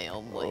 oh boy,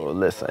 oh boy. Oh,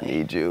 Liz, I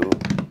need you.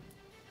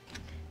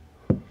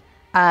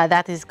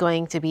 That is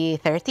going to be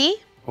 30.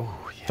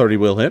 30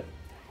 will hit.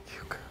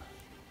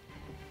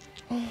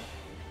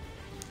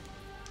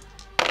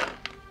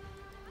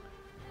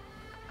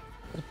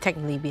 Would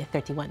technically be a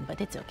 31,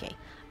 but it's okay.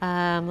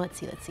 Let's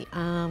see.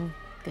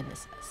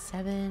 Goodness,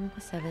 7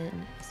 plus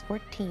 7 is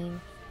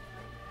 14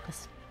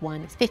 plus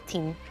 1 is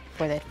 15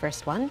 for that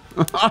first one.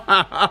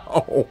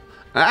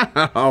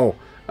 Ow!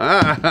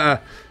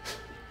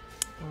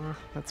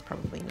 That's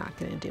probably not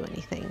going to do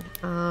anything.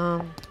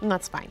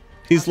 That's fine.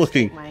 He's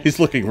looking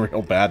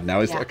real bad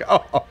now. He's Yeah. like, I'm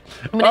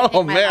gonna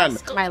take man.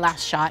 my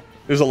last shot.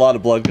 There's a lot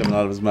of blood coming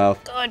out of his mouth.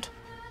 Good.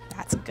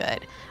 That's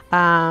good.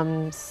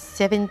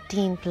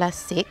 17 plus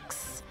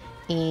 6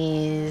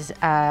 is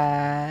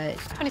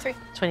 23.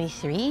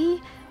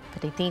 23,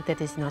 but I think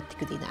that is not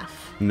good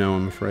enough. No,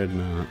 I'm afraid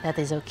not. That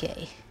is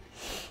okay.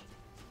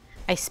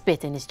 I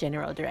spit in his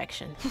general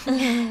direction.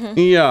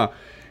 Yeah,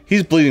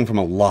 he's bleeding from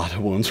a lot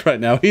of wounds right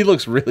now. He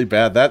looks really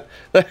bad. That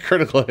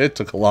critical hit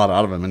took a lot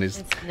out of him, and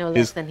It's no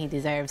less than he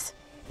deserves.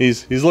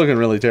 he's looking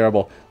really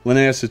terrible.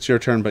 Linnaeus, it's your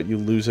turn, but you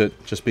lose it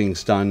just being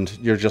stunned.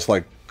 You're just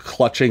like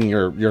clutching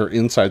your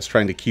insides,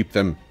 trying to keep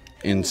them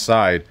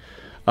inside.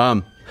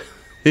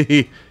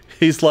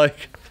 He's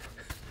like,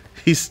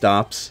 he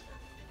stops,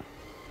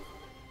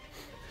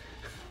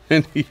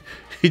 and he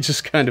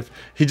just kind of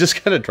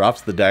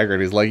drops the dagger,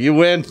 and he's like, "You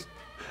win.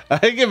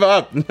 I give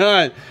up.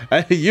 No,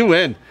 you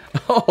win."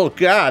 Oh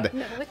God.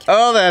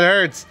 Oh, that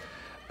hurts.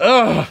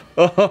 Oh.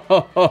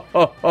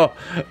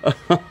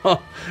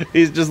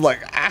 He's just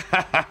like,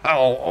 ow.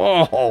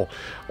 Oh.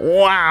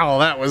 Wow,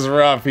 that was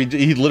rough.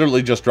 He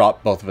literally just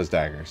dropped both of his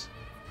daggers.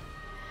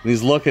 And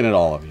he's looking at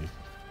all of you.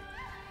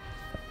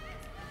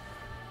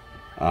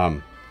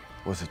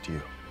 Was it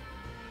you?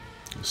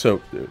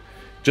 So,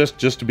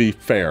 just to be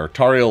fair,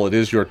 Tariel, it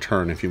is your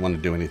turn if you want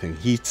to do anything.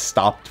 He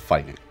stopped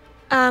fighting.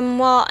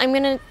 Well, I'm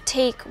gonna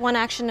take one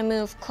action to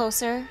move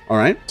closer All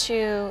right?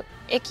 to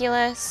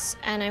Iculus,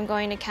 and I'm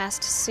going to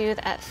cast Soothe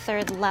at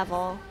 3rd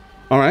level.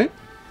 All right.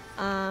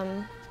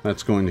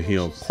 That's going to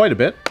heal quite a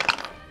bit.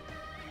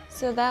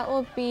 So that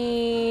will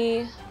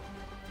be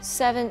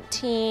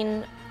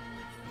 17,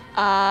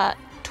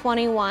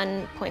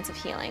 21 points of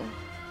healing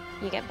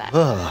you get back.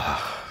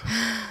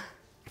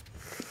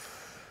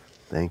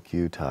 Thank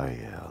you,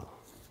 Tariel.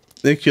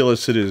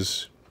 Iculus, it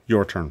is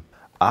your turn.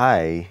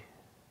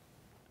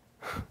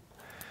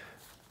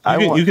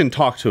 You can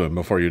talk to him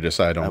before you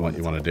decide on what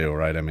you want to do,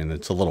 right? I mean,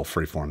 it's a little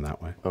freeform that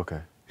way.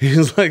 Okay.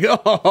 He's like,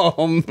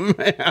 oh,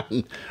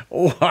 man.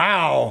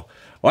 Wow.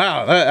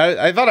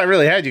 I thought I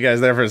really had you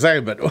guys there for a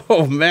second, but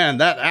oh, man,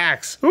 that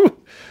axe.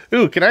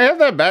 Ooh, can I have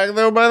that back,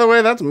 though, by the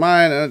way? That's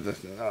mine.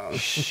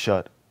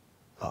 Shut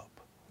up.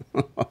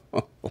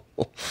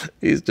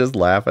 He's just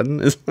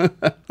laughing.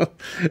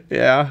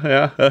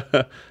 Yeah.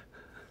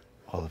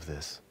 All of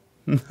this.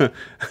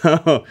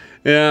 Oh,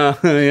 yeah,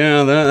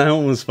 that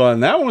one was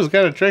fun. That one was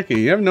kind of tricky.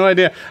 You have no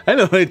idea. I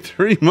know like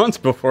 3 months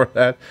before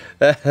that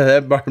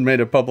bard made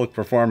a public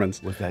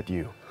performance. Was that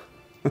you?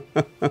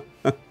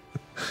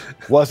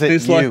 Was it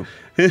He's you?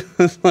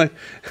 It's like,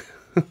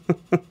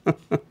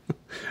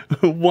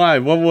 why?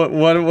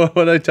 What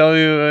would I tell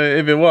you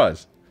if it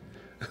was?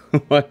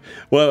 What?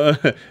 Well,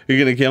 you're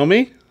gonna kill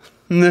me?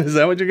 Is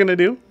that what you're gonna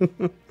do?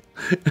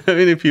 I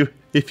mean,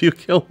 if you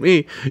kill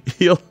me,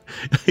 you'll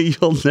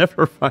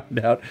never find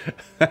out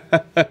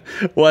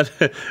what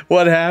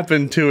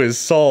happened to his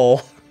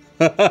soul.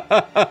 And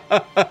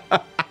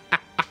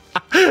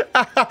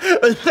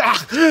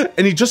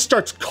he just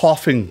starts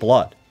coughing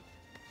blood.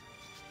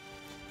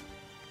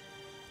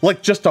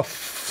 like just a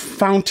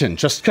fountain,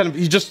 just kind of,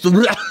 you just...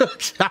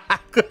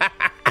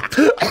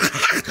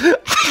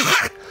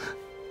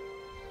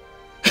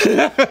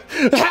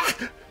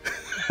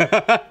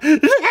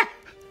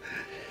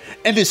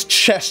 And his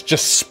chest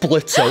just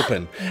splits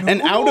open,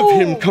 and out of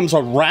him comes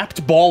a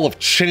wrapped ball of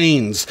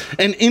chains,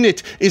 and in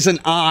it is an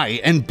eye,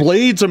 and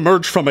blades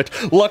emerge from it.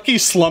 Lucky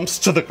slumps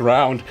to the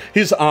ground,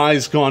 his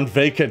eyes gone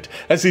vacant,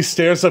 as he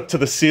stares up to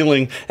the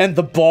ceiling, and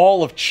the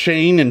ball of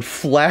chain and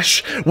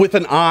flesh, with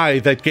an eye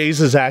that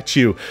gazes at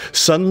you,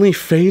 suddenly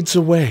fades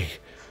away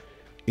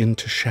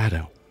into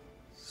shadow.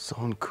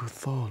 Son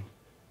Kuthon.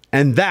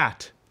 And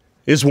that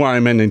is where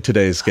I'm ending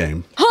today's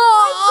game.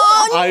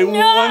 I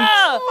want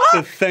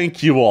to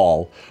thank you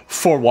all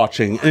for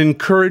watching and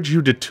encourage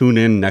you to tune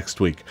in next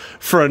week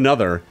for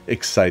another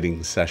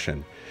exciting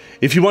session.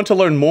 If you want to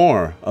learn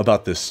more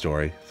about this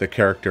story, the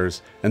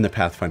characters, and the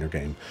Pathfinder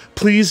game,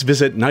 please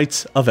visit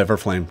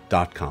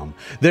knightsofeverflame.com.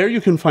 There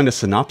you can find a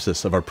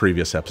synopsis of our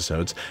previous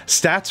episodes,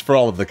 stats for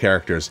all of the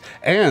characters,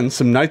 and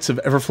some Knights of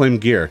Everflame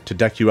gear to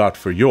deck you out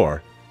for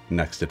your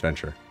next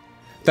adventure.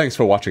 Thanks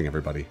for watching,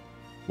 everybody.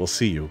 We'll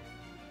see you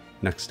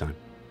next time.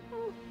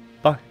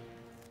 Bye.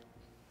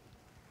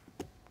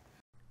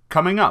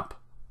 Coming up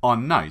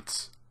on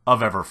Knights of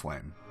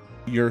Everflame.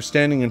 You're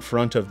standing in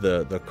front of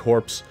the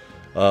corpse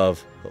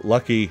of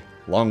Lucky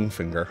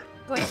Longfinger.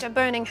 Going to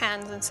burning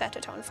hands and set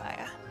it on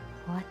fire.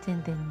 What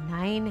in the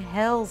nine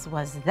hells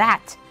was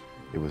that?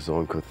 It was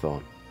Son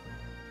Kuthon.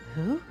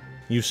 Who?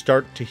 You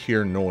start to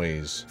hear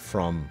noise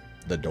from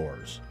the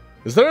doors.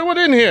 Is there anyone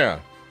in here?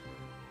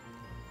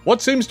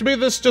 What seems to be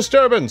this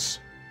disturbance?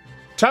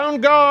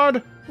 Town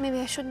guard! Maybe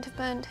I shouldn't have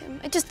burned him.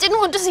 I just didn't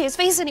want to see his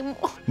face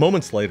anymore.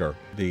 Moments later,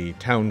 the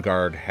town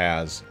guard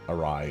has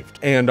arrived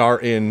and are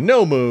in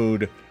no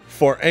mood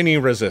for any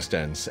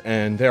resistance,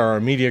 and there are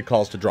immediate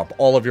calls to drop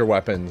all of your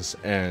weapons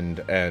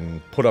and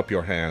put up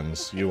your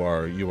hands. You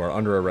are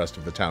under arrest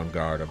of the town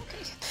guard.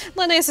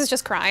 Linnaeus is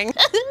just crying.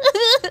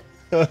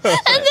 And then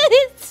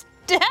it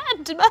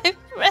stabbed my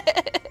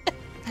friend.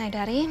 Hi,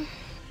 Daddy.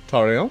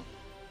 Tariel?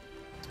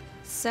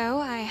 So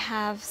I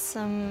have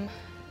some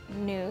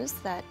news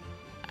that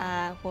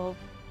will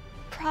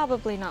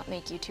probably not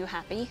make you too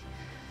happy.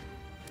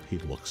 He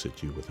looks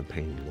at you with a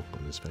pained look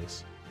on his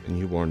face. And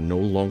you are no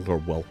longer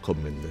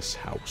welcome in this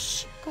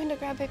house. Going to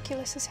grab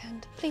Hercules'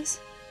 hand, please.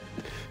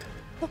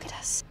 Look at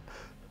us.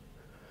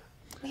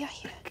 We are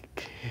here.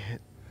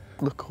 Can't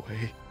look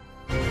away.